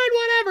you know what?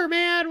 Whatever,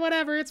 man.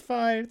 Whatever. It's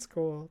fine. It's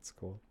cool. It's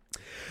cool.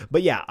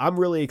 But yeah, I'm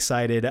really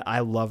excited. I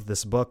love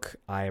this book.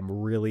 I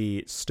am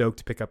really stoked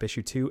to pick up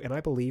issue 2, and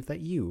I believe that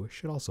you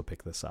should also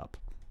pick this up.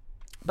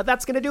 But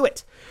that's going to do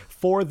it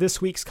for this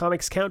week's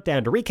Comics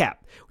Countdown. To recap,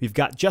 we've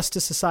got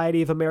Justice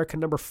Society of America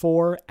number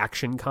 4,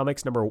 Action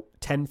Comics number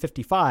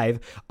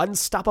 1055,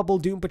 Unstoppable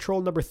Doom Patrol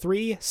number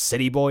 3,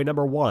 City Boy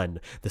number 1,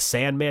 The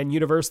Sandman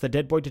Universe, The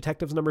Dead Boy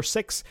Detectives number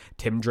 6,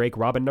 Tim Drake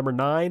Robin number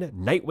 9,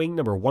 Nightwing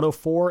number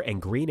 104,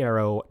 and Green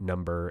Arrow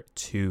number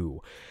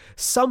 2.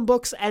 Some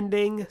books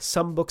ending,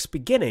 some books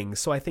beginning,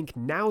 so I think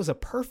now's a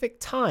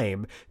perfect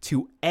time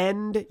to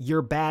end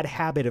your bad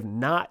habit of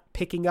not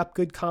picking up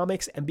good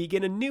comics and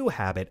begin a new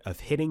habit of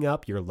hitting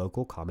up your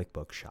local comic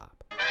book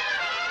shop.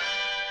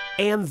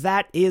 And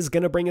that is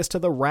going to bring us to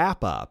the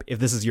wrap-up. If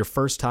this is your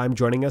first time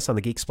joining us on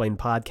the Geek Explained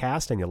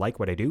podcast and you like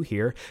what I do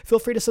here, feel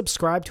free to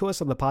subscribe to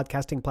us on the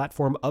podcasting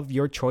platform of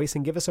your choice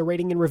and give us a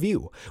rating and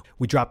review.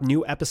 We drop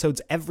new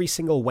episodes every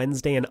single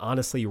Wednesday, and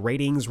honestly,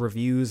 ratings,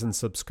 reviews, and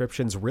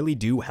subscriptions really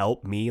do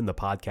help me and the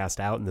podcast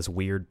out in this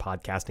weird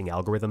podcasting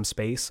algorithm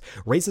space,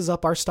 raises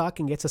up our stock,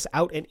 and gets us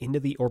out and into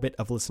the orbit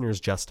of listeners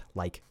just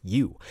like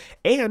you.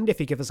 And if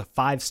you give us a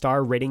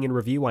 5-star rating and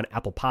review on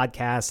Apple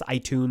Podcasts,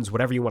 iTunes,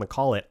 whatever you want to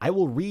call it, I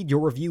will read your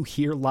review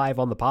here live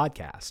on the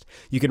podcast.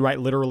 You can write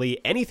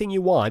literally anything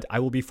you want. I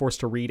will be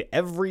forced to read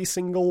every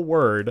single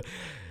word.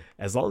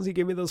 As long as you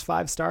give me those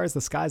 5 stars,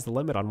 the sky's the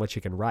limit on what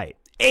you can write.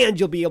 And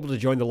you'll be able to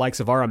join the likes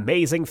of our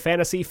amazing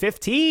Fantasy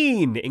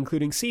 15,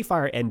 including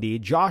Seafire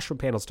ND, Josh from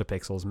Panels to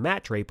Pixels,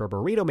 Matt Draper,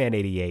 Burrito Man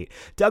 88,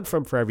 Doug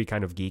from For Every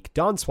Kind of Geek,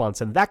 Don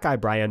Swanson, That Guy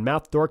Brian,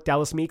 Mouth Dork,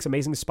 Dallas Meeks,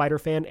 Amazing Spider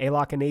Fan,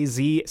 Alok and AZ,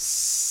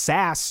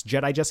 Sass,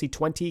 Jedi Jesse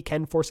 20,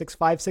 Ken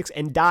 4656,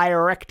 and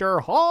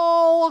Director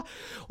Hall.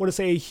 I want to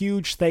say a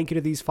huge thank you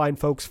to these fine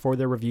folks for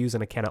their reviews,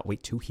 and I cannot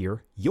wait to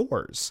hear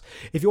yours.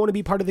 If you want to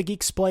be part of the Geek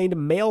Explained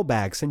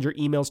mailbag, send your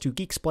emails to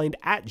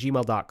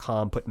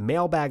geeksplained@gmail.com, put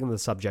mailbag in the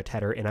subject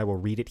header, and I will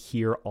read it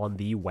here on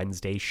the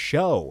Wednesday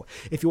show.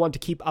 If you want to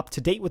keep up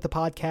to date with the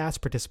podcast,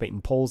 participate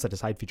in polls that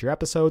decide future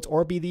episodes,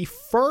 or be the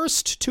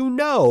first to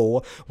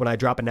know when I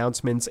drop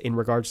announcements in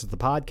regards to the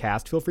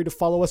podcast, feel free to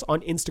follow us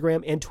on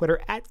Instagram and Twitter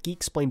at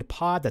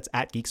GeekSplainedPod. That's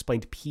at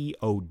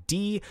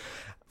GeekSplainedPod.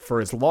 For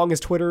as long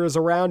as Twitter is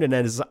around and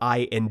as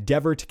I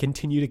endeavor to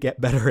continue to get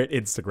better at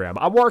Instagram.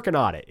 I'm working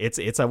on it.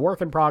 It's a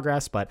work in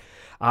progress, but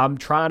I'm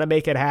trying to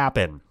make it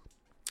happen.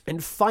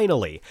 And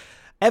finally,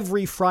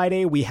 every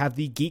Friday we have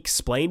the Geek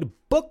Explained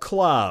Book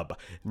Club.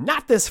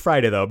 Not this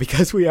Friday, though,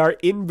 because we are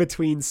in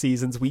between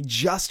seasons. We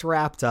just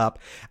wrapped up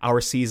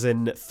our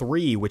season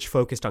 3, which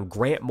focused on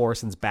Grant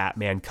Morrison's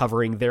Batman,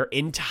 covering their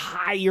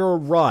entire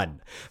run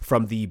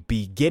from the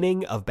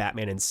beginning of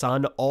Batman and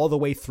Son all the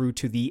way through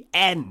to the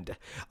end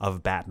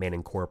of Batman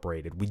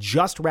Incorporated. We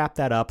just wrapped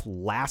that up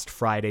last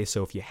Friday,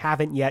 so if you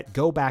haven't yet,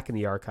 go back in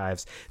the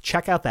archives,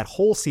 check out that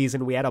whole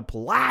season. We had a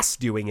blast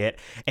doing it,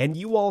 and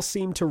you all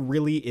seem to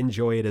really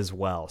enjoy it as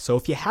well. So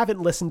if you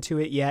haven't listened to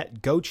it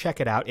yet, go check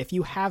it out. If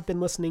you have been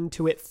listening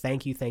to it,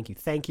 thank you, thank you,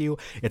 thank you.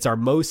 It's our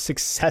most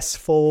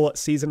successful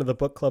season of the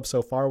book club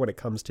so far when it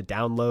comes to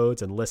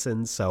downloads and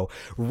listens, so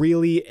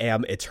really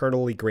am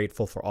eternally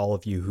grateful for all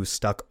of you who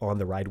stuck on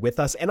the ride with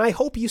us, and I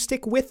hope you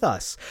stick with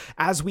us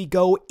as we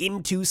go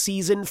into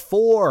season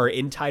 4,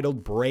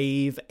 entitled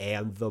Brave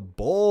and the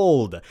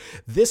Bold.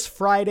 This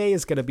Friday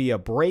is going to be a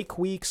break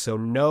week, so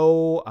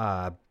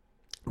no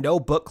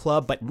book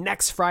club, but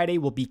next Friday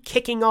we'll be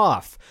kicking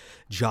off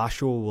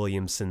Joshua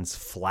Williamson's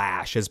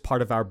Flash. As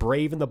part of our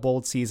Brave and the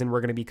Bold season,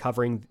 we're going to be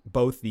covering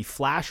both the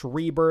Flash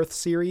Rebirth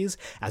series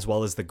as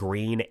well as the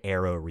Green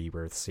Arrow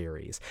Rebirth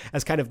series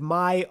as kind of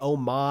my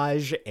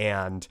homage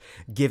and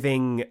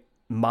giving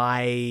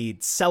my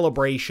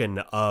celebration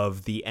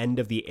of the end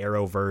of the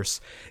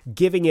Arrowverse,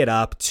 giving it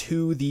up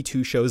to the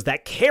 2 shows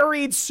that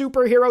carried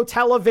superhero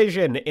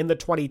television in the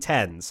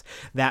 2010s,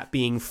 that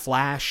being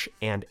Flash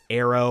and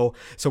Arrow.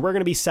 So we're going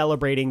to be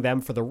celebrating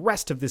them for the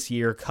rest of this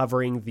year,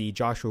 covering the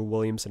Joshua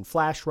Williamson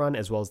Flash run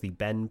as well as the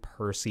Ben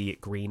Percy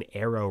Green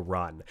Arrow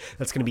run.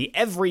 That's going to be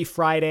every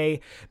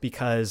Friday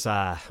because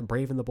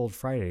Brave and the Bold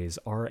Fridays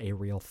are a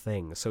real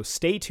thing. So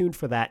stay tuned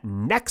for that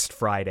next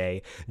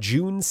Friday,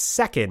 June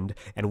 2nd,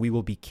 and we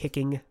will be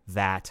kicking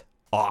that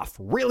off.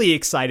 Really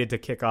excited to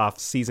kick off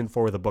season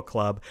 4 of the book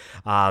club.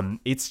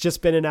 It's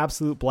just been an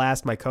absolute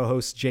blast. My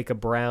co-hosts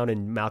Jacob Brown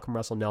and Malcolm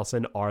Russell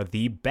Nelson are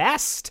the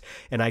best,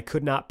 and I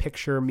could not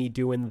picture me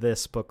doing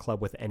this book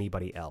club with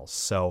anybody else.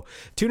 So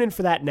tune in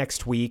for that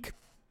next week.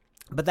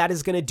 But that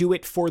is going to do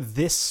it for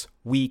this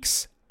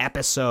week's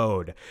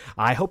episode.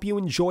 I hope you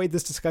enjoyed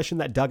this discussion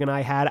that Doug and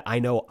I had. I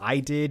know I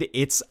did.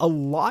 It's a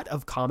lot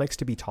of comics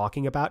to be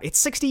talking about. It's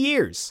 60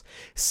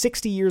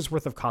 years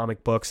worth of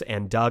comic books,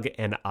 and Doug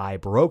and I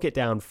broke it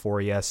down for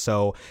you.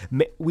 So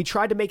we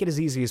tried to make it as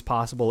easy as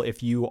possible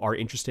if you are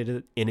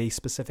interested in a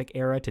specific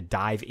era to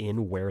dive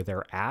in where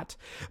they're at.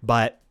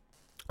 But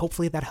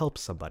hopefully that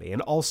helps somebody.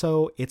 And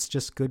also, it's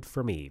just good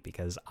for me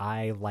because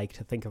I like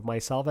to think of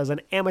myself as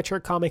an amateur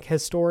comic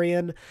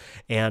historian.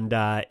 And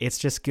it's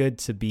just good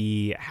to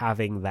be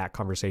having that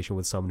conversation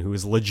with someone who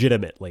is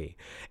legitimately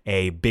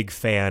a big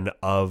fan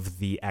of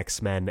the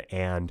X-Men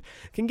and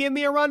can give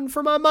me a run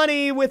for my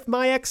money with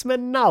my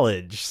X-Men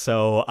knowledge.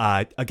 So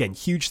again,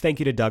 huge thank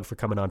you to Doug for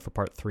coming on for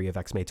part 3 of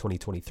X-May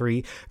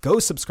 2023. Go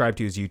subscribe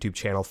to his YouTube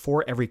channel,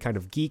 For Every Kind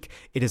of Geek.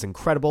 It is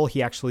incredible.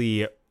 He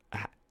actually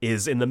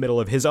is in the middle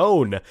of his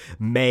own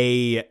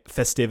May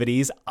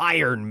festivities,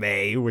 Iron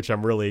May, which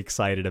I'm really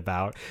excited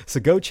about. So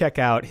go check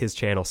out his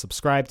channel,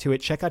 subscribe to it,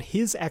 check out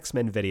his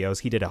X-Men videos.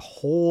 He did a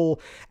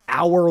whole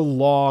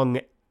hour-long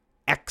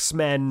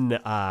X-Men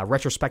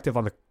retrospective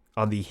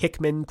on the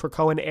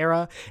Hickman-Krakoan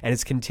era, and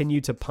has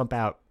continued to pump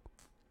out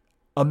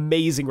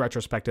amazing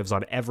retrospectives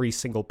on every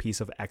single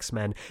piece of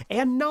X-Men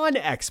and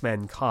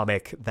non-X-Men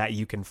comic that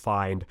you can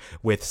find,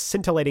 with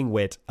scintillating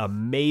wit,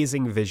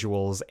 amazing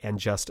visuals, and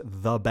just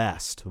the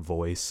best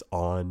voice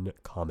on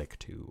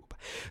ComicTube.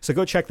 So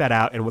go check that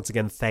out, and once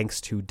again, thanks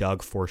to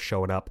Doug for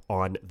showing up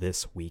on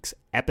this week's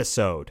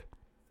episode.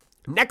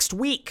 Next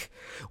week,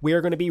 we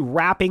are going to be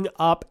wrapping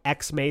up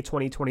X-May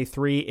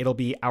 2023. It'll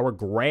be our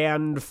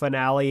grand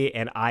finale,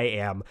 and I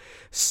am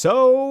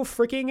so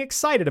freaking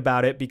excited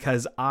about it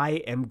because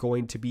I am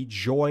going to be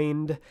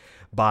joined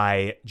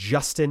by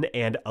Justin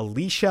and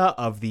Alicia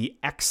of the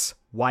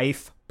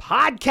Ex-Wife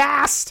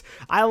Podcast.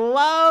 I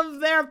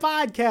love their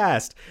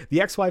podcast. The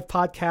Ex-Wife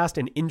Podcast,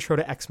 an intro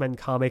to X-Men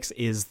comics,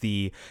 is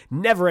the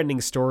never-ending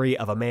story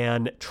of a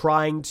man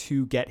trying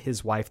to get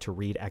his wife to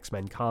read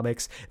X-Men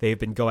comics. They've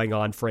been going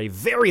on for a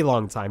very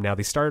long time now.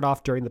 They started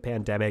off during the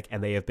pandemic,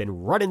 and they have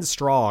been running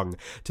strong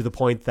to the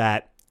point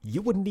that you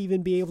wouldn't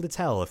even be able to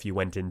tell if you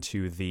went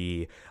into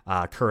the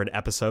current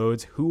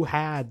episodes who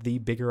had the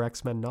bigger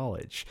X-Men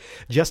knowledge.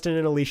 Justin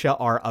and Alicia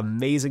are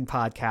amazing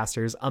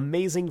podcasters,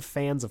 amazing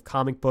fans of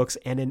comic books,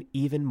 and an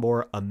even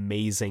more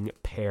amazing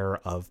pair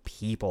of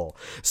people.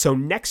 So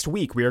next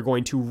week, we are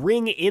going to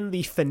ring in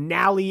the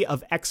finale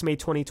of X-May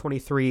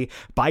 2023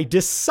 by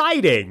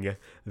deciding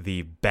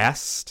the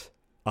best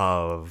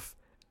of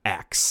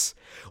X.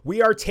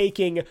 We are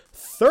taking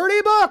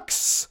 30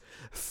 books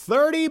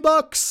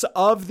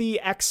of the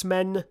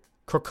X-Men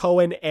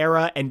Krakoan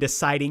era and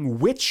deciding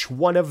which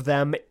one of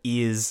them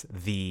is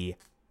the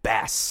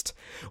best.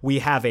 We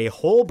have a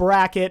whole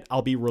bracket.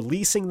 I'll be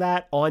releasing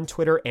that on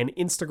Twitter and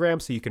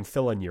Instagram so you can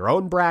fill in your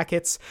own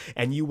brackets,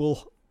 and you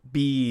will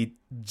be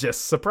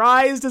just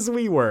surprised as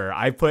we were.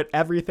 I put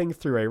everything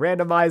through a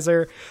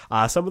randomizer.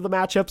 Some of the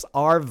matchups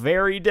are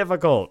very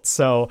difficult,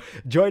 so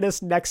join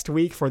us next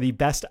week for the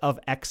Best of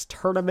X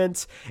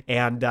tournament,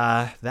 and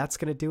that's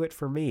going to do it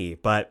for me.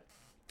 But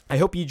I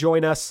hope you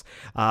join us.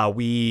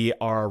 We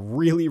are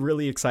really,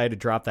 really excited to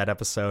drop that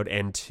episode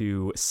and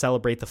to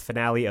celebrate the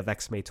finale of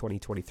X-May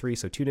 2023.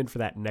 So tune in for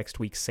that next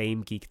week.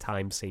 Same geek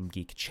time, same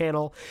geek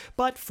channel.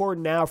 But for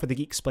now, for the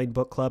Geek Explained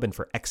Book Club and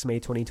for X-May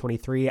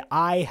 2023,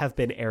 I have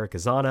been Eric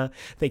Azana.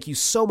 Thank you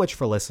so much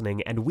for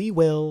listening, and we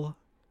will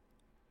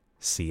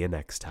see you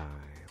next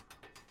time.